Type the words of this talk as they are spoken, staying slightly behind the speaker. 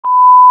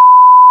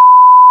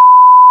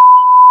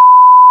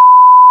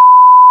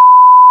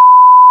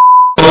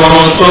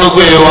tó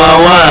gbé wa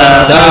wá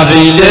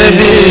tàfi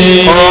débi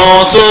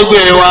ohun tó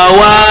gbé wa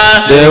wá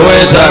lèwe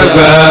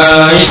tàgbà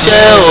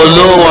iṣẹ́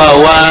olówó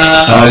wa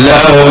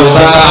Allahu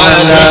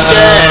Ta'ala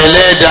iṣẹ́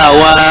ẹlẹ́dàá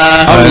wa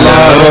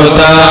Allahu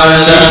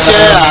Ta'ala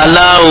iṣẹ́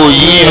aláwọ̀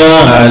yìí o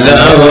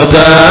Allahu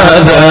Ta'ala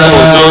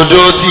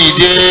òdodo ti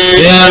dé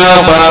kírọ̀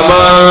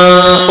pamọ́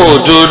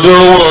òdodo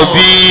wọ̀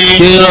bí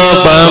kírọ̀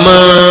pamọ́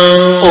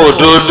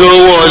òdodo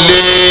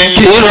wọlé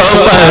kírọ̀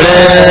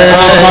parẹ́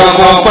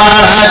ọkùnkùn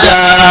parada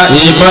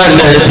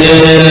ìmọ̀lẹ̀ tẹ́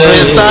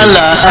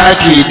rìsálà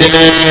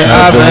àkìdẹ́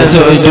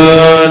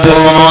àfẹsọ̀jọ́dọ̀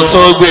ohun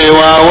tó gbé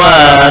wa wá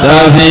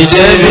tàfi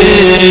débi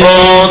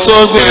ohun tó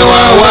gbé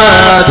wa wá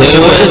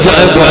lèwe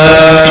tàgbà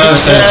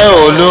iṣẹ́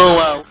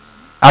olówó.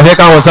 àfẹ́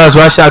káwọn SARS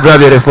wá ṣàdúrà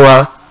bẹ̀rẹ̀ fún wa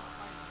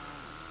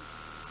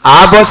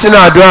àábọ́ sínú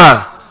àdúrà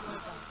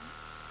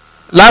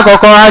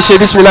lákọ̀ọ́kọ́ á ṣe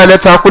bísímìlá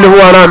mẹ́ta kúlẹ̀ fún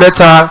wa náà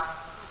mẹ́ta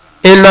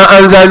iná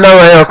anzalna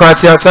wa ẹ̀yọ̀kan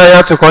àti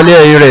àtàyàtù kan ní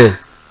ẹ̀yìn rẹ̀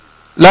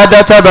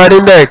ládàtà bá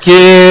níbẹ̀ kí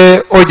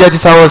ó jẹ́ ti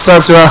sáwọn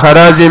SARS wa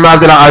HARAZEEM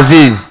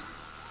Abdulaziz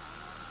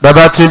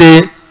Babatunde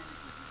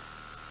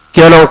kí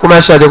ọlọ́run kó má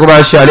ṣe àjẹkó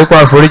má ṣe àlékún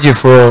àforíjì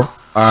fún ọ.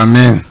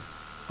 Amen.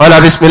 ọlá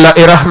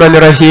bisimilahi rahman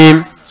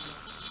rahim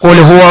qul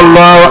huwa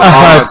Allahu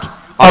ahad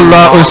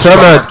Allahu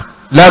samad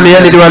lam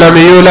yalid wa lam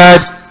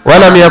yulad wa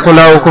lam yakun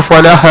lahu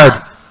kufuwan ahad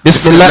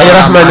bisimilahi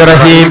rahman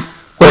rahim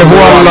qul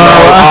huwa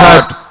Allahu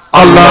ahad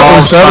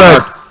Allahu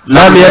samad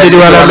lam yalid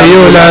wa lam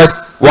yulad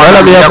wa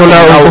lam yakun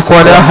lahu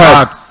kufuwan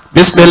ahad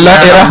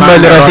bisimilahi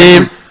rahman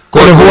rahim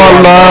qul huwa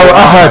Allahu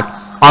ahad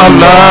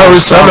Allahu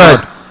samad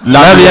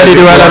lam yalid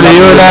wa lam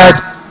yulad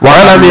wa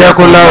lam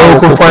yakun lahu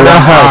kufuwan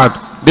ahad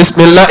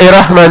bisimilahi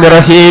rahman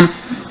rahim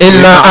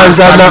inna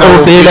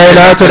anzalnahu fi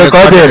laylatil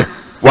qadr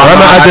wa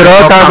ma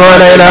adraka ma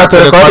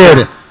laylatul qadr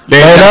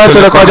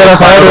laylatul qadr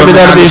khayrun min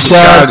alfi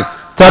shahr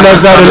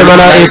tanazzalu al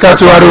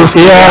malaikatu wa ruhu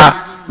fiha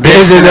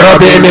bi'izni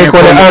rabbihim min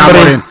kulli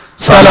amrin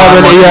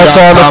salamun hiya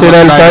hatta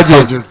matla'il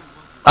fajr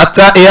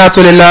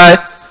at-tahiyatu lillahi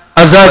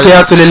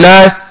az-zakiyatu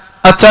lillahi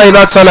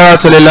at-tayyibatu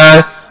salawatu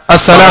lillahi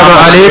assalamu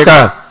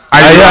alayka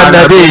ayyuhan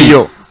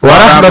nabiyyu wa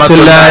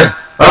rahmatullahi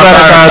wa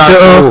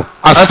barakatuhu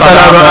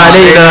assalamu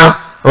alayna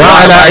wa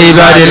ala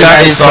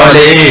ibadillahi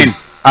salihin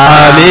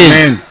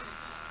amin.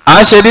 a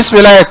ṣe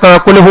bisimilayi kan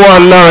kul huwa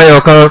Allahu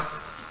ẹyọ kan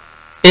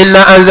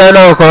inna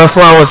anzalnahu kan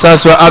fún àwọn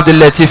SARS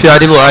Abdul-Latif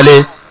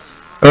Adébọ̀wálé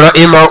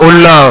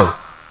rahimahullah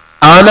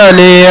àwọn náà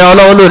ni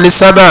ọlọ́run ló ní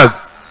sábàb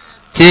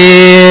tí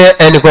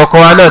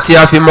ẹnìkọ̀ọ̀kan wa náà tí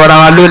a fi mọ́ra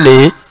wa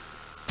lónìí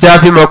tí a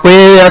fi mọ̀ pé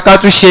ká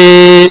tún ṣe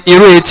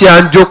irú èyí tí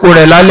a ń jókòó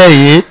rẹ̀ lálẹ́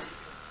yìí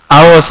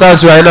àwọn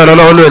SARS wa náà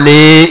lọ́lọ́run ló ní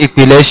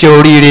ìpìlẹ̀ ṣe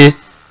oríire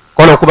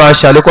kọ́nà kó bá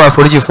ṣàlékún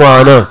àforíjì fún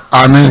àwọn náà.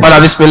 Amen. wàlá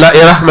bisimilahi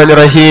rahman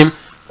rahim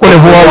qul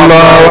huwa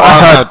Allahu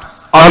ahad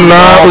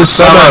Allahu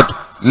samad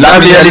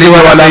lam yalid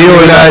wa lam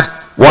yulad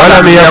wa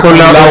lam yakun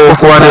lahu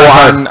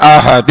kufuwan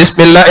ahad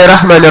bisimilahi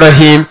rahman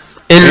rahim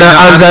inna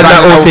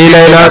anzalnahu fi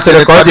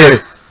laylatil qadr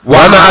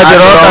wa ma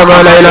adraka ma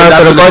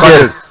laylatul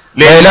qadr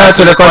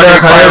laylatul qadr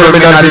khayrun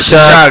min alfi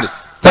shahr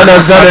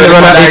tanazzalu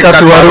al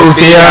malaikatu wa ruhu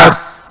fiha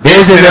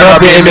bi'izni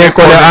rabbihim min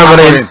kulli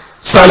amrin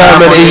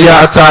salamun hiya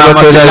hatta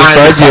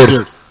matla'il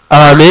fajr.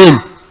 Amin.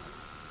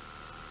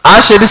 a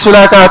ṣe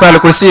bisimilahi kan àti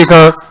alukursi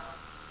kan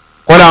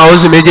kọ́lá àwọn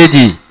oṣù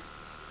méjèèjì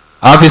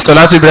a fi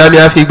sọ̀látù ibrahim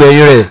a fi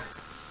gbẹ̀yìn rẹ̀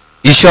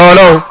ìṣọ́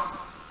ọlọ́run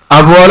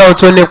àbú ọlọ́run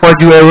tó nípa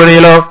ju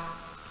ẹ̀wọ̀rin lọ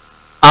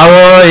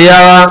àwọn ìyá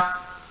wa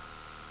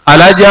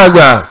alájà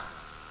àgbà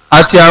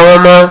àti àwọn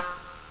ọmọ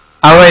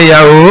àwọn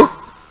ìyàwó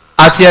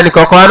àti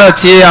ẹnìkọ̀ọ̀kan náà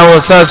tí àwọn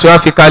SARS wa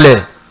fi kalẹ̀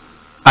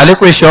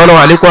àlékún ìṣọ́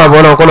ọlọ́run àlékún àbú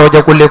ọlọ́run kọ́lọ́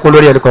jẹ́ kó lékún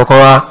lórí ẹnìkọ̀ọ̀kan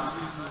wa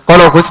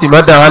kọ́lọ́ kó sì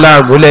má dà wá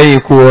láàmú lẹ́yìn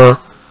ikú wọn.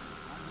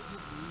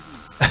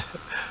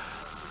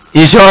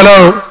 ìṣọ́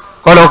ọlọ́run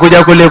kọ́nà kó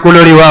jẹ́ kó lékún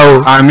lórí wa o.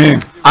 Àmín.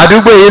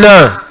 àdúgbò yìí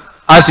náà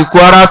àsìkò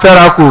ara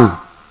fẹ́ra kù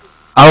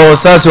àwọn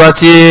SARS wa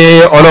tí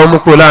ọlọ́run mú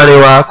kúrò láàrin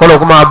wa kọ́nà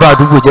kó máa bá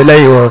àdúgbò jẹ́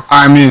lẹ́yìn wọn.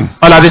 Àmín.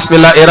 ọlá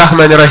bisimilahi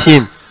rahman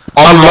rahim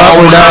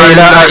Allahu la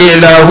ilaha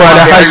illa huwa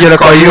al-hayyul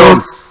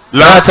qayyum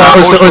la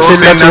ta'khudhuhu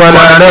sinatun wa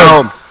la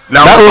nawm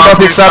lahu ma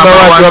fis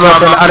samawati wa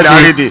ma fil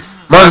ardi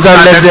man zal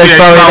ladhi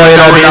yashfa'u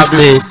illa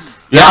bi'iznihi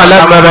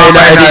ya'lamu ma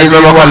bayna aydihim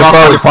wa ma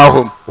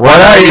khalfahum wa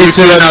la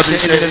yuhituna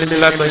bihi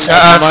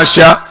Ma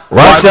sha.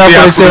 وسع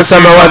كرسي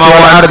السماوات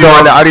والأرض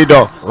ولا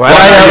يؤوده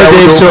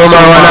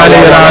حفظهما ولا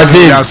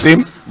العلي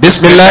العظيم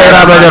بسم الله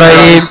الرحمن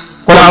الرحيم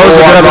قل أعوذ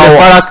برب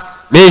الفلق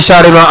من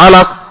شر ما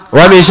خلق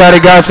ومن شر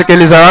غاسق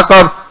إذا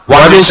وقب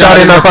ومن شر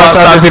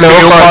النفاثات في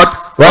العقد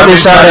ومن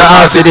شر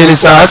حاسد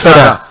إذا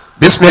حسد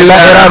بسم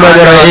الله الرحمن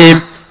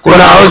الرحيم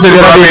قل أعوذ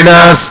برب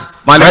الناس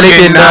ملك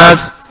الناس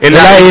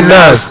إله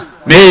الناس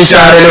من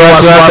شر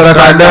الوسواس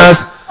الخناس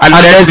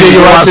الذي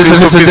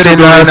يوسوس في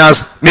صدور الناس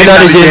من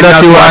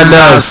الجنة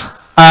والناس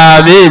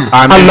آمين.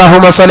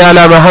 اللهم صل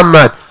على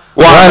محمد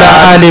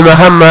وعلى آل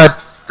محمد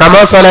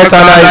كما صليت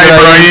على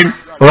إبراهيم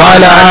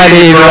وعلى آل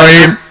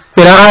إبراهيم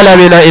في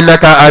العالمين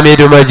إنك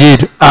حميد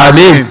مجيد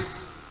آمين.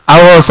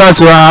 àwọn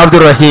SARS wa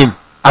Abdulrahim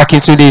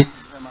Akintunde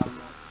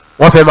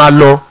wọ́n fẹ́ máa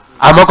lọ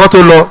àmọ́ kó tó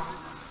lọ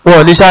wọn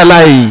ò ní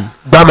ṣàlàyé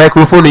gba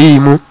microphone yìí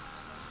mú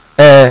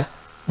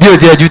bí o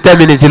ti ẹ̀ ju 10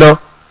 minutes lọ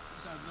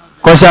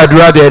kó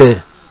ṣàdúrà bẹ̀rẹ̀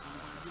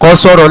kó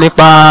sọ̀rọ̀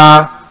nípa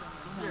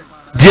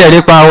díẹ̀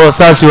nípa àwọn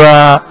SARS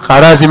wa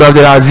HARAZEEM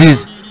Abdulaziz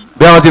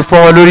bí àwọn ti fọ́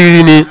wọn lórí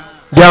rí ni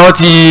bí àwọn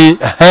ti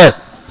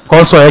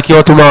kó sọ yẹ kí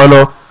wọ́n tó máa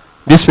lọ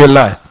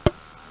bismillah.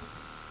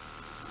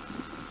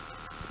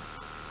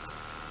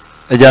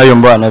 ẹ jẹ́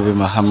ayọ̀nbọ̀ anabi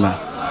Muhammad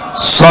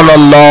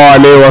sallallahu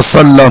alayhi wa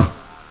sallam.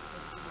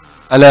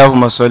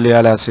 Allahumma salli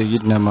ala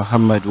sayyidina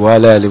Muhammad wa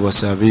ala alihi wa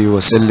sahbihi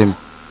wa sallim.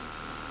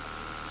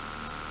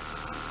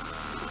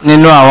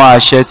 Nínú àwọn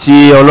àṣẹ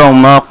tí Ọlọ́run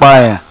máa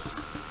pààyàn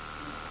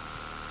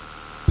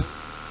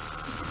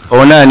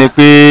òun náà ni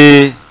pé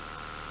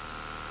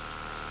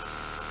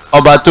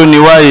ọba tó ní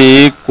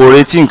wáyé kò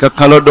retí nǹkan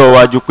kan lọ́dọ̀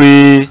wa ju pé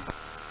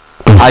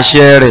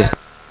àṣẹ rẹ̀,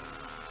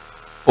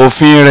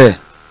 òfin rẹ̀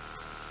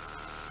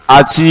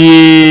àti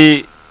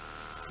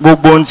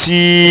gbogbo ohun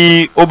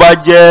tí ó bá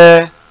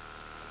jẹ́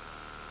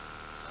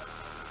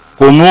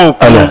kò mú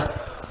òkun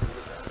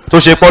tó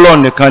ṣe pọ́lọ̀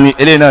nìkan ni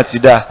eléyìí náà ti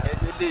dá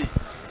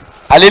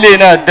alélé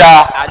náà dá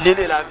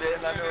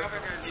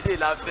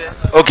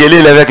ok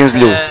eléyìí lẹ́fẹ́ kí n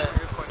sílẹ̀ o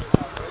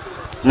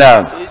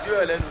náà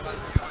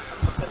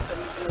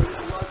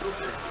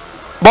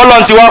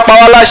bọ́lọ̀ ti wá pa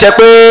wá láṣẹ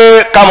pé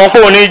ká mọ̀ pé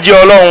òun ní jẹ́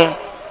Ọlọ́run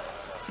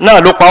náà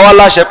ló pa wá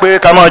láṣẹ pé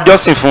ká máa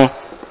jọ́sìn fún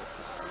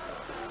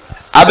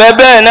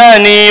abẹ́bẹ́ náà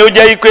ni ó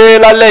jẹ́ pé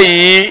lálẹ́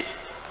yìí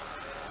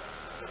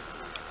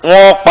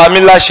wọ́n pa mí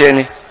láṣẹ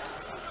ni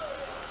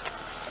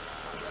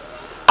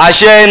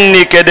àṣẹ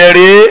ní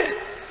kẹ̀dẹ̀rẹ́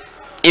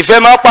ìfẹ́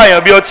máa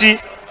pààyàn bí ọtí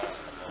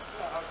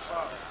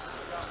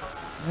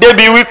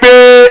débi wípé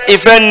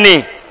ìfẹ́ ní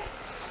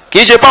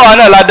kìí ṣe páwa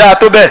náà ládàá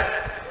tó bẹ́ẹ̀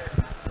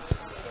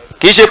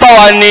kìí ṣe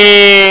páwa ní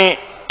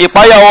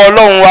ìpáyàwó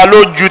Ọlọ́run wa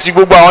lójú ti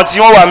gbogbo àwọn tí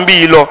wọ́n wà ń bí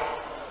yìí lọ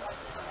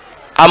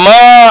àmọ́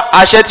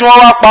àṣẹ tí wọ́n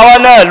wá pa wá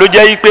náà ló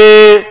jẹ́ wípé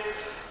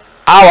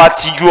àwa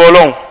ti ju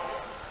Ọlọ́run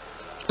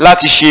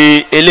láti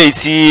ṣe eléyìí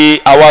tí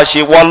àwa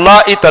ṣe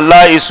wallahi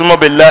tallahi summa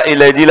billahi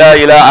la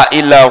ilaha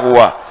illa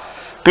huwa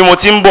bí mo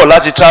ti ń bọ̀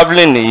láti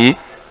travelling nìyí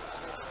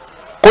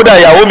kódà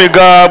ìyàwó mi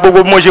gan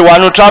gbogbo mo ṣe wà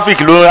nínú traffic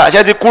ló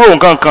àṣẹ ti kúrò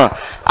nǹkan kan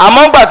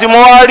àmọ́ gbà tí mo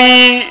wá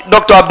rí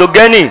Dr.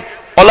 Abdulgani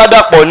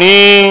Ọládàpọ̀ ní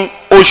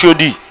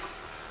Òṣòdì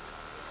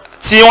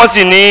tí wọ́n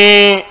sì ní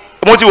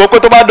mo ti wò pé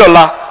tó bá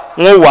dọ̀la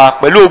wọ́n wà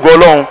pẹ̀lú ògo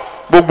Ọlọ́run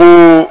gbogbo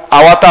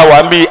àwa tá a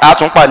wà ń bí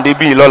àtúnpàdé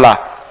bíi lọ́la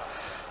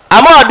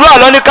àmọ́ àdúrà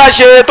ló ní ká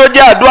ṣe tó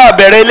jẹ́ àdúrà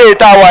bẹ̀rẹ̀ ilé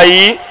tá a wà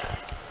yìí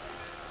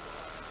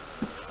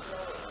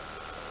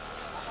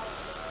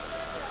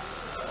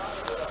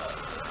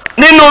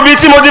nínú ibi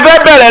tí mo ti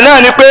fẹ́ bẹ̀rẹ̀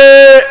náà ni pé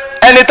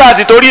ẹni tá a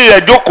ti torí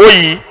rẹ̀ jókòó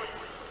yìí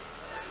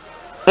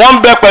wọ́n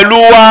ń bẹ pẹ̀lú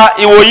wa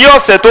ìwòyí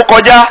ọ̀sẹ̀ tó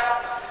kọjá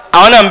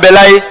àwọn náà ń bẹ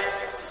láyé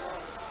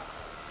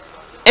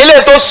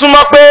ilé tó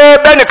súnmọ́ pé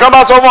bẹ́nìkan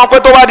bá sọ fún wọn pé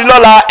tó bá di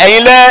lọ́la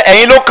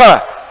ẹ̀yin ló kàn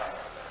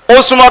ó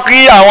súnmọ́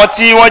kí àwọn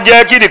tí wọ́n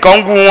jẹ́ kí nìkan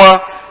ń gun wọn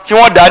kí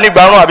wọ́n dà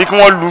nígbàrún àbí kí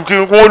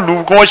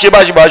wọ́n ṣe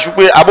báṣubàṣu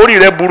pé àbórí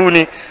rẹ̀ burú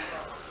ni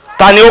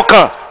ta ni ó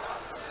kàn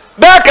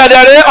bẹ́ẹ̀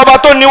kẹ̀dẹ̀rẹ́ ọba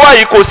tó níwá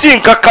yìí kò sí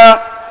nǹkan kan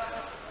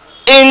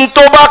in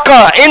tó bá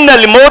kàn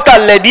innal mauta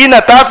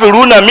alladhina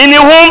tafiruna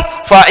minhum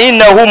fa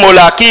innahu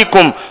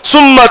mulaqikum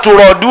summa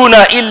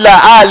turaduna illa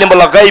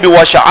alimul ghaibi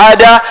wa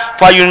shahada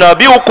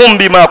fayunabbiukum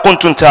bima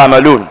kuntum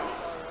ta'malun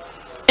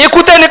ikú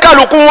tẹ́ni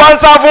kálukú wá ń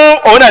sá fún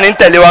òun náà ní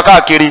tẹ̀lé wa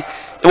káàkiri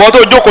ìwọ tó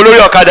jókòó lórí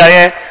ọ̀kadà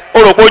yẹn ó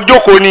rò pé ó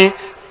jókòó ni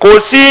kò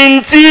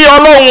sí tí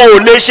Ọlọ́run ò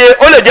lè ṣe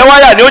ó lè jẹ́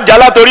wáyà ni ó já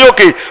látorí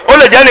òkè ó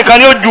lè jẹ́ nìkan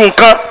ni ó ju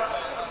nǹkan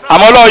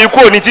àmọ́ Ọlọ́run ikú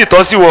ò ní tí ì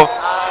tọ́ sí wọ.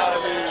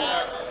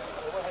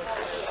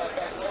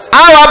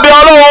 àwọn abẹ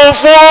Ọlọ́run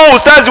fún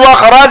ustaz wa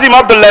HARAZEEM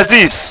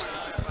Abdulaziz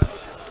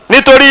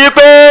nítorí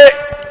pé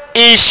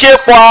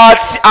ìṣepọ̀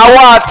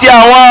àwa àti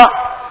àwọn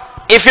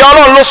ìfẹ́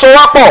Ọlọ́run ló so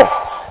wá pọ̀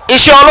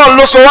iṣẹ́ Ọlọ́run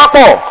ló so wá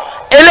pọ̀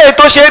eléyìí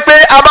tó ṣe pé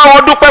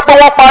abáwọn dúpẹ́ pé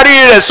wọ́n parí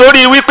rẹ̀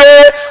sórí wípé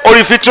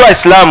orí fitra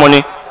Islam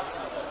ni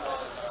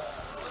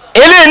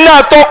eléyìí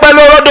náà tó pẹ́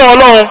lọ́dọ̀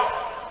Ọlọ́run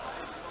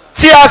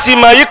tí a sì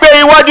mọ̀ yí pé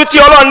iwájú tí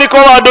Ọlọ́run ní kó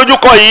máa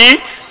dojúkọ yìí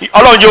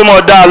Ọlọ́run jẹ́ ó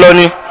máa dá a lọ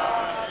ni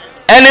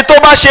ẹni tó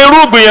bá ṣe irú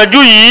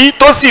ìgbìyànjú yìí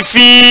tó sì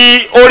fi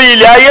orí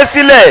ilẹ̀ ayé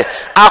sílẹ̀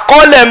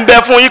àkọọ́lẹ̀ ń bẹ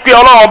fún yí pé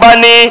Ọlọ́run bá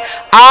ní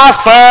á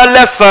san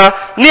lẹ́san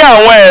ní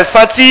àwọn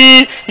ẹ̀san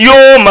tí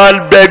yóò máa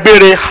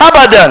gbẹ̀gbére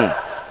habadan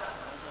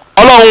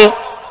Ọlọ́run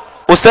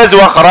ustaz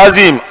wa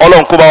HARAZEEM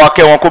Ọlọ́run kó bá wa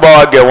kẹ́ wọn kó bá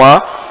wa gẹ̀ wọ́n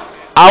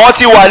àwọn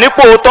tí wà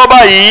nípò tọ́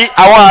báyìí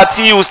àwọn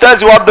àti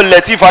ustaz wa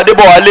Abdulateef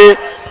Adébọ̀wálé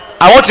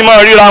àwọn tí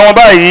máa ríra wọn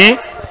báyìí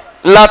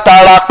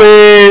látara pé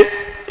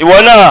ìwọ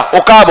náà ó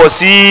káàbọ̀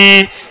sí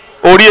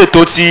orí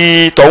ètò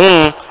ti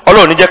tọ̀hún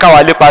Ọlọ́run ní jẹ́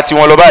káwa lépa tí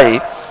wọ́n lọ báyìí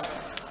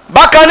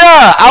bákan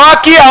náà àwa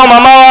kí àwọn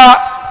màmá wa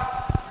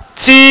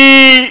tí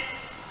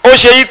ó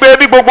ṣe yí pé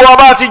bí gbogbo wa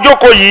bá ti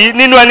jókòó yìí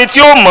nínú ẹni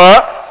tí ó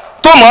mọ̀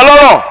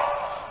lọ́rọ̀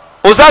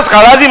ustaz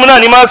HARAZEEM náà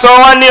ni máa sọ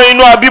wá ní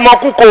inú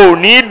abímọkú kò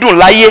ní dùn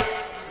láyé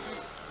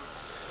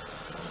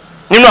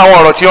nínú àwọn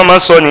ọ̀rọ̀ tí wọ́n máa ń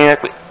sọ nìyẹn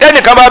pé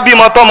tẹ́nìkan bá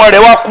bímọ tọ́mọ rẹ̀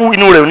wá kú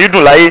inú rẹ̀ ò ní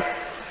dùn láyé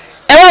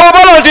ẹ wá wọ́n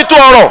bọ́lọ̀ ti tó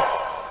ọ̀rọ̀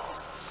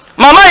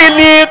màmá yìí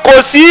ni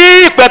kò sí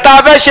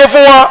ìpẹ̀ta fẹ́ ṣe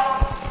fún wọn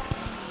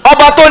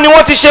ọba tó ni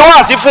wọ́n ti ṣe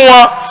wáàsí fún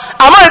wọn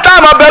àmọ́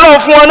ìta máa bẹ lọ́hùn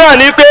fún wọn náà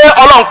ni pé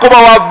ọlọ́run kó bá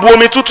wa bu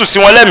omi tútù sí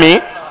wọn lẹ́mìí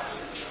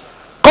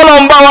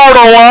kọ́lọ́run bá wa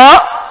rọ̀ wọ́n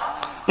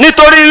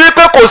nítorí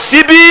wípé kò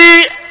sí bí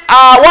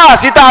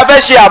wáàsí tá a fẹ́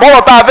ṣe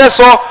àbọ̀wọ̀ tá a fẹ́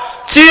sọ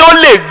tí ó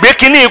lè gbé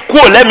kínní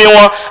kúrò lẹ́mìí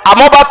wọn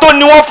àmọ́ bá tó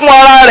ní wọ́n fún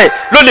ara rẹ̀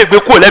ló lè gbé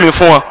kúrò lẹ́mìí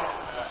fún wọn.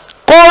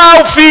 kó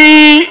wá fi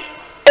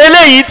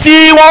eléyìí tí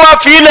wọ́n wá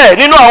fi ilẹ̀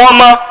nínú àwọn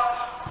ọmọ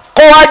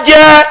kó wá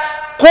jẹ́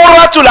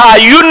kúrọ́tùl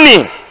àyúnì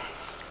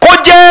kó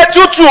jẹ́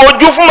tútù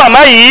ojú fún màmá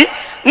yìí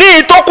ní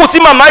ìtókù tí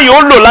màmá yìí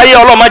ó lò láyé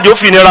ọlọ́mọdé ó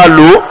fi nira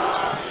lò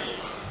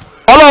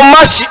ó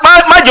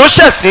ọlọ́mọdé ó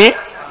ṣẹ̀sín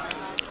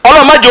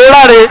ọlọ́mọdé ó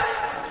ráre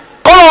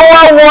kọ́lọ̀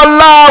wá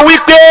wọlá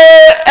wípé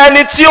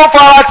ẹni tí ó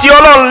fara ti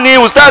ọlọ́run ní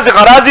ustaz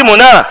HARAZEEM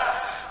náà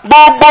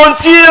gbogbo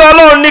tí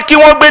ọlọ́run ní kí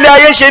wọ́n gbélé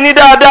ayé ṣe ní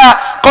dáadáa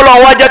kọ́lọ̀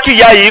wá jẹ́ kí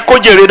ìyá yìí kó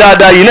jèrè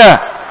dáadáa yìí náà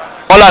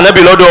ọlá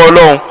ànábì lọ́dọ̀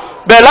ọlọ́run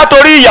bẹ́ẹ̀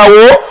látòrí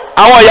ìyàwó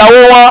àwọn ìyàwó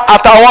wọn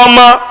àtàwọn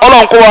ọmọ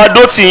ọlọ́run kó wa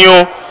dó tì yín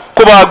o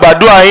kó bá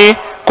gbàdúrà yín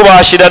kó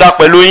bá ṣe dáadáa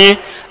pẹ̀lú yín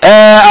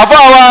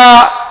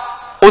àfọwọ́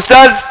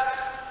ustaz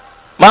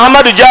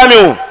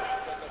SHEIKS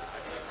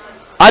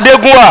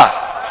ADEGUNWA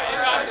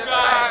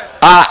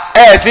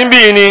sí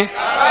bí ni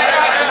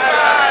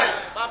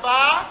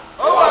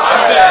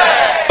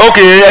ok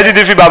ẹ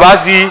ti fi bàbá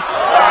sí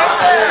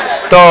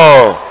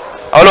tọ́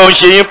ọlọ́run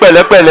ṣe yín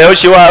pẹ̀lẹ́pẹ̀lẹ́ ó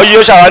ṣe wá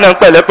yóò ṣàwá náà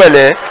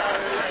pẹ̀lẹ́pẹ̀lẹ́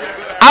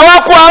àwọn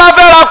akú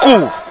aláfẹ́ra kù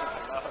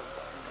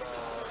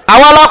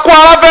àwọn alákú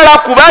aláfẹ́ra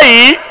kù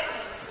báyìí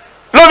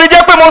ló fi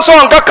jẹ́ pé mo sọ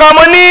nǹkan kan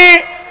mo ní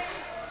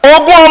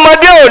ogún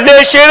ọmọdé ò lè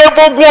ṣeré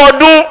fógún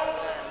ọdún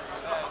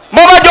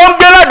bó bá jọ ń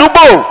gbé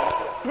ládùúgbò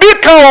bí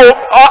kan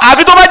ò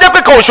àfi tó bá jẹ́ pé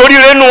kan ò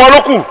ṣoríire nu wọn ló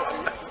kù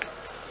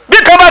bí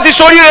kan bá ti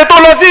ṣoríire tó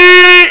lọ sí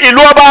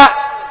ìlú ọba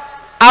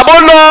àbó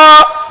lọ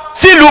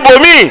sí ìlú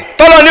bòmíì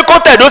tọ́lọ ní kó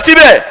tẹ̀dó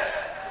síbẹ̀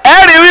ẹ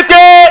rí wípé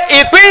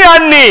ìpínyà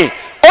nì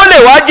ó lè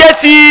wá jẹ́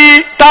ti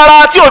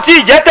tara tí ò tí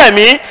ì jẹ́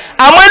tẹ̀mí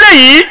àmọ́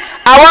eléyìí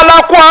àwọn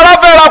alákú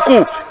aráfẹ́ra kù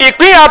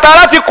ìpínyà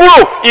tara ti kúrò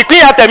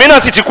ìpínyà tẹ̀mí náà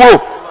sì ti kúrò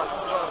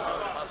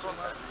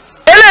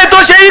eléyìí tó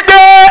ṣe wípé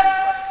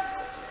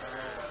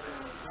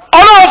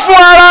ọlọ́run fún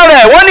ara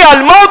rẹ̀ wọ́n ní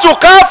alimọ́tò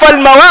káfàl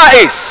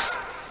mawa'is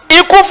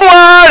ikú fún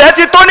ara rẹ̀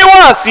ti tó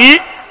níwọ̀nsí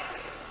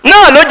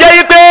náà ló jẹ́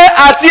wípé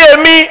àti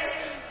èmi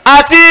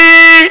àti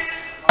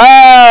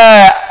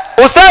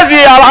ustazi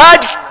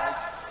alhaji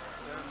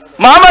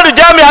muhammadu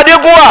jami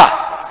adegunwa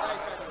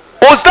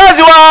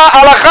ustazi wa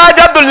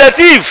alhaji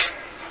abdullatif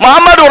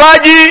muhammadu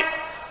raji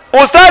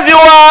ustazi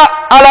wa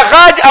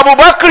alhaji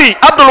abubakri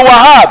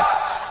abdulwahab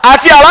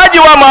àti alhaji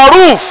wa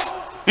maruf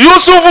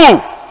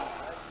yusufu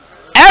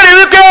ẹ̀rí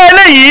wípé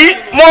eléyìí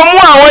mo mú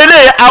àwọn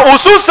eléyìí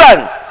àwùsùsàn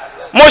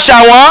mo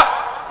ṣàwọn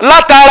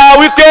látara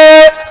wípé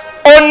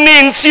ó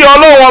ní tí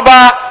ọlọ́run ọba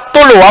tó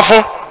lò wá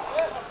fún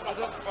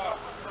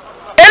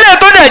eléyìí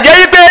tó dẹ̀ jẹ́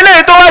wípé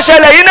eléyìí tó wá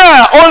ṣẹlẹ̀ yìí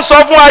náà ó ń sọ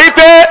fún wa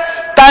wípé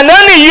tàná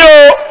nìyí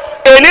o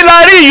èní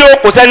la rí yìí o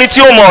kò sẹ́ni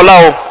tí ó mọ̀ ọ̀la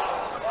o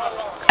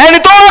ẹni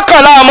tó wá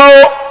kàn láàmọ́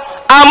o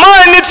àmọ́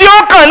ẹni tí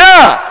ó kàn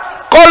náà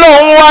kọ́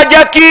lóun wá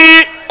jẹ́ kí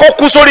kó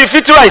kú sórí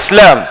fitra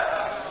Islam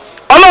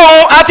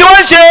ọlọ́run àti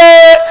wọ́n ṣe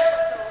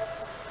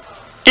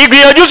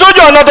ìgbìyànjú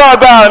sójú ọ̀nà tó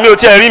àgbà mi ò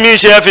tiẹ̀ rí mi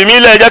ṣe ẹ̀fì mi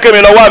lẹ̀ jẹ́ kí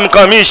mi lọ wá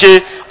nǹkan mi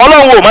ṣe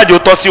ọlọ́run ò má jò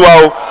tọ́ sí wa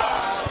o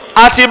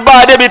àti bá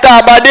a débi tá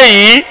a bá dé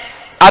yìí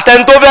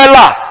àtẹni tó fẹ́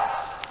là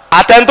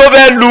àtẹni tó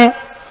fẹ́ lu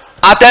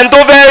àtẹni tó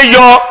fẹ́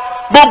yọ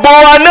gbogbo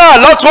wa náà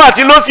lọ́tún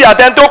àti lósì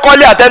àtẹni tó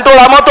kọ́lé àtẹni tó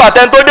ra mọ́tò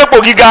àtẹni tó dépò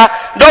gíga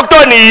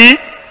dókítà nìyí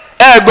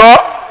ẹ gbọ́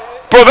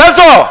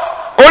pòfẹ́sọ̀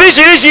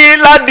oríṣiríṣi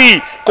ládì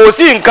kò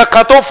sí nǹkan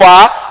kan tó fà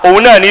á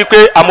òun náà ní pé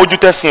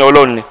àmójútẹ́sìn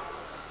ọlọ́run ni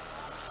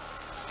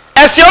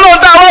ẹ̀sìn ọlọ́run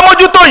tá a wá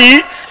mójútó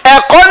yìí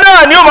ẹ̀kọ́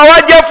náà ni ó máa wá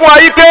jẹ́ fún wa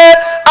yìí pé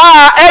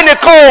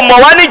ẹnìkan ò mọ̀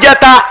wá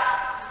níjẹta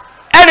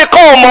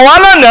ẹnìkan ò mọ̀ wá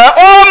lánàá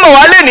ó mọ̀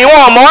wá lẹ́nìí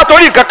wọn ò mọ̀ wá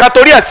torí nǹkan kan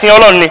torí ẹ̀sìn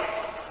ọlọ́run ni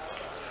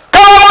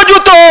káwọn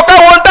mójútó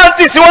káwọn tá ń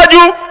tì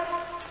síwájú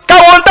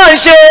káwọn tá ń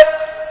ṣe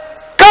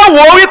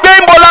káwọn wípé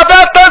ń bọ̀ la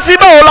fẹ́ tán sí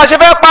báwo la ṣe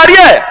fẹ́ parí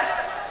ẹ̀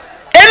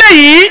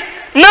eléyìí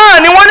náà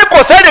ni wọ́n ní kò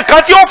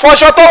sẹ́nìkan tí ó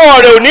fọṣọ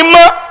tọwọ́ rẹ̀ ò ní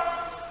mọ́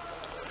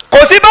kò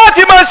sí bá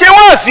ti máa ṣe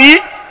wọ́n sí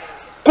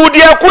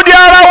kùdìẹ̀kùdìẹ̀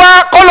ara wa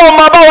kọ́lọ̀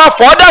máa bá wa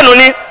fọ́ dànù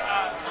ni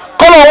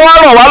kọ́lọ̀ wọn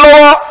ràn wá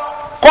lọ́wọ́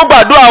kó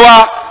gbàdúrà wa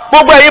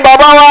gbogbo ẹ̀yin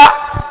bàbá wa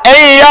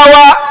ẹ̀yin ìyá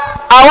wa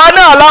àwa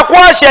náà la kó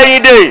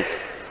àṣẹyìndè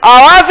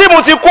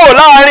HARAZEEM ti kúrò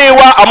láàrin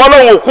wa àmọ́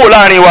lóhun ò kúrò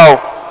láàrin wa o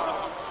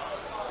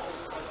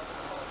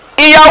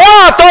ìyàwó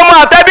àtọmọ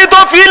àtẹbí tó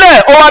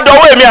filẹ̀ ó wá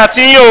dọwọ́ èmi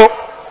àti yín o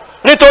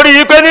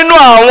nítorí pé nínú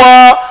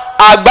àwọn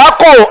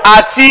àgbákò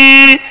àti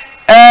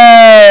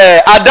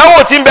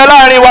àdánwò tí ń bẹ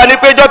láàrin wa ní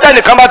pé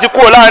jọ́tẹ́nìkan bá ti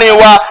kúrò láàrin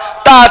wa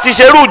tá a ti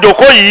ṣerú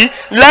ìjòkó yìí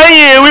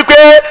lẹ́yìn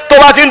wípé tó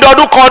bá ti ń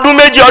dọdún kan ọdún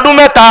méjì ọdún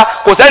mẹ́ta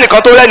kò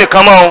sẹ́nìkan tó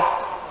rẹ́nìkan mọ́ o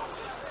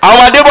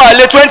àwọn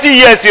Adébọ̀wálé 20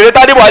 years rẹ̀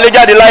tádébọ̀wálé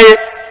jáde láyé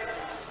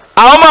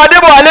àwọn ọmọ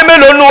Adébọ̀wálé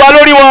mélòó nu wa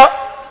lórí wọn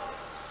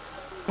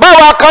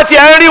báwa kan ti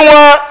ẹ̀ ń rí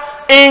wọn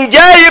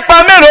ǹjẹ́ ipa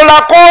mélòó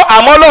la kó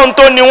àmọ́ lóhun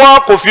tó ni wọn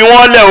kò fi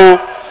wọn lẹ̀ o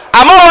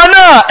àmọ́ wọn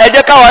náà ẹ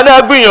jẹ́ káwa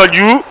náà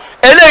gbìyànjú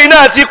eléyìí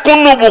náà ti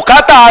kúnnú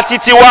bùkátà àti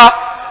tiwa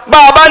bá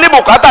a bá ní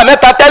bùkátà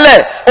mẹ́ta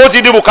tẹ́lẹ̀ ó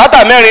ti di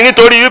bùkátà mẹ́rin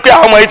nítorí wípé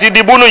àwọn ọmọ yìí ti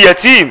di búnú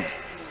yẹtìm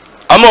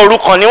ọmọ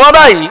òrukàn ni wọ́n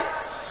báyìí.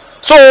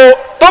 so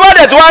tó bá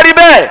dẹ̀ tí wá rí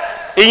bẹ́ẹ̀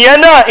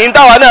ìyẹn náà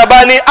ìntàwá náà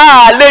bá ní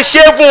a lè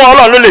ṣe fún wọn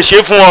ọlọ́run ló lè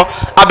ṣe fún wọn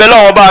abẹ́lẹ́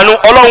wọn bá nú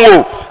ọlọ́run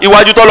o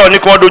iwájú tọ́lọ̀ ní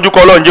kí wọ́n dojúkọ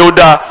ọlọ́run jẹ́ ó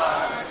dáa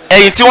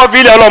ẹ̀yìn tí wọ́n fi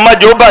ilẹ̀ ọlọ́run má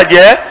jẹ́ ó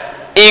bàjẹ́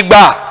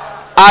ìgbà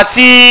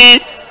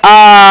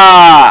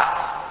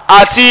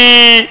àti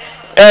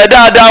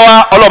dáadáa wa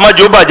ọlọ́run má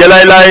jẹ́ ó bàjẹ́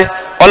láéláé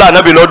ọlá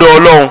ànábì lọ́dọ̀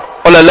ọlọ́run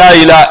ọlá la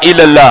ilaha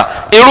illallah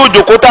irú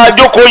ìjòkó tá a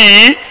jókòó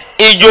yìí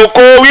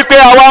ìjòkó wípé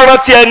àwa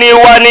rántí ẹni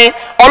wa ni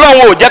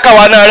ọlọ́run ò jẹ́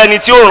káwa náà rẹni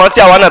tí ó rántí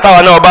àwa náà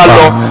táwa náà bá lọ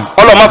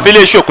ọlọ́run má fi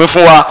lè ṣòpin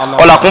fún wa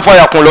ọlá kún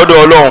fọyàkùn lọ́dọ̀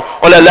ọlọ́run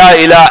ọlá la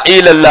ilaha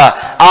illallah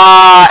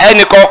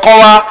ẹnì kọ̀ọ̀kan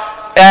wa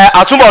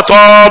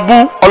àtúbọ̀tán bú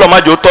ọlọ́run má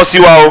jẹ́ ó tọ́ sí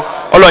wa o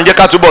ọlọ́run jẹ́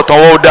ká túbọ̀tán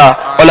wọ́n ó dáa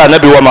ọlá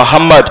ànábì wa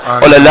Muhammad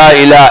ọlá la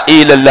ilaha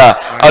illallah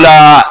ọlá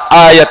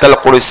ayatul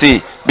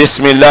kursi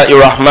bismillahir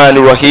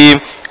rahmanir rahim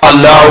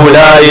Allahu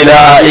la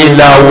ilaha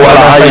illa huwal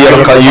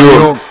hayyul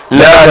qayyum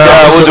la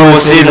ta'khudhuhu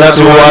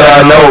sinatun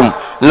wala nawm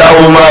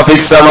له ما في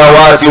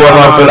السماوات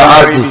وما في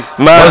الأرض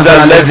ما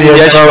ذا الذي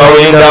يشفع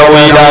عنده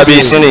إلا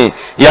بإذنه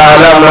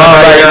يعلم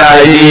ما بين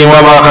أيديهم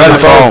وما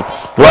خلفهم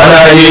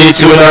ولا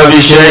يحيطون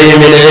بشيء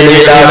من علمه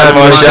إلا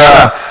ما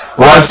شاء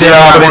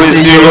وسع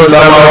كرسيه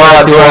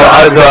السماوات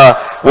والأرض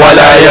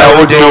ولا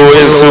يؤوده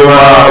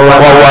حفظهما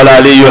وهو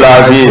العلي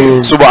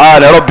العظيم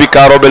سبحان ربك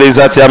رب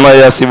العزة عما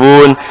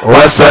يصفون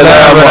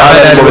والسلام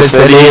على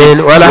المرسلين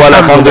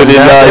والحمد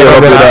لله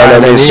رب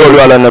العالمين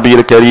صلوا على النبي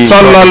الكريم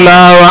صلى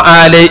الله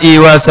عليه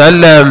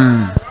وسلم.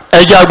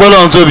 ẹjẹ́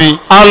agbọ́lọ́run tóbi.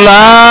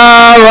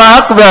 Allahu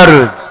akbar.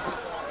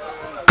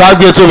 ká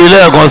gbé tóbi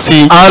lẹ́ẹ̀kan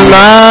sí.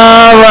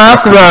 Allahu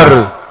akbar.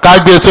 ká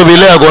gbé tóbi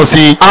lẹ́ẹ̀kan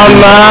sí.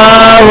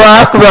 Allahu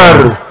akbar.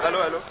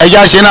 ẹjẹ́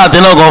àṣẹ náà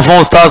tẹ́lẹ̀ gan fún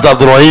Ustaz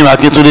Abdulrahim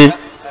Akintunde.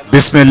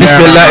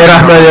 bismillahir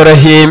rahmanir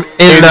rahim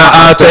inna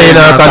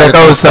a'tainaka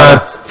al-kawthar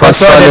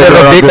fasalli li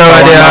rabbika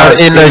wanhar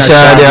inna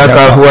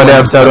shani'aka huwal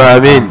abtar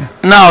amin.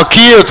 náà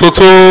kí ètò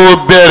tó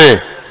bẹ̀rẹ̀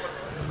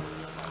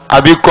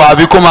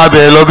àbí kó máa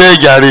bẹ̀rẹ̀ lọ bẹ́ẹ̀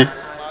jàre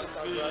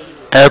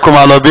kó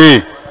máa lọ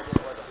bẹ́ẹ̀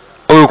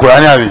orí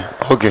Kùránì àbí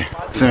ok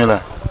bismillah.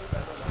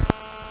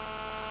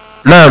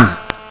 naam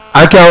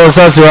akí àwọn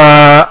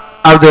sásùwà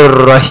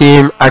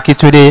Abdulrahim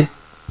Akintunde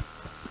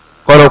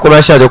kọ́nà kó bá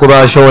ṣàjọ kó bá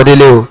aṣọ wọn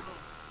délé o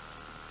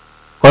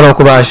kọ́nà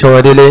kó bá aṣọ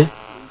wọn délé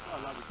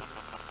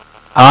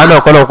àwa náà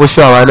kọ́nà kó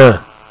ṣọ́ àwa náà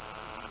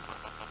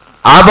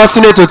àá bọ́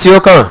sínú ètò tí ó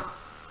kàn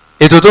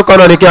ètò tó kàn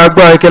náà ni kí a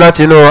gbọ́ àríkẹ́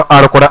láti inú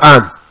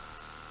Al-Qur'an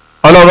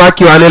ọlọ́run á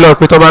kí wa nílò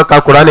pé tó bá ń ka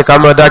Kùránì ká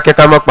má dákẹ́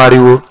ká má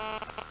pariwo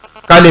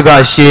ká lè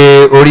bá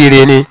ṣe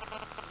oríire ni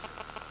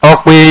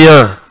ọ̀pọ̀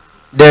èèyàn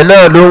dẹ̀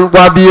náà ló ń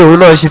wá bí òun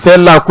náà ṣe fẹ́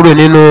là kúrò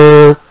nínú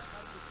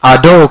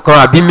àdánwò kan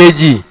àbí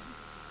méjì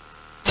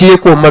tí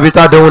kò mọ ibi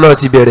tádánwò náà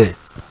ti bẹ̀rẹ̀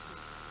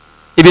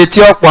ibi tí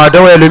ọ̀pọ̀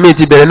àdánwò ẹlòmíì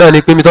ti bẹ̀rẹ̀ náà ni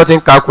pé mi tó ti ń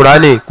ka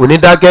Kùránì kò ní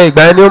dákẹ́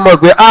ìgbà yẹn ni ó mọ̀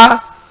pé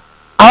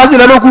àwọn sì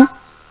lọ́nà kú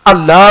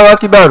Allahu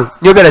Akbar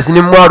ni ó bẹ̀rẹ̀ sí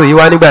ní mú àròyé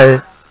wá nígbà yẹn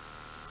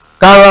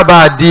ká má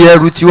bàa di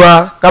ẹrù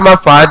tiwa ká má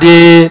fà á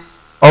dé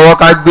ọwọ́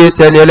ká gbé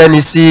tẹni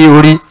ẹlẹ́ni sí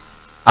orí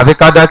àfi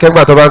ká dákẹ́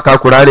ńgbà tó bá ń ka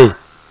Kùránì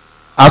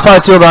àfáà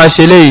tí ó bá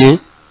ṣe léyìí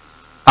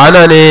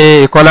àná ni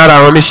ìkan lára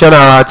àwọn míṣọ́nà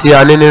àti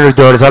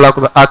anínírìnjọ Risala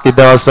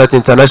Akidawa Society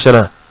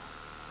International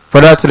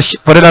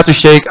Fadilatu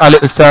Sheikh Ali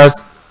Ustaz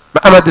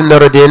Muhammad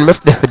Nuruddin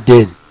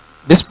Maslihuddin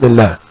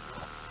bismillah.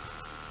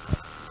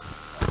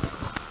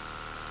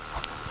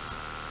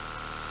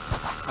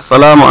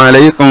 Assalamu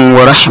alaikum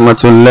wa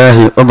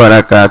rahmatullahi wa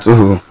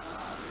barakatuhu.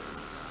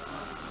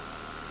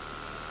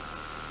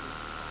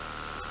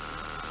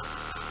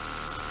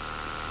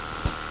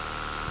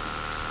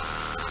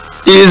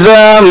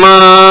 Iza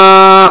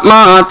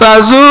ma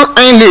tazu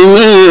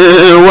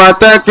ilimi wa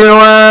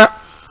takwa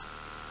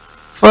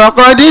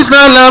faqad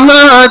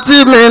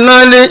salamati min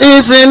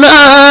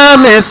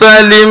al-islam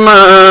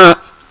salima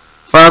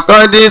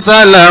faqad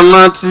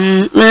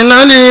salamati min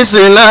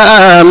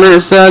al-islam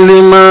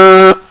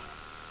salima.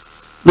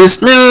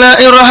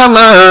 Bismillahir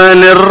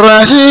rahmanir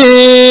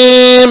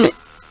rahim.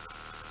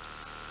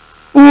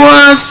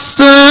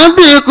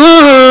 والسابقون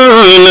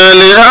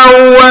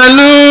الأولون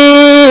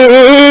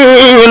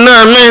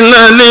من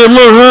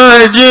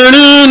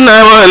المهاجرين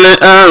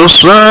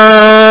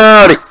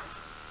والأنصار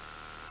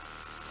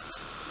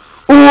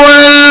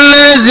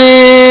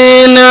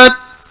والذين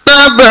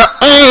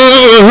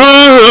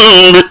اتبعوهم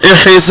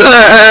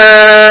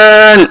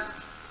بإحسان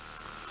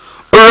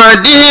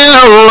رضي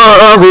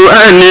الله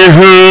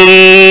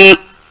عنهم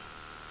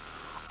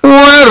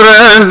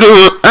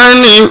ورضوا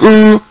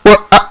عنه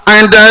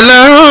وأعد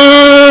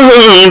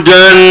لهم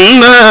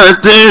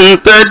جنات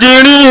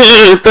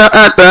تجري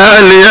تحتها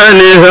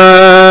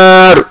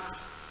الأنهار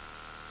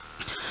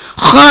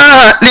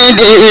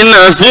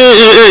خالدين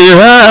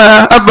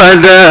فيها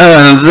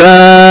أبدا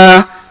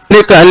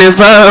ذلك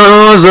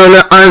الفوز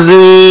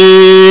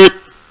العظيم.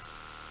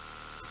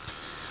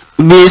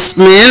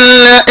 بسم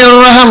الله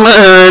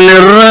الرحمن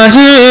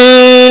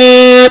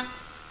الرحيم.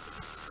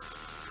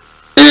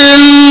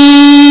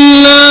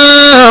 إلا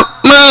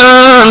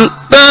من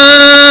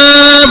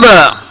تاب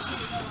تاب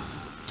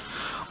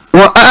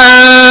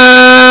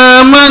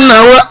وآمن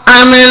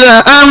وعمل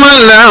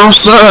عملا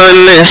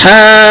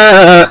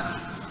صالحا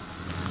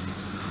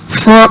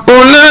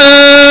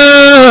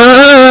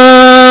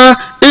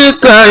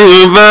فأولئك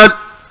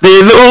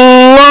يبدل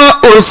الله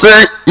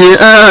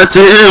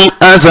سيئاتهم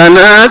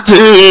حسنات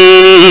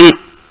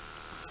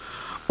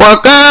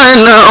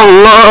وكان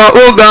الله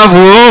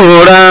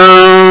غفورا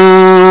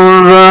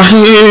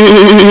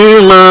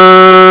رحيما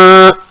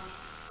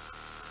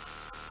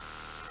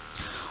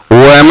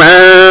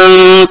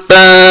ومن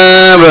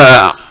تاب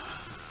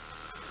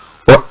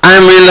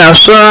وعمل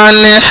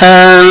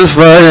صالحا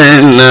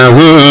فإنه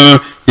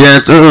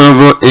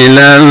يتوب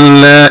إلى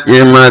الله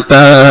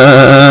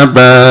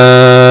متابا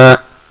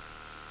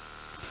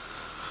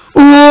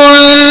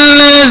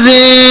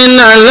والذين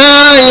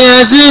لا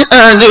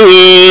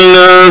يشهدون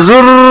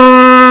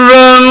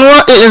زرا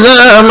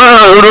وإذا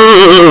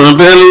مروا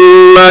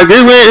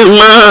باللغو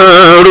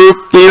مروا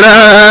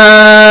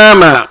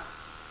كراما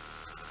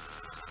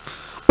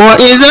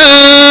وإذا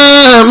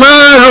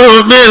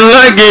مروا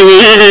باللغو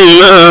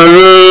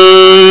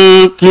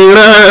مروا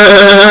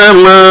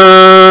كراما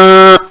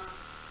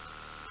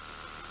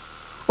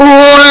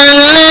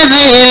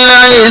والذين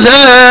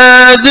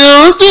إذا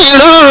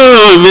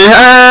ذكروا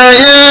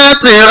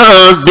بآيات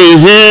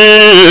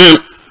ربهم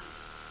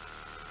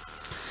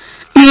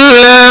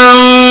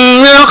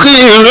لم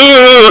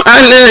يخروا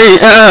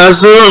عليها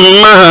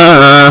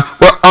صما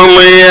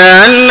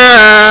وعميانا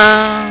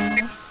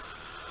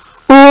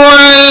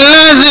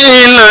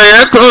والذين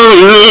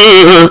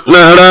يقولون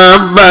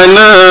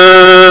ربنا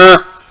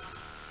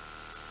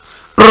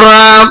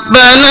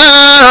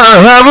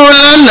هب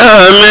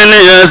لنا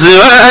من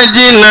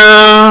أزواجنا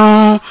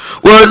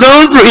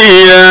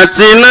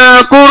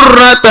وذرياتنا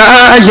قرة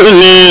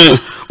أعين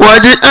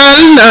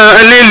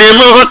واجعلنا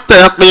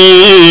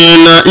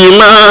للمتقين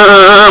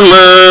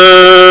إماما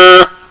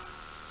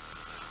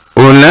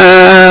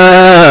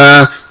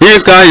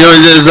أولئك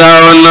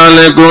يجزون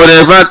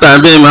الغرفة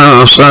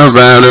بما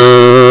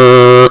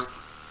صبروا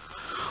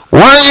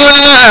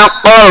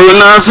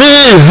ويلقون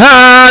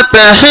فيها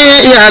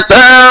تحية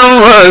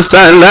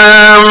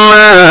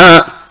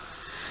وسلاما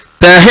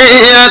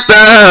تحية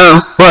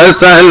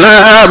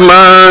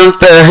وسلاما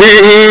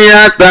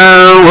تحية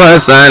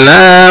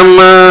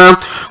وسلاما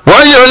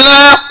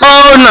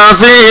ويلقون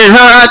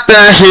فيها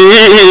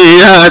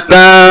تحية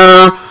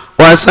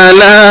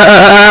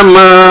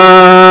وسلاما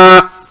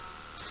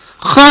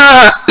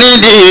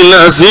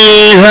خالدين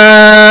فيها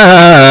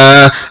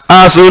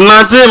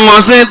حسنت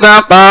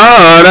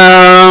مستقرا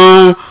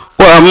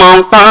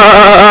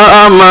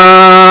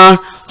ومقاما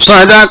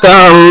صدق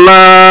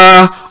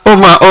الله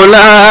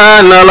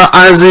مولانا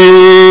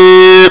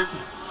العظيم.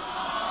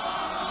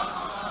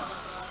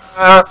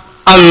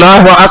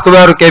 Allahu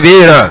akbar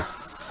kabira.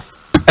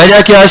 Ẹ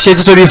jẹ́ kí a ṣe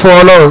títóbi fún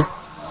Ọlọ́run.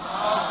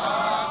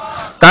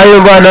 Káyọ̀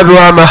bá Ànábì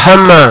wa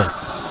Muhammad.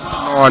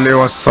 sallallahu alaihi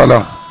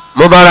wasallam.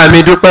 Mo bára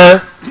mi dúpẹ́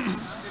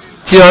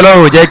tí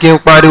Ọlọ́run jẹ́ kí n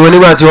pariwo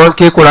nígbà tí wọ́n ń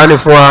ké Kùránì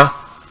fún wa.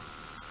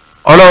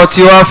 Ọlọ́run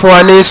tí wá fún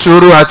wa ní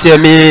sùúrù àti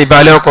ẹ̀mí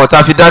ìbàlẹ̀ ọkàn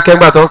tá fi dákẹ́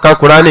ńgbà tó ń ka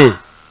Kùránì.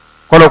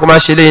 Kọ́nà kó má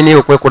ṣe léyìn ní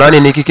òpin Kùránì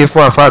ní kíké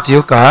fún àfáà tí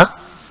ó kà á.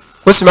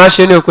 Kó sì má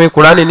ṣe ní òpin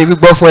Kùránì ní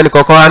gbígbọ́ fún ẹnì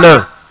kọ̀ọ̀kan wa náà.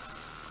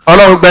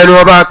 Ọlọ́run gba ẹnu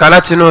ọba kà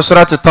láti inú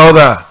Suratu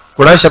Tawbah,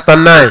 Quran chapter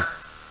 9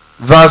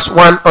 verse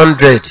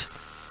 100.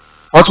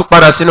 Wọ́n tún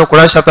padà sínú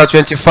Quran chapter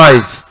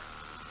 25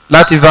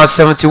 láti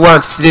verse 71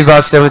 títí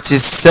verse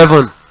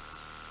 77.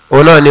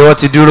 Òun náà ni wọ́n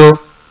ti dúró.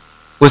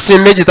 Kò sí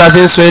méjì tá a fi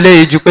ń sọ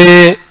eléyìí ju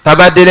pé tá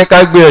bá délé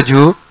ká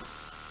gbìyànjú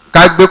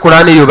ká gbé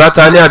Kùránì Yorùbá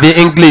ta ní àbí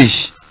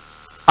English.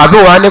 Àbí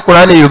wàá ní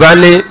Kùránì Yorùbá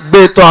lé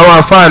gbé tọ́ àwọn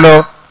àfáà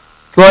lọ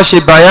kí wọ́n ṣe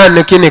bàyán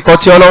ní kí nìkan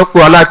tí Ọlọ́run pè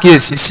wá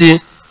lákìyèsí sí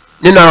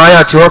nínú àwọn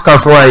àyà tí wọ́n kà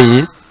fún wa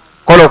yìí.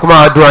 Kọ́lọ̀ kó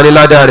máa dùn àní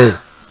ládàá rẹ̀.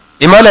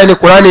 Ìmọ́lẹ̀ ni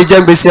Kùránì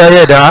jẹ́ gbèsè ayé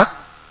ẹ̀dá.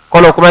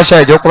 Kọ́lọ̀ kó máa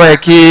ṣàìjọ́ kó máa yẹ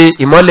kí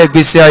ìmọ́lẹ̀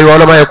gbèsè ayé wa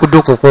ọlọ́mọ yẹ kó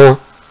dókùnkùn.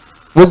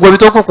 Gbogbo ibi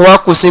tó kùnkùn wá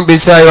kù sí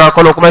gbèsè ayé wa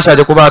kọ́lọ̀ kó máa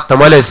ṣàìjọ́ kó máa tàn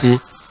mọ́lẹ̀ sí.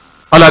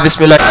 Ọlá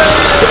bismillah.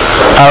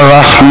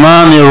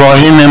 Ar-Rahmanir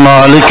Rahim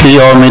Maliki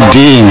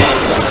Yawmiddin.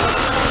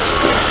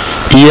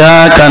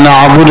 Iyyaka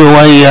na'budu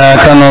wa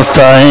iyyaka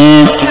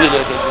nasta'in.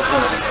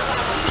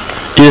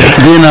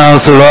 Ihdina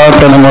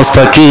siratal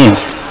mustaqim.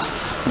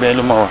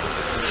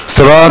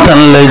 صراط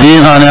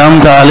الذين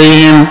أنعمت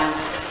عليهم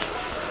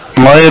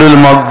غير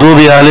المغضوب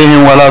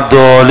عليهم ولا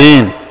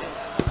الضالين.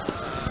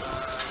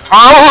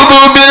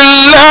 أعوذ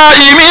بالله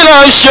من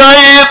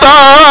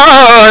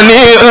الشيطان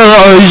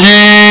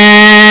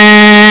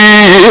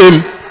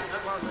الرجيم.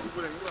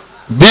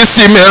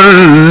 بسم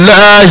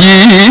الله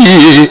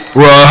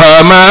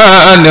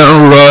الرحمن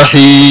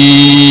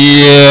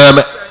الرحيم.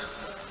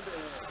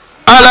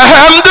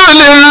 الحمد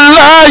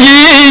لله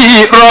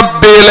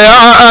رب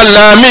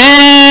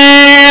العالمين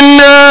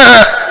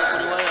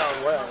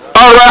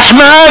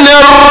الرحمن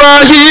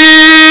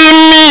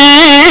الرحيم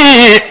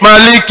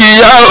مالك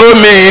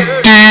يوم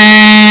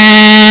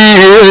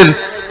الدين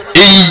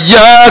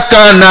إياك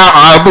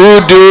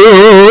نعبد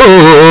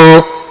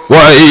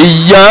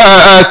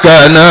وإياك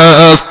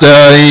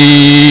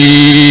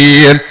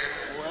نستعين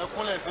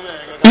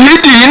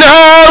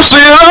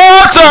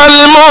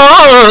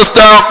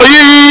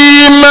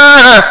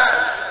مستقيما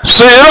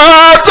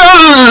صراط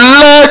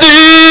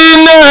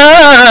الذين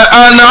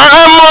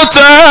أنعمت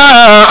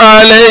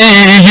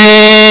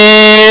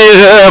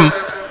عليهم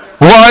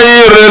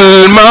غير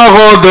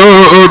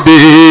المغضوب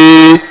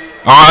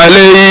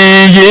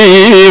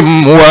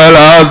عليهم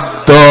ولا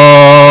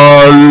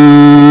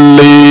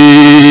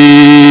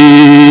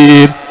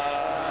الضالين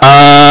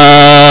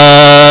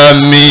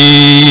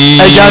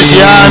آمين. ẹja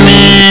ṣe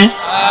àmì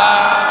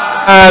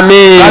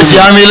àmín ká ṣe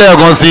àmì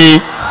lẹ́ẹ̀kan sí i.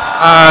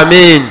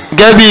 àmín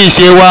gẹ́gẹ́ bí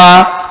ìṣe wa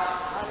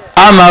a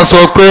máa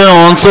sọ pé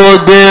ohun tó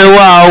gbé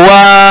wa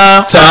wá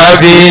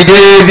tàbí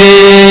débi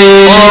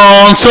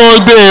ohun tó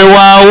gbé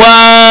wa wá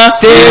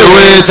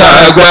tèwe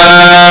tàgbà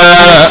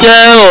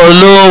iṣẹ́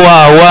olówà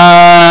wá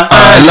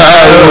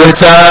Allahu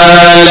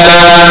Ta'ala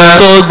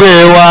tó gbé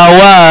wa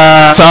wá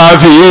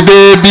tàbí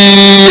débi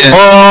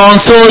ohun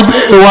tó gbé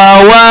wa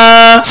wá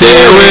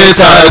tèwe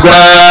tàgbà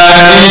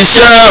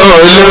iṣẹ́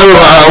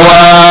Olúwa wa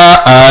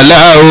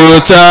Allahu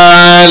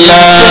Ta'ala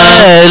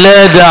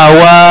ẹlẹ́dàá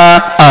wa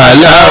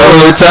Allahu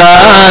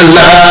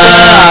Ta'ala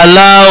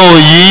aláwò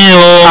yìí o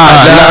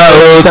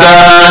Allahu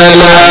Ta'ala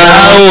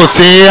aláwò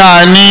tí a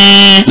ní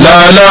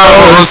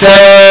lọ́lọ́run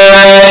ṣẹ́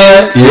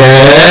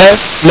yes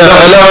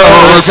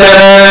lọ́lọ́run ṣẹ́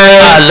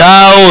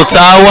aláwò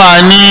tá wà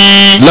ní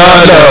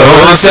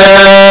lọ́lọ́run ṣẹ́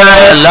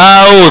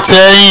aláwò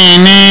tẹ́yìn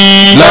ní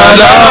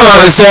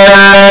lọ́lọ́run ṣẹ́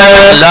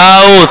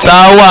aláwò tá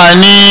wà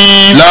ní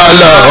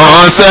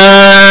lọ́lọ́run ṣẹ́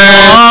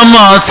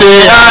ọmọ tí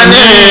a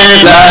ní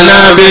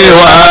lànàbí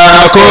wa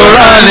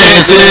Kùránì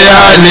tí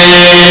a ní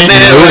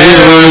ìwé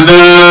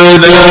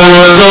òdodo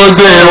tó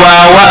gbé wa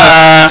wá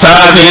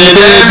tàbí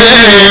débi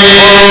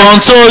ohun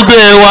tó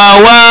gbé wa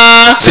wá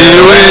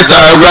tìwé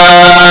tàgbà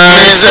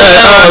iṣẹ́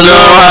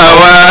Olúwa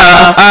wa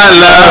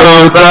Allahu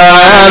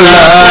Ta'ala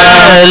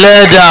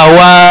ẹlẹ́dàá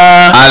wa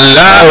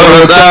Allahu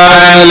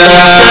Ta'ala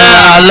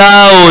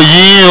aláwò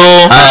yìí o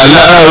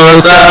Allahu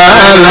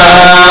Ta'ala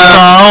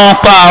kàn ń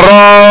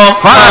parọ́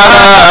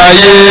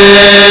fáráyé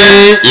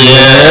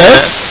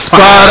yes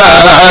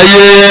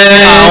fáráyé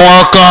àwọn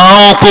kan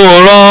ń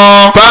kúrọ́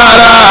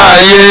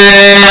fáráyé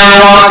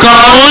àwọn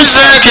kan ń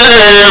ṣèké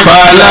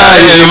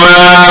fàlàyé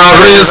máa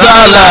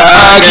rìsálà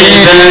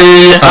àgìdè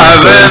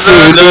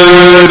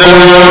àfẹsùdòdò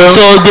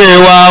tó gbé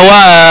wa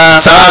wá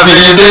tàbí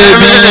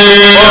débi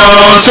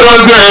ohun tó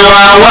gbé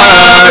wa wá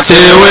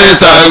tèwe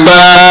tàgbà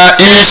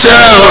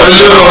iṣẹ́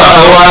Olúwa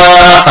wa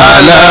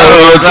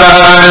Allahu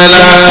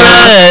Ta'ala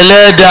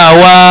ẹlẹ́dàá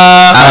wa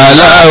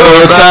Allahu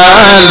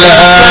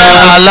Ta'ala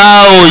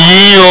aláwò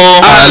yìí o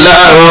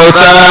Allahu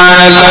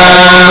Ta'ala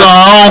kàn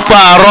ń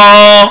parọ́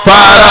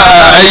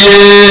fáráyé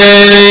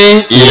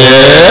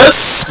yes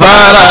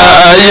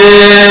fáráyé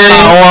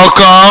àwọn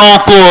kan ń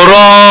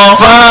kúrọ́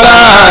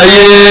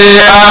fáráyé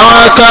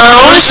àwọn kan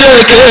ń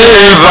ṣèké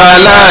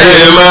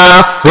fàlàyé mọ́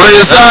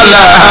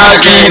rìsálà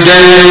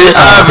àgìdè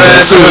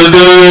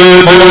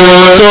àfẹsùdòdò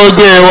tó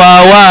gbé wa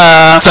wá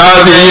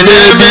tàbí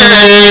débi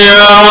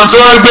ohun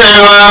tó gbé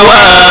wa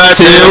wá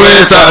tèwe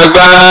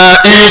tàgbà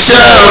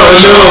iṣẹ́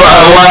Olúwa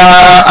wa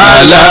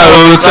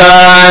Allahu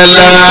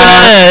Ta'ala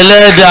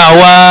ẹlẹ́dàá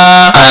wa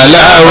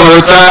Allahu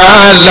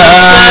Ta'ala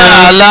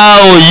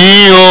aláwò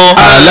yìí o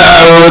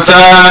Allahu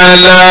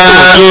Ta'ala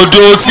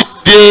òdodo ti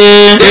dé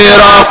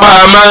irọ́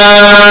pamọ́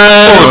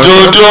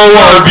òdodo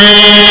wọ̀ bí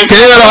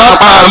irọ́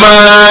pamọ́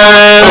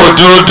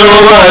òdodo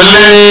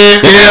wọlé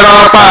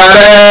irọ́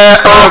parẹ́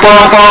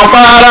ọ̀pọ̀pọ̀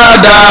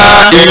parada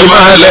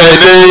ìmọ̀lẹ̀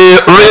ní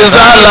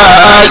rìsálà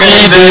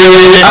àgìdè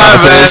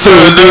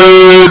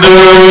àfẹsùdòdò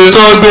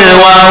tó gbé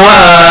wa wá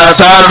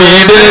tàbí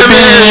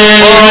débi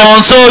ohun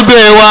tó gbé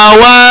wa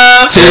wá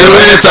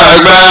tèwe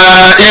tàgbà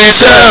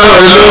iṣẹ́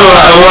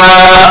Olúwa wa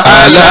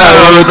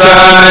Allahu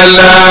Ta'ala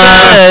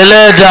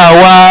ẹlẹ́dàá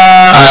wa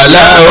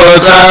Allahu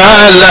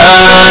Ta'ala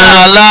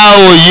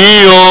aláwò yìí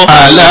o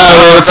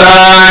Allahu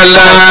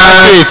Ta'ala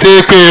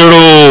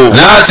pètèpèrò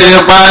láti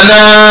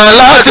paná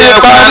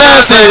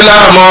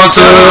sílámù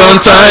tó ń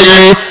tán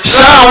yìí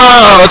ṣáwọn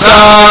ọ̀tá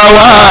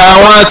wa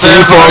wọ́n ti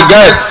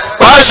forget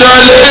wáṣọ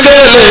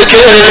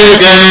lékèlékè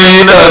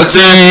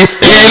ìdọ̀tí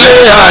ilé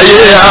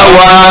ayé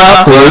àwa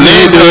kò ní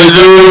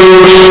dojú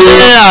rú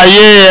ilé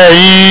ayé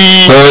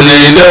ẹ̀yìn kò ní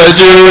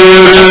dojú rú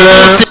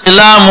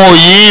ìsìlámù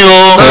yìí o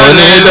kò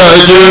ní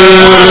dojú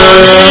rú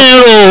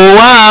nírò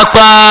wá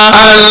pa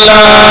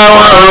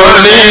aláwọ̀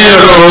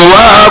onírò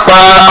wá pa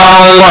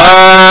àwọn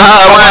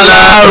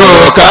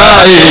alárùkà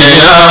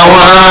èèyàn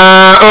wọn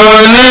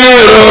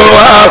onírò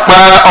wá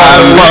pa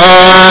àwọn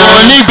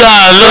onígbà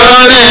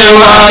lórí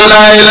wa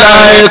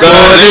láíláí kò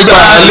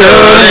nígbà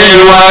lórí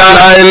wa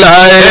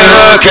láíláí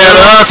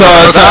rókèrò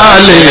sọ̀tà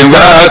lè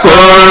gbà kó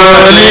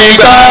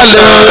nígbà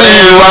lórí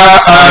wa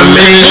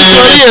àmín.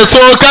 nítorí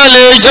ètò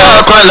kálẹ̀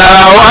ìjọkan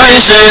làwa ń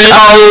ṣe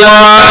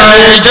Allah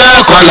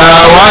ìjọkan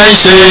làwa ń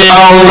ṣe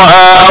Allah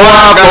àwa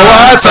kò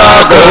wá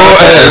tako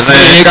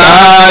ẹ̀sìn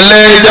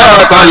kálẹ̀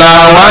ìjọkan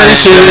làwa ń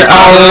ṣe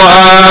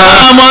Allah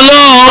àmọ́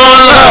lọ́wọ́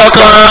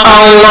lọ́kàn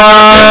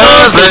Allah ló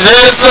sì ṣe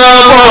sọ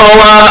fún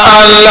wa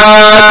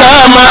Allah ká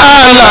máa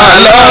là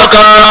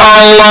lọ́kàn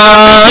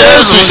Allah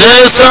Jésù ṣe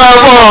sọ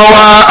fún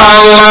wa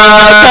Allah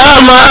ká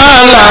máa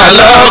là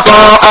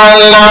lọ́kàn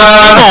Allah.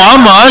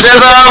 Muhammad ṣe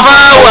sọ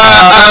fún wa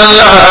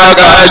Allah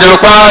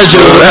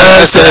kájúpájú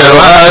ẹsẹ̀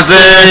wá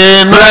sí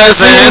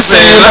mẹ́sìn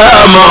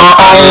sílámù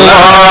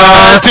Allah.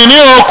 Ẹ̀sìn ní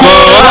oko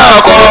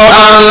akọ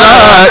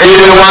Allah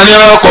ìwà ní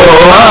oko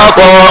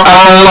akọ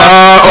Allah.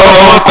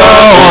 Oko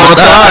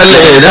òǹtà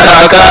lè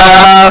dáká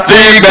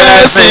fi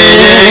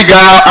gbẹ̀sìn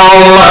ga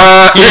Allah.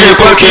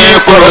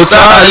 Ipòkípò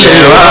tá lè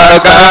wá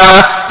ká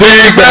fi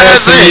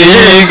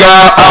gbẹ̀sìn ga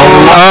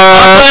Allah.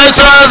 Ọpẹ́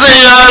tó sí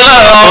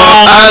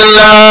Ọlọ́run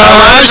Allah.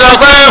 Àwọn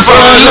aṣọpẹ́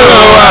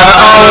f'Olúwa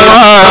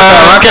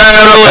Allah.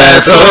 Kẹrù ẹ̀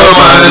tó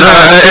mọ̀nà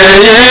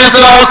èyí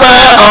tọ́pẹ́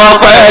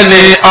ọpẹ́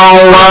ni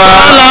Allah.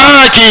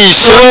 Allah kì í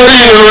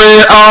ṣoríire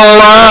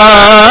Allah.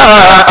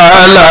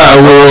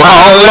 Aláwo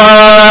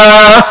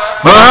Allah.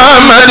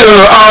 Muhammadu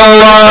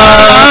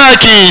Allah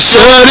kì í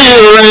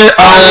ṣoríire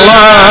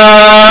Allah.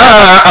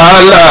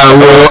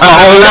 Aláwo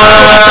Allah.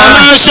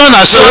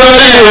 International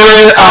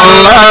ṣoríire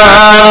Allah.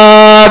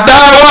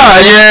 Dáwà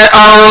yẹn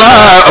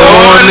Allah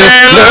òun ni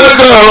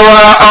lógo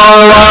wa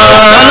Allah.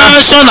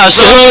 International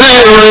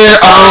ṣoríire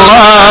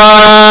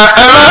Allah.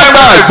 Ẹ má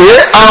gbàgbé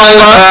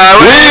Allah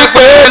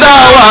wípé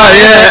dáwà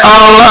yẹn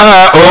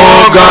Allah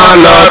òun gan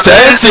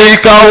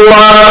l'authentic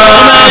Allah.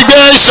 Ọmọ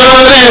ẹgbẹ́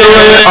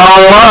ṣoríire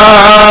Allah.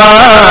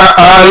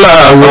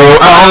 Aláwo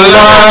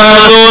Allah.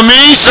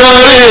 Omi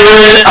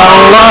ṣoríire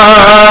Allah.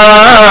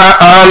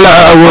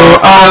 Aláwo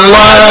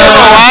Allah.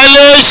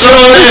 Wálé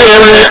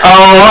ṣoríire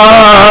Allah.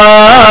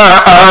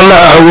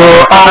 Aláwo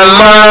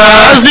Allah.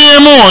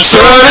 Azimu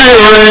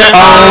ṣoríire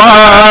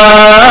Allah.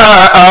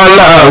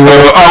 Aláwo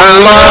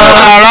Allah.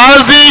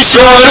 Arazi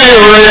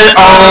ṣoríire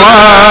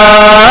Allah.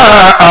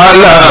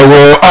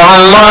 Aláwo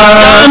Allah.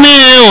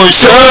 Jamiu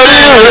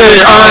ṣoríire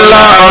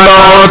Allah.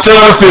 Ọlọ́run tó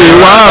fi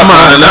wá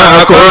mọ̀nà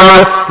kó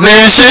ní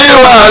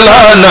ṣíwá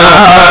lọ́nà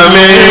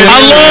àmín.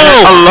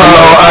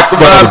 Allahu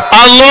akbar.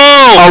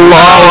 Allahu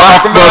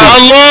akbar.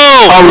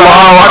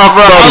 Allahu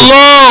akbar. Allahu akbar.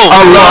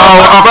 Allahu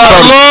akbar.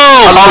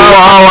 Allahu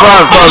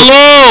akbar.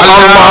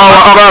 Allahu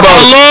akbar.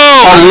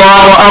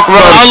 Allahu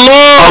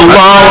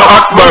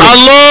akbar.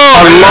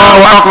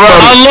 Allahu akbar. Allahu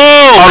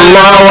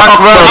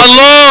akbar.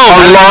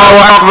 Allahu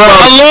akbar.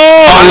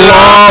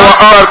 Allahu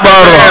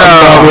akbar.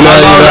 لا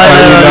إله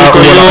إلا هو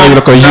الحي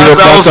القيوم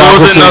لا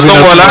تأخذه سنة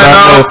ولا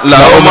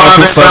له ما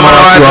في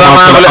السماوات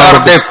وما في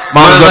الأرض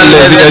من ذا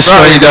الذي يشفع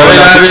عنده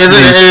إلا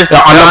بإذنه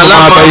يعلم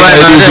ما بين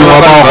أيديهم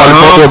وما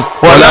خلفهم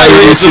ولا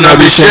يحيطون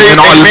بشيء من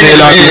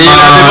علمه إلا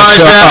بما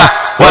شاء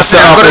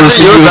وسع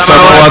كرسيه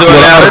السماوات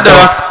والأرض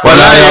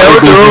ولا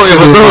يؤوده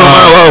حفظهما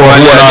وهو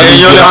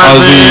العلي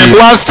العظيم.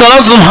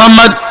 والصلاة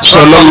محمد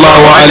صلى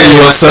الله عليه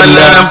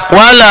وسلم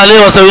وعلى آله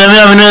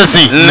وصحبه من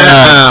يسي.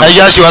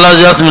 أياش ولا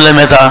جاسم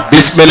لمتا.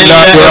 بسم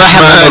الله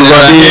الرحمن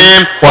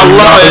الرحيم.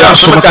 والله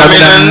يعصمك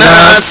من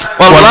الناس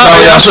والله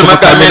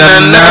يعصمك من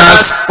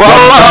الناس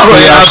والله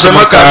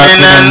يعصمك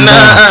من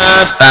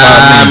الناس.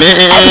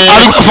 آمين.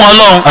 أدعو فún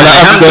Ọlọ́run.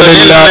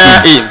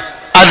 alhamdulillah.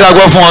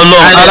 Adágbọ́ fún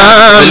Ọlọ́run.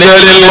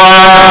 alhamdulillah.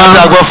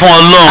 Adágbọ́ fún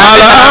Ọlọ́run.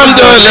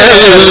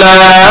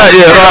 alhamdulillahi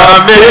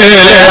rabbil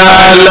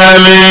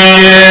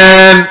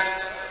alamin.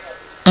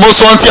 Mo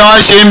sọ tí a wá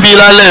ṣe ń bí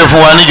lálẹ́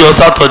fún wa níjọ́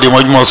Sátọ̀dé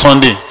mọ́júmọ́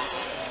Sunday.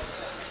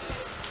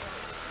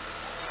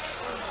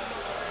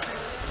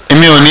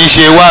 Èmi ò ní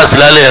ṣe wáàsí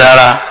lálẹ́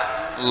rárá.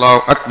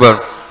 Allahu akbar.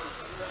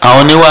 Àwọn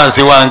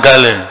oníwàásí wà ń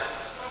kalẹ̀.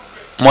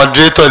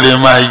 Moderator lè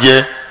máa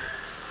jẹ́.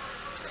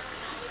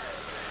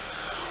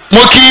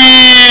 Mo kí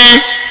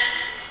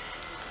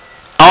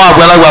àwọn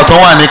àgbàlagbà tó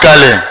wà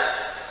níkàlẹ̀.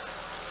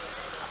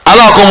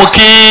 Alákọ̀ọ́ mo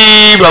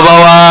kí bàbá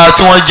wa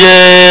tí wọ́n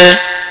jẹ́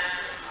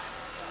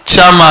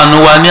chairman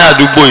wa ní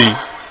àdúgbò yìí.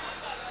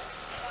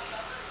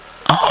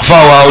 Àwọn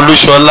fáwa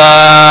Olúṣọlá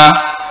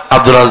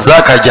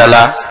Abdulrazak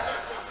Ajala.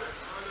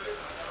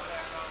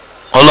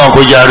 Ọlọ́run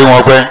kó jẹ́ àrí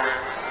wọn pẹ́.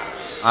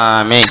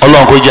 Àmín.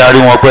 Ọlọ́run kó jẹ́ àrí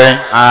wọn pẹ́.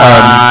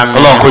 Àmín.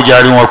 Ọlọ́run kó jẹ́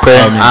àrí wọn pẹ́.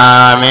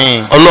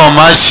 Àmín. Ọlọ́run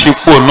má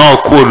ṣípò náà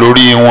kúrò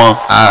lórí wọn.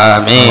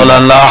 Àmín.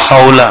 Ọlọ́lá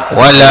haúlà.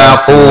 wala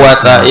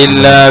quwwata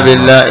illa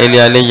billahi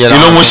al-aliyyil azim.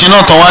 Ìlú Mùṣín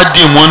náà tán wá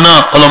dì mú náà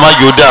Ọlọ́run má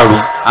jẹ́ ó dàrú.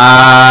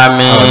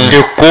 Àmín.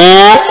 Èkó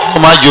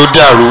Ọlọ́run má jẹ́ ó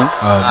dàrú.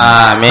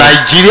 Àmín.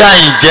 Nàìjíríà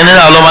in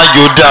general Ọlọ́run má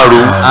jẹ́ ó dàrú.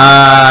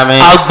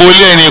 Àmín.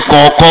 Agboolé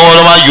ẹnìkọ̀ọ̀kan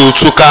Ọlọ́run má jẹ́ ó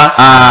túká.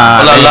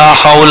 Ọlọ́lá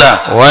haúlà.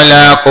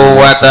 wala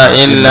quwwata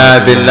illa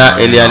billahi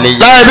al-aliyyil azim.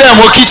 Láì bẹ́ẹ̀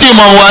mo kí sí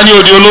ìmọ̀ wa ní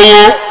òde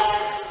olówó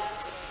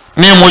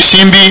ní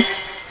Mùṣín bí.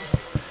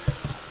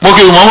 Mo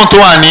kí ìmọ̀mù tó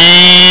wà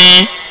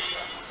ní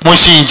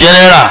Mùṣín in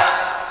general.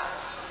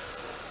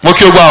 Mo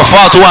kí gbogbo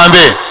àfáà tó wà ń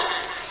bẹ̀.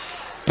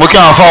 Mo kí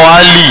àwọn àfáà wa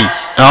lì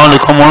àwọn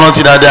nìkan mo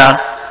rántí dáadáa.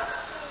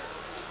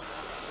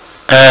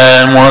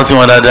 Mo rántí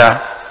wọn dáadáa.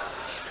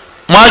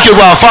 Mo á kí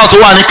gbogbo àfáà tó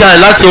wà níkàlẹ̀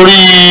láti orí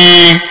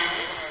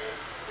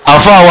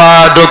àfáà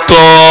wa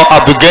Dr.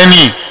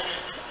 Abdulgani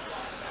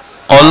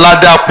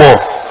Ọládàpọ̀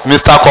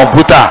Mr.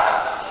 Computer.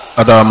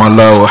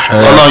 adamallahu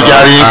hayata. Ọlọ́run jẹ́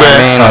àrí gbẹ́.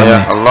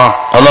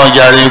 Ọlọ́run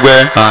jẹ́ àrí gbẹ́.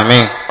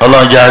 Àmín.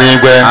 Ọlọ́run jẹ́ àrí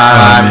gbẹ́.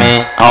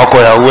 Àmín. Àwọn ọkọ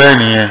ìyàwó ẹ̀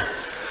nìyẹn.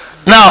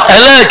 Now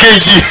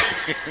ẹlẹ́ẹ̀kejì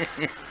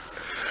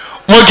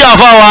mo kí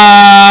àfáwà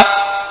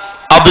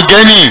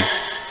Abdulgani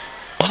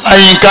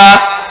Ọláyínká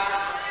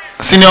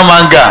senior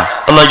manga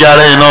ọlọ́jà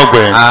rẹ̀ iná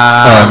ọgbẹ́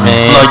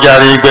ọlọ́jà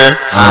rẹ̀ igbẹ́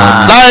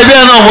láì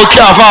bẹ́ẹ̀ náà mo kí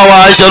àfáwà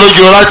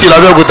Asisoloriro láti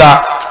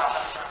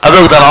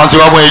Abẹ́òkúta làwọn ti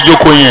wá mọ́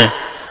ìjókòó yẹn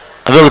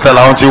Abẹ́òkúta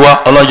làwọn ti wá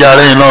ọlọ́jà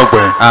rẹ̀ iná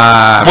ọgbẹ́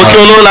mo kí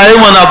olówó láyé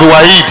mọ̀ náà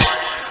Abdulwahid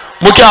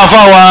mo kí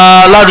àfáwà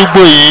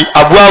ládùúgbò yìí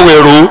Abu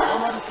Awero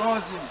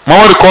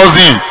Muhammad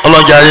QASIM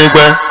ọlọ́jà rẹ̀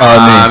igbẹ́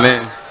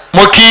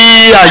mo kí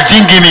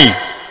àjíǹgìnì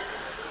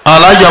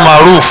Alhaji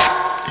Maruf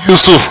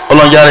Yusuf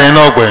ọlọ́njàre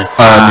iná ọ̀gbẹ́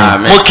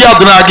mo kí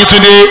Abdullah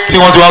Akitunde tí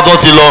wọ́n ti wá tán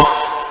ti lọ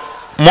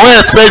mo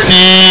expect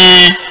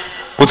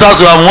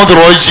òṣàṣù àwọn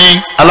rọ́jí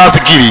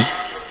aláṣìkiri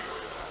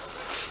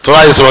tó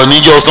láti sọ̀rọ̀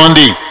níjọ́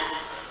Sunday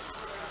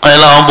wọ́n yẹn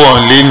láwọn bọ̀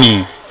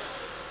lẹ́nìí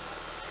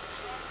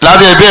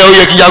lábẹ́ bẹ́ẹ̀ ó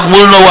yẹ kí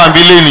jagunmólú náà wà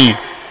níbí lẹ́nìí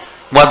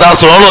gbàtà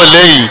sọ̀rọ̀ lọ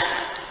lẹ́yìn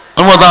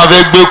wọ́n mọ̀ táwọn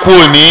fẹ́ gbé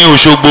kúrò ní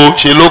Òṣogbo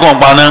ṣe ló kàn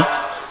paná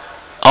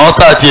àwọn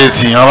sáà tiẹ̀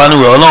tì àwọn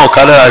aníwẹ̀ ọlọ́run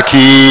kádàrá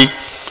kí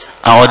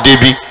àwọn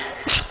débi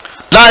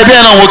láì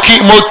bẹ́ẹ̀ náà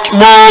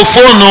mo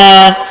fóònù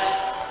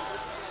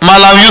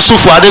Malam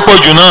Yusuf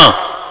Adépọ̀jù náà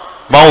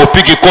báwọn ò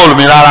píkì kọ́ọ̀lù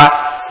mi rárá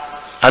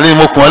alẹ́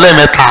mo kùn ọ́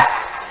lẹ́ẹ̀mẹ́ta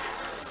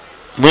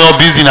bóyá wọ́n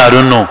bízì náà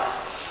ló nù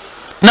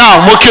náà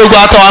mo kí ogun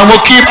àtàwọn mo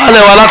kí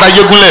balẹ̀ wa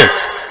látàjégúnlẹ̀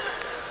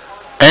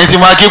ẹ̀yin tí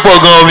máa kí pọ̀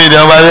gan omi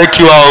ìdẹ̀wọ̀n bá fẹ́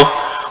kí wa o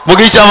mo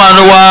kí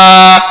sàmánu wa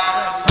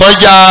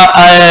tọ́jà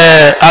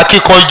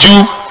akíkanjú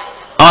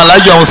àwọn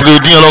alájì àwọn sì lè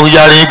dín ọlọ́run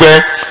yára yín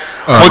pẹ́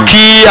mo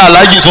kí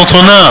alájì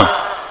tuntun náà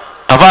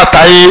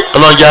àfàtàyé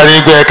ọlọ́run yára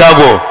yín pẹ́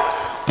káàbọ̀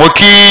mo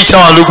kí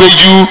chairman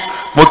Lógbéjú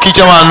mo kí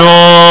chairman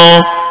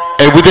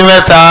Èbúté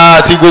Mẹ́ta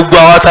àti gbogbo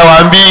àwọn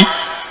táwa ń bí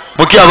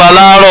mo kí àbá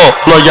láàárọ̀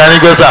ọlọ́run yára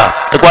yín pẹ́ sà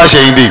ẹ̀kọ́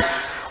àṣẹyìndè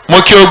mo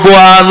kí gbogbo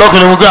wa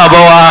lọ́kùnrin mo kí àbá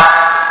wa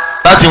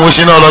láti mú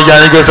sínú ọlọ́run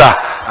yára yín pẹ́ sà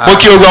mo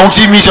kí gbogbo àwọn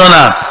tí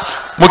mísọ̀nà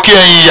mo kí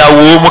ẹ̀yin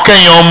ìyàwó mo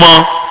kẹ́yìn ọmọ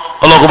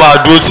ọlọ́kọ̀ bá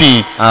dúró tì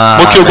í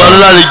mo kí gbogbo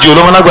alálejò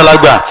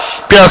lọ́mọlágbàlagbà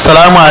pé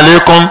asalaamu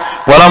aleykum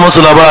wa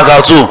rahmatulahi wa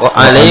barakatu. Wa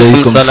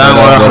aleykum salaam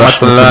wa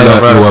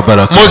rahmatulahi wa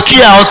barakatu. mo kí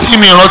àwọn tí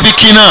mi rántí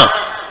kí náà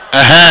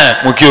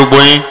mo kí gbogbo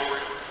yín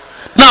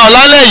náà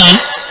lálẹ́ yìí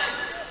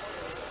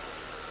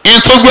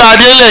in tó gbé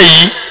adélẹ̀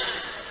yìí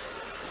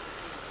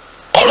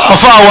ọ̀rọ̀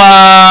àfa wa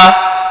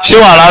ṣé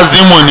wàrà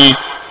zimu ni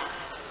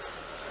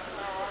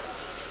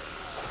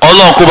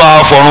ọlọ́run kó bá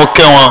fọ̀run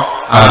kẹ́ wọn.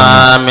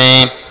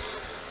 Àmín.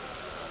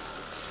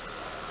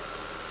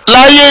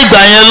 láyé ìgbà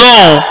yẹn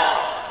lọ́hùn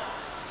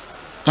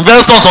n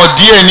fẹ́ sọ̀tàn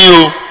díẹ̀ ní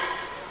o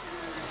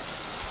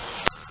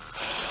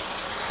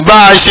bá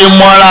a ṣe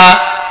mọ́ra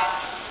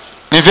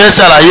ní fẹ́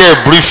ṣàlàyé ẹ̀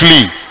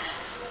briefly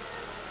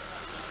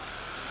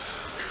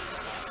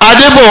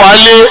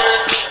Adébọ̀wálé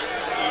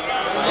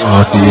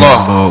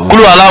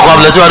kúlù aláàkọ́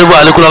abúlé tí wàá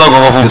Adébọ̀wálé kúlù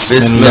aláàkọ́ kan fún.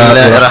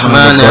 Bismillahir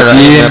rahmanir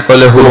rahim.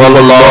 Qul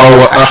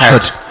huwallahu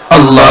ahad.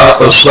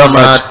 Allahu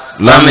samad.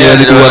 Lam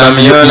yalid wa lam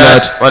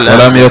yulad wa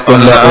lam yakun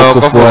lahu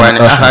kufuwan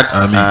ahad.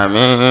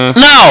 Àmín.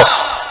 Now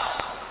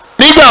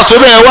nígbà tó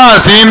bẹ̀rẹ̀ wá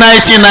sí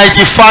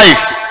 1995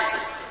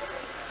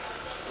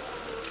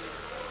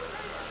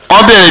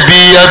 wọ́n bẹ̀rẹ̀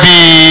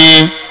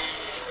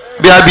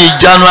bí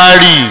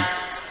January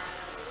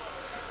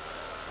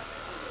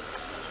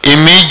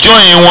èmi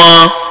join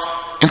wọn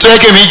nítorí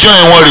kí èmi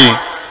join wọn rè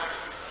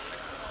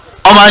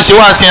wọ́n máa ń ṣe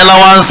wá sí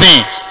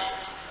ẹláwánsìn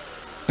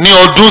ní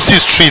Ọdúnsì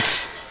street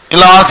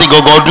ẹláwánsìn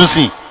gangan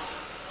Ọdúnsì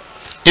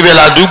ibẹ̀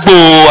làdúgbò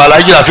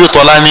Alhaji Rafiu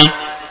Tọ́lání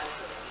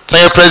tó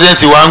yẹ president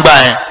wa ń gbà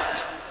yẹn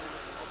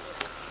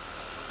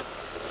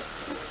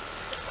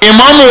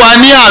ìmáàmù wa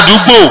ní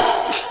àdúgbò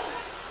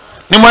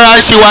ní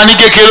mọ́ráṣí wa ní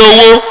kékeré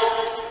owó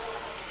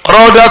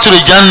Rawdatul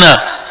Janna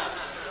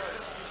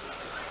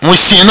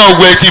Mushin náà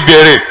gbé ti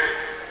bẹ̀rẹ̀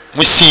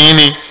Mushin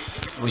ni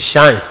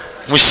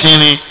Mushin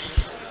ni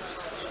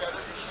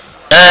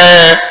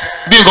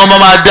bí nǹkan bá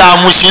máa dáa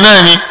Mushin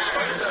náà ni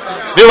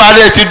bí wàá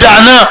dẹ̀ ti dáa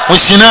náà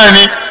Mushin náà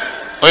ni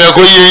ó yẹ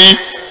kó yé yín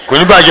kò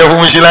ní bàjẹ́ fún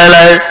Mushin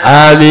láéláé.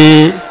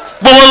 Àmín.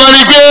 gbogbo lọ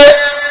ni pé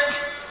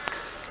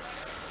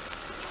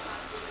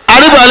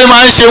Adébọ̀wálé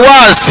máa ń ṣe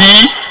wáàsí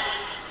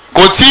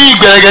kò tí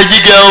ìgbẹ̀rẹ̀gẹ̀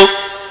jígẹ o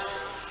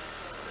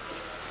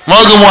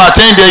mọ́gùn mu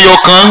àtẹ́ǹdì ẹyọ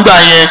kan ń gbà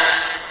yẹn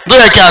tó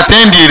yẹ kí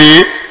àtẹ́ǹdì rèé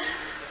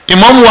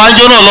ìmọ̀mù wa ń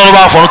jọ́ náà lọ́rọ̀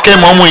bá fọ̀rọ̀ kẹ́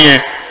ìmọ̀mù yẹn.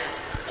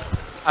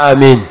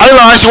 Àmín.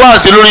 Adébọ̀wálé máa ń ṣe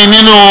wáàsí lórí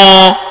nínú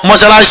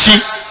mọ́ṣáláṣí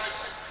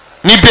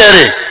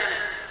níbẹ̀rẹ̀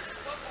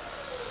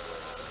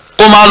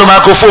ó máa lo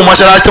microphone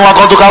mọ́ṣáláṣí tí wọ́n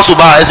kọ́ tó ká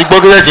ṣùgbà ẹ ti gbọ́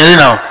gẹ́gẹ́ tì ń rìn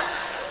náà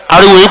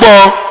ariwo yìí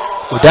pọ̀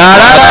Kò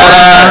dára.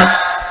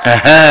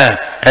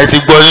 ẹ ti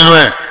gbọ́ nínú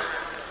ẹ̀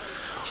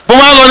bó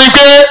máa lọ ni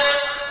pé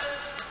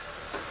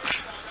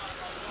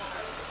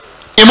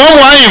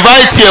ìmọ̀mù wa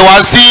invite ẹ̀ wá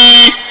sí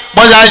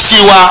mọ́ṣáláṣí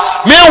wa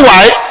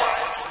meanwhile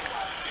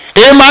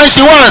èyí máa ń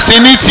ṣe wáàsí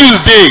ní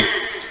Tuesday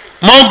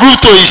mọ́gúrú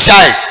tó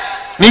ìṣáì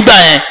nígbà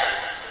yẹn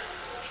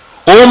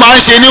òun máa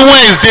ń ṣe ní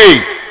Wednesday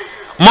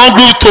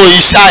mọ́gúrú tó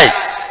ìṣáì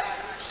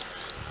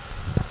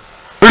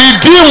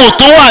rìdíìmù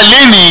tó wà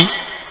lénìí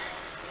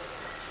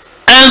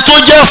ẹni tó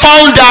jẹ́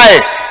founder ẹ̀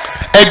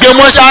ẹgbẹ́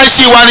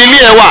mọ́ṣáláṣí wa nílé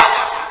ẹ̀ wà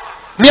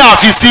ní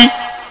àfisí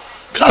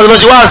láti lọ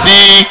ṣe wá sí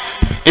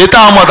èyí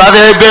táwọn ọmọ tá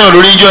fẹ́ bẹ̀rẹ̀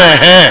lórí ìjọ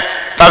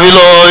tàbí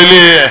lọ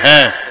ilé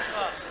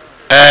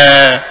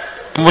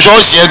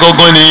ṣọ́ọ̀ṣì yẹn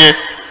gangan nìyẹn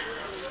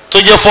tó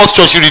jẹ́ first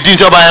church redeem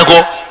tí ọba yẹn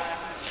kọ́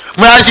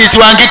múra ṣe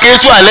tiwa kékeré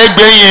tó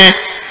àlẹ́gbẹ́ yẹn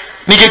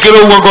ní kékeré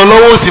owó gangan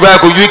lọ́wọ́ òsì báyìí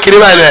kò ju kékeré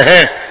báyìí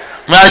lẹ̀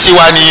múra ṣe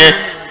wà nìyẹn.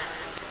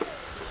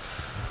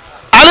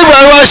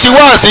 alúbàárẹ̀ wá ṣe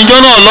wá àsìnjọ́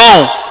náà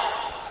lọ́hùn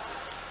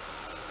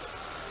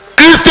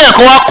christian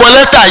kan wá kọ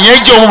lẹ́tà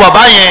yẹn jẹ́ ọmọ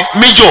bàbá yẹn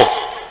méjọ̀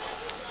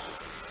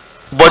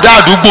bọ̀dá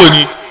àdúgbò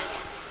ni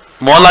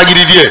mọ̀ ọ́n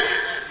lágídí díẹ̀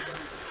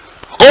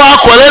ó wá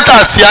kọ lẹ́tà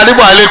sí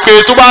adébọ̀lẹ́ pé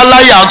tó bá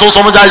láyé àwọn tó ń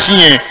sọmọ́já sí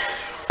yẹn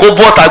kó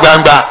bọ́ta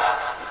gbangba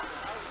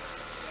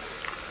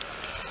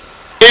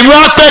èmi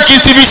wá pẹ́ kí n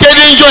ti fi ṣe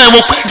dé níjọ́ yẹn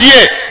mo pẹ́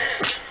díẹ̀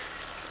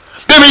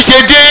bí mi ṣe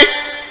dé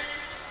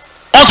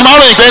wọ́n tún máa ń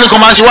ròyìn pé ẹnìkan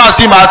máa ṣe wá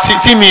sí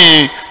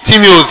tí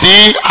mi ò sí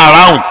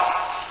around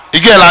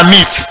ìgbẹ́ la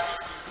meet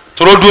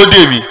tóró dúró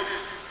dè mí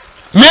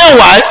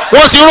meanwhile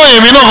wọ́n ti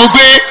ròyìn mi náà fún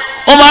pé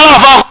wọ́n máa rà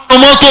fún akọ́nù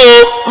mọ́tò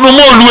inú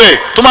mọ́ọ̀lù ẹ̀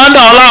tó máa ń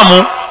dà ọ́ láàmú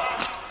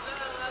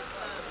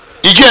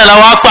ìjọ ẹ̀ la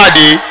wá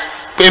pàdé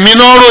èmi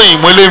náà ròyìn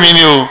mo lé mi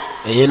ni o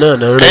ẹ̀yin náà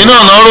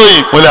náà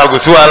ròyìn mo lè àgò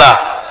sí wàhálà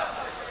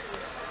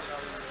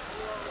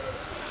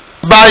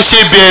bá a ṣe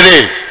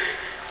bẹ̀rẹ̀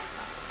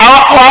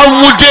àwọn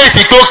mú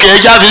déètì pé òkè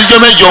ẹja fi síjọ́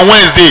mẹ́jọ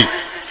Wednesday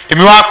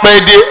èmi wá pẹ́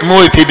dé mo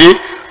ètè dé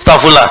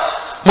stafula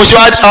mo ṣe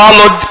wá àwọn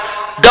lọ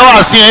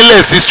dáwà sí ẹ̀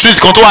lẹ̀ sí street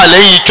kan tó wà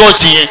lẹ́yìn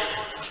church yẹn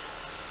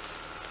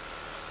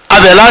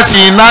abẹ̀ láti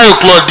 9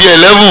 o'clock di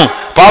 11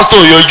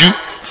 pastor yọjú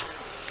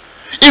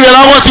ibẹ̀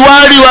làwọn ti wá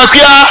rí wa pé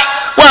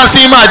wà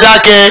sí máa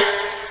dákẹ́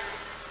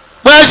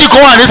bóyá sì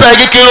kàn wà nísàlẹ̀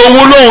kékeré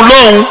owó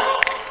lóhùn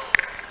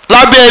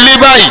lábẹ́ ilé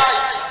báyìí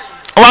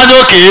wọ́n á ní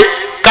òkè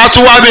ká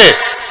tún wá bẹ̀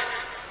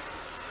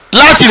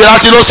láti ibẹ̀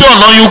láti lọ sí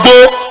ọ̀nà yugbó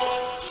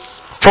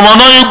from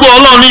ọ̀nà yugbó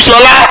ọlọ́run ní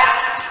ṣọlá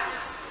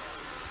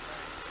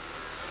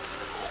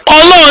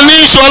ọlọ́run ní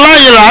ṣọlá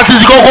yẹn là á ti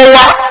kọ́kọ́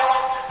wá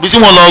bí tí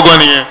wọ́n lọ ọgọ́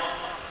nìyẹn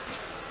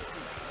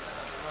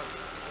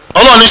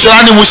ọlọ́run ní ṣọlá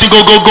ní Mùṣí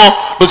gógógó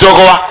ló ti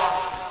kọ́kọ́ wá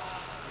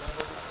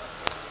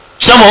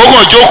sẹ́mọ̀ ó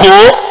kàn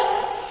jókòó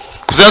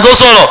kò sẹ́ni tó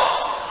sọ̀rọ̀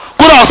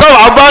kódà sọ̀rọ̀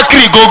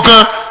abákìrì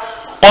gangan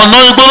ọ̀nà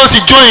igbó ló ti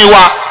jóyìn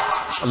wa.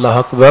 Allahu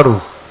Akbar.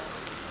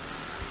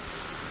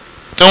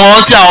 tí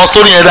wọ́n ti àwọn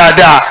sórí yẹn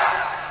dáadáa.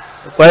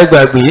 ọ̀pá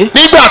ìgbàgbé.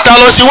 nígbà tá a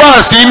lọ ṣe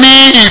wáàsí ní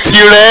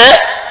Ìtìrẹ́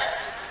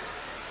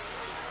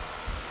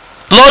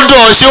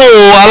lọ́dọ̀ ṣéwò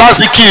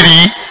alásìkiri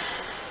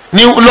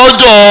ní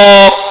lọ́dọ̀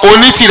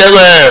onítìrẹ́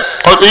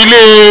ilé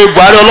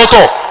Buhari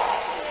ọlọ́tọ̀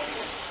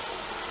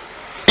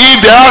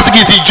ibẹ̀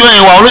alásìkiri ti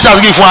jóyìn wa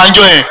olóṣàsìkiri fún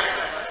àjọ yẹn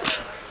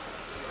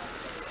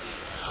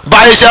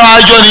báyìí ṣe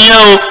àjọ nìyẹn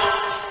o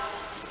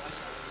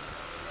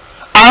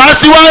àwọn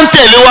sì wá ń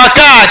tẹ̀lé wa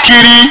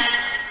káàkiri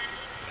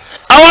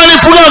àwọn ní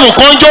púrọ̀mù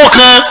kan jọ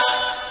kan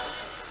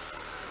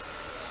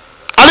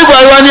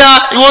alíbàárí wa ní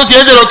ìwọ tí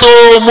ẹ jẹ́rọ tó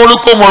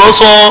mọ́lúkọ́ mọ̀rọ̀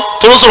sọ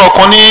tó ló sọ̀rọ̀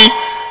kan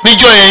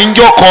níjọ́ yẹn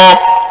níjọ́ kan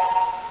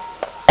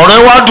ọ̀rọ̀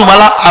ẹ wá dùn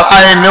mọ́lá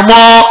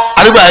àìnẹ́mọ́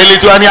alíbàárí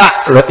létí wa ní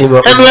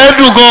ẹnu ẹ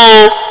dùn gan o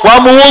wàá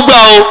mú owó gbà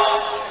o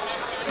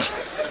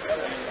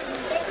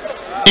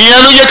ìyẹn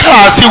ló yẹ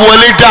káà sí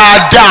wọlé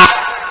dáadáa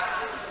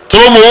tó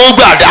ló mú owó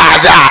gbà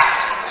dáadáa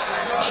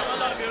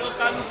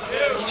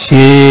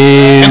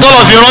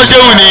ìtọ́lọ̀ fi ránṣẹ́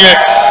wù nìyẹn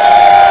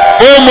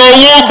ó mọ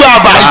owó gbà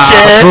bàjẹ́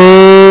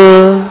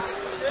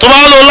tó bá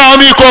lò láwọn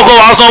bí kọ́kọ́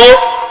wàá sanwó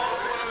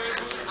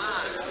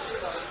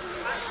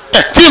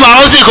tí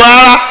màá sì kọ́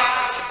rárá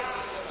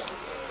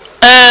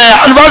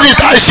anibásitì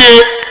tá a ṣe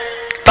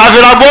tá a fi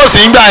ra bọ́ọ̀sì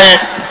nígbà yẹn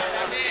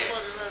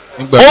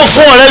ó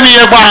fún ọ̀rẹ́ mi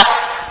yẹn pa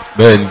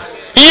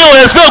ìyẹn ò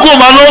ẹ̀sìpẹ́ kó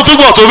máa lọ́wọ́ tó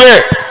gbọ̀ tó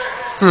bẹ́ẹ̀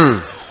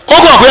ó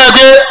kàn pé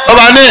ẹgbẹ́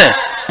ọba náà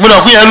mo nà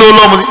pín yẹn ló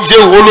lọ́ mo ṣe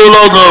ó ló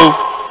lọ́ gan o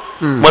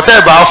mọ̀tẹ́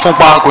ìbá fún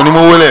pa kò ní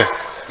mówó lẹ̀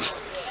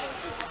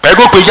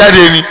pẹ̀lú pé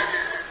jáde ni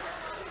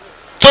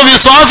tóbi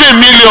sọ áfẹ́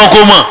mílíọ̀n kò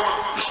mọ̀.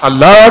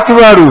 Allahu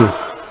Akbar.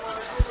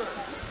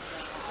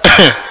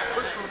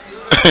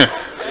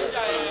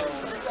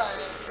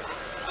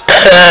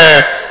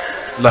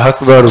 Allahu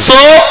Akbar. so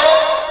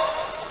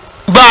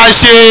bá a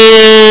ṣe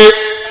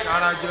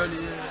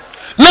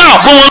náà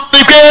bó wọn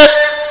ní pé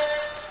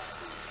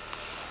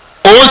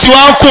òun ti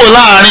wá kó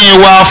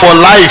láàrin wa for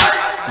life.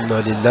 Inna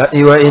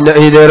lillahi wa inna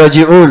ilayhi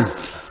raji'un.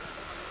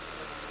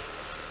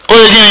 ó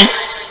yẹ kí ni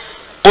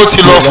ó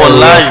ti lọ for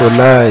life.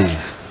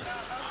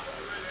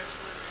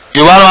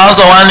 yorùbá ló máa ń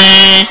sọ wá ní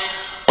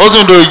ó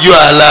tún dojú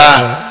àlá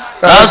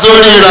látó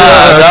ríra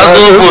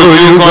látó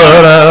fojú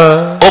kan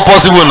ó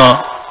possible náà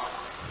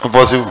ó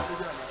possible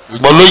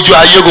bọ́ lójú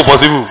ayé kò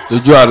possible.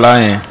 lójú àlá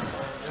yẹn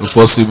ó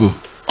possible.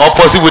 ó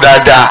possible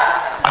dáadáa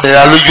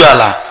àdéhà lójú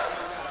àlá.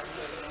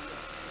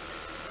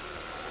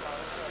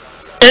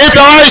 èyí tí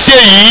wọ́n ṣe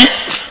yìí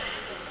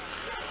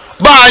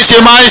bá a ṣe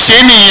máa ń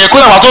ṣe nìyẹn kó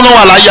làwọn tó náà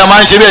wà láyé a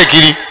máa ń ṣe bẹ́ẹ̀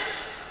kiri.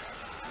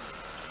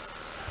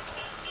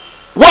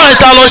 wọ́n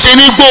àìta lọ ṣe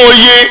ní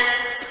gbóòye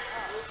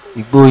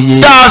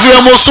tá a fi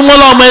ọmọ súnmọ́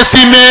lọ́mọ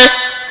ẹsìn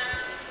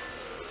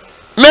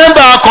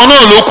mẹ́mbà kan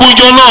náà ló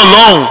kúnjọ́ náà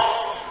lọ́hùn.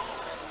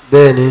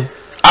 bẹ́ẹ̀ni.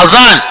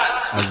 azan.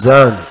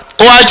 azan.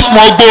 ó wá jọ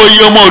ọmọ gbóòye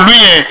ọmọ ìlú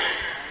yẹn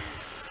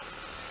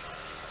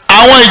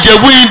àwọn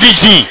Ìjẹ̀bú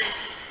indijì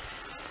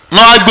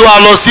náà gbé wa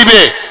lọ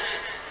síbẹ̀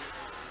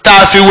tá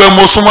a fi wẹ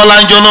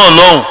mọ́súnmọ́láńjọ́ náà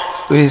lọ́hùn.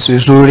 èso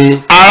sórí.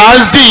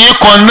 àràzì yìí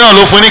kan náà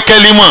ló fún ní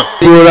kẹ́límọ̀.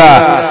 ìrora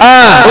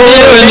ó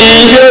ní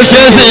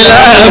ṣe sí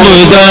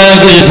láàbùsà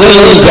kìtù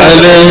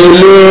kalẹ̀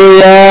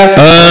lóya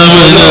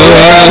ọmọdé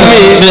wa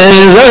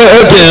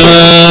mẹ́sàkè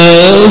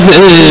máa ṣe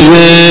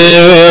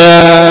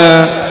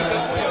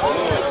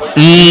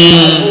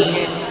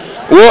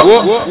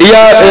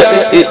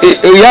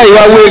ìyá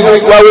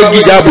ìwáwé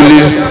gíga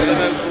abúlé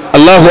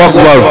Allahu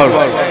Akbar.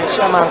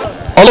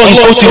 ọlọ́run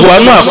ó ti wà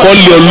náà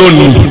àkọọ́lẹ̀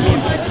ọlọ́ni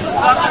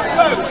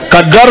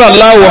kàdárà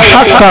láwọ̀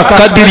hákà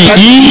kádìrì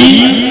yìí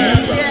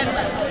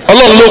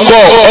ọlọ́run ló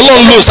kọ́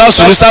ọlọ́run ló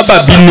sásùn ní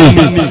sábàbí nù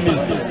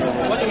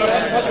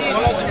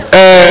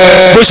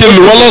bó ṣe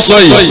lù wọ́n lọ́sọ̀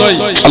yìí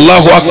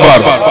Allahu Akbar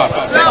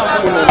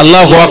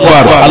Allahu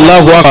Akbar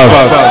Allahu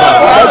Akbar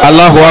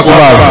Allahu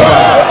Akbar.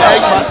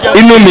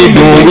 inú mi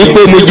dùn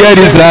wípé mo jẹ́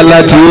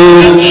rìsálátù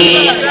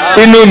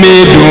inú mi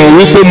dùn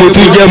wípé mo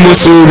tún jẹ́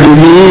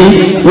mùsùlùmí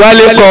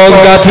wálé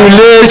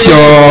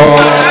congratulation.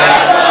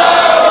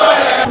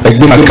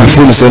 ẹgbẹ́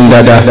microphone sẹ́ni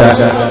dáadáa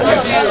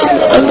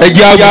ẹ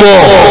jẹ́ àgbọ̀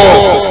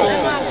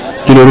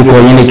kí lórúkọ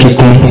yín ní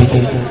kíkún.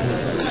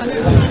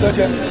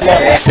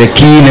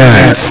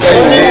 Sekinat.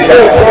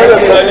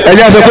 ẹ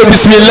jẹ́ àṣọ pé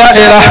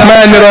bisimilahi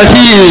rahman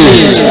rahim.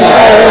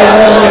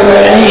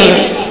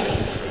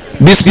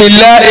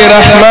 bisimilahi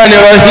rahman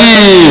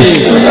rahim.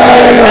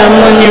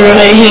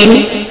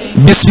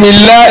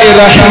 bisimilahi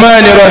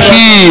rahman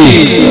rahim.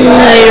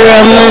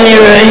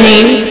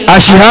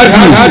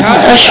 ashhadu.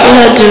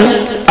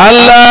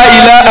 Allah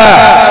ilaha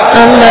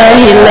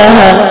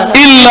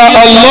illa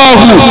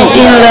Allahu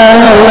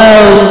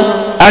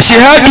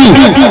ashhadu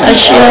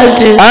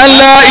an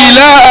la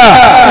ilaha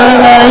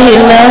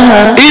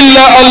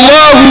illa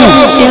Allahu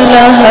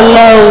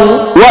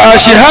wa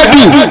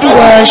ashhadu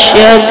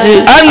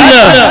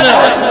anna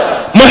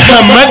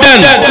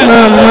Muhammadan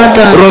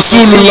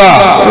Rasulullah.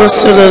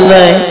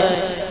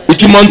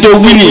 ìtumọ̀ tó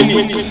wí ni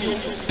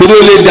torí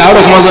o lè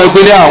dàárọ̀ kí wọ́n sọ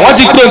pé ní àwọn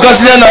ti pé nǹkan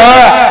sílẹ̀ náà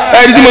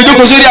ẹni tí mo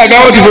jókòó sórí àga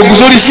wọn ti fògùn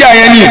sórí ṣíà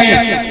yẹn ni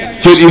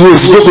ṣe ìwé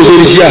òsì jókòó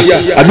sórí ṣíà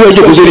àbí o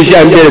jókòó sórí ṣíà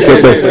ń bẹ̀rẹ̀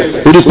pẹ̀pẹ̀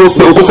orí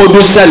kókó dó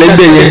sísàlẹ̀ ń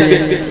bẹ̀ yẹn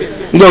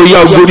nígbà wo ya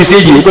ogbórí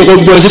séjì ní kókó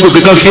gbọ́ sípò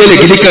kankan fíẹ́lẹ̀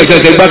kí ní kankan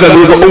gbákan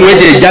lórí ohun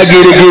ẹ̀jẹ̀ já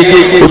gerege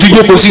o tún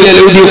jókòó sílẹ̀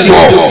lórí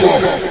pọ̀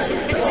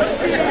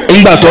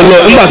ńgbà tó yẹ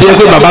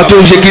pé bàbá tó ń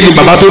ṣe kí ni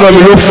bàbá tó rán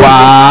mi ló fà á.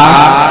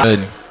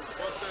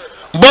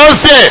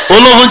 bọ́sẹ̀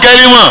olóhùn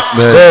kẹ́límọ̀.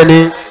 bẹ́ẹ̀ni.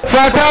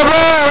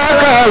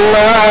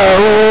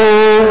 fatabarakallahu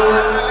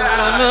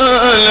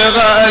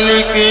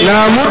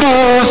na'budu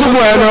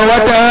subhanahu wa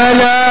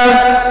ta'ala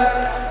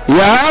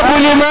yahabu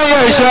liman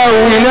yasha'u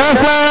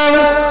inathan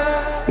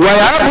wa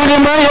yahabu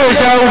liman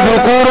yasha'u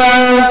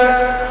dhukuran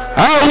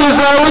aw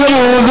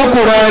yuzawwijuhum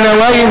dhukuran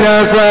wa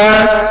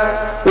inathan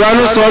wa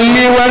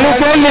nusalli wa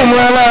nusallimu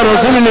ala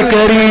rasulil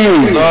karim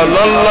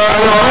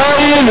sallallahu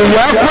alaihi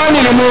wa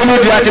sallam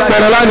mawludi àti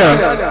pẹ̀rẹ̀ lánàá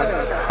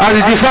a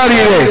sì ti fárí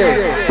rẹ̀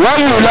wọ́n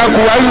yìí lákù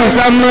wáyé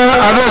ìsámọ́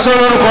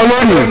abẹ́sọ́lọ́rùkọ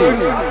lónìí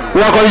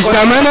wọ̀kọ̀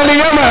ìṣàmẹ́nà lè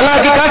yọ́mà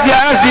alákíká tí a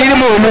sì rí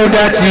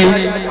mọ̀lúdá ti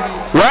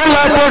wọ́n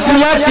lá tọ́sí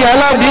láti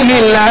alábìlì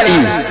láì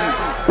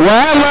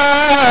wọ́n lá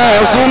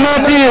súnmọ́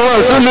tí wọ́n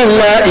súnmọ́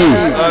láì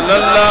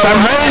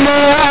sàmẹ́nà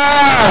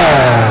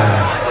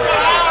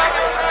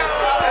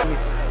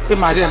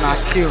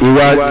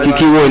ìwà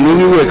kìkì wọ̀ ní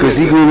wíwẹ̀ kò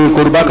sí gúrú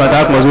korúbá kan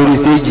tápọ̀ sórí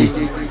stéèjì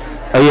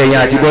ẹ̀yẹ̀ ẹ̀yìn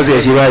àti bọ́sẹ̀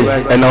ṣe báyìí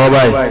ẹ̀nàwọ́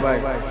báyìí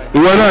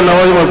ìwọ náà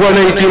náwọ́ sí mọ̀kúwọ́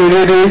náà ìkírun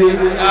dédé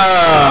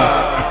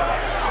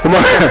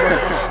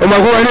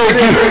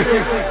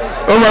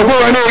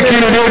ọmọkúwọ́ náà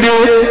ìkírun dédé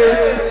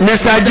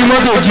Mr.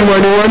 Jimoto Jimo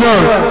ni wọ́n náà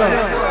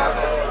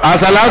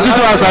àsàlátú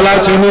tó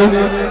àsàlátú ní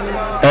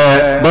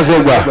bọ́sẹ̀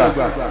gbà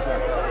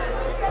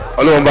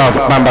ọlọ́run bá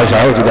pàmbà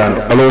ṣàwọ́ ti dànù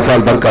ọlọ́run fún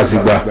àlùbáríkà sí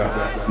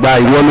gbà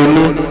ìwọ ló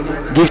ní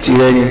gift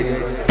rẹ ni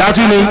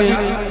tátú ni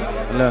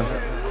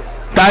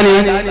tani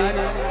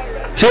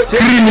ṣe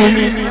kiri ni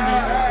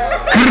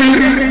kiri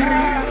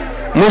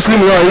muslim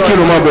náà yìí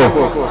kírun máa bọ̀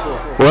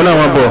wọ́n náà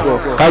máa bọ̀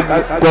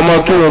kọmọ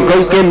kírun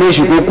kéèmí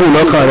èṣù kó kù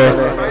lọ́kàn rẹ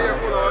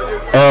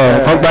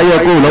kọ́ gbáyé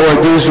kó lọ́wọ́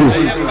Jésù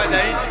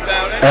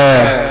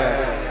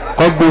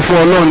kọ́ gbé fún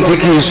Ọlọ́run tí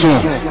kìí sùn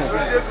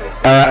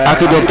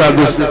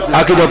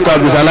akídọ́kítà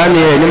Abdulsalami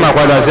ẹ̀ ní màá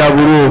padà sí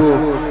aburú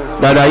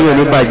dáadáa yìí ò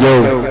ní bàjẹ́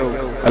o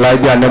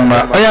aláìbí ànẹ́mà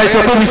ọ̀yà ìsọ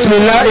pé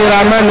bismillahir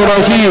rahmanir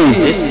rahim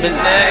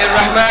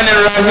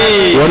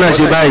wọ́n náà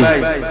ṣe báyìí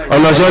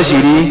ọlọ́ṣọ́ọ̀ṣì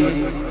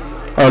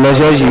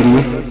rí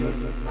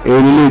èrò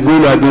ní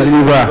góòlù àti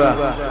sílífà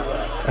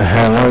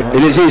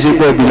eléṣẹ́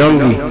ìṣepọ̀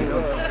bìlọ́ǹgì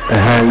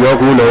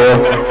yọkù lọ́wọ́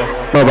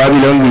náà bá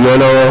bìlọ́ǹgì yọ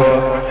lọ́wọ́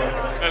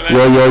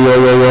yọ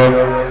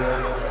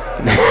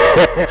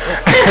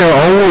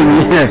ọ̀hún òní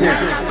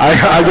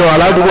àjọ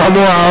aládùúgbò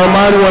mọ́ àwọn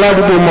márùn-ún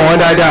aládùúgbò mọ̀ wọ́n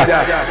dáadáa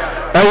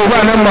ẹwọ bá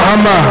náà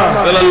Muhammad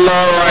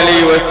sallallahu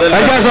alaihi wasallam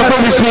ẹjọ́ sọ pé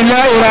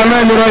bismillahir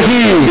rahmanir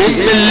rahim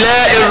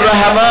bismillahir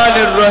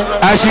rahmanir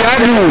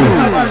rahim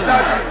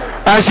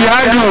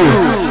ashhadu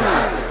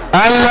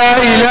an la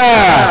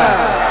ilaha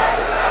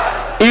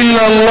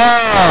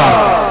illallah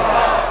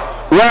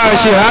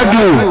وأشهد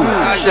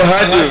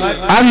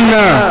أن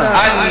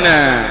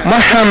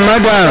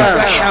محمدا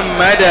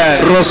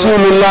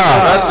رسول الله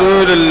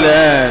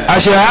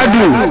أشهد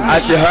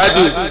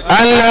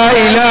أن لا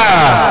إله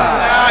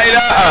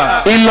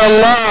إلا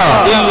الله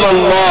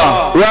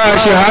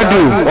وأشهد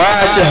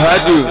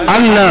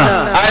أن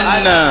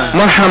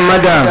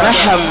محمدا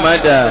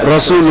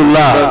رسول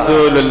الله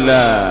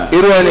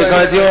irú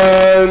ẹnìkan tí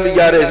wọ́n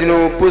ya rẹ̀ sínú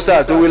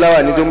pósà tó wí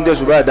láwà ní tó mú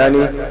jẹ́sùbá àdáni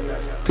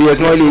tó yẹ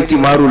kí wọ́n lè tì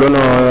márùn lọ́nà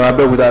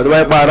Abẹ́òkúta tó bá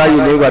yẹ pa aráyè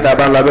ní ìgbà tá a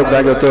bá ń lọ Abẹ́òkúta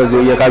jọ tọ́ọ̀sì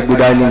ó yẹ ká gbé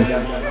dání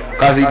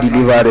ká sì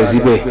dìlíva rẹ̀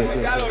síbẹ̀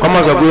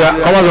kọ́mọ̀ sọ pé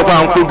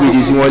à ń kó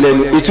gèdè sí wọn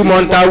lẹ́nu ìtumọ̀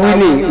ń ta wí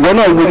ní ìwọ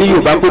náà wo ní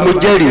Yorùbá pé mo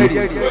jẹ́rìí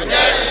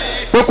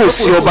pé kò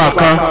sí ọba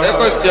kan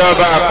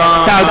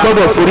tá a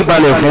gbọ́dọ̀ forí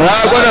balẹ̀ fún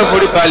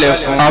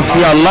àfi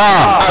Allah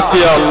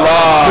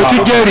mo tún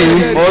jẹ́rìí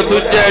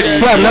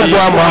pé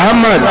ànábùwà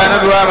Muhammad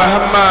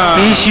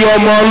kì í ṣe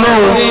ọmọ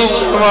Ọlọ́run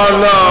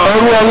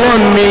ẹrú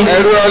Ọlọ́run ni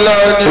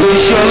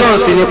òjíṣẹ́ Ọlọ́run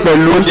sì ni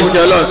pẹ̀lú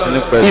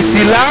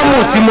ìsìláàmù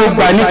tí mo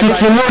gbà ní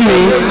tuntun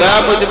lónìí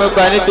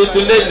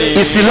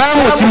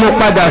ìsìláàmù tí mo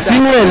padà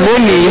sínú ẹ̀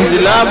lónìí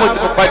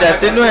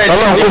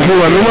Ọlọ́run kò fi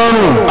rọ̀ mí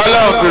lọ́rùn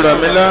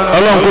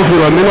Ọlọ́run kò fi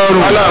rọ̀ mí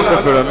lọ́rùn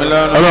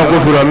Ọlọ́run kò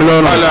fi rọ̀ mí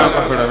lọ́rùn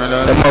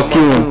ẹ mọ kí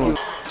wọn.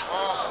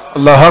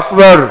 Allahu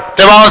Akbar.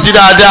 tẹ́ bá wọn sí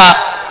dáadáa.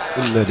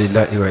 Inna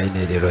lillahi wa inna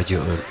ilayhi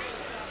raji'un.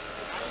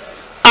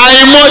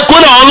 àìmọ̀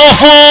ìkólà wọn ló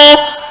fún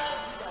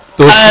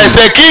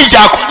ẹsẹ̀ kí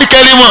ìjà kú ní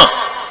kẹ́límọ̀.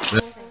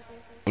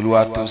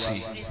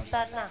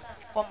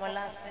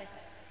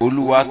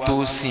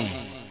 Olúwatósìn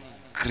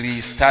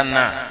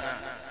Kristana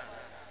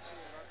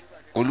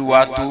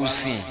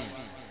Olúwatósìn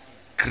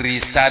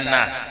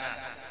Kristana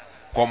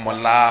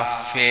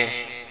Kọ́mọláfẹ́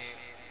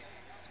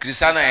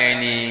Kristana yẹn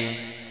ni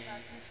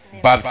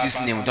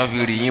baptist name tó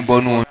fi rí yín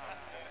bọ́nú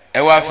ẹ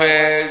wá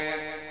fẹ́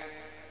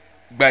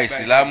gba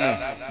ìsìlámù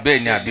bẹ́ẹ̀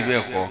ni àbí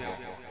bẹ́ẹ̀ kọ́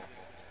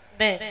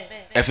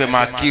ẹ fẹ́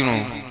máa kírun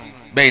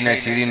bẹ́ẹ̀ náà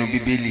ti rí inú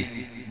bíbélì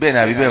bẹ́ẹ̀ ni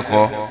àbí bẹ́ẹ̀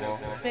kọ́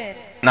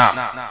náà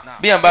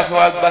bí yàn bá fẹ́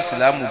wá gba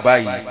ìsìlámù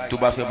báyìí tó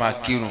bá fẹ́ máa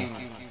kírun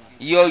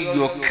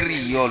yọ kiri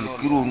yọ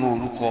olùkírò ní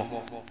orúkọ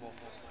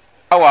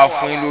báwa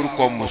fún yín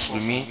lórúkọ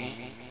mùsùlùmí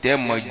tẹ́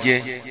mọ̀ jẹ́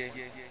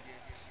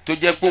tó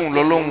jẹ́ pé òun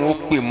lọ́lọ́run ó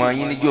pè mọ́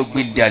yín níjọ́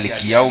gbé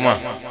dàlìkìyàwó mà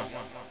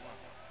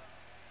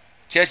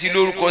ṣé ti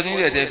lórúkọ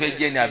nílẹ̀ tẹ́ fẹ́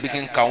jẹ́ ni àbí kí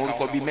n ka àwọn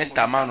orúkọ bíi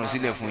mẹ́ta márùn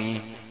sílẹ̀ fún yín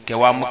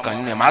kẹwàá mú kàn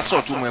nínú ẹ̀ máa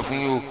sọ̀ túmọ̀ ẹ̀ fún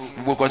yín o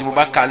gbogbo ọkọ tí mo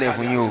bá kalẹ̀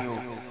fún yín o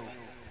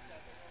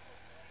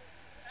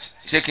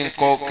ṣé kí n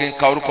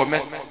ka orúkọ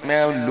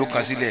mélòó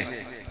kan sílẹ̀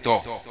tọ̀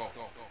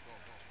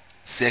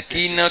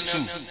Sẹ̀kínátù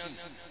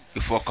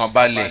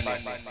ìfọ̀kànbalẹ̀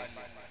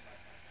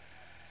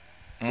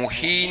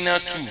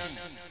Muhínátù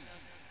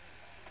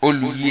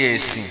olùyí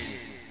ẹ̀sìn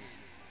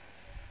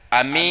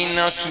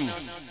Amínátù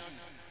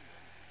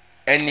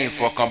ẹni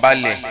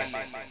ìfọ̀kànbalẹ̀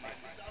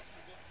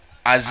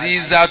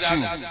Azizatu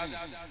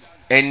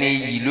ẹni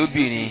iyì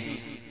lóbìnrin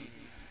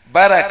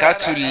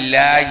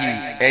Barakatullahi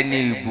ẹni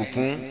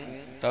ìbùkún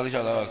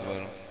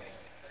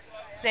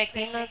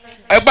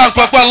ẹgbà ń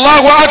pẹpẹ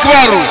Allahu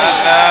Akbar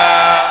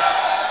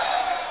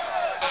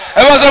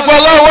ẹ bá sọ pé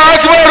Allahu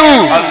Akbar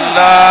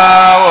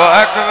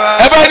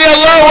ẹ bá ní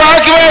Allahu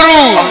Akbar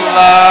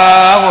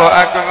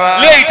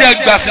léyìí tẹ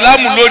gbà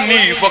sílámù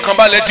lónìí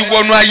ìfọ̀kànbalẹ̀ ti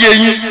wọnú ayé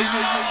yín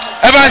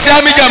ẹ bá ṣe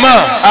àmì jàmá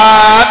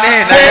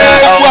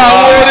gbogbo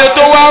àwọn oore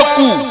tó wá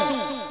kù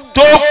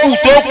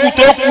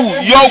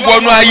yọ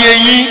wọnú ayé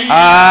yín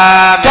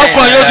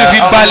tọkàn yóò tún fi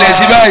balẹ̀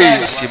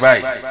sí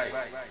báyìí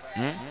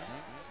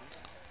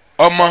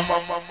ọmọ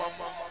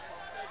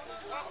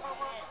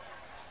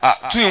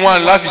tún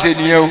ìwọ̀n láfi ṣe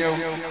nìyẹn o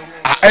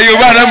ẹ̀yọ̀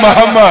bá rẹ̀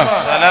Muhammad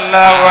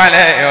sallallahu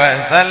alayhi wa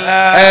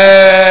sallam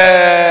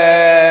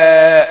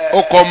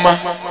ó kọ́ ma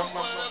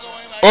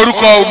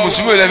orúkọ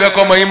mùsùlùmí lẹ́fẹ̀ẹ́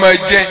kọ́ ma yín máa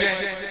jẹ́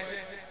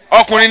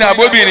ọkùnrin ní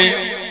abóbìnrin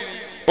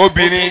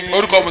obìnrin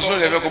orúkọ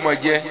mùsùlùmí lẹ́fẹ̀ẹ́ kọ́ ma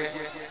jẹ́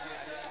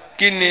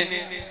kí ni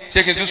ṣé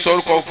kí n tún sọ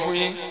orúkọ fún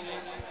yín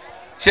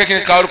ṣé kí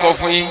n ka orúkọ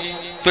fún yín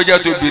tó jẹ́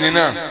tó obìnrin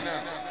náà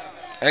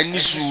ẹ ní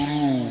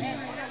sùúrù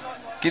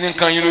kí ni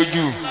kan yín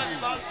lójú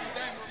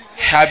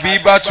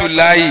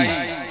Habibatulahi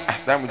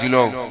dáhùn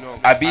jùlọ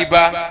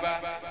Habiba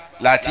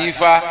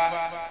Latifa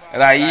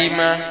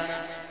Rahima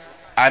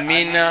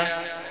Amina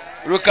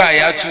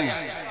Rukayatu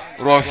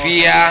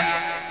Rofia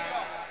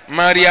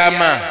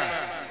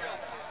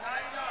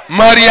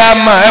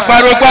Mariama ẹ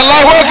pariwo pa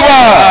Allahu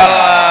Akbar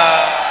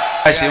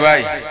ẹ ṣe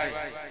báyìí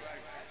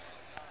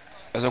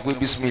ẹ sọ pé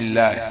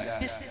bisimilahi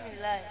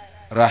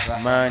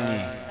rahmani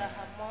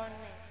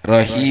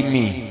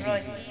rahimi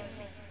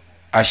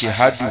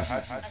ashihadu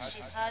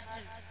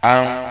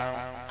an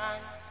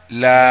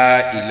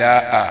la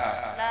ilaha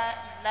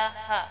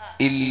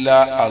illa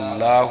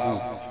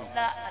Allahu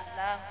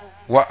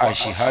wa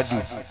ashihadu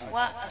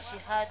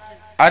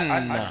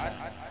anna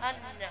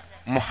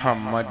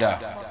Muhammada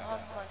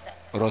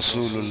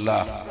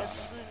Rasulullah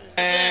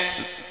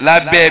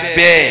lábẹ́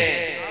bẹ́ẹ̀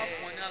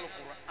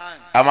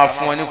a máa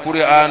fún wọn ní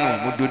Kùránì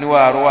mo do níwà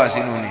àrọ́wà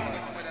sínú ni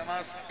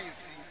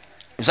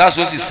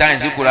ìsáàsó sì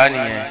sáyẹ̀nsì Kùránì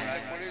yẹn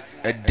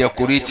ẹ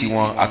dẹkọrétì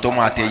wọn àtọmọ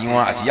àtẹ̀yìn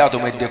wọn àti ìyá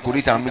àtọmọ ẹ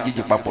dẹkọrétì àwọn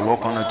méjèèjì papọ̀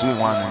lọ́kàn náà tó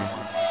ìwọ̀n àná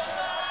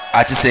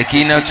àti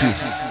Sekinatu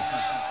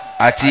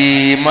àti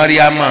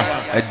Mariama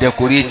ẹ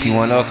dẹkọrétì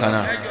wọn lọ́kàn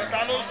náà.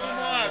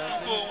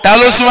 ta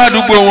ló súnmọ́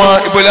àdúgbò wọn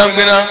ibo la ń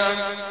gbé náà.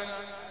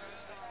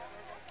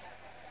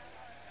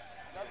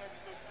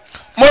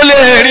 mo lè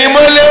rìn mo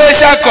lè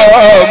ṣakọ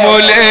mo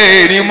lè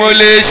rìn mo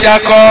lè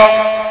ṣakọ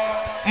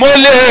mo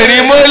lè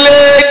rìn mo lè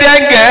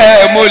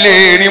dẹ́ngẹ̀ mo lè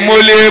rìn mo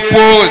lè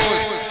post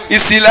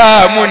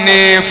ìsìláàmù ni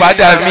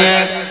fàdà mi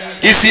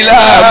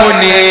ìsìláàmù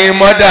ni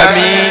mọ́dà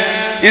mi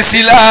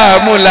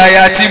ìsìláàmù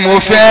láya tí mo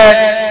fẹ́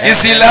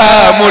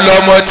ìsìláàmù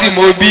lọ́mọ tí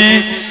mo bí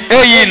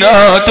èyí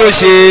náà tó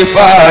ṣe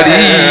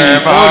fàárí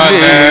mo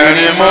lè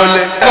rìn mo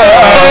lè kọ́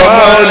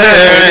mo lè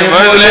rìn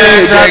mo lè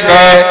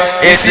dẹ́ngẹ̀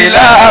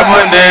ìsìláàmù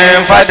ni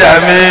fàdà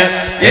mi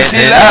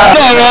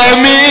ìsìláàmù lọ́rọ̀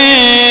mi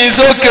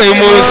sókè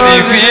mo sì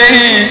fi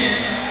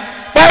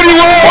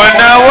pariwo.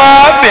 Mọ̀nà wá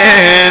mi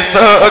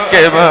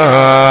sókè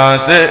mọ̀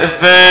sí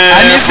fẹ́.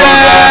 Àníṣe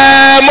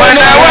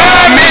mọ̀nà wá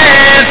mi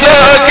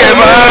sókè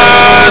mọ̀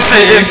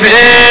sí fi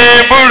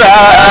búra.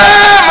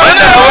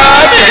 Mọ̀nà wá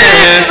mi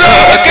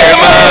sókè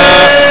mọ̀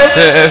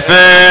sí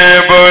fi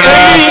búra.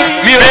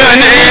 Mi ò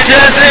ní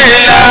ṣe sí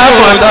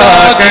láwùjọ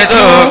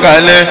kẹtù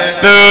kalẹ̀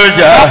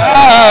lójà.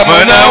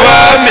 Mọ̀nà wá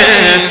mi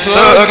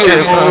sókè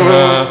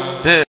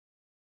mọ̀.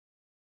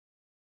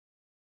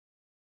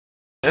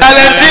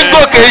 Talenti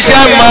gòkè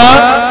iṣẹ́ mọ́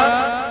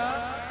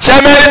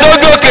ṣẹ́mẹ́rin tó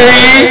gòkè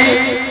yìí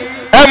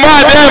ẹ mọ́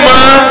abẹ́ mọ́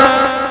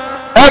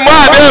ẹ mọ́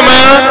abẹ́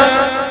mọ́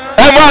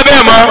ẹ mọ́ abẹ́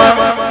mọ́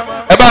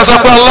ẹ bá sọ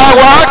pé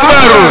Allahu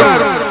Akbar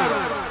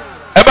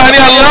ẹ bá ní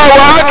Allahu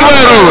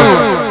Akbar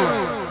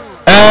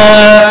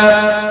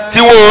tí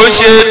wọ́n ò ń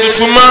ṣe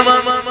tuntun mọ́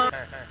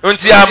ohun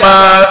tí a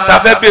máa ta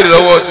fẹ́ béèrè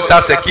lọ́wọ́ sista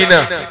Sekina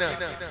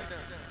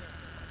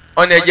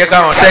wọ́n ní ẹ jẹ́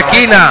káwọn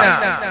Sekina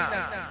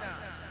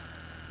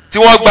tí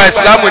wọ́n gba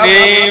ìsìlámù ní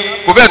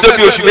kò fẹ́ tó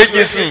bí oṣù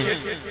méjì sí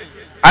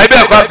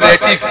àìbẹ̀ẹ̀kọ́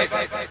abdulatif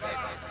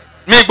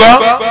mi gbọ́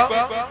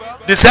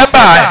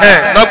December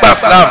náà gba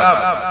ìsìlámù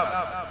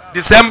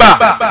December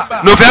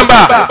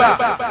November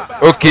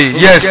ok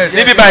yes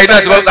níbí báyìí náà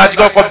láti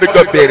kọ́kọ́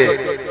péjọ bẹ̀rẹ̀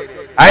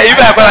àyè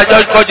báyìí kọ́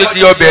láti kọ́jọ ti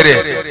yọ bẹ̀rẹ̀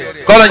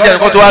kọ́lọ́njẹ́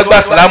nìkan tó wá gba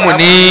ìsìlámù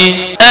ní.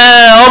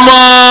 ọmọ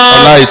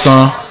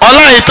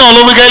Ọláìtàn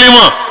olómigẹ́lì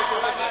mọ̀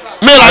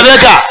mẹ́rin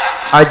abẹ́ka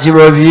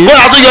Àjìmọ̀bí. bó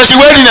la tún yọ sí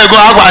wẹ́ẹ̀rì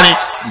nẹ̀gàn àgbà ni.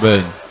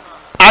 bẹ́ẹ̀ni.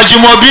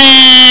 Àjùmọ̀bí.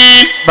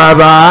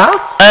 Bàbá.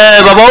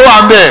 Bàbá wà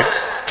ń bẹ̀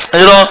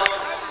irọ́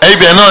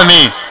ibẹ̀ náà ni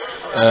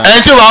ẹni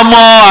tí wàá mọ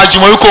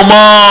Àjùmọ̀bí kò mọ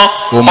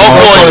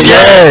ọkọ̀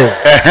ọ̀jẹ́.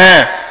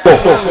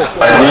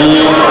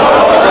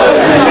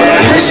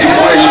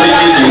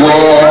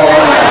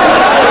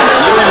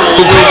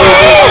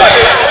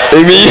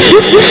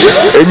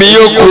 èmi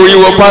yóò kó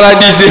ìwọ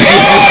paradise.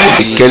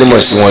 kẹ́límọ̀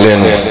sí wọn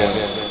lẹ́nu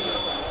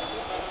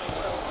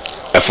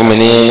ẹ fún mi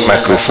ní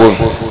microphone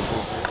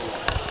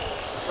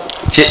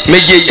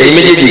méjèèjì ẹ̀yin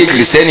méjèèjì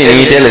kìrìsìtẹ́nì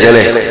ní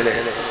tẹ́lẹ̀tẹ́lẹ̀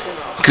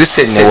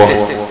kìrìsìtẹ́nì ni wọ́n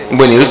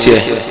gbọ́n ní ìlú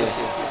tiẹ̀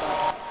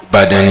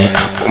Ìbàdàn ni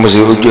mo sì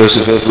ojú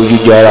ẹsùn fẹ́ fojú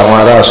jọ ara àwọn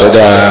ará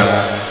àsọdá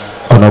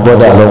ọ̀nà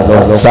bọ́dà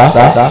lọ́wọ́ sá.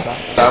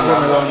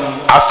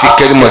 a fi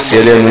kẹ́límọ̀ sí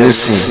ẹlẹ́nu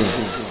nísìnyí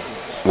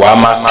wàá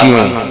máa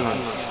kírun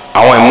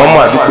àwọn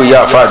ìmọ̀mọ́ àdúgbò yá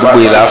àfa àdúgbò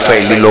yìí láfa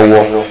ìlé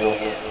lọ́wọ́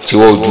tí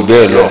wọ́n ò jù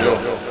bẹ́ẹ̀ lọ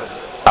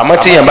àmọ́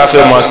tíyẹn bá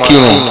fẹ́ máa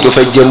kírun tó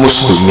fẹ́ jẹ́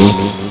mùsùlùmí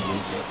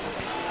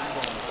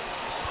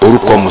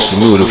orúkọ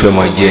mùsùlùmí wo ló fẹ́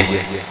máa jẹ́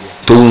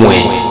tó wù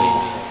ẹ́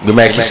gbé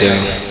máìkì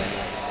sẹ́nu.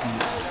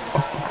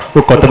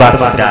 orúkọ tó bá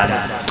ti dà.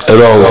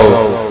 ẹ̀rọ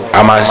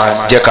a máa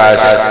jẹ́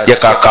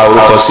ká ka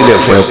orúkọ sílẹ̀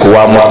fún ẹ kó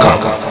wá mọ̀ kàn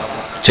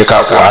ṣé ká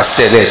wà á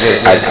sẹ́lẹ̀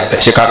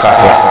ṣé ká kà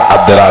fún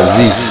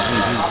Abdulaziz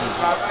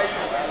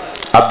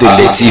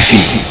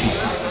Abdulatifi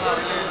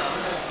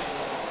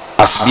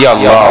Asbi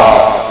Allah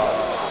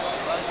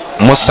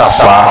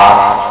Mustapha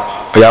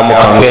oya mọ̀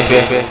kàn wẹ́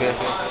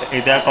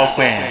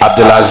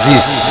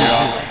Abdulaziz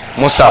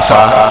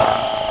Mustapha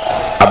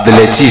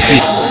Abdulatif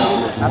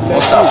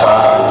Mustapha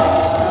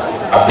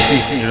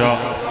Abdulatif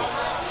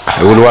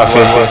ewúrẹ́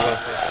fẹ́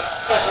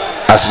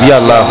Asbi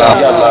Allah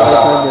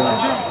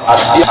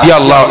Asbi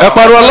Allah ẹ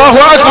pariwo Allahu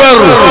Akbar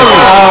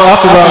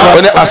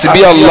ó ní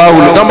Asbi Allah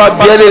ló bá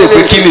bí ẹ lè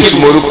pé kí ni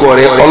ìtumọ̀ orúkọ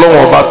rẹ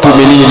Ọlọ́run ọba tó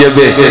mi ní yẹ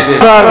bẹ́ẹ̀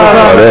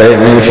ọ̀rẹ́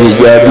mi fi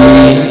gbà bí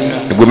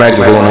ẹgbẹ́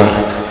máìkì fún wọn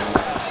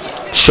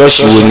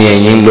ṣọ́ọ̀ṣì wo ni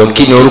ẹ̀yin ń lọ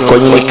kí ni orúkọ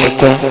yín ní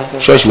kíkún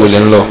ṣọ́ọ̀ṣì wo lẹ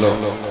ń lọ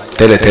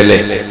tẹ́lẹ̀tẹ́lẹ̀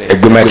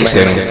ẹgbẹ́ máìkì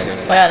sẹ́nu.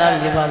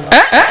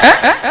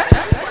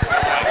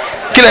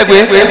 kí lẹ gbé.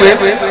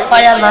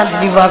 Fireland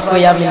Deliverance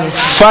Prayer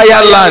Ministry.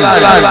 Fireland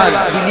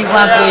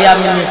Deliverance Prayer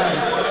Ministry.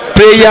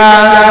 Prayer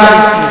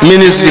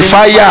Ministry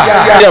fire.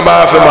 ní ẹ̀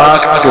bá fẹ́ máa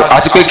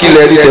àti pé kí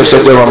lẹ rí tẹ sọ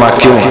pé máa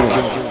kírun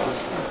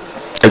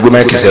ẹgbẹ́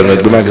máìkì sẹ́nu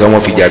ẹgbẹ́ máìkì sẹ́nu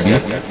wọn fi jàbí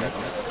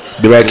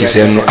bí báyìí kì í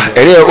sẹ́nu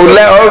ẹ̀rí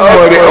ọ̀lẹ́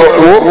ọ̀gbọ̀n rẹ̀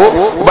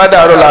owó bá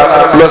dàrọ̀ la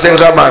lọ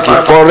Central Bank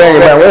kọ́ lẹ́yìn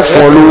báyìí wọ́n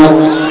fún ọ lówó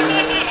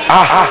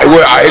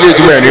ilé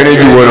ìtumọ̀ ẹ̀rín rẹ̀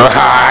jù wọ́n lọ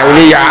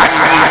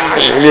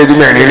ilé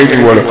ìtumọ̀ ẹ̀rín rẹ̀ jù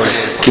wọ́n lọ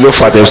kí ló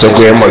fà tẹ̀ sọ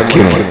pé ẹ mọ̀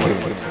kírun.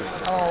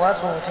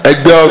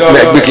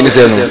 ẹgbẹ́ kìíní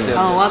sẹ́nu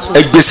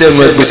ẹgbẹ́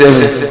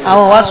sẹ́nu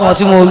àwọn wàásù wọn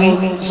tí mo rí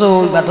so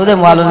ìgbà tó dẹ̀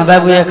mọ́ wa lọ ní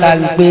báyìí yẹ ká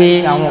rí i pé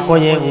àwọn ọkọ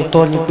yẹn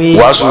òótọ́ ni pé.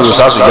 wàásù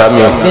sàásù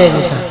Jamiu. bẹ́ẹ̀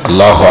ni sà.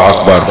 Allahu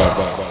Akbar.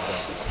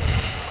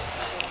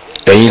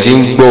 ẹ̀yin tí ń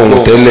gbọ́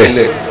ohun tẹ́lẹ̀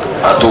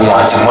àtòhun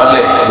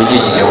àtìmọ́lẹ̀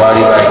méjèèjì lè wá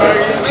rí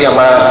báyìí tí a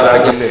máa fẹ́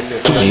ajá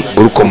tùmí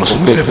orúkọ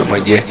mùsùlùmí rẹ̀ fẹ́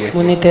máa jẹ́.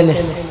 mo ní tẹ́lẹ̀.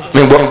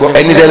 mi gbọ́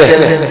ẹni tẹ́lẹ̀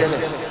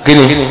kí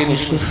ni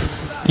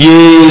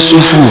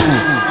Yusufu.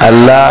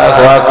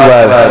 Allahu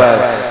Akbar.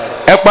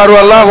 ẹ pariwo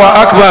Allahu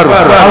Akbar.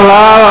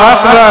 Allahu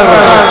Akbar.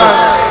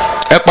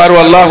 ẹ pariwo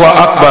Allahu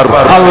Akbar.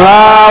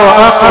 Allahu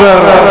Akbar.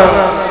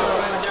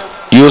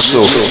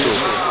 Yusuf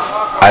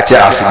àti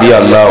asibi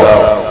Allah.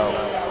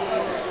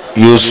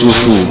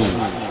 Yusufu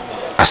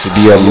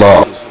asibi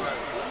Allah.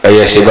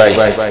 ẹyẹ ṣe báyìí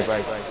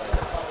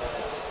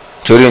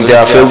torí ní tẹ́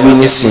a fẹ́ wí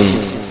nísìnyí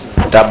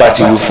tá a bá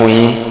ti wí fún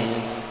yín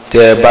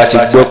tẹ́ ẹ bá ti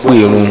gbọ́ pé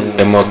irun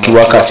ẹ mọ̀ kí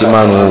wákàtí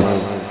márùn-ún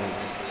o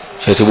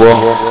ṣe ti wọ́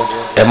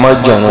ẹ mọ̀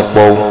jọ̀run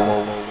pọ̀ o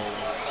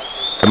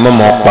ẹ mọ̀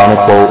mọ̀ parun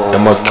pọ̀ o ẹ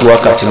mọ̀ kí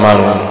wákàtí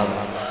márùn-ún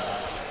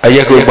ẹ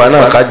yẹ kí gbogbo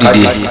náà ká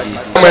dìde.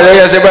 ọmọ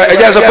ẹ̀yẹ ṣe báyìí ẹ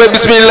jẹ́ sọ pé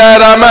bisimilahi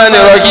rahman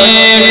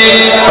rahim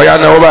ọ̀yà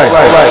náà wọ́n báyìí.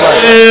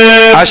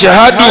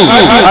 ashahadu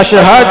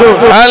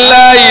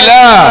alla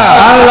ilaha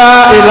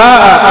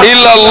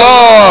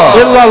illallah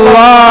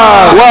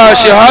wa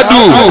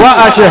ashahadu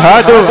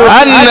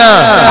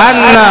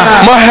anna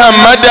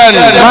muhammadan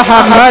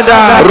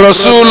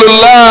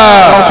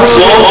rasulullah. so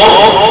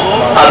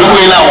àdúgbò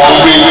yìí làwọn ń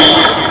gbé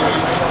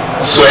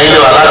sọ ẹ̀yin lè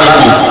wà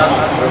ládùúgbò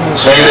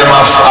sọ ẹ̀yin lè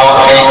máa fa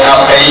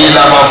ẹ̀yin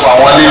là máa fà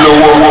wọ́n lé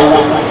lọ́wọ́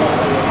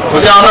kò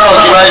sí àwọn náà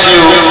kí wá ṣe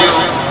o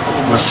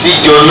kò sí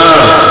ìjọ náà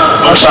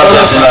wọ́n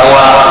ṣàbẹ̀sí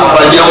làwa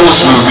wọ́n jẹ́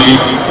mùsùlùmí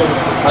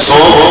so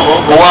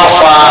mo wá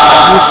fa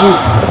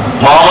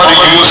Muhammadu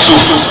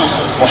Yusuf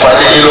mo fà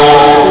lé yín lọ́wọ́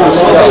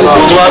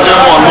mo tún wá fẹ́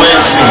mọ̀ ọ̀nù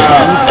ẹ̀sìn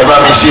ẹ bá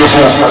mi ṣe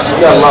fún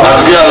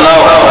àti bí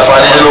aláwọ̀ mo fà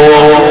lé yín lọ́wọ́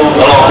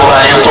ọlọ́kùnrin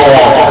ayé tó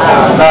wọn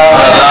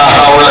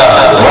aláhàwùlà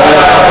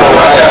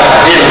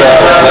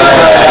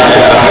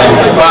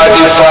bá a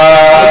ti fa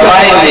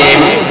my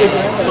name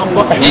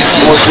is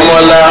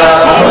Mosúnmọ́lá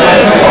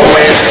ọmọ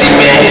ẹ̀sìn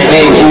mi ní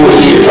ìlú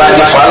yìí bá a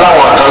ti fa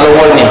láwọn kan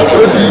lọ́wọ́ ni.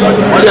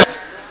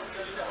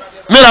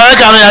 mi làwọn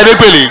ẹ̀ka mi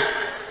adépèlé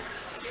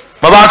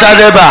bàbá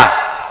akadẹ́bà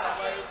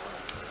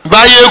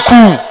báyé kú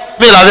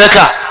mi làwọn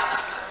ẹ̀ka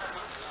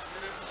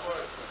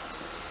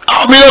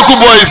Miracle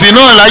Boys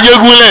náà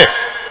lájégúnlẹ̀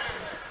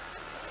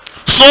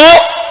so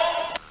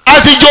a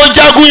ti jọ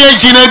jagun yẹn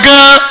jìnnà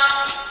gan-an.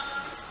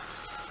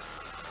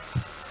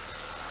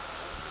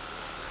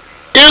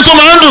 èyí tó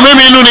máa ń dùn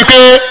mímí inú ni pé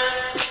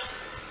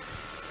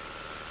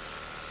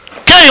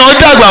kéèyàn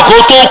dàgbà kó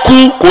tó kú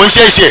kò ń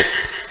ṣẹ̀ṣẹ̀.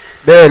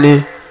 bẹ́ẹ̀ ni.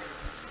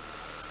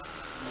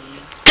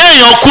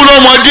 kéèyàn kú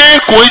lọ́mọdé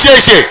kò ń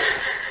ṣẹ̀ṣẹ̀.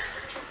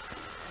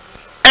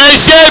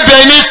 ẹ̀ṣẹ̀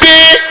ibẹ̀ ni pé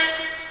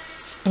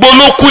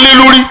gbolo kú lé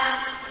lórí.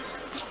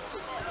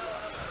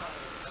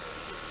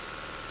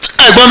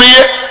 ẹ̀gbọ́n mi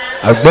yé.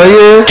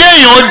 àgbọ́yé.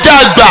 kéèyàn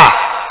dàgbà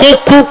kó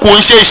kú kò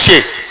ń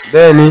ṣẹ̀ṣẹ̀.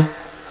 bẹ́ẹ̀ ni.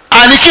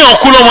 àní kéèyàn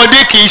kú lọ́mọdé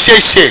kì í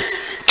ṣẹ̀ṣẹ̀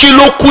kí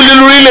ló kú lé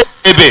lórílẹ̀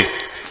ẹ̀bẹ̀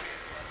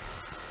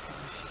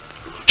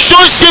ṣó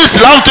ṣe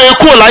Islam tó yẹ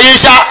kúrò láyé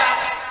ṣá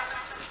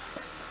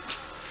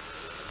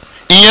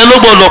ìyẹn ló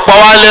gbọdọ̀ pa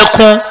wá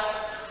lẹ́kún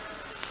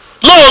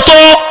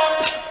lóòótọ́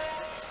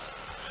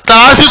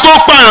tàásí tó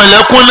pààyàn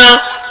lẹ́kún náà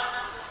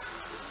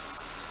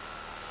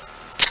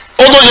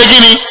ó tó ṣe kí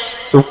ni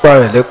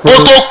ó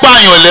tó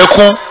pààyàn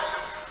lẹ́kún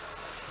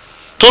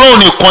tó lóun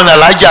nìkan nà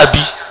lájà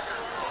bí.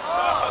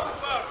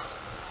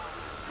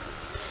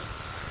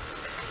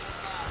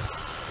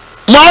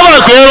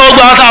 Muhammad pé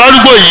rọgbà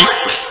àtàlọ́dúgbò yìí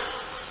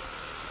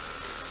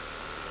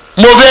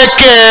mo fẹ́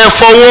kẹ́ ẹ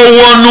fọwọ́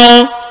wọnú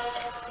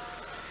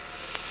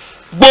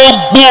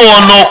gbogbo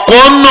ọ̀nà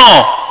kọ́nà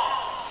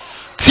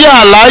tí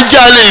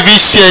alájà lè fi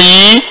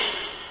ṣẹ̀yìn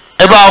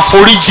ẹ bá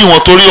foríjì wọn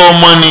torí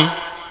ọmọ ni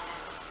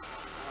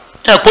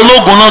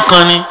ẹ̀pọ̀lógún náà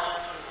kan ni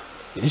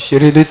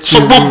so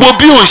gbogbo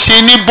bí ò ṣe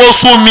ní bọ́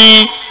sómi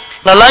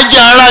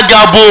làlájà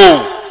arágabo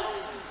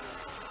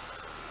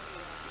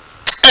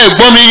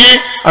ẹ̀gbọ́n mi yé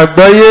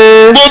àgbáyé.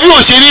 gbogbo bí ò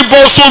ṣe ní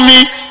bọ́ sómi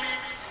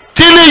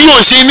tí ilé yìí ò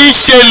ṣe ní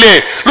ṣẹlẹ̀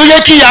ló yẹ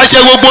kí ìyá ṣe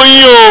gbogbo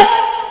yín o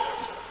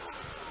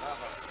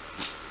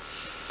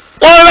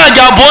wọ́n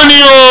ràgà bọ́ ni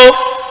o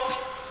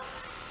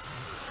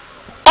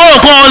ọ̀rọ̀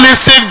pé wọ́n lè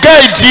ṣe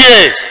gáìdì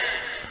ẹ̀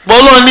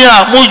bọ́lọ́ ní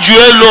àmójú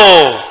ẹ lọ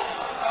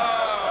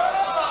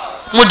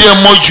mo dẹ̀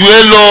mọ̀jú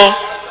ẹ lọ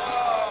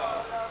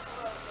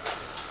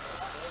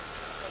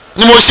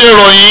ni mo ṣe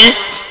rọ̀ yín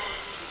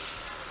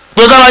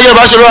pé káláyé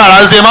bá ṣe lọ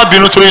àrázẹ́ má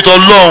bínú torí tọ́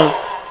lọ́hùn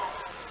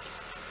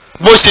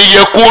bó ṣe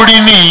yẹ kó rí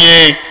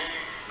nìyẹn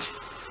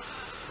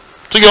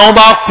tó yẹ wọn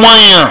bá pọ́n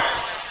èèyàn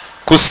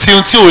kò sí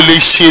ohun tí ò lè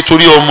ṣe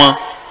torí ọmọ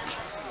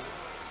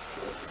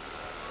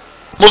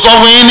mo sọ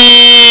fún yín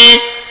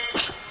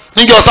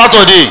níjọ́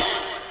sátọ̀dé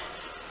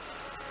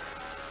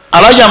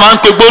alájà máa ń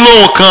pe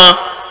gbólóhùn kan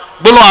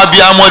gbólóhùn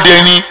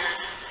abiyamọdé ni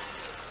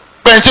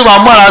pé tí wàá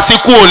múra sí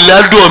kú ò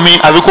lẹ́dọ̀ mi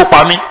àbí kó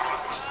pa mí.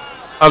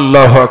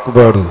 Allahu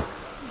Akbar.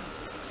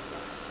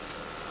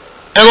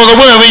 ẹ̀kọ́ sọ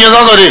pé èèyàn fi yan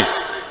sátọ̀dẹ̀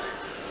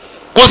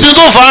kò sí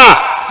tó fà á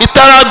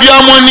ìtara bí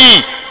ọmọ ní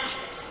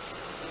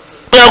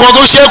pé ẹ̀kọ́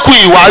tó ṣẹ́kù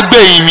ìwà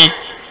gbẹ̀yìn mi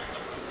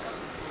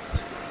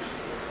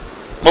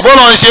bọ̀bọ́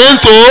náà ṣe ń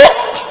tó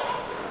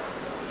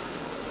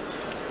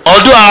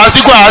ọdún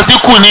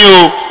àásìkò ní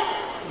o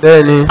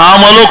bẹ́ẹ̀ni àwọn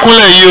ọmọ ló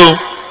kúnlẹ̀ yìí o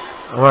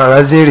àwọn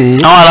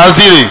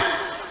àrázèrè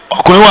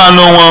ọkùnrin wà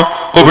nù wọn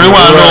obìnrin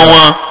wà nù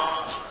wọn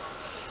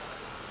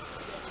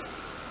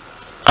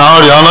àwọn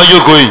rè àwọn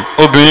lọ́jọ́kọ̀ yìí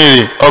obìnrin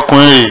rè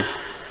ọkùnrin rè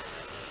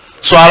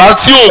sọ àrá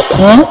sí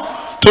òkú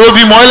tó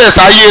bí mọ́lẹ̀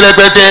sáyé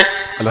rẹpẹtẹ.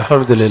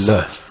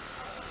 alhamdulillah.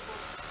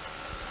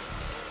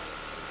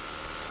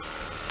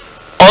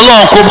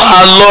 ọlọ́run kó bá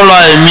a lọ́ra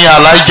ẹ̀mí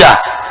alájà.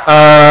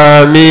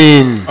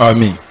 àmín.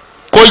 àmín.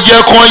 kó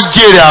jẹ́ kó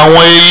jèrè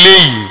àwọn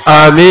eléyìí.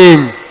 àmín.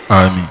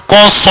 àmín. kó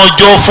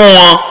sanjọ́ fún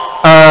wọn.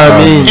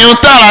 àmín. irun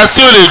tààrà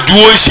sí ò lè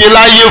dúró ṣe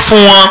láyé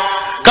fún wọn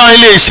káwọn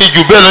ilé ṣe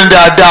jù bẹ́ẹ̀ ló ń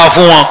dáadáa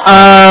fún wọn.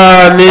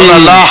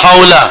 àmín. la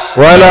hawla.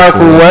 wala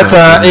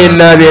quwwata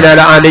illa billahil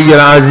aliyyil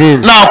azim.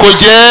 náà kò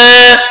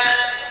jẹ́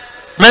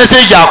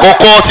mẹ́sẹ̀gì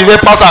àkọ́kọ́ ti fẹ́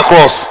pass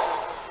across.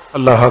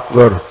 Allahu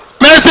akbar.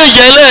 mẹ́sẹ̀gì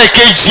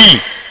ẹlẹ́ẹ̀kejì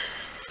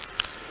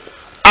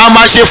a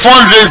máa ṣe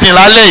fundraising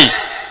lálẹ́ yìí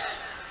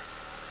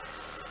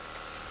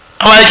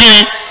a máa kí ni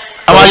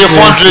a máa ṣe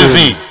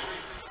fundraising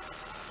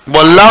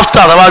but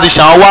laughter tá a bá ti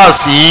ṣàn wá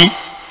sí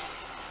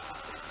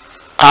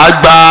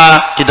àgbà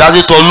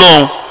ìdásítọ̀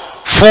lọ́hùn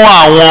fún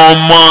àwọn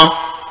ọmọ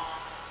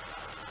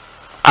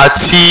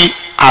àti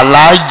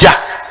àlàájá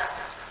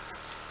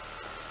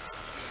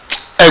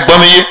ẹ̀gbọ́n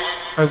mi yé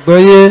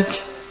àgbọ́yé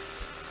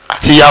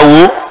àti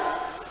ìyàwó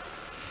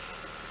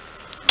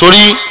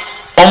torí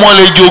ọmọ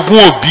lè jogún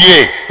òbí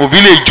ẹ̀ òbí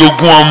lè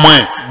jogún ọmọ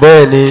ẹ̀.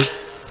 bẹ́ẹ̀ni.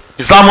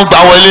 ìsìlámù gbà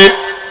wọlé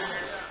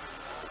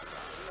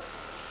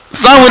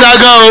ìsìlámù dá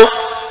gan o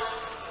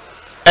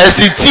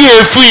ẹ̀sìn tí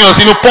èéfín yàn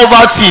sínú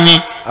poverty ni.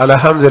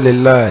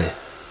 alhamdulilayi.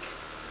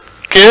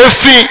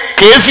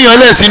 kèéfín yàn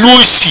lẹ̀ sínú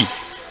òṣì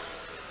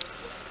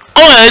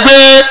ọ̀hún ẹ̀ gbé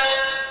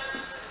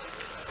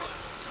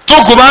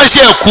tókù bá ń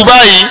ṣe ẹ̀kú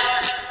báyìí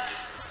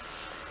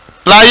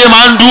láyé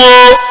máa ń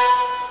dúró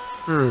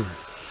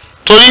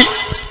torí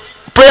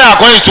prayer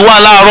kan ìtú wà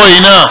láàárọ̀ yìí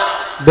náà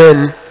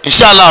bẹ́ẹ̀ni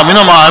inshallah mi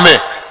náà máa wà mẹ́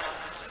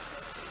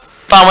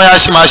táwọn ya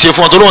ṣe máa ṣe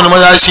fún ọ torí onímọ̀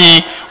ṣáláṣí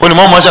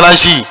onímọ̀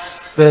mọ́ṣáláṣí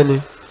bẹ́ẹ̀ni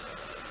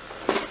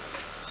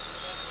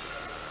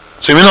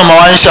ṣèmi náà máa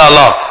wá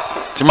inshallah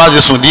tí má ti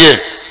sùn díẹ̀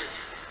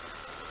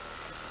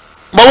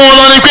bọ́bọ́ wọn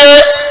lọ ni pé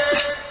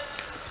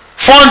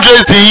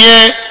fundraising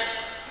yẹn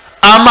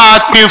a máa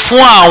pín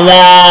fún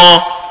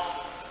àwọn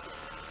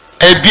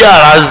ẹbí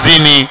àràzí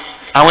ni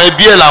àwọn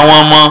ẹbí ẹ̀ làwọn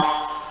ọmọ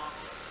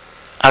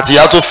àti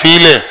ìyá tó fi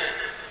ilẹ̀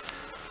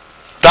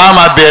tá a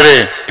máa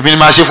bẹ̀rẹ̀ èmi ni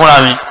máa ṣe fúnra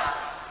mi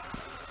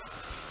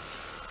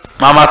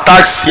máa ma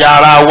táàsì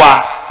ara wa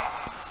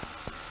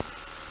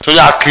torí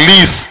at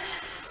least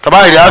tàbá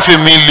ìrìn àfẹ́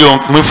mílíọ̀n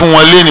pín fún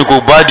wọn léèní kò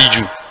gbádìí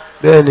jù.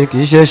 bẹ́ẹ̀ni kì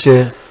í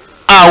ṣẹ̀ṣẹ̀.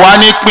 àwa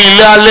ní pín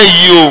ilé alẹ́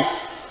yìí o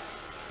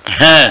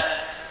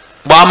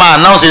bọ́ a máa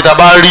náà ṣe tá a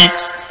bá rí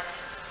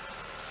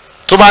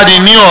tó bá di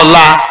ní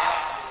ọ̀la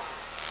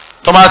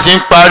tó bá ti ń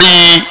parí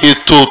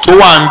ètò tó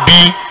wà ń bí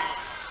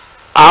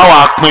a wà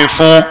pín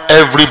fún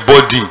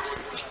everybody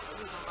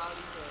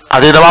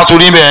àti ìdábà tó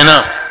rí bẹ́ẹ̀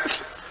náà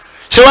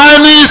ṣé wàá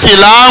ní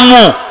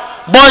ìsìláàmù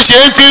bọ́n ṣe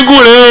ń pínkù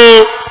rèé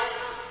o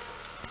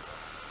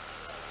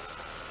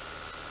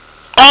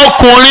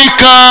ọkùnrin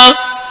kan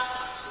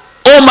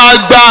ó máa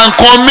gba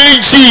nǹkan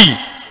méjì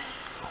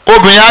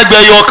obìnrin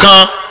àgbẹ̀yọ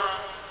kan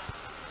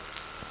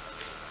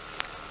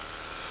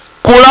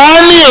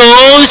kùránì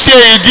ò ń ṣe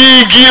ìdí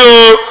igi o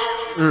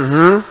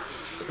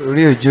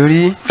orí òjò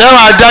rí.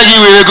 tẹ́wọ̀n adájí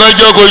wèrè kan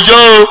jọkòjọ́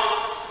o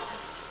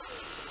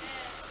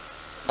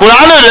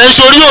kùránì rẹ̀ ń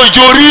ṣorí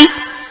òjò rí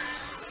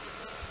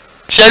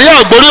ṣẹ̀rí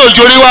ọ̀gbórí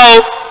òjò rí wá o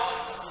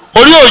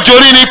orí òjò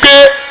rí ni pé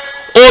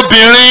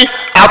obìnrin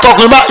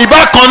àtọkùnrin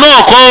ìbákan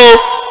náà kọ́ o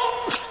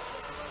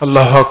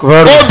Allahu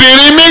akbar.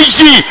 obìnrin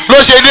méjì ló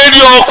ṣe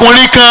déédéé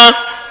ọkùnrin kan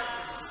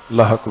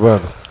Allahu akbar.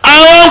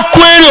 àwọn ń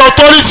kó èrè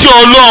ọ̀tọ́rìtì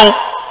ọlọ́run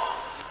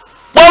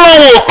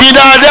bọ́lọ́hún ò pín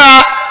dáadáa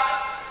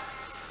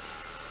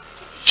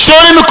ṣé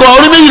orí mi kọ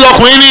orí méjì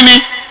lọkùnrin ní ni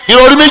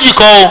ìrọ̀ orí méjì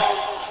kan o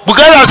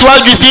bùkátà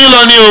síwájú sí ń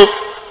lọ ní o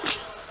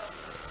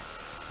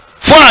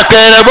fún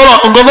àpẹẹrẹ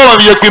nǹkan bọ́lọ̀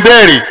mi yẹ pin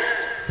bẹ́ẹ̀ rè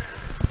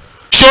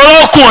ṣòro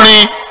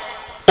ọkùnrin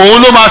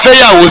òun ló máa fẹ́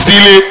yàwó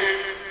sílé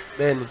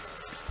bẹ́ẹ̀ni.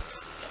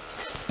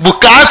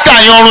 bùkátà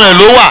yanrun ẹ̀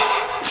ló wà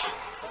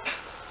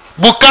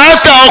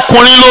bùkátà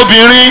ọkùnrin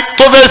lóbìnrin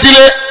tó fẹ́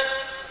sílé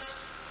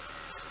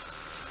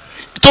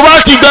tó bá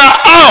ti gba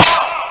half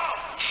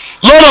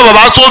lọ́dọ̀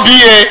bàbá tó bí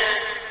ẹ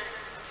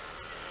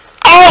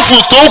half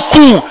tó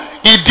kù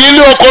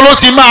ìdílé ọkọ ló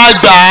ti máa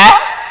gbà á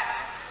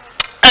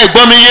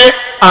ẹ̀gbọ́n mi yé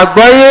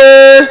àgbọ́yé.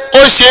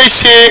 ó ṣeé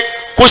ṣe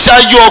kó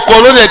ṣáájú ọkọ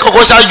lónìí ẹ̀kọ́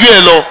kó ṣáájú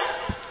ẹ̀ lọ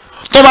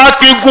tó bá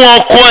pín gún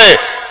ọkọ ẹ̀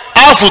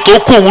half tó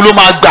kù òun ló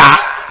máa gbà á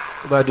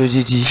ó bá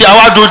dojiji. tí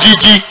àwa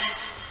dojiji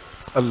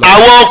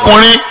àwọn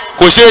ọkùnrin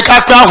kò ṣe ká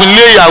pín half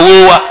nílé ìyàwó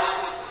wa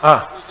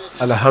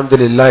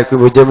alhamdulilayi pé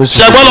mo jẹ́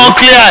mùsùlùmí. ṣẹgbọ́n lọ ń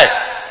clear ẹ̀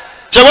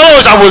ṣẹgbọ́n lọ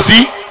ṣàbòsí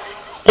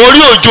orí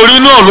òjòrí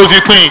náà ló fi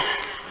pín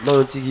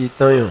lọ́run tí kì í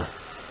tán yàn.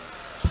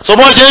 so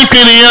bọ́n ṣe ń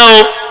pín nìyẹn o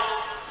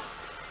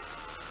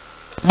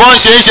bọ́n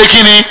ṣe ń ṣe kí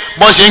ni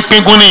bọ́n ṣe ń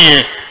pínkún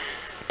nìyẹn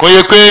kò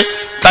yẹ pé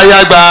táyé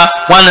àgbà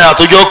wọn ní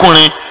àtòjọ́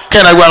ọkùnrin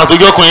kẹ́hìn àgbà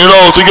àtòjọ́ ọkùnrin rọ̀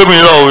ọ́ tójọ́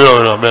obìnrin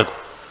rọ̀ ọ́ bẹ́ẹ̀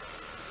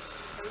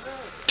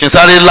kí n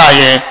sáré là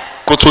yẹn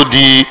kó tó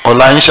di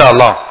ọ̀la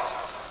inshallah.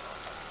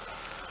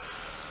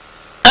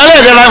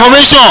 ẹlẹ́ẹ̀kẹta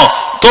information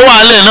tó wà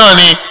nílẹ̀ náà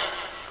ni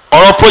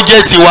ọ̀rọ̀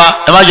project wa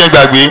ẹ má jẹ́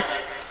gbàgbé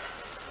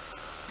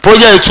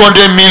project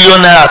 200 million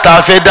naira tá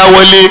a fẹ́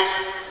dáwọ́lé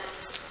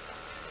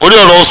orí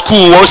ọ̀rọ̀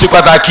school wọ́n ṣe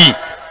pàtàkì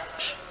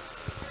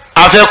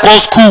a fẹ́ kọ́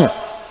school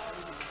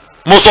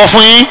mo sọ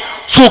fún yín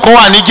school kan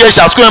wà ní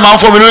Jẹ̀ṣà school yẹn máa ń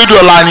fọ́ mi lórí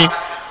dọ̀la ni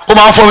ó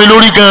máa ń fọ́ mi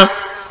lórí gan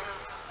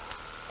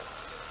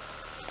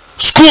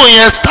school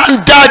yẹn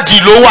standard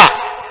ló wà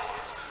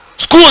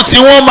school tí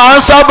wọ́n máa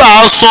ń sábà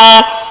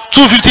san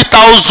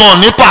 250,000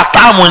 ní per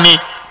term ni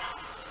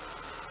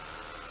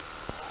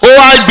ó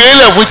wá gbé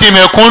ilẹ̀ fún ti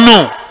mẹ̀kúnnù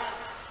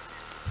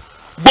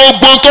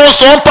gbogbo tó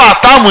san per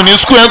term ní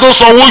school yẹn tó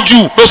sanwó jù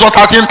ló san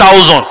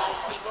 13,000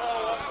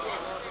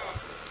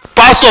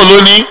 pastor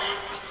ló ní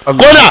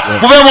kódà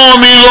mo fẹ́ mọ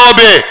mi lọ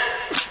ọbẹ̀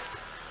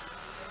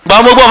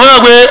gbàgbọ́gbọ́ fún mi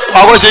pé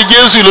àkọ́ṣe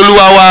Jésù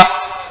lolúwa wa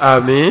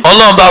àmín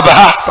ọlọ́run bàbá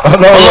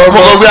ọlọ́run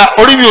mọ̀kàn gbé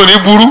orí mi ò ní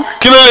burú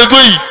kí ló lè tó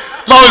yìí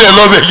máa lè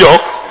lọ bẹ̀ yọ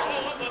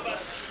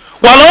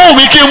wà lọ́wọ́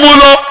mi kí n mú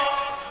lọ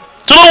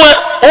tó lọ́wọ́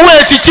owó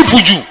ẹ̀ ti chípù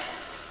jù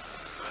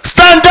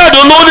standard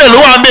olówó dẹ̀ ló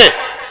wà ń bẹ̀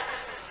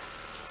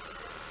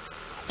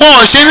wọn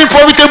ò ṣe ní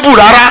profitable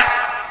rárá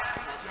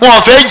wọn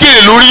ò fẹ́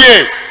jèrè lórí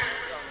ẹ̀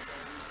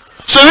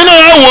sọ̀rọ̀ náà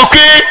wá wò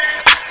pé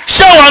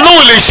ṣé àwa náà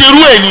ò lè ṣerú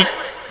ẹ̀ ni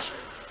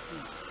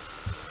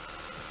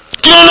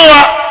kí ló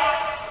lọ́wọ́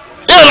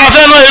yóò la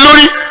fẹ́ náà yẹ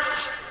lórí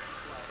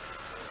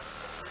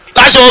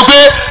láṣọ pé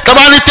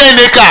tọ́ba ní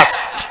 10 acres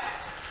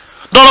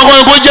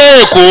dọ́nàkọ́ni kó jẹ́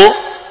Èkó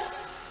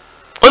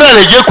ó dẹ̀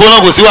lè jẹ́ Èkó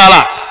náà kò sí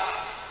wàhálà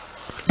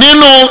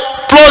nínú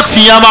plọ́ọ̀tì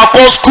yẹn a máa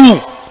kọ́ school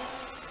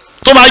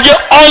tó máa jẹ́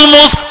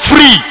almost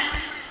free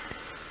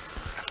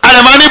a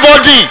lè máa ní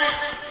boarding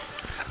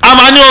a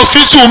máa ní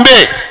hospital ń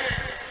bẹ̀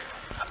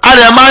a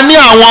lè máa ní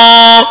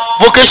àwọn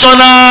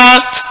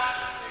vocational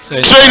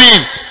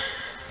training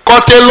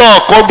kọ́tẹ́lọ̀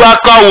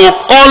kọ́gbákáwo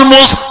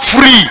almost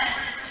free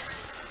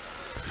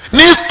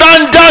ní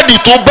standard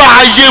tó bá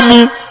ayé mu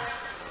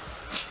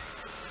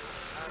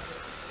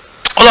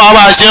ọlọ́wọ́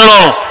bá a ṣe ń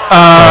rọrùn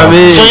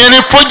àmín sọ yẹn ní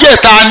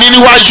project tá a ní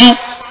níwájú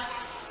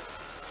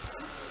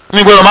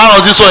mi gbọ́dọ̀ máa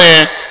rántí sọ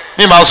yẹn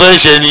ní màá sọ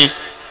ẹ̀ṣẹ̀ ni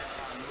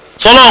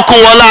sọlọ́n kó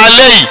wọlé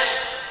alẹ́ yìí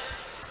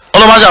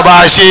ọlọ́mọ ṣàbá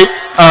a ṣe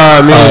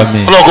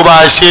àmín ọlọ́n kó bá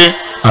a ṣe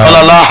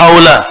ọlọ́lá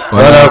haúlà.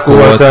 wala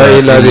quwwata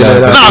illa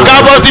billah. náà ká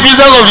bọ́ sí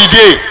business of the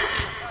day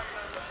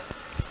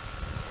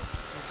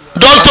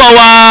dókítà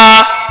wa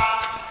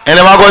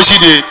ẹni máa kọ́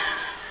ṣíde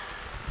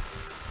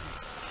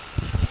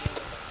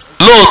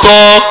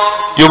lóòótọ́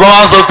Yorùbá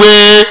wa sọ pé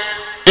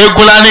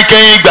eégún lá ní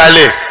kẹ́yìn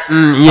ìgbàlẹ̀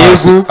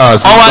yéégún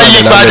wọ́n wá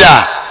yí padà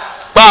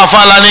pa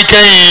àfàlà ní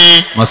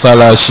kẹ́yìn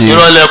mọ́sálásí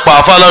ìrọ̀lẹ́ pa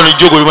àfàlà ní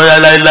jókòó ní mọ́lá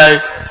láéláé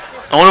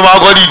àwọn ló máa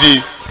kọ́ dìde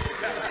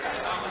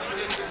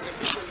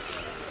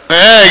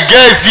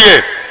gẹ́ẹ̀tì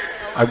ẹ̀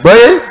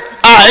àgbọ́yé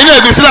inú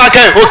ẹ̀gbìn sílẹ̀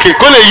akẹ́ òkè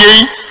kó lè yé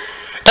yín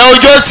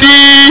ọjọ́ tí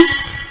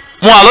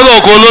mo àlọ́lọ́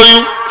ọkọ̀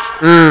olóyún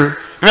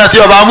mi àti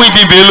ọba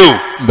amúìdí bello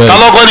ta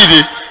lọ́kọ́ dìde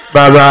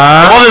bàbá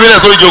wọ́n fi mílẹ̀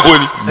sórí ìjókòó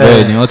ni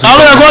bẹ́ẹ̀ ni wọ́n ti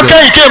àwọn ẹ̀kọ́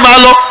kẹ́yìn kéè máa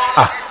lọ.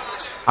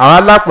 àwọn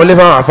alápọ̀lẹ́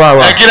fáwọn àfa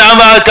wa. ẹ̀kí ni a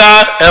máa ka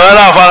ẹ̀rọ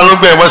aláàfáà ló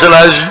gbẹ̀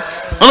mọ́ṣáláṣí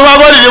wọn ló máa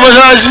gbọ́ dìde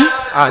mọ́ṣáláṣí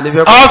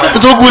àwọn afẹ́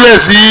tó gúnlẹ̀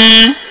sí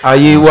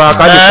ààyè wa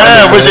kájú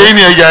sáré bó ṣe yí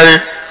ni ẹja rẹ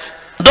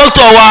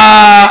dókítà wa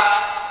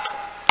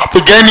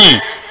àpègẹ́nì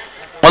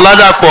wọn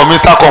ládàpọ̀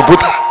Mr.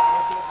 Computer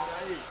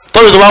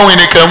tọ́bi tó bá wìn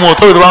ní kẹ́mú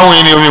tọ́bi tó bá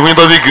wìn ní omi ìwé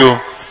tọ́bíkì o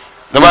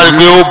lọ́ba rí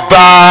pé ó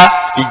bá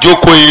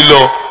ìjókòó yìí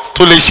lọ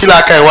tó lè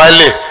ṣílàkà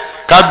ìwálẹ̀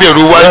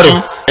kábẹ̀rù wájú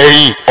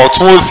ẹ̀yìn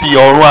ọ̀tún òsì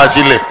ọ̀run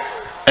àtilẹ̀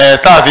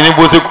táàfin ní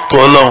bóṣe kùtù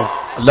ọlọ́run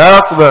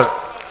aláàkúbà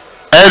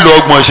ẹ lò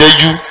 30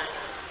 ìṣẹ́jú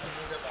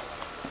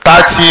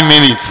 30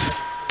 minutes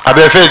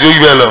abẹ́fẹ́ ìdí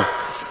ojú ẹ lọ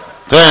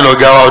tẹ́yìn lọ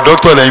ga wa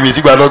dókítà lẹ́yìn mi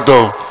ti gba dókítà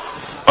o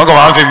wọ́n kàn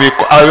máa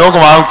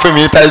ń fẹ́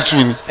mi ní táìtù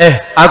ni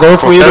agọ̀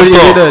fún yín lóye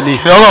náà ni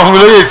wọ́n kàn fún mi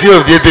lóye tí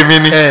òde tèmi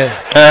ni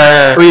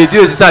oyè tí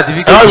o sì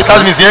certificate. ẹ wá fi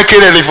 30 minutes yẹn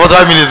kéré lè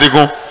 45 minutes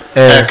gun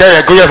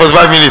kẹ́yìn kó yẹ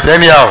 45 minutes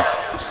anyhow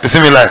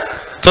bismillah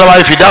tí wọ́n bá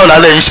fi dáhùn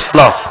lálẹ́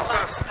inshallah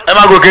ẹ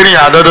má gòkè ní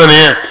àdọ́dọ́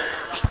nìyẹn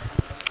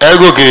ẹ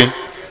gòkè.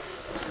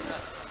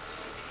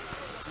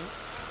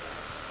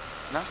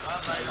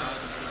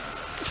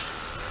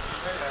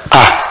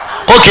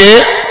 ok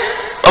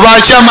ọba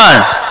chairman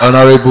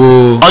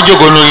honourable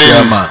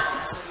chairman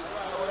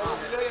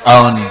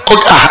àwọn ni.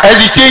 ẹ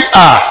ti ṣe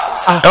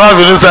ẹ má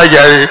bínú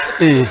sájàre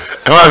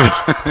ẹ má bínú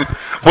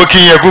mo kí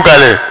yẹn kú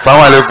kalẹ̀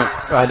salamu aleykum.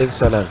 aleykum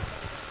salaam.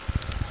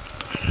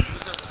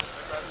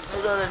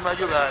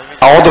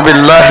 أعوذ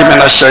بالله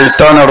من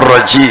الشيطان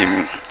الرجيم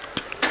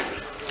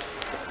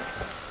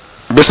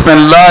بسم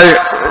الله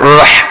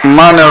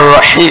الرحمن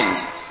الرحيم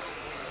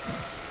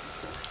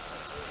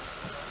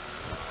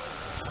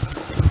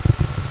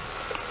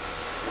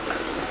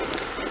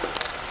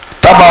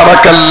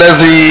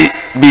الذي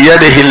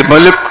بيده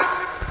الملك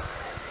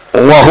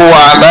وهو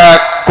على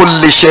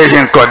كل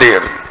شيء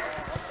قدير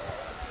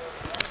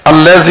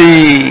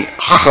الذي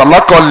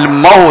خلق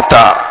الموت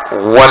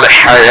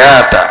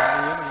والحياة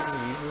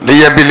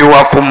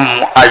ليبلوكم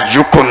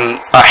أيكم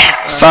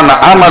أحسن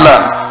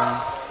عملا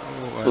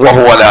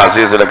وهو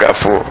العزيز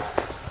الغفور.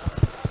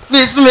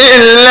 بسم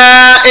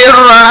الله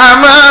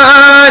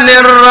الرحمن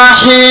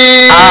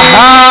الرحيم.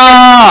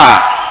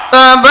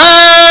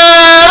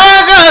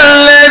 تبارك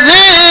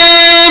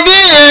الذي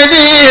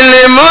بيده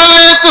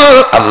الملك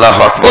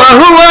الله أكبر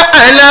وهو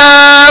على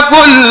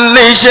كل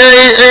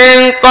شيء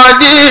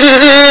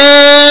قدير.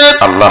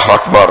 الله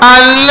أكبر.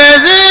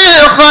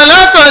 الذي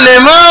خلق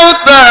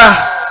الموت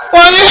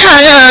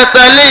والحياة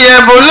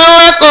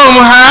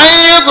ليبلوكم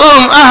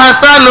أيكم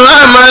أحسن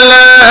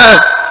عملا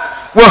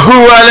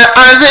وهو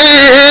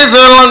العزيز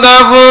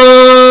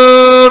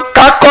الغفور.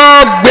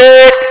 kakọ́ gbé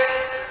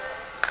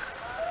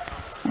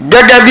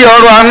gẹ́gẹ́ bí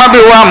ọ̀rọ̀ anábì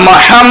wa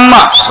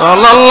Muhammad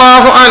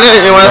sallallahu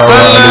alayhi wa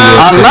sallam.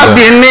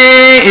 anábì ní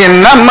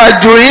innama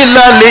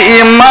ju'ila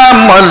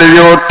al-imamu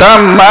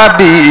liyutamma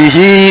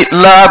bihi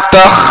la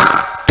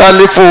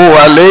takhtalifu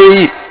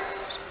alayhi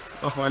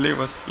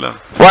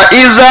wa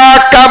iza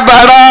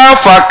kabara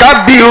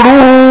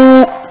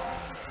fakabiru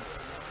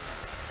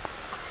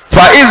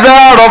fa iza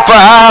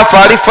rafa'a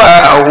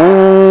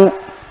farifa'u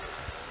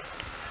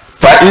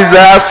fa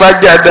iza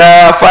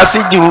sajada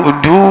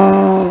fasjudu.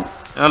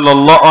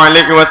 sallallahu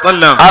alayhi wa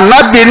sallam.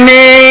 Ànábì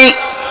ní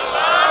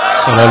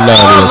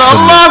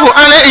sallallahu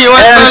alayhi wa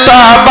sallam. ẹ̀ńtà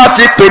bá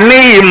ti pè ní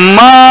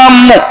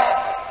ìmáàmù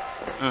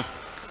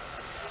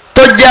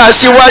tó jẹ́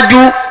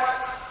aṣíwájú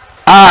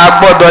a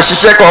gbọ́dọ̀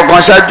ṣiṣẹ́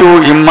kọ̀ọ̀kan ṣáájú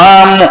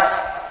ìmáàmù.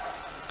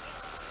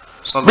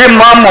 bí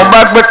ìmáàmù bá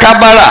gbé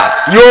kábàrà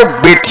yóò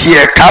gbé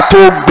tiẹ̀ ká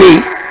tó gbé.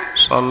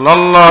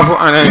 sallallahu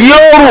alayhi.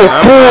 yóò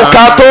rùkú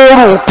ká tó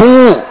rùkú.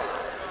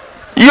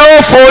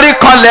 yóò forí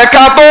kanlẹ̀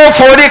ká tó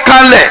forí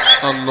kanlẹ̀.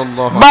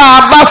 bá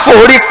a bá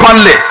forí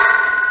kanlẹ̀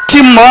tí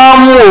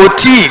mọ́ọ́mù ò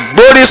tí ì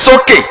gbórí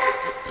sókè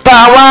tá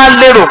a wá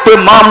lérò pé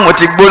mọ́ọ́mù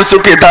ti gbórí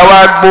sókè tá a wá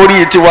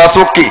gbórí tiwa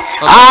sókè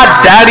á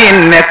darí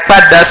nẹ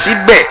padà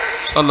síbẹ̀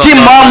tí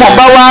mọ́ọ́mù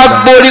bá wá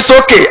gbórí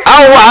sókè á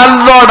wà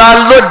lọ́ra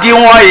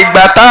lódiwọ̀n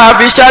ìgbà tá a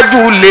fi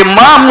ṣáájú lè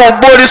mọ́ọ́mù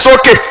gbórí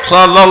sókè.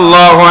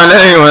 sallallahu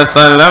alayhi wa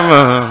sallam.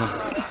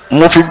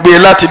 mo fi gbé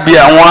láti bí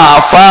àwọn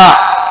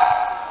àáfàá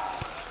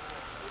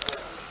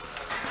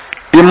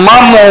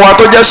ìmáàmù wa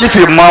tó jẹ́ sífì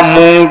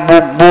ìmáàmù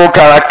gbogbo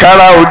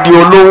kàràkàrà òdi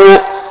olówó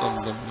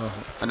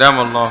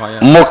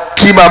mo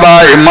kí baba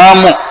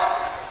ìmáàmù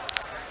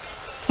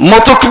mo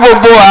tún kí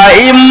gbogbo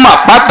àìmà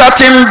pátá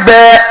tí ń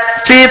bẹ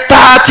fi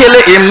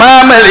táàtìlẹ̀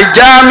ìmáàmù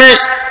ìjámi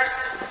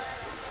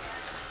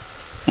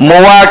mo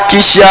wá kí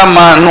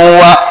sàmánú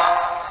wa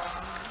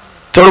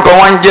torúkọ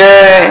wọn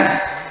jẹ́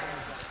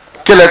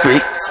kílẹ̀ pé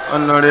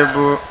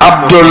Honorable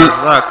Abdul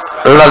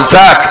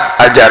Razak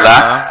Ajala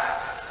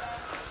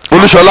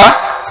Olúṣọlá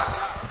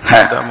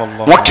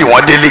wọ́n kí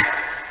wọ́n délé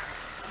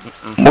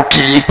mo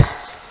kí yín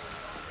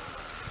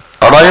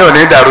ọ̀rọ̀ yóò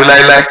ní dàrú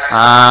láéláé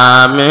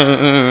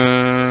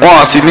àmín.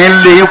 wọ́n sì ní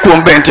lé ikú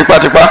bẹ́ẹ̀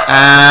tipátipá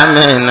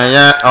àmín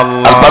ya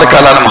Allah.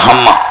 alibarika lana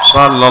Muhammad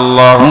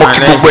sallallahu mo kí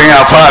gbogbo yín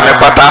afárá mi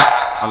pátá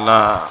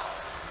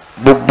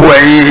gbogbo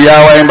ẹ̀yin ìyá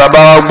wa yín bàbá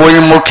wa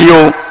gbóyin mo kí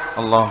o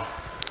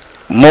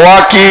mo wá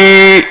kí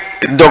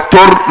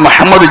Dr.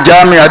 Muhammadu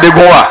Jami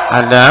Adegunwa.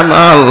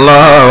 adama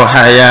Allah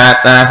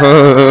hayatahu.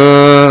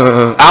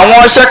 àwọn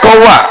ọṣẹ kan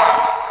wà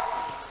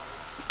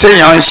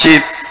téèyàn ń ṣe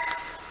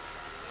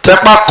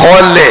tẹpá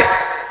kọ́ọ̀lẹ̀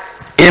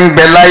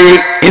ìbẹ̀láyé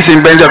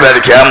ìsìn bẹ́ńjọba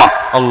ẹ̀rìkìámà.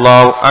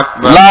 Allahu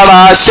akbar. lára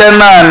aṣẹ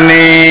náà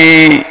ni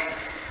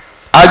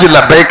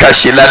ajulabaika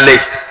ṣe lálẹ́.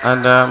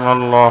 adama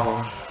Allah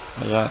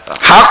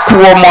hayatahu. a kú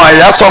ọmọ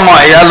ẹ̀yà sọmọ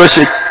ẹ̀yà ló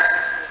ṣe.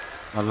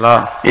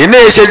 ilé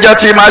ìṣèjọ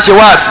tí máa ṣe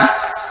wáàsí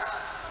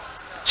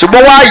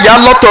ṣùgbọ́n wá yà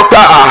lọ́tọ̀ pé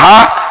àhá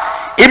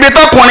ibi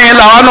tọkùnrin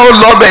làwọn náà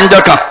lọ bẹ́ńjọ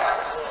kan.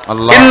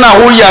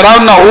 innahu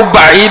yarawnahu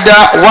ba'ida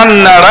wa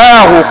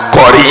narahu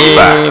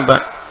qariba.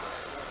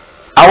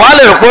 àwa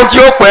lè rò pé kí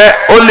ó pẹ́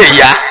ó lè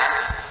yá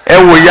ẹ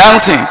wò yá ń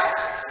sìn.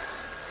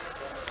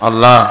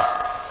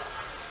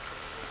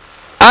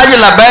 ayé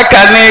làbẹ́ka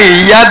ní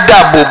ìyá dà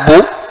bòbó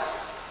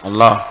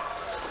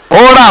ó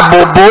rà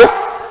bòbó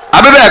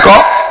àbíbẹ̀ẹ̀kọ́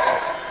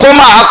kó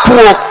máa kú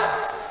o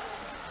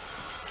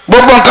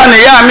gbogbo nǹkan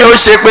nìyá mi ó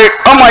ṣe pé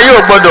ọmọ yìí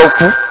ò gbọdọ̀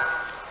kú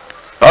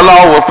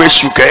ọlọ́run wò pé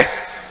ṣùkẹ́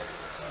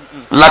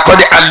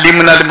lakọ́dí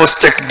alimuna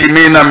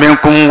mustakdimina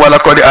minkum wa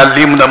lakọ́dí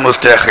alimuna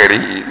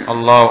mustakhirin.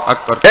 Allahu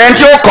akbar. ẹni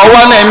tí ó kọ́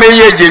wá náà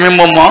méjèèjì mi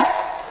mọ̀ mọ́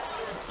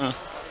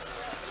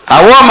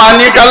àwọn ọmọ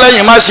ní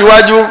kálẹ́yìn má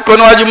ṣíwájú kó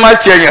níwájú má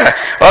ṣe ẹ̀yìn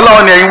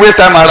ọlọ́run ní ẹ̀yìn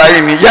waste time ara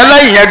yìí ni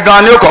yálẹ́yìn yẹn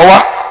gan ni ó kọ́ wá.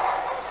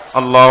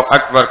 Allahu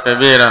akbar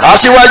kabira.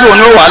 aṣíwájú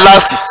òun ó wà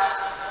láàsì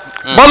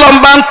bọ́lá ń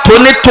bá ń tó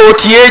ní tó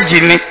ti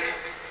éèjì ni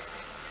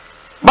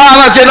báwa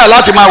náà ṣe náà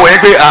láti máa wẹ̀yìn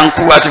pé à ń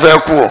kú àti fẹ́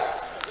kú o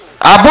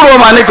àbúrò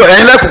máa ní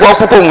ẹ̀yin lẹ́kùnkọ́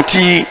kú kóhun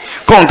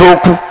tó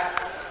kú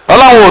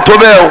ọlọ́run ò tó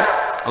bẹ́ẹ̀ o.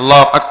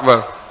 Allahu akbar.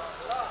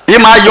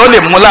 ìmọ̀ ayọ̀ ó lè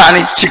mú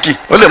láàrin chiki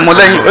ó lè mú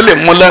lẹ́yìn ó lè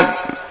mú lẹ́yìn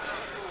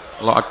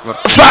الله أكبر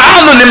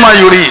فعال لما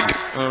يريد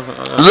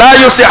لا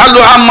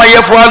يسأل عما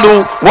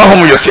يفعل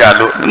وهم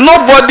يسألون.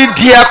 Nobody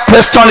dare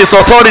question his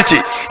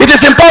authority. It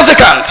is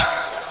impossible.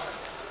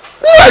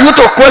 Who are you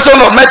to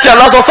question Almighty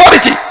Allah's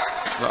authority?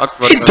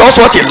 He does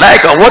what he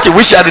likes and what he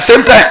wishes at the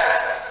same time.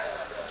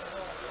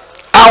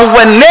 And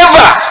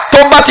whenever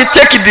Toba to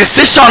take a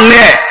decision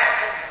there,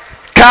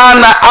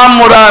 kana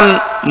amran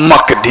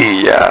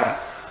makdiya.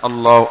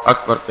 الله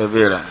أكبر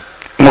كبيرا.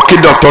 Muki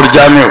Dr.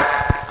 Jamiu.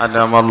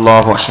 أدام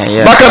الله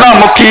حياته. Bakana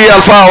Muki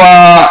Alfa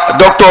wa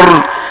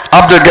Dr.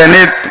 Abdul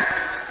Gani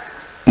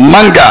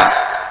Manga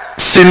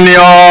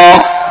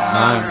Senior.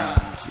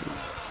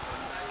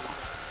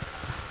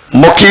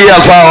 Muki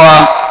Alfa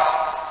wa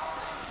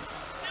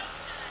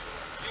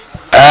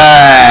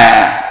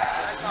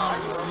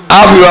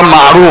Abu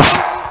Ma'ruf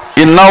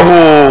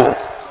innahu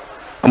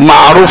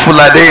Ma'ruf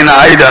ladaina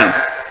aidan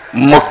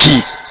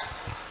Muki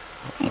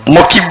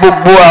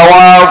gbogbo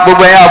àwọn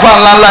gbogbo ẹ̀yin àfa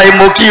ńlá ńlá yìí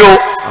Muki o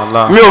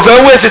mi ò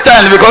fẹ́ waste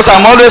time because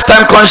I'm always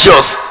time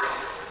conscious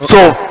so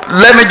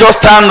let me just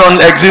stand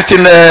on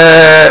existing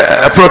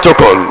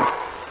protocol.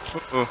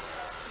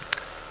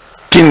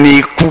 Kí ni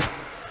ikú?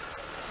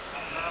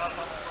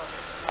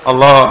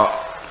 Allah.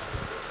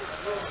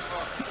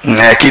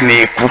 Kí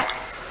ni ikú?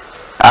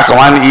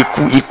 Akawan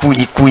iku.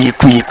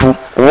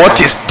 What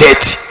is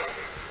death?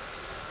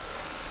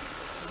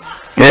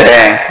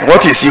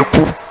 What is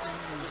iku?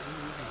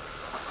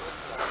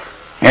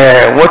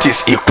 What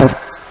is iku?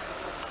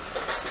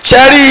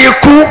 Shari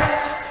iku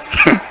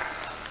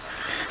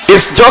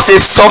is just a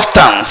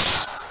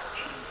substance.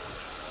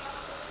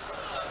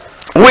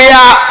 We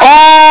are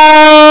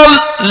all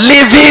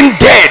living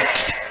dead.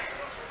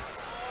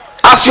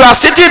 As you are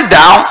sitting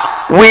down,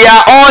 we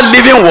are all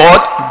living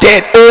what?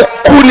 Dead.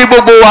 Oku ni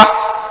gbogbo wa.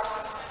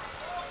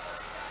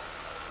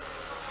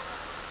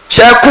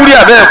 Ṣé kúrí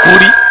àbẹ́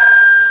kúrí?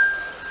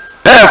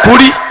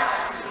 Kúrí.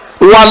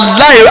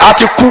 Wàláhì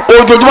àti kú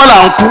ojoojúmọ́ là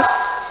ń kú.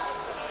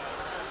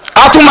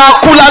 A tún máa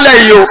kú lálẹ́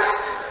yìí o.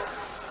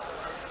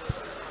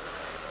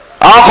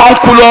 Àwọn kan ń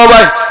kú lọ́wọ́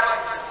báyìí.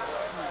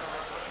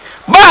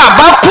 Bá a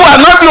bá kú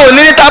ànábì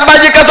òní níta bá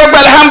jí kẹ́sọ́ pé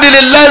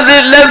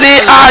alhamdulillahi lazi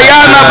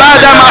ahyana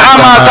ba'da ma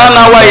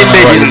amatana wa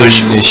ilayhi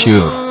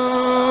nushur.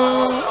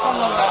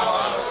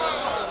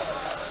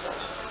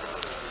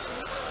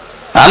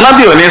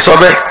 Ànábì òní sọ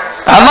bẹ́ẹ̀.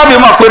 Ànábì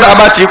mọ̀ pé tá a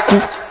bá ti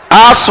kú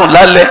á sùn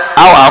lálẹ́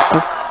á wà á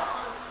kú.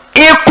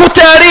 Ikú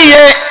tẹ́rí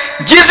yẹ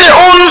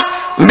jiz'un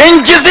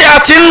min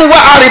jiz'atin wa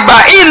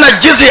arba'ina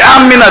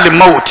jiz'an min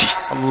al-mawti.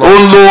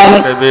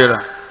 Olóorun.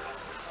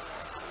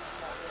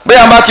 Bí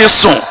a bá ti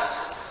sùn,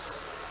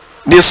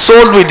 the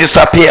soul will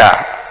disappear.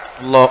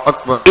 Allah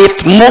Akbar.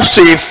 It moves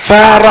to a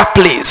fairer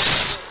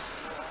place.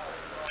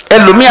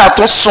 Ẹlòmíà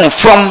tó sùn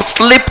from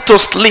sleep to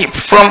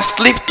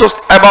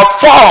about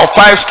 4 or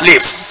 5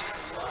 sleeps.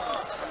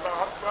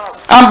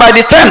 And by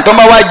the time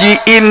Tomawaji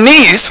he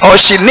needs or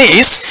she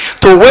needs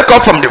to wake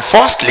up from the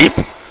first sleep,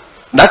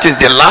 that is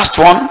the last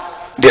one,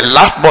 the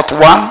last but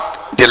one,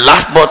 the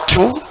last but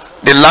two,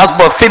 the last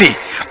but three.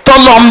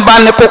 Tọ́lọ́mbá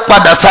ni kó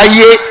padà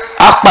sáyé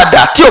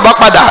apada tí o bá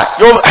padà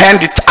yóò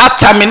end it at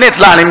terminate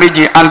láàrin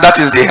méjì and that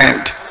is the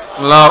end.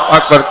 Allahu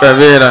Akbar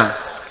kabira.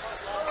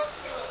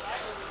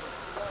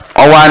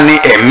 Ọwọ́ ni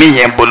ẹ̀mí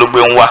yẹn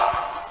bologbe ń wá.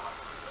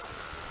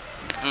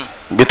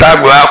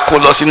 Bitagbe a kó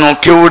lọ sínú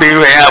kéwúre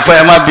ẹ̀yìn afọ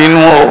ẹ̀ má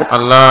bínú o.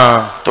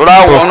 Allah. Tora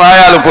wọnú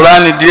ayé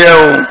Al-Qur'ani díẹ̀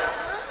o.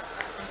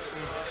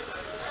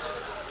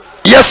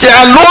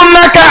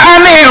 Yas'alunaka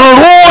 'ani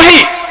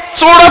ruhi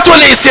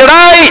Suratul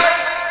Isra'i.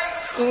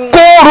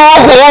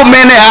 Kuruhu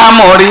min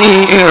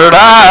amri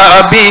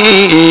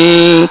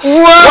rabbi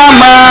wa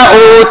ma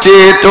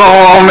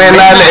utitum min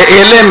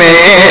al-ilmi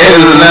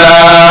illa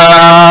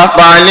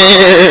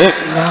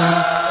qalila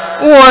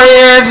wa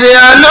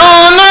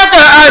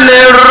yas'alunaka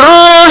 'anir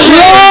ruhi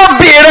ya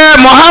bire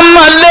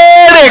Muhammad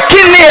lere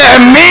kini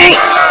ẹ̀mí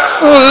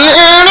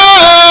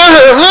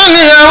min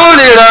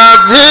amri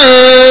rabbi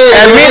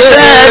ẹ̀mí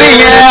tẹ́rí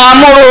yẹn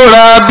amru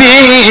rabbi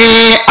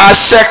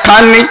àṣẹ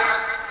kan ni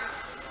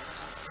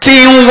tí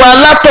ń wá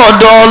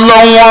látọ̀dọ̀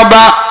Ọlọ́run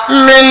ọba.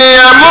 Mi ni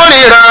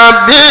àmúrìrà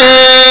bí.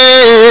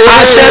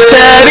 Àṣẹ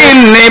tẹ̀rí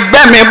ni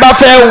bẹ́mi bá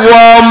fẹ́ wọ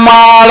ọmọ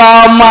ara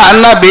ọmọ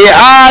ànábì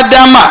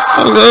Ádámà.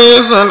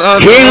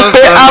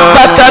 Ìpè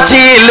abatati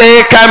ilé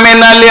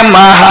kaminale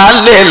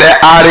mahalele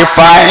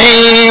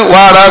àrífàáyín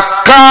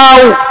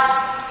wàràkáwù.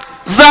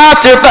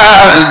 Zátìtà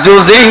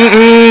jòzín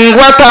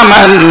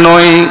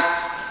wátàmánùí.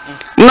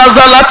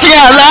 Nazalati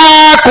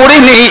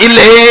alákùnrin ní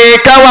ilé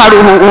káwárù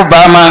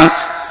bàmá.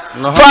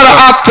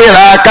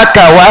 Fara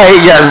kaka wa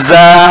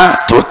yaza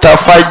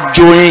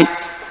tutafajui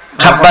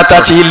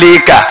habatati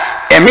ilika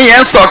ẹ̀mí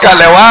yẹn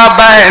sọ̀kalẹ̀ wá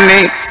bá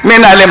ẹni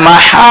minale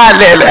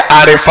mahalele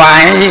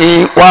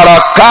arifa'in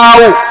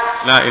warakawu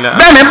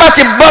bẹ́ẹ̀ni bá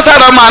ti bọ́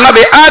sára ọmọ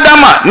ànábì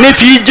Ádámà ní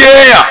fi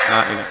jẹ́yà.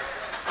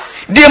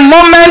 The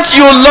moment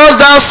you lost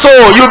that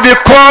soul you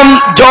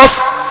become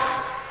just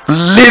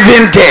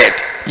living dead.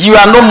 You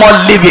are no more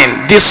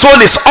living. The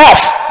soul is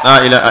off. La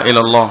ilaha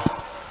illallah.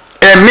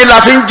 Ẹ̀mí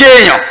la fi ń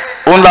jẹ́yàn.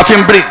 On la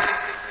fin breathe.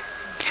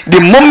 the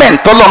moment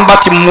tọ́lọ́mbà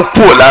ti mú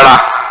kúrò lára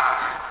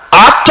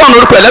àtọ̀nù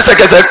orúkọ ẹ̀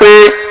lẹ́sẹ̀kẹsẹ̀ pé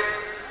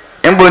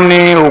níbo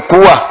ni òkú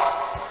wà,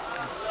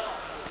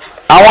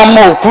 àwọn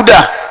ọmọ òkú dà,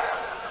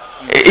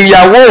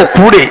 ìyàwó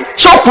òkú rè,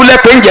 ṣókú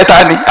lẹ́pẹ́ ń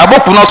jẹta ni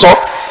àbókù náà sọ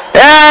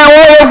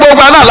wọ́n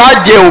gbogbo náà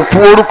láàjẹ òkú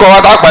orúkọ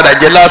wa tá a padà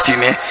jẹ láàsì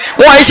ni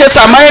wọ́n ṣe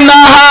sàmáìnà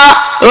ha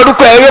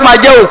orúkọ ẹ̀ yóò máa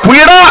jẹ òkú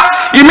irọ́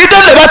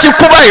ìmídẹ́lẹ̀ bá ti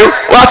kú báyìí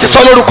wọ́n á ti sọ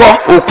lórúkọ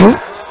òkú.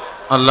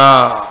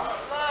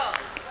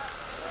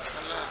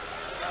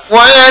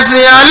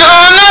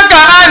 ويسألونك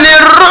عن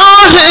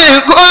الروح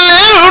قل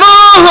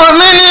الروح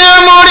من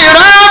أمر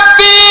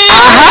ربي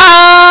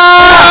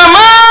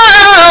وما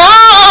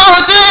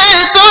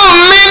أوتيتم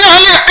من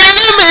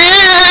العلم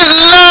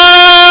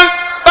إلا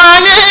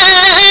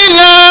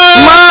قليلا.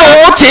 ما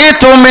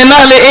أوتيتم من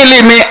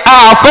العلم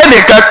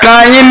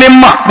àfẹ́nìkankan yín ní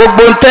mọ̀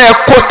gbogbo ń tẹ́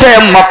kó tẹ́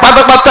mọ̀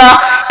pátápátá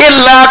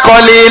ìlà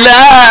qalila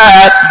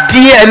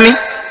díẹ̀ ni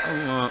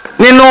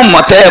nínú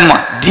mọ̀ tẹ́ mọ̀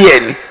díẹ̀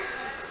ni.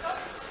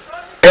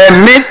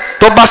 ẹ̀mí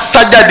tó bá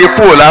sájáde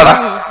kúrò lára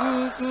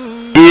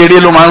eré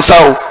ló máa ń sá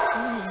o,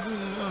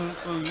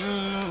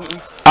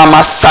 a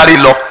máa sáré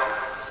lọ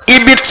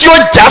ibi tí ó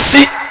já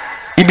sí,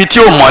 ibi tí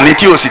ó mọ̀ ní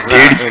tí ó sì dé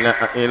rí.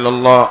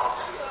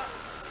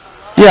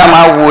 yí a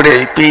máa wo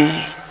rẹ̀ pé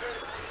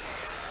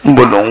ń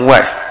bọ̀ ló ń wà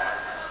ẹ̀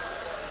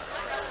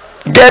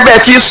gẹ́gẹ́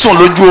tí sùn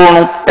lójú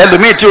oorun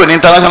ẹlòmíì tí ò ní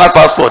international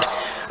passport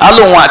á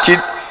lóun àti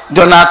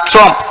Donald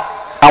Trump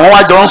àwọn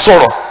wájọ ń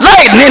sọ̀rọ̀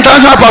láì ní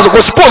international passport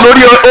kò sí pò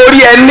lórí orí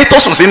ẹni tó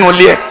sùn sínú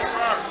ilé ẹ̀.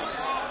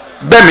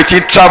 bẹ́ẹ̀ mi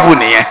ti travel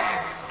nìyẹn,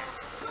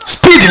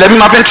 speed lẹ́mí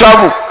máa fi ń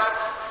travel,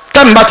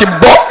 tẹ́mi bá ti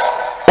bọ́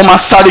ó máa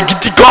sáré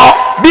gidi gan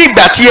bí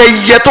ìgbà tí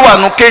ẹyẹ tó wà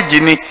nù kéèjì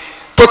ni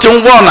tó ti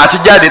ń wọ́ ọ̀nà àti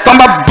jáde tó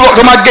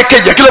máa gé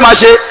kéèjì kí ló máa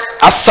ṣe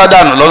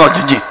asádànù lọ́nà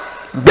jíjìn.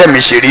 bẹ́ẹ̀ mi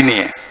ṣe rí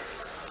nìyẹn.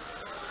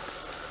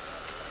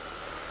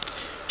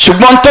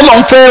 ṣùgbọ́n tọ́lọ́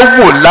ń fẹ́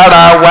wò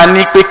lára wa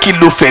ní pé kí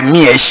ló fẹ̀mí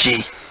ẹ̀ ṣe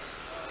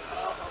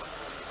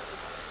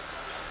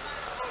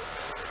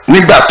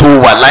nígbà tó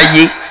wà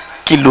láyé,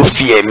 kí ló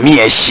fi ẹ̀mí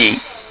ẹ̀ ṣe.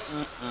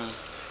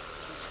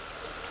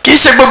 kì í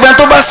ṣe gbogbo ẹni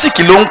tó bá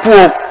sìkì ló ń kú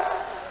o,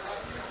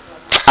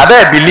 abẹ́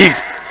ẹ̀ believe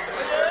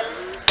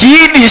kì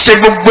í ṣe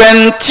gbogbo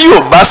ẹni tí ò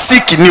bá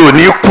sìkì ni ò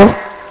ní kú,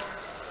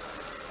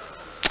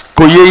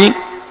 kò yé yín.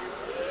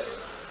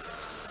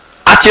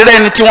 àti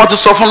rẹ́ni tí wọ́n ti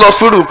sọ fún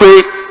lọ́sùrù pé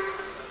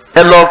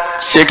ẹ lọ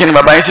ṣe kí ni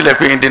bàbá yín sílẹ̀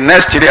pé in the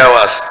next 3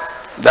 hours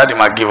daddy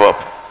ma give up.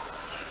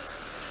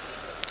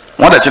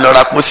 wọ́n dẹ̀ ti lọ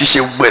ra pósí ṣe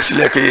gbogbo ẹ̀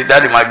sílẹ̀ pé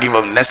daddy ma give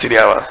up in the next 3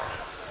 hours.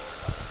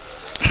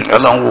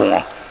 ọlọ́run wò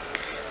wọ́n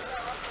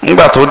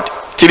nígbà tó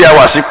 3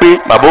 hours pé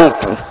bàbá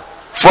òkú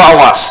 4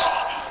 hours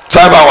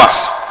 5 hours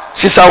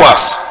 6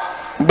 hours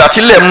ìgbà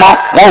tílẹ̀ mọ́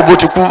wọn ò bó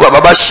ti kú bàbá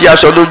bá ṣí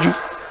aṣọ lójú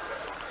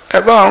ẹ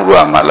bá ń ro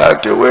àmàlà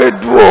àti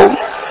ewédú o.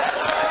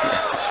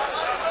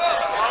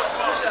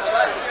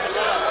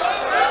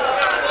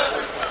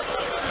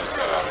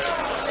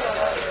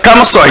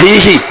 kam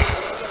sahihi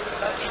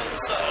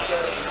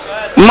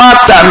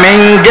mata min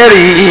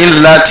gari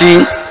lati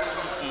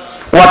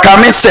wa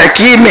kami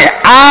sekimi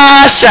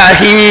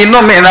asahinu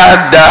mina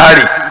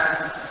dari.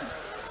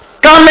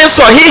 kami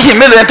sahihi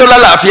mélòó ẹni tó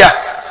lálàáfíà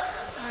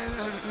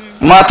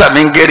mata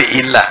min gari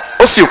illa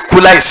ó sì kú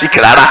láìsí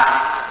rárá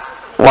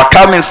wa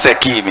kami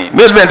sekimi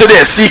mélòó ẹni tó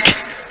dẹ̀ sick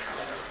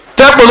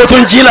tẹ́pọ̀ ló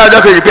tún jí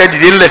láàjọ kejì pé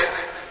dìde ńlẹ̀.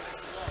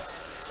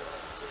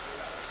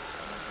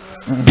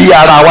 bí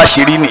ara wa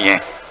ṣe rí nìyẹn.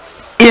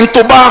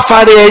 into bá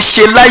fara ẹ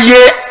ṣe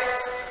láyé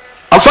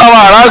afáwọn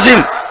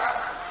HARAZEEM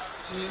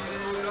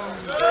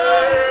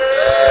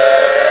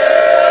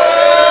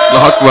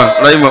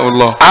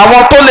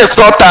àwọn tó lè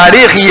sọ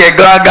tàríìkì yẹ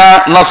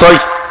gangan náà sọ yìí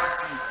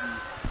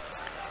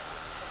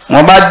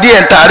wọn bá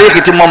díẹ̀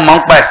tàríìkì tí mo mọ̀ ń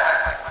pa ẹ̀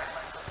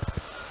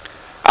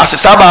a sì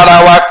sábà ara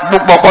wa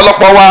púpọ̀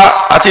ọ̀pọ̀lọpọ̀ wa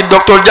àti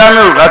Dr.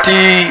 Jamiu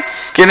àti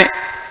kíní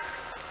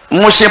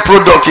Mushin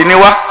product ni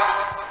wa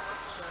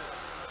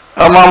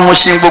ọmọ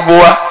Mushin gbogbo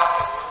wa.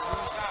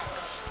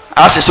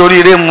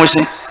 Asisoloriro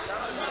Mushin.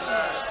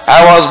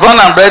 I was born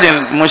and bred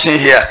in Mushin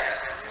here.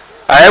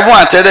 I even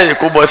attended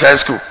IKU Boys High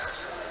School.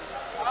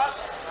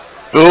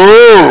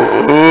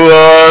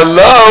 Ọlọ́run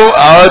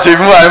àwọn tí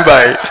mú wà ní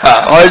báyìí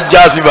wọ́n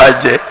já sí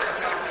bàjẹ́.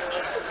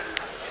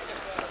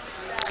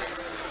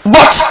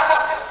 But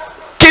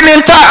kí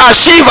ni ta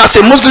achieve as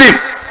a Muslim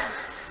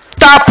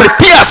ta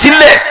prepare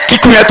sílẹ̀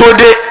kíkún yẹn tó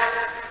dé.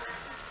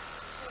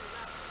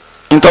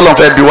 Ntọ́lọ́n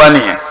fẹ́ bí wá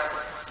nìyẹn.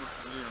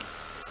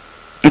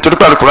 Nítorí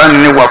pé Al-Qur'an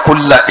ní wa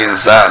kulla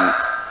insan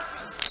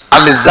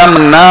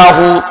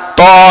alzamnahu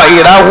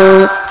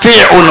ta'irahu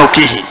fi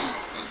unukihi.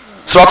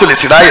 Suratul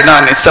Isra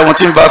náà ní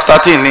 17 verse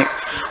 13 ní.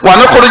 Wa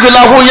nukhriju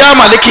lahu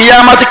yawmal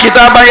qiyamati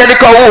kitaban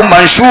yalqahu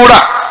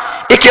manshura.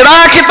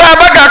 Ikra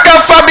kitabaka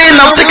kaffa bi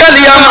nafsika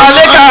al-yawma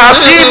alayka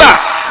hasiba.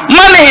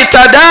 Man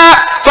ihtada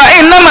fa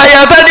innama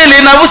yahtadi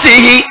li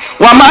nafsihi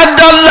wa man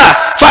dalla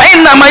fa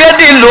innama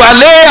yadillu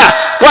alayha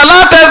wa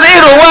la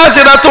taziru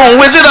waziratun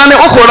wizra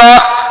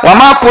ukhra. Wa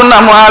ma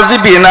kunna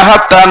mu'azibina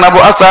hatta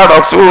nab'asa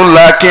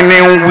rasula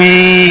kinin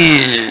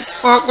wi.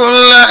 Wa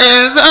kullu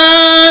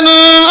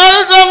insanin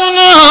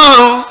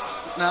alzamnahu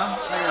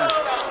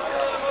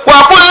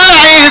وكل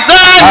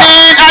إنسان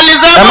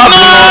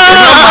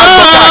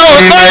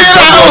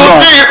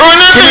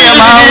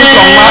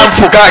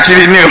fò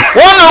káàkiri ni o.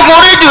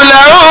 ونخرج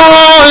له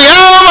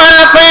يوم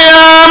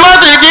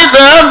القيامة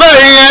كتابا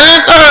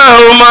يلقاه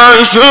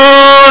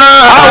منشورا.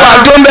 àwọn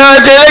àdúgbò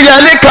ti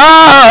yẹlí kan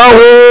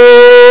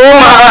o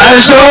máa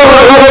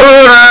ṣòro.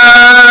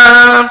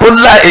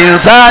 kúlà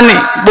ìnsáni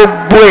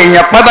gbogbo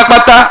èèyàn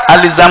pátápátá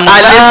alizamuna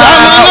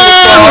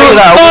ألزمناه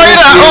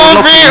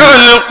طائرهم في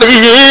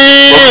عنقه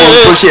gbogbo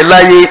tó ṣe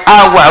láyé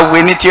àwa àwẹ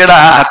ní tíra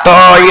àtọ́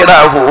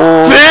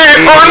ìràwọ̀ في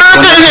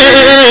عنقه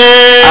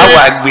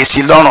àwa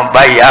gbèsè lọ́rùn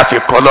báyìí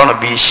àfikọ́ lọ́rùn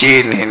bíi ṣé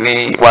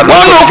nìní wà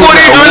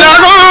ونخرج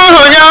له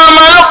يوم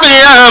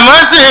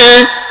القيامة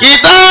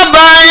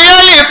كتابا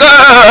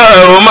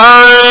يلقاه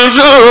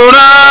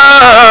منشورا.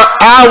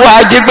 àwa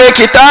àjẹgbẹ́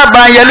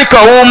kìtàbà yẹlíkọ̀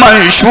owó máa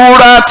ń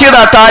ṣúra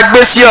tíra tá a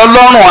gbé sí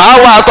ọlọ́run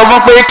àwa sọ fún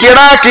pé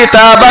kíra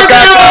kìtàbà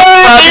kàkà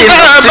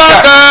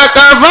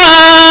كفى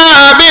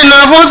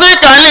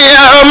بنفسك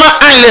اليوم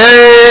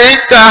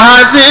عليك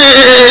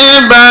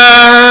حسيبا.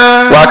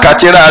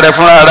 wákàtírà rẹ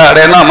fúnra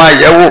rẹ náà máa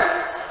yẹ̀ wò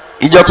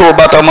ìjọ tó o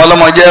bá tọmọ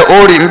ọlọ́mọ jẹ́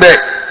ó rí ń bẹ̀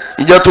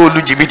ìjọ tó o lu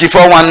jìbìtì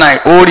 419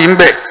 ó rí ń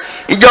bẹ̀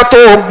ìjọ tó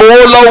o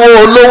gbowó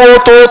lọ́wọ́ olówó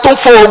tó o tún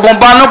fo oògùn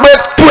banú pé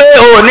pé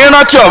o ní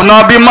rántí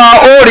ọ̀nà bímọ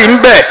ó rí ń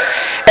bẹ̀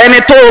ẹni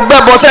tó o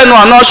gbẹ́bọ sẹ́nu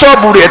ọ̀nà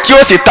ṣọ́ọ̀bù rẹ̀ tí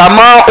ó sì tà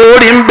mọ́ ó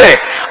rí ń bẹ̀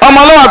ọmọ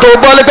ọlọ́wà tó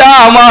gbọ́ lé ká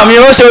ọmọ mi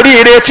ó ṣe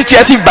oríire títí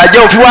ẹ sì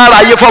bàjẹ́ òfin wá ara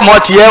ayé fọmọ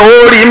tiẹ̀ ó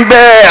rí ń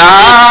bẹ̀.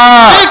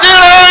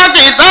 اقرأ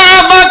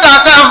كتابك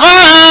كفى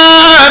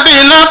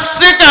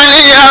بنفسك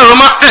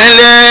اليوم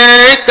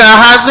عليك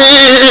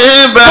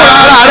حسيبا.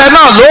 ara rẹ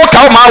náà ló kà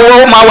ó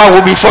máa wá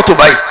wo bí fọ́tò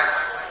báyìí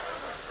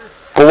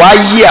kò wá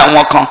yí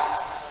àwọn kan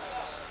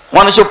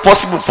wọ́n ní ṣe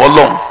possible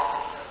fọlọ́run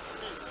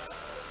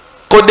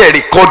kó dẹ̀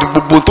rìkọ́dù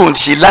gbogbo tó ń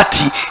ṣe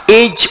láti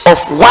age of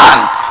 1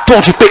 tó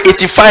ń fi pé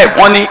 85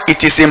 wọ́n ní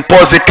it is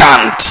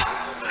impossible.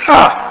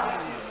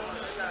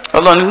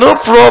 ọlọ́run no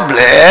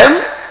problem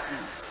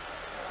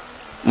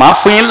màá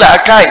fún yín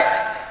làákàyè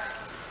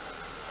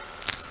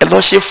ẹ lọ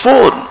ṣe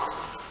fóònù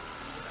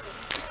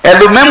ẹ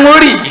lo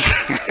memory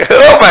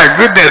oh my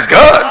goodness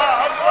God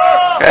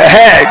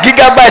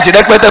gigabyte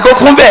rẹpẹtẹ tó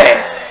kún bẹ́ẹ̀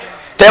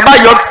tẹ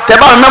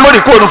bá memory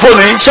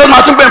fóònù yín ṣé o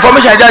máa tún gbé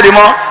information jáde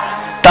mọ́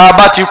tá a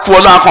bá ti kú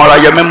ọlọ́run kan ọ̀rọ̀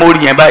ayẹ memory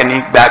yẹn báyìí ní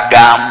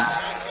gbàgàm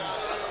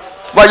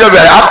bọ́jọ́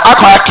bẹ̀rẹ̀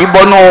akàn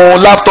akíbọ́nú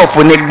laptop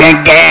ní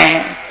gbẹ̀ngẹ́n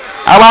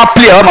àwọn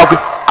apilẹ̀ ọ̀ máa pè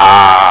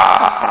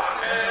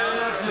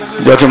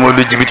ìjọ tí mo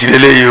lu jìbìtì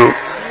lélẹ́yìí o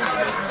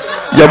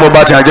ìjọba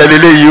bá ti àjẹ́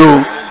lélẹ́yìí o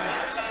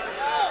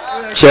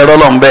ṣe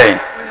rọ́lọ́ ń bẹ́ẹ̀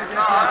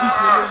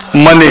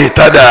mọ́ni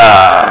ìtàdà.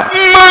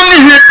 من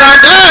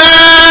اهتدى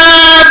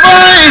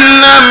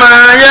فإنما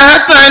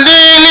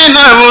يهتدي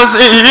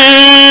لنفسه.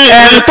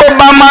 ẹni tó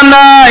bá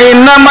mọ́nà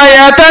ìnáma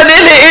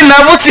yàtàdílé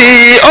ìnáwùsì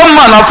ó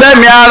mọ̀nà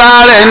fẹ́mi ara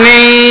rẹ̀ ni.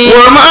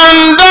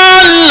 ومن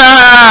ضل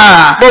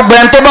gbogbo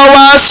ẹni tó bá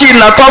wá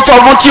ṣìnà tó sọ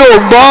fún tí ò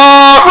gbọ́.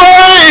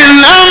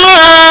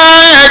 فإنما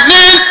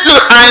يدل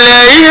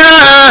عليها.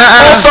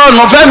 ó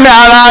sọnù fẹ́mi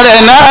ara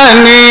rẹ̀ náà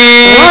ni.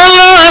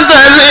 ولا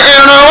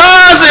تزر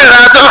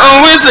وازرة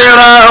وزر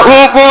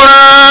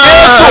أخرى.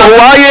 Jésù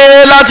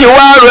wáyé láti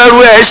wá rẹrù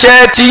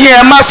ẹ̀ṣẹ̀ tí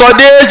ẹ má sọ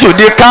dé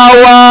jùdí ká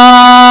wá.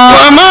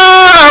 وما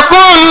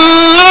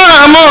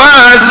كنا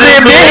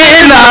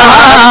معذبين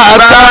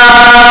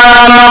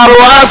nàbó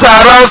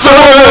àṣàrọ̀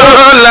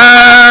sólà.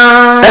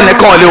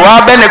 ẹnìkan ò lè wá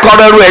bẹ́nìkan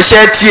rẹrù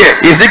ẹ̀ṣẹ̀ tiẹ̀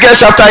Ezekiel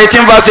chapter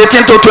 18 verse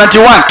 18 to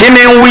 21 kí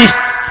ni ń wí.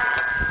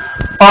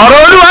 ọ̀rọ̀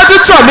olúwa tún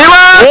tọ̀ mí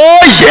wá.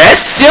 oh yes.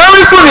 tí ó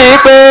wí fún mi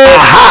pé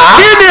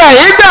kí ni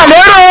ẹ̀yin gbà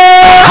lérò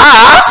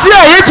tí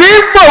ẹ̀yin fi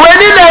ń pòwe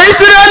nílẹ̀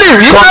Ísírẹ́lì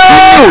wípé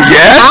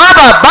yes. àwọn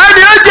bàbá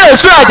ni ó jẹ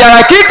èso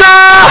àjàrà kíkan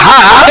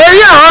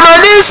èyí àwọn ọmọ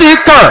ní ìsìn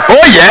kan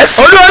oh yes.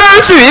 olúwa ló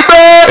sì wípé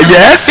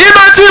yes. bí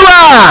mo ti wà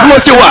mo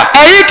sì wà.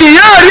 ẹ̀yin kì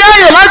yóò rí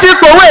àyè láti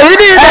pòwe èyí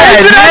ní ilẹ̀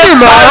Ísírẹ́lì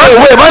mọ́.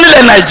 òwe ìbọn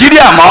nílẹ̀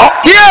Nàìjíríà mọ́.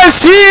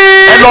 kíyèsí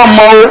ẹ lọ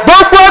mọ o.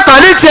 gbogbo ọkàn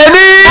ní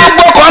tèmi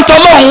gbogbo kan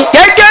tọ́lọ́hún.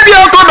 gẹ́gẹ́ bí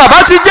ọkàn bàbá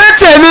ti jẹ́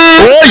tèmi.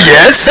 oh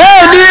yes.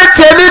 èmi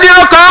tèmi ni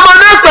ọkàn ọmọ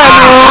náà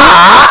pẹ̀lú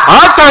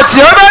ọkàn tí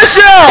ó bá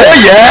ṣe oh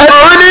yes.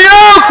 òun ni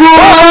yóò kú.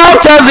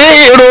 tẹ́sí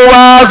ìrù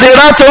wa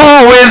zira tó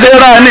wé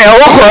zira ní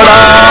òkúra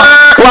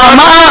wà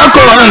máa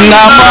kò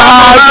nà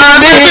máa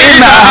sí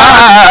iná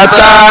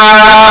ta.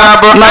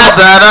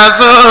 Nazara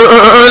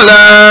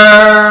sólà.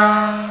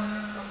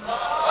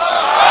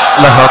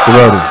 Allahu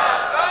Akbar.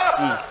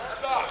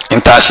 n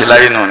ta ṣe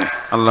láyé nù ni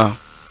Allah.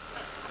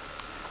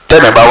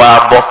 tẹ́mi bá wá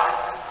bọ́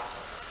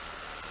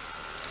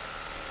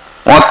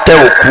wọ́n tẹ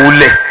òkú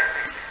lẹ̀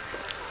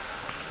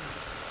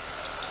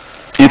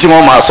ní tí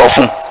wọ́n máa sọ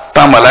fún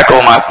táwọn mọ̀lẹ́kọ̀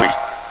wọ́n máa pè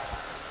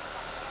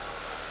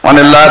wọ́n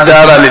ní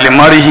ládàárà lèlè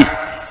mọ́ríhì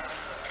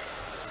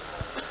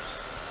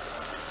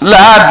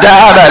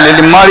ládàárà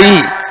lèlè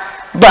mọ́ríhì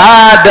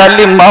ba'dal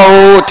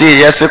mawti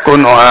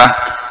yaskunuha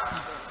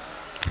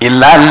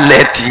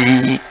ìlàlẹ̀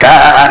tí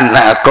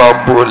kánà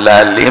qabla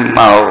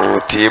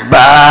al-mawti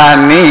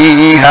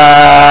baniha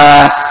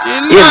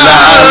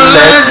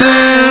ìlàlẹ̀ tí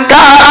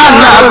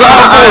kánà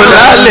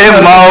qabla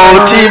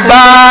al-mawti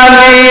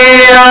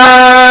baniha.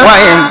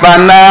 وإن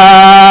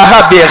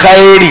بناها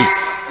بخير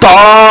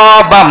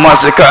طاب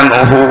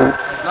مسكنه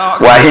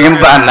وإن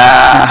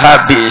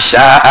بناها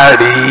بشر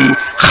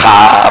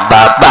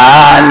خاب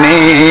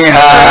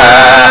بانيها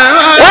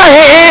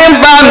وإن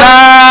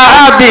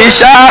بناها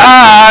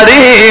بشر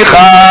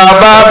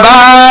خاب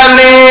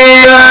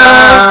بانيها.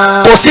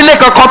 kò sílé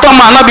kankan tó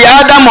máa nábì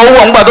ádámù owó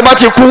ọ̀ngbà tó bá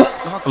ti kú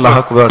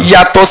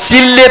yàtọ̀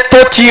sílé tó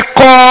ti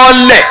kọ́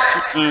lẹ̀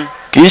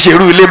kì í ṣe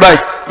irú ilé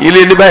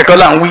báyìí kọ́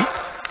là ń wí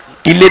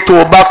ilé tó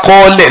o bá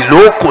kọ́ lẹ̀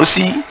ló kó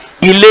sí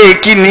ilé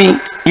kíni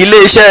ilé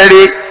iṣẹ́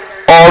rẹ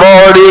ọ̀rọ̀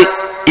rẹ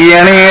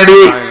ìrìn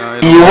rẹ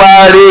ìwà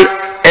rẹ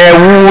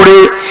ẹ̀wù rẹ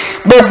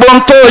gbogbo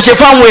ohun tó o ṣe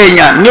fáwọn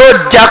èèyàn ni ó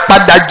já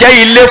padà jẹ́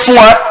ilé fún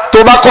ọ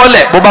tó bá kọ́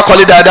lẹ̀ bó bá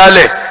kọ́lé dáadáa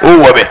lẹ̀ ó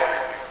wọ̀ bẹ̀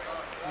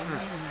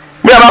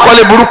bí a bá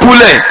kọ́lé burúkú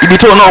lẹ̀ ibi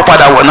tó náà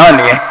padà wọ̀ náà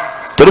nìyẹn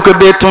torí pé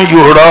bẹ́ẹ̀ tún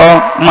yòrọ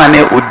mà ní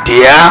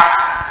òdìá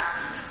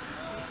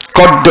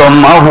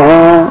kọ́dọ̀mọ́hù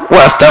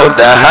wàsá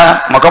ọ̀dàhà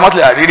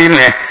mọ̀kànmọ́tìlẹ̀ àrírí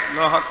nìyẹn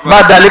bá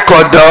dalí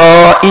kọ́dọ̀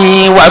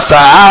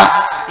ìwàsá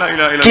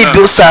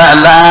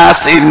kìdùsàlà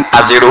sí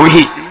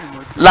àzèròhì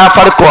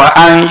láfárikọ̀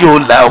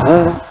ànyòlàhù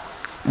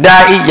dá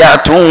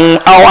ìyàtún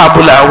àwọn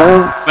abúláhù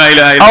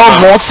àwọn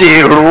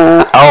mọ̀ọ́sẹ̀rù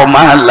àwọn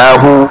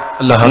màláhù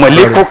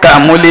mọ̀lẹ́kùkà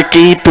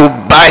mọ̀lẹ́kì tó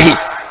báyìí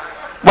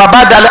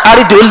wàbádàlẹ̀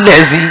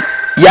àrídìólẹ̀zì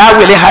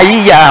yawele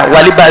hayiya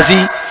walibazi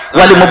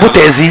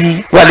walimubutezi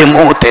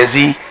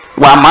walimutezi